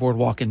Ocean City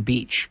Boardwalk and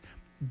Beach.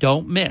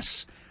 Don't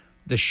miss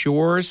the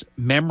Shores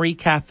Memory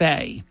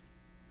Cafe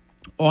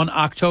on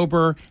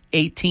October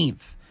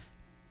 18th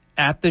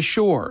at the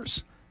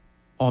Shores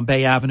on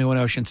Bay Avenue in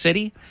Ocean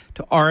City.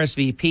 To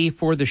RSVP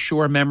for the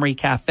Shore Memory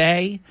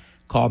Cafe,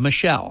 call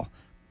Michelle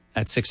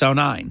at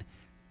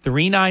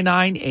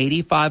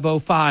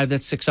 609-399-8505.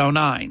 That's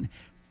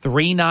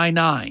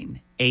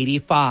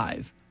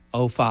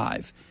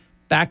 609-399-8505.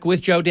 Back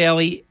with Joe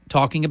Daly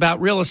talking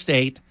about real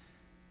estate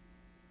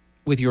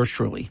with yours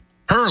truly.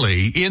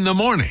 Hurley in the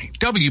morning.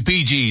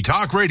 WPG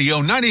Talk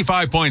Radio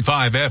 95.5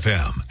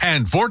 FM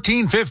and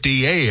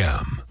 1450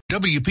 AM.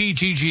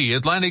 WPGG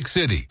Atlantic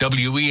City,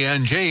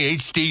 WENJ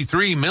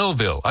HD3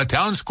 Millville, a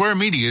Town Square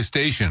Media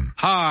station.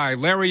 Hi,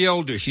 Larry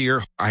Elder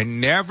here. I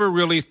never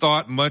really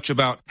thought much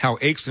about how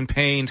aches and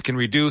pains can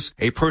reduce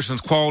a person's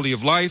quality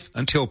of life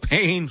until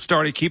pain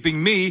started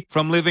keeping me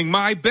from living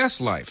my best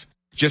life.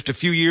 Just a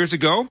few years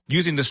ago,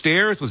 using the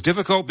stairs was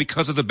difficult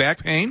because of the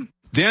back pain.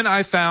 Then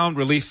I found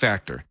Relief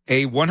Factor,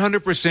 a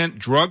 100%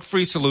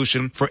 drug-free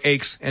solution for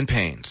aches and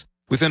pains.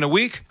 Within a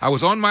week, I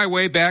was on my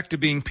way back to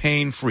being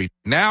pain-free.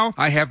 Now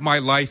I have my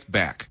life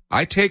back.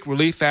 I take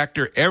Relief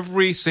Factor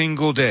every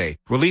single day.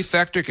 Relief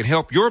Factor can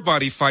help your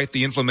body fight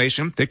the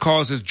inflammation that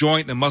causes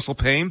joint and muscle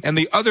pain and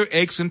the other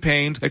aches and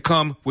pains that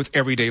come with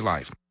everyday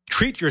life.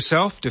 Treat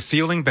yourself to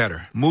feeling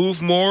better.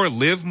 Move more,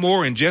 live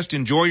more, and just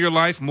enjoy your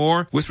life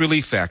more with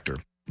Relief Factor.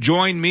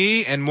 Join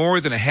me and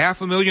more than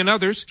 500,000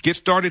 others. Get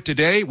started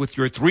today with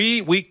your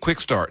 3-week quick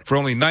start for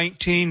only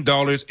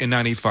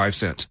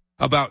 $19.95.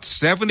 About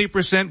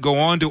 70% go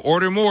on to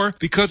order more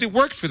because it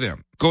works for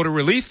them. Go to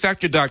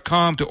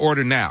ReliefFactor.com to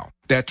order now.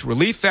 That's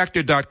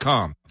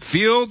ReliefFactor.com.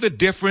 Feel the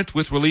difference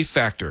with Relief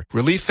Factor.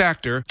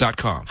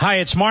 ReliefFactor.com. Hi,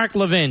 it's Mark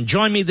Levin.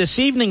 Join me this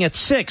evening at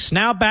 6.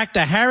 Now back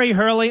to Harry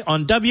Hurley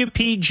on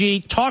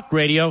WPG Talk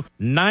Radio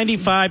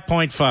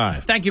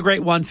 95.5. Thank you,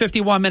 great one.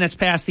 51 minutes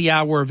past the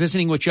hour,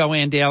 visiting with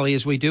Joanne Daly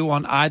as we do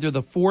on either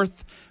the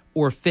 4th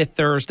or 5th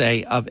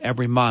Thursday of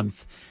every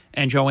month.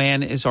 And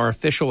Joanne is our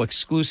official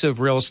exclusive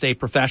real estate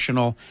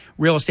professional,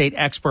 real estate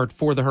expert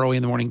for the Hurley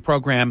in the Morning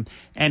program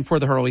and for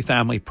the Hurley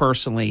family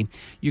personally.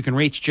 You can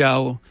reach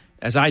Joe,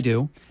 as I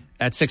do,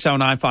 at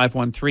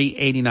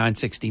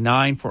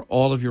 609-513-8969 for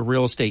all of your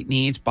real estate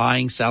needs,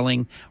 buying,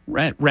 selling,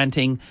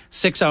 renting,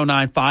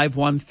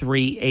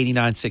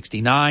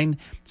 609-513-8969,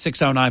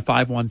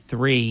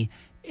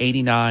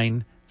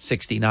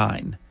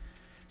 609-513-8969.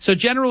 So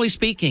generally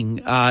speaking,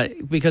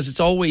 because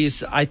it's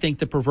always, I think,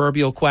 the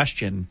proverbial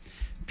question,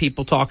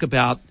 people talk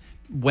about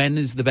when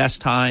is the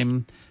best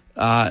time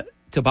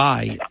to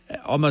buy.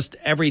 Almost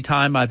every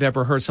time I've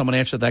ever heard someone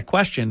answer that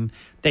question,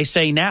 they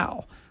say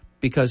now,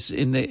 because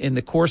in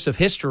the course of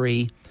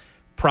history,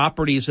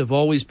 properties have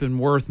always been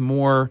worth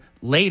more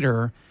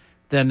later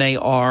than they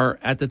are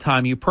at the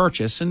time you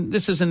purchase. And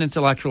this is an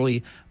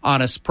intellectually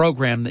honest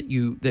program that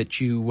you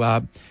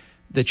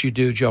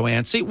do,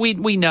 Joanne. See,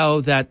 we know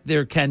that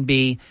there can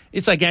be,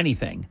 it's like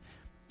anything.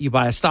 You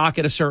buy a stock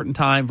at a certain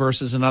time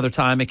versus another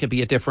time, it could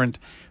be a different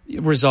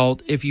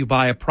result. If you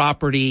buy a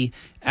property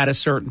at a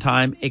certain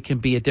time, it can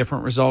be a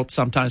different result.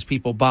 Sometimes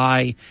people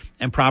buy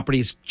and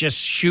properties just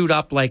shoot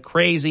up like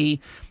crazy,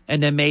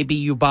 and then maybe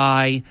you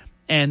buy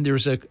and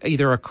there's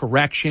either a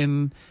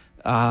correction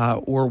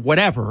or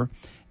whatever,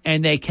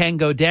 and they can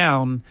go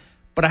down.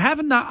 But I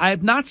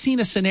have not seen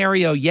a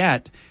scenario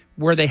yet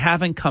where they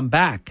haven't come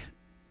back.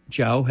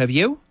 Joe, have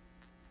you?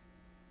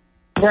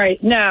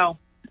 Right. No.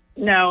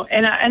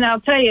 And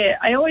I'll tell you,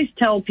 I always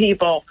tell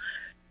people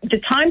the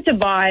time to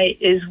buy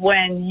is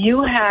when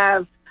you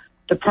have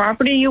the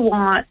property you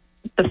want,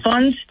 the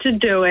funds to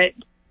do it,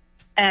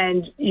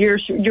 and you're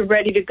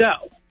ready to go.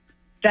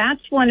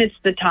 That's when it's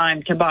the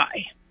time to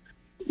buy.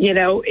 You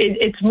know,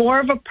 it's more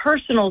of a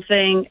personal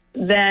thing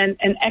than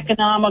an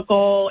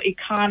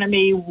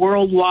economy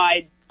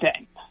worldwide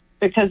thing,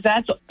 because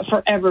that's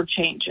forever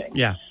changing.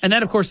 Yeah. And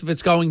then, of course, if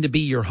it's going to be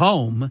your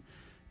home,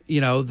 you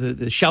know,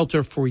 the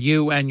shelter for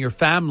you and your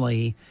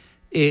family,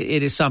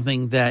 it is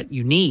something that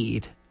you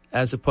need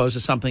as opposed to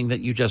something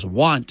that you just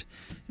want.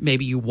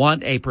 Maybe you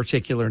want a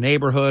particular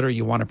neighborhood or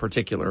you want a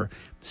particular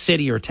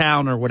city or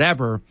town or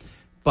whatever,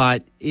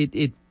 but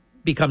it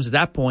becomes at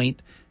that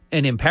point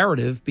an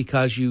imperative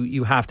because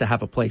you have to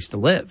have a place to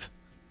live.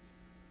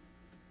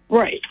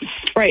 Right.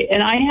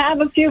 And I have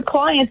a few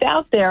clients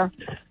out there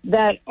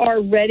that are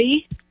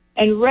ready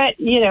and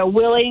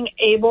willing,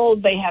 able.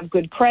 They have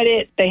good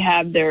credit. They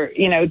have their,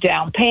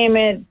 down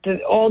payment,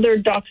 all their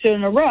ducks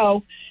in a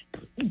row,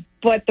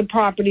 but the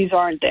properties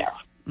aren't there.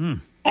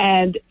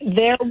 And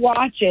they're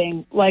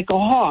watching like a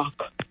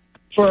hawk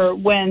for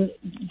when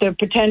the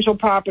potential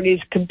properties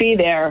could be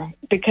there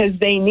because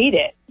they need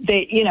it.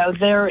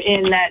 They're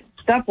in that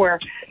stuff where,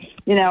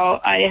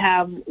 I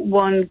have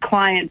one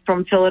client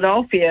from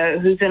Philadelphia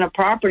who's in a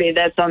property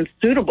that's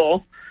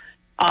unsuitable,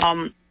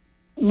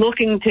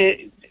 looking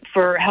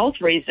for health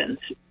reasons,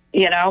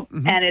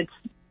 and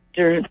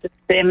the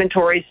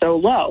inventory so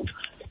low.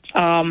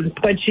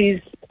 But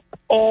she's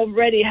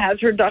already has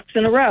her ducks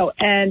in a row,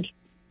 and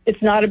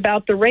it's not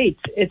about the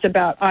rates. It's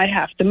about, I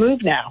have to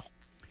move now.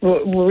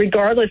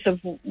 Regardless of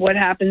what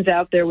happens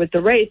out there with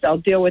the rates, I'll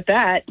deal with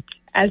that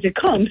as it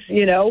comes,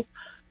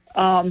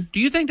 Do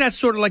you think that's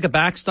sort of like a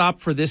backstop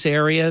for this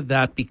area,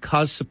 that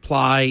because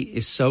supply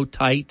is so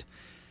tight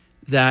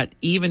that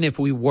even if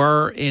we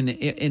were in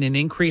an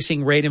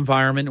increasing rate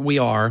environment, we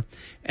are,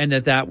 and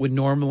that would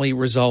normally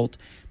result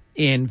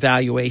in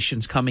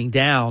valuations coming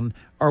down,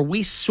 are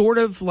we sort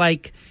of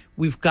like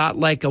we've got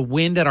like a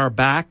wind at our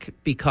back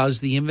because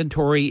the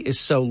inventory is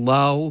so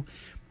low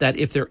that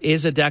if there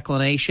is a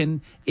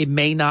declination, it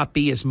may not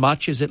be as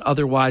much as it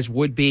otherwise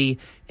would be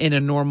in a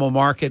normal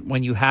market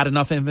when you had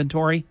enough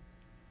inventory?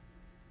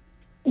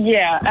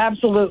 Yeah,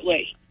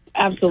 absolutely.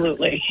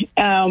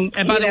 And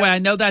by the way, I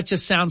know that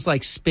just sounds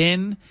like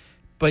spin,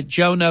 but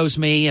Joe knows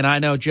me and I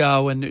know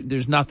Joe, and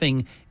there's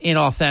nothing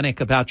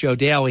inauthentic about Joe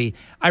Daly.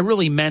 I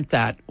really meant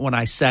that when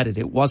I said it.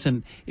 It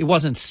wasn't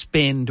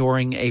spin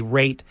during a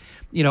rate,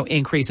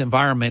 increase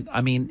environment.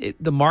 I mean,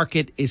 the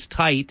market is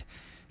tight.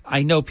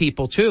 I know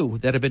people too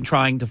that have been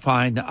trying to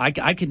find.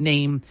 I could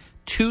name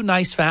 2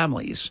 nice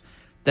families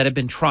that have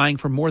been trying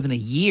for more than a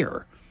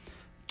year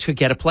to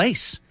get a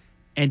place,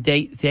 and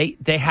they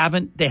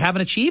haven't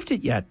achieved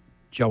it yet,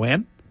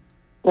 Joanne.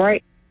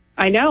 Right.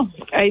 I know.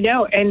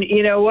 And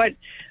you know what?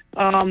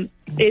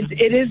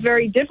 It is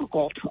very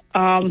difficult.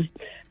 I'll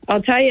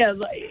tell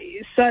you,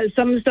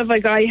 some of the stuff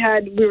like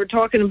we were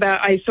talking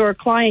about, I saw a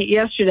client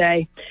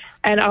yesterday,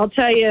 and I'll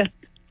tell you,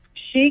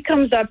 she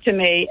comes up to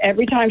me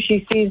every time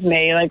she sees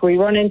me, like we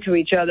run into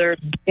each other,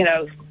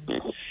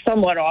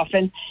 somewhat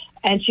often.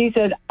 And she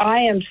said,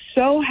 I am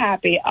so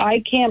happy.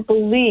 I can't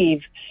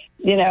believe,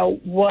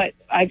 what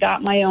I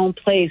got my own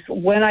place,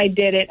 when I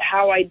did it,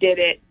 how I did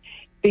it,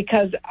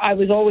 because I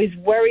was always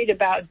worried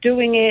about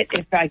doing it,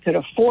 if I could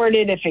afford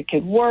it, if it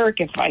could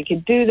work, if I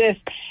could do this.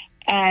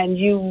 And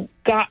you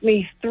got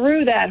me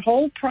through that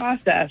whole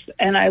process.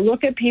 And I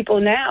look at people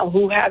now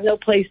who have no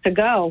place to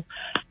go.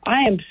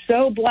 I am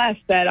so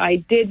blessed that I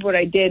did what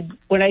I did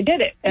when I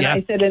did it. And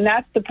I said, and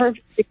that's the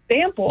perfect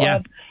example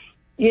of,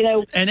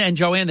 And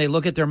Joanne, they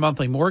look at their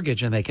monthly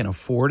mortgage and they can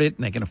afford it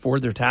and they can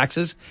afford their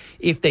taxes.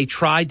 If they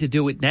tried to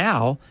do it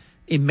now,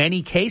 in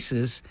many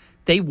cases,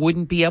 they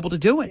wouldn't be able to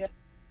do it.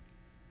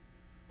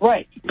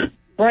 Right.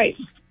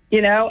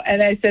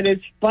 And I said,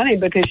 it's funny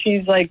because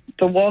she's like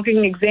the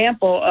walking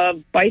example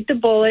of bite the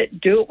bullet,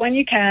 do it when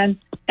you can,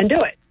 and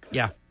do it.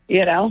 Yeah.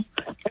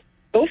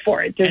 Go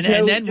for it.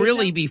 And then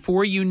really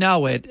before you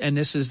know it, and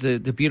this is the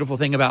beautiful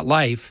thing about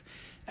life,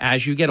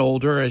 as you get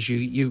older, as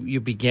you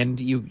begin,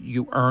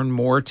 you earn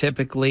more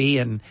typically,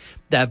 and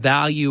that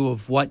value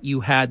of what you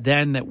had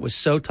then that was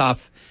so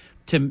tough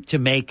to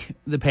make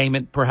the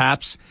payment,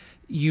 perhaps,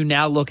 you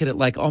now look at it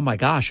like, oh my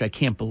gosh, I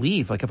can't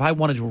believe, like if I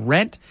wanted to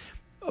rent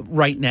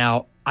right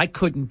now, I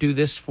couldn't do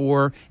this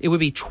it would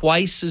be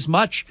twice as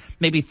much,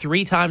 maybe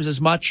 3 times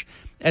as much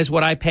as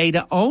what I pay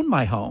to own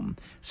my home.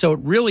 So it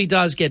really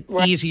does get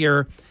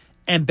easier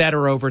and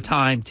better over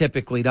time,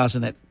 typically,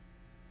 doesn't it?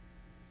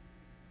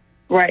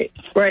 Right.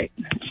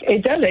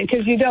 It doesn't,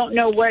 because you don't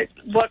know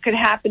what could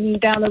happen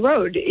down the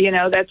road.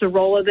 That's a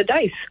roll of the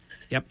dice.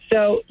 Yep.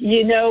 So,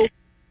 you know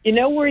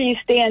where you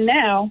stand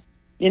now.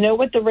 You know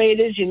what the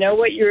rate is. You know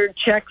what your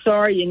checks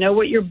are. You know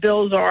what your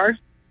bills are.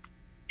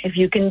 If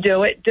you can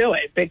do it,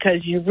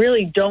 because you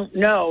really don't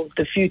know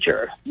the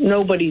future.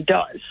 Nobody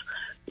does.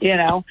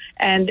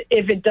 and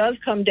if it does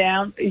come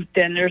down,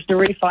 then there's the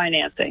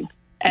refinancing.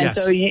 And Yes.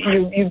 so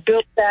you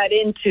built that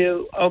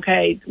into,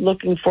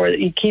 looking for it.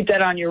 You keep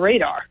that on your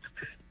radar,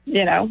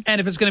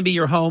 And if it's going to be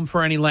your home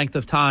for any length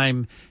of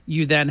time,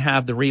 you then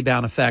have the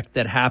rebound effect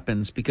that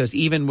happens, because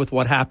even with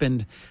what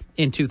happened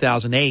in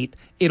 2008,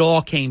 it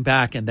all came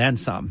back and then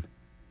some.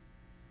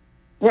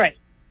 Right.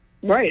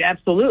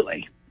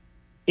 Absolutely.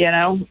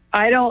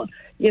 I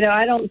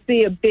don't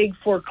see a big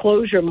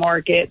foreclosure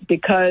market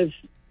because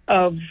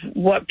of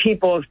what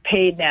people have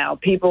paid now.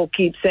 People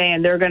keep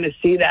saying they're going to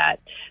see that.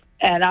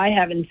 And I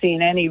haven't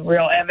seen any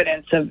real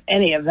evidence of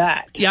any of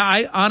that. Yeah,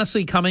 I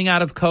honestly, coming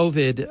out of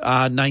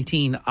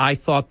COVID-19, I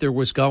thought there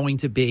was going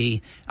to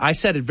be, I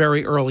said it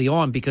very early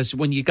on, because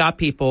when you got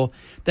people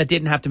that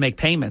didn't have to make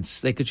payments,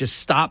 they could just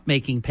stop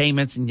making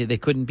payments and they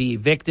couldn't be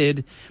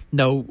evicted.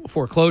 No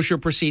foreclosure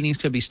proceedings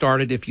could be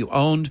started if you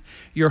owned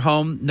your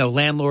home. No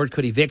landlord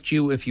could evict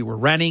you if you were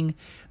renting.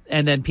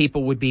 And then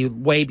people would be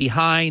way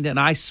behind. And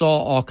I saw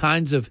all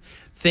kinds of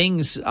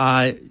things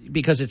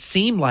because it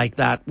seemed like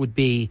that would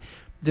be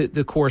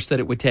the course that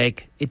it would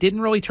take. It didn't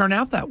really turn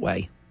out that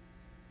way.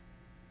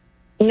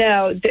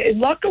 No,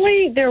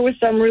 luckily there was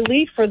some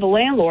relief for the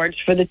landlords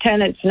for the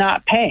tenants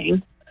not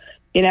paying.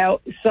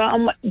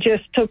 Some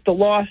just took the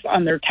loss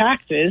on their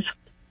taxes,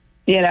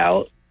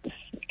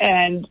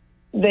 and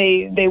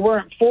they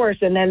weren't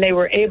forced, and then they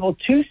were able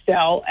to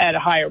sell at a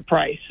higher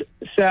price.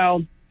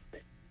 So,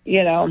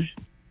 there's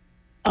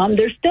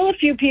still a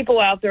few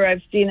people out there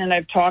I've seen and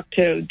I've talked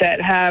to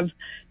that have,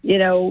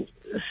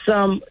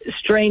 some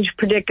strange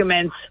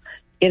predicaments,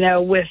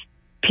 with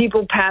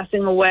people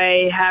passing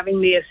away,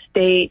 having the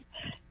estate,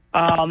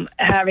 the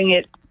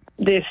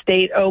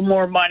estate owe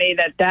more money,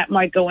 that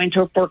might go into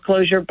a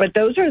foreclosure. But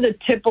those are the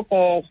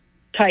typical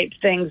type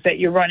things that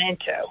you run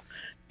into,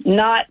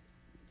 not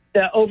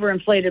the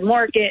overinflated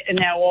market, and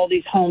now all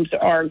these homes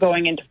are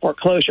going into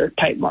foreclosure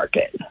type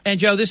market.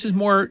 And Joe, this is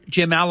more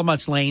Jim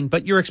Alamut's lane,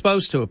 but you're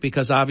exposed to it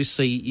because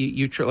obviously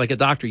you like a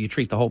doctor, you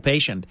treat the whole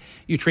patient,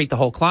 you treat the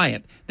whole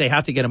client. They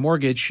have to get a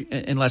mortgage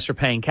unless they're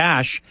paying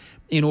cash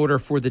in order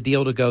for the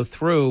deal to go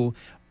through.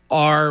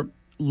 Are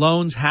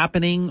loans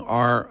happening?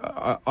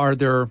 Are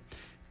there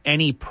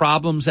any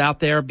problems out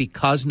there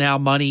because now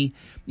money,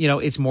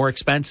 it's more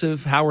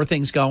expensive? How are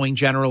things going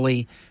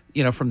generally,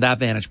 from that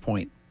vantage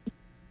point?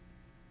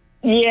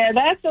 Yeah,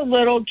 that's a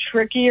little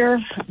trickier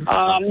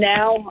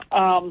now.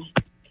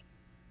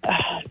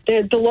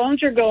 The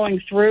loans are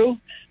going through,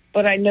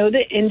 but I know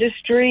the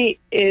industry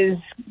is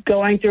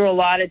going through a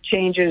lot of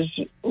changes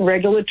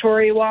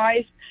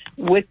regulatory-wise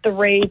with the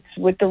rates,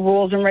 with the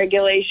rules and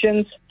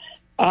regulations.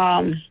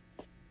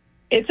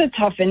 It's a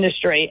tough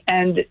industry,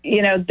 and,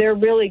 they're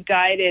really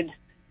guided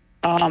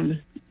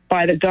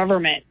by the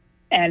government.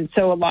 And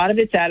so a lot of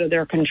it's out of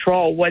their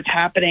control, what's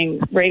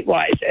happening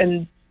rate-wise.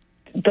 And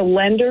the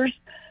lenders,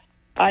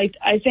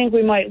 I think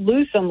we might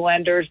lose some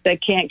lenders that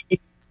can't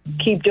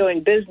keep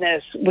doing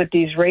business with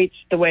these rates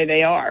the way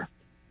they are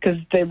because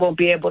they won't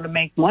be able to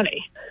make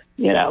money,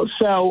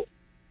 So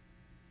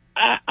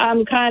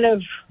I'm kind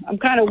of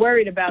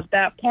worried about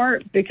that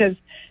part because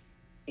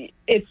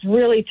it's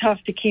really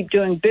tough to keep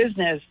doing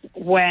business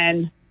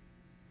when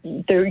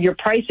your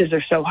prices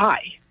are so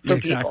high for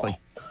people.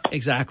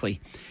 Exactly.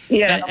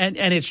 Yeah,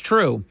 and it's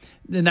true.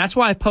 And that's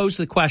why I posed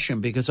the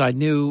question, because I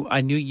knew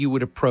you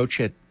would approach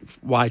it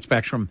wide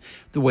spectrum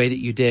the way that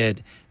you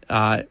did.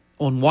 On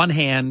one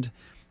hand,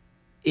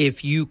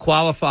 if you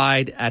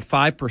qualified at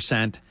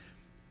 5%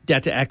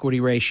 debt to equity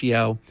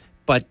ratio,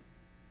 but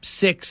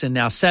 6 and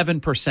now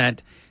 7%,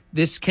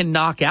 this can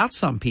knock out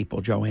some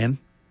people, Joanne.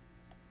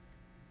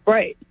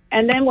 Right.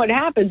 And then what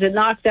happens, it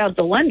knocks out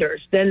the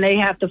lenders. Then they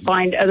have to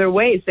find other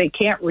ways. They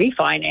can't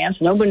refinance.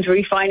 No one's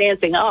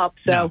refinancing up.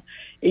 So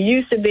It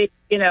used to be,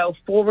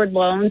 forward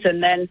loans,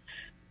 and then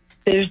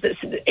there's this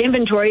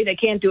inventory. They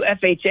can't do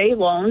FHA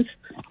loans.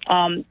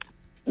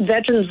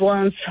 Veterans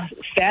loans,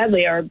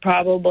 sadly, are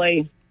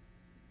probably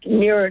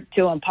near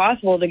to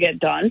impossible to get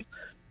done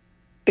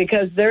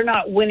because they're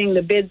not winning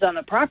the bids on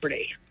the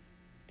property.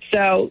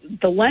 So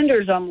the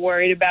lenders I'm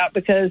worried about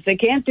because they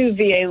can't do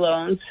VA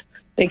loans.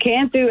 They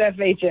can't do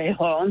FHA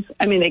loans.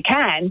 I mean, they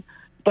can,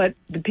 but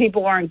the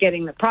people aren't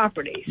getting the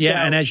property. Yeah, so,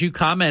 and as you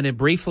commented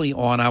briefly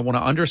on, I want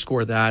to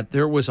underscore that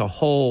there was a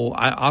whole,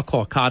 I'll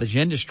call it cottage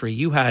industry.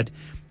 You had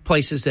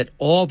places that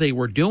all they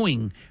were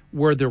doing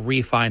were the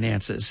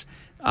refinances.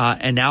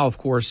 And now, of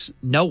course,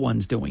 no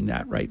one's doing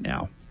that right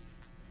now.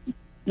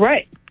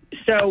 Right.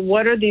 So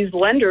what are these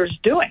lenders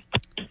doing?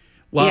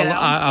 Well,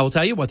 I will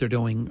tell you what they're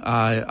doing.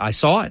 I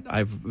saw it.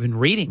 I've been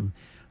reading.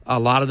 A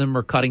lot of them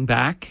are cutting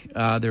back.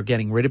 They're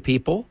getting rid of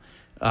people.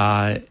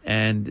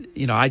 And,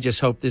 I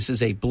just hope this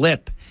is a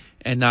blip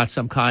and not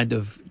some kind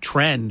of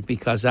trend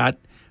because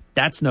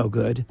that's no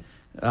good.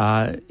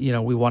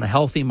 We want a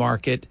healthy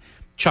market.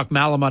 Chuck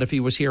Malamud, if he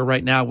was here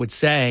right now, would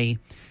say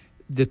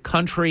the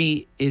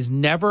country is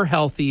never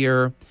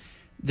healthier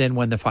than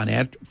when the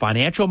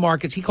financial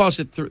markets, he calls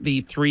it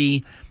the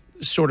three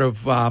sort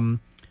of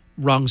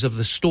rungs of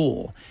the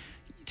stool.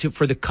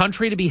 For the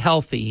country to be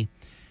healthy,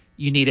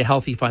 you need a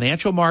healthy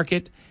financial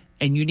market,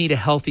 and you need a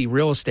healthy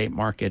real estate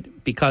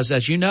market because,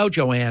 as you know,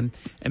 Joanne,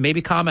 and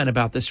maybe comment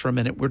about this for a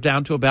minute, we're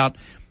down to about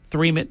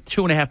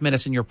 2.5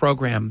 minutes in your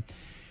program.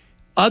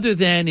 Other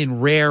than in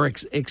rare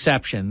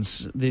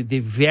exceptions, the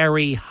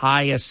very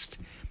highest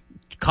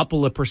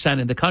couple of percent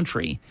in the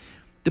country,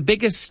 the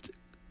biggest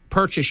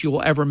purchase you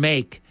will ever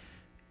make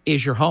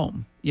is your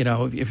home. You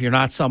know, if you're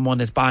not someone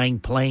that's buying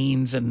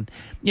planes and,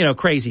 you know,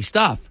 crazy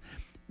stuff,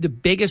 the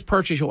biggest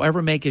purchase you'll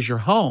ever make is your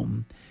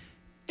home.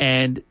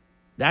 And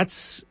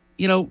that's,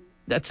 you know,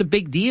 that's a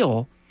big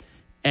deal.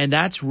 And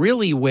that's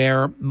really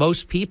where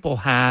most people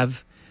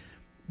have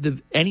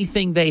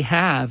anything they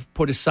have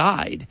put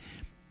aside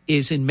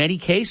is in many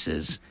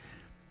cases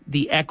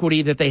the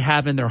equity that they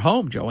have in their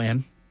home,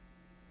 Joanne.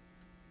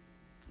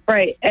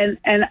 Right. And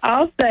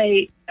I'll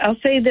say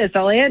this,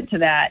 I'll add to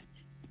that.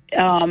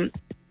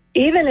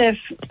 Even if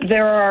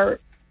there are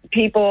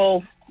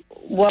people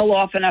well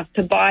off enough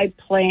to buy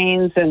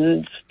planes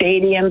and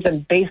stadiums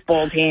and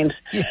baseball teams,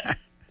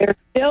 there's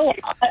still,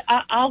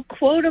 I'll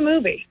quote a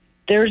movie,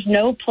 there's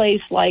no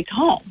place like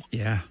home.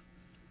 Yeah.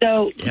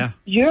 So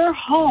your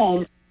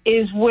home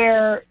is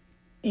where,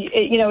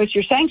 you know, it's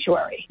your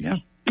sanctuary. Yeah.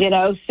 You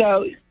know,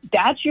 so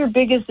that's your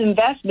biggest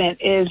investment,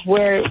 is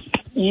where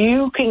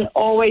you can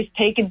always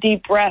take a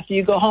deep breath.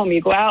 You go home,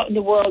 you go out in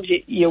the world,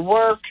 you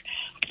work,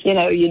 you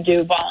know, you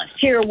do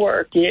volunteer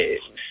work, you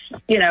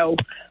know,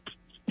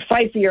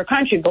 fight for your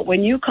country. But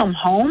when you come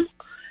home,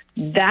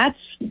 that's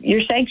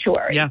your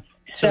sanctuary. Yeah,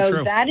 so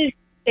true. That is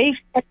safe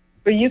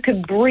where you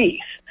can breathe.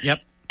 Yep.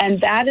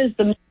 And that is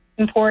the most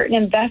important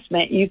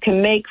investment you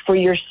can make for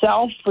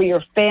yourself, for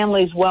your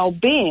family's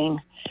well-being,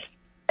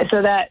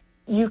 so that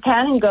you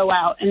can go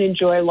out and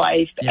enjoy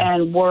life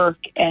and work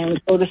and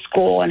go to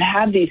school and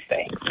have these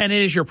things. And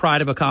it is your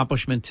pride of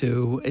accomplishment,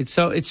 too. It's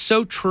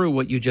so true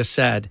what you just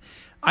said.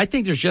 I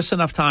think there's just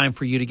enough time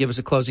for you to give us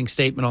a closing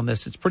statement on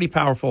this. It's a pretty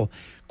powerful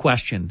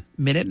question.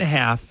 Minute and a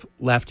half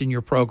left in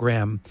your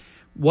program.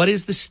 What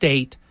is the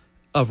state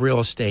of real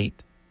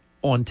estate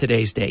on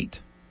today's date?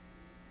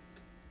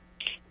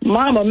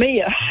 Mamma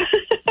mia.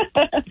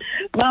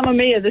 Mamma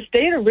mia. The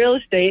state of real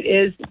estate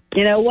is,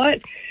 you know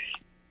what?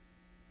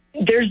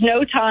 There's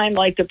no time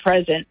like the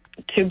present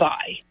to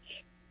buy.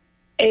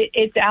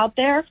 It's out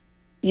there.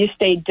 You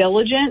stay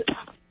diligent,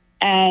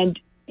 and,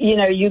 you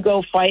know, you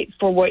go fight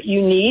for what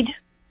you need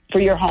for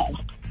your home.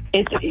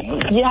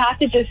 You have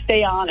to just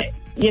stay on it.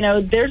 You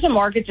know, there's a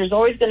market. There's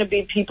always going to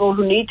be people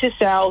who need to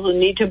sell, who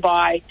need to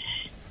buy.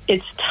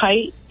 It's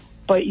tight,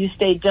 but you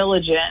stay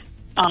diligent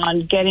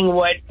on getting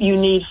what you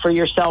need for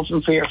yourself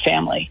and for your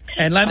family.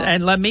 And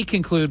let me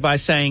conclude by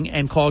saying,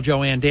 and call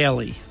Joanne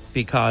Daly,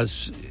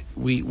 because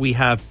we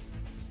have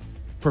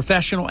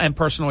professional and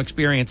personal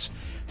experience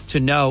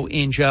to know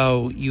in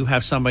Joe you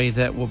have somebody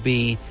that will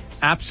be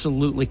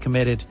absolutely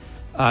committed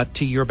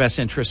to your best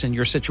interest in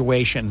your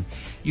situation.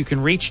 You can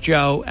reach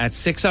Joe at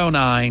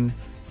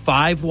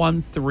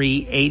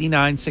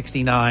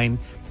 609-513-8969,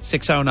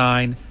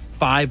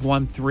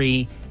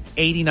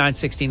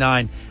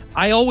 609-513-8969.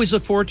 I always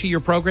look forward to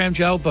your program,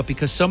 Joe, but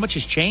because so much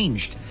has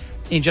changed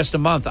in just a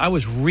month, I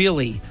was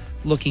really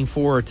looking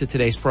forward to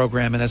today's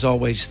program. And as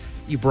always,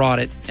 you brought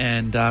it,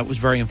 and it was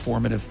very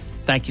informative.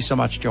 Thank you so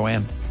much,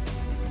 Joanne.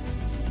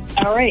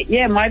 All right.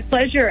 Yeah, my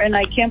pleasure. And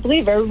I can't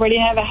believe everybody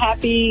have a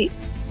happy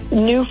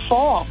new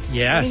fall.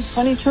 Yes.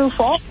 2022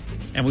 fall.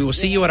 And we will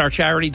see you at our charity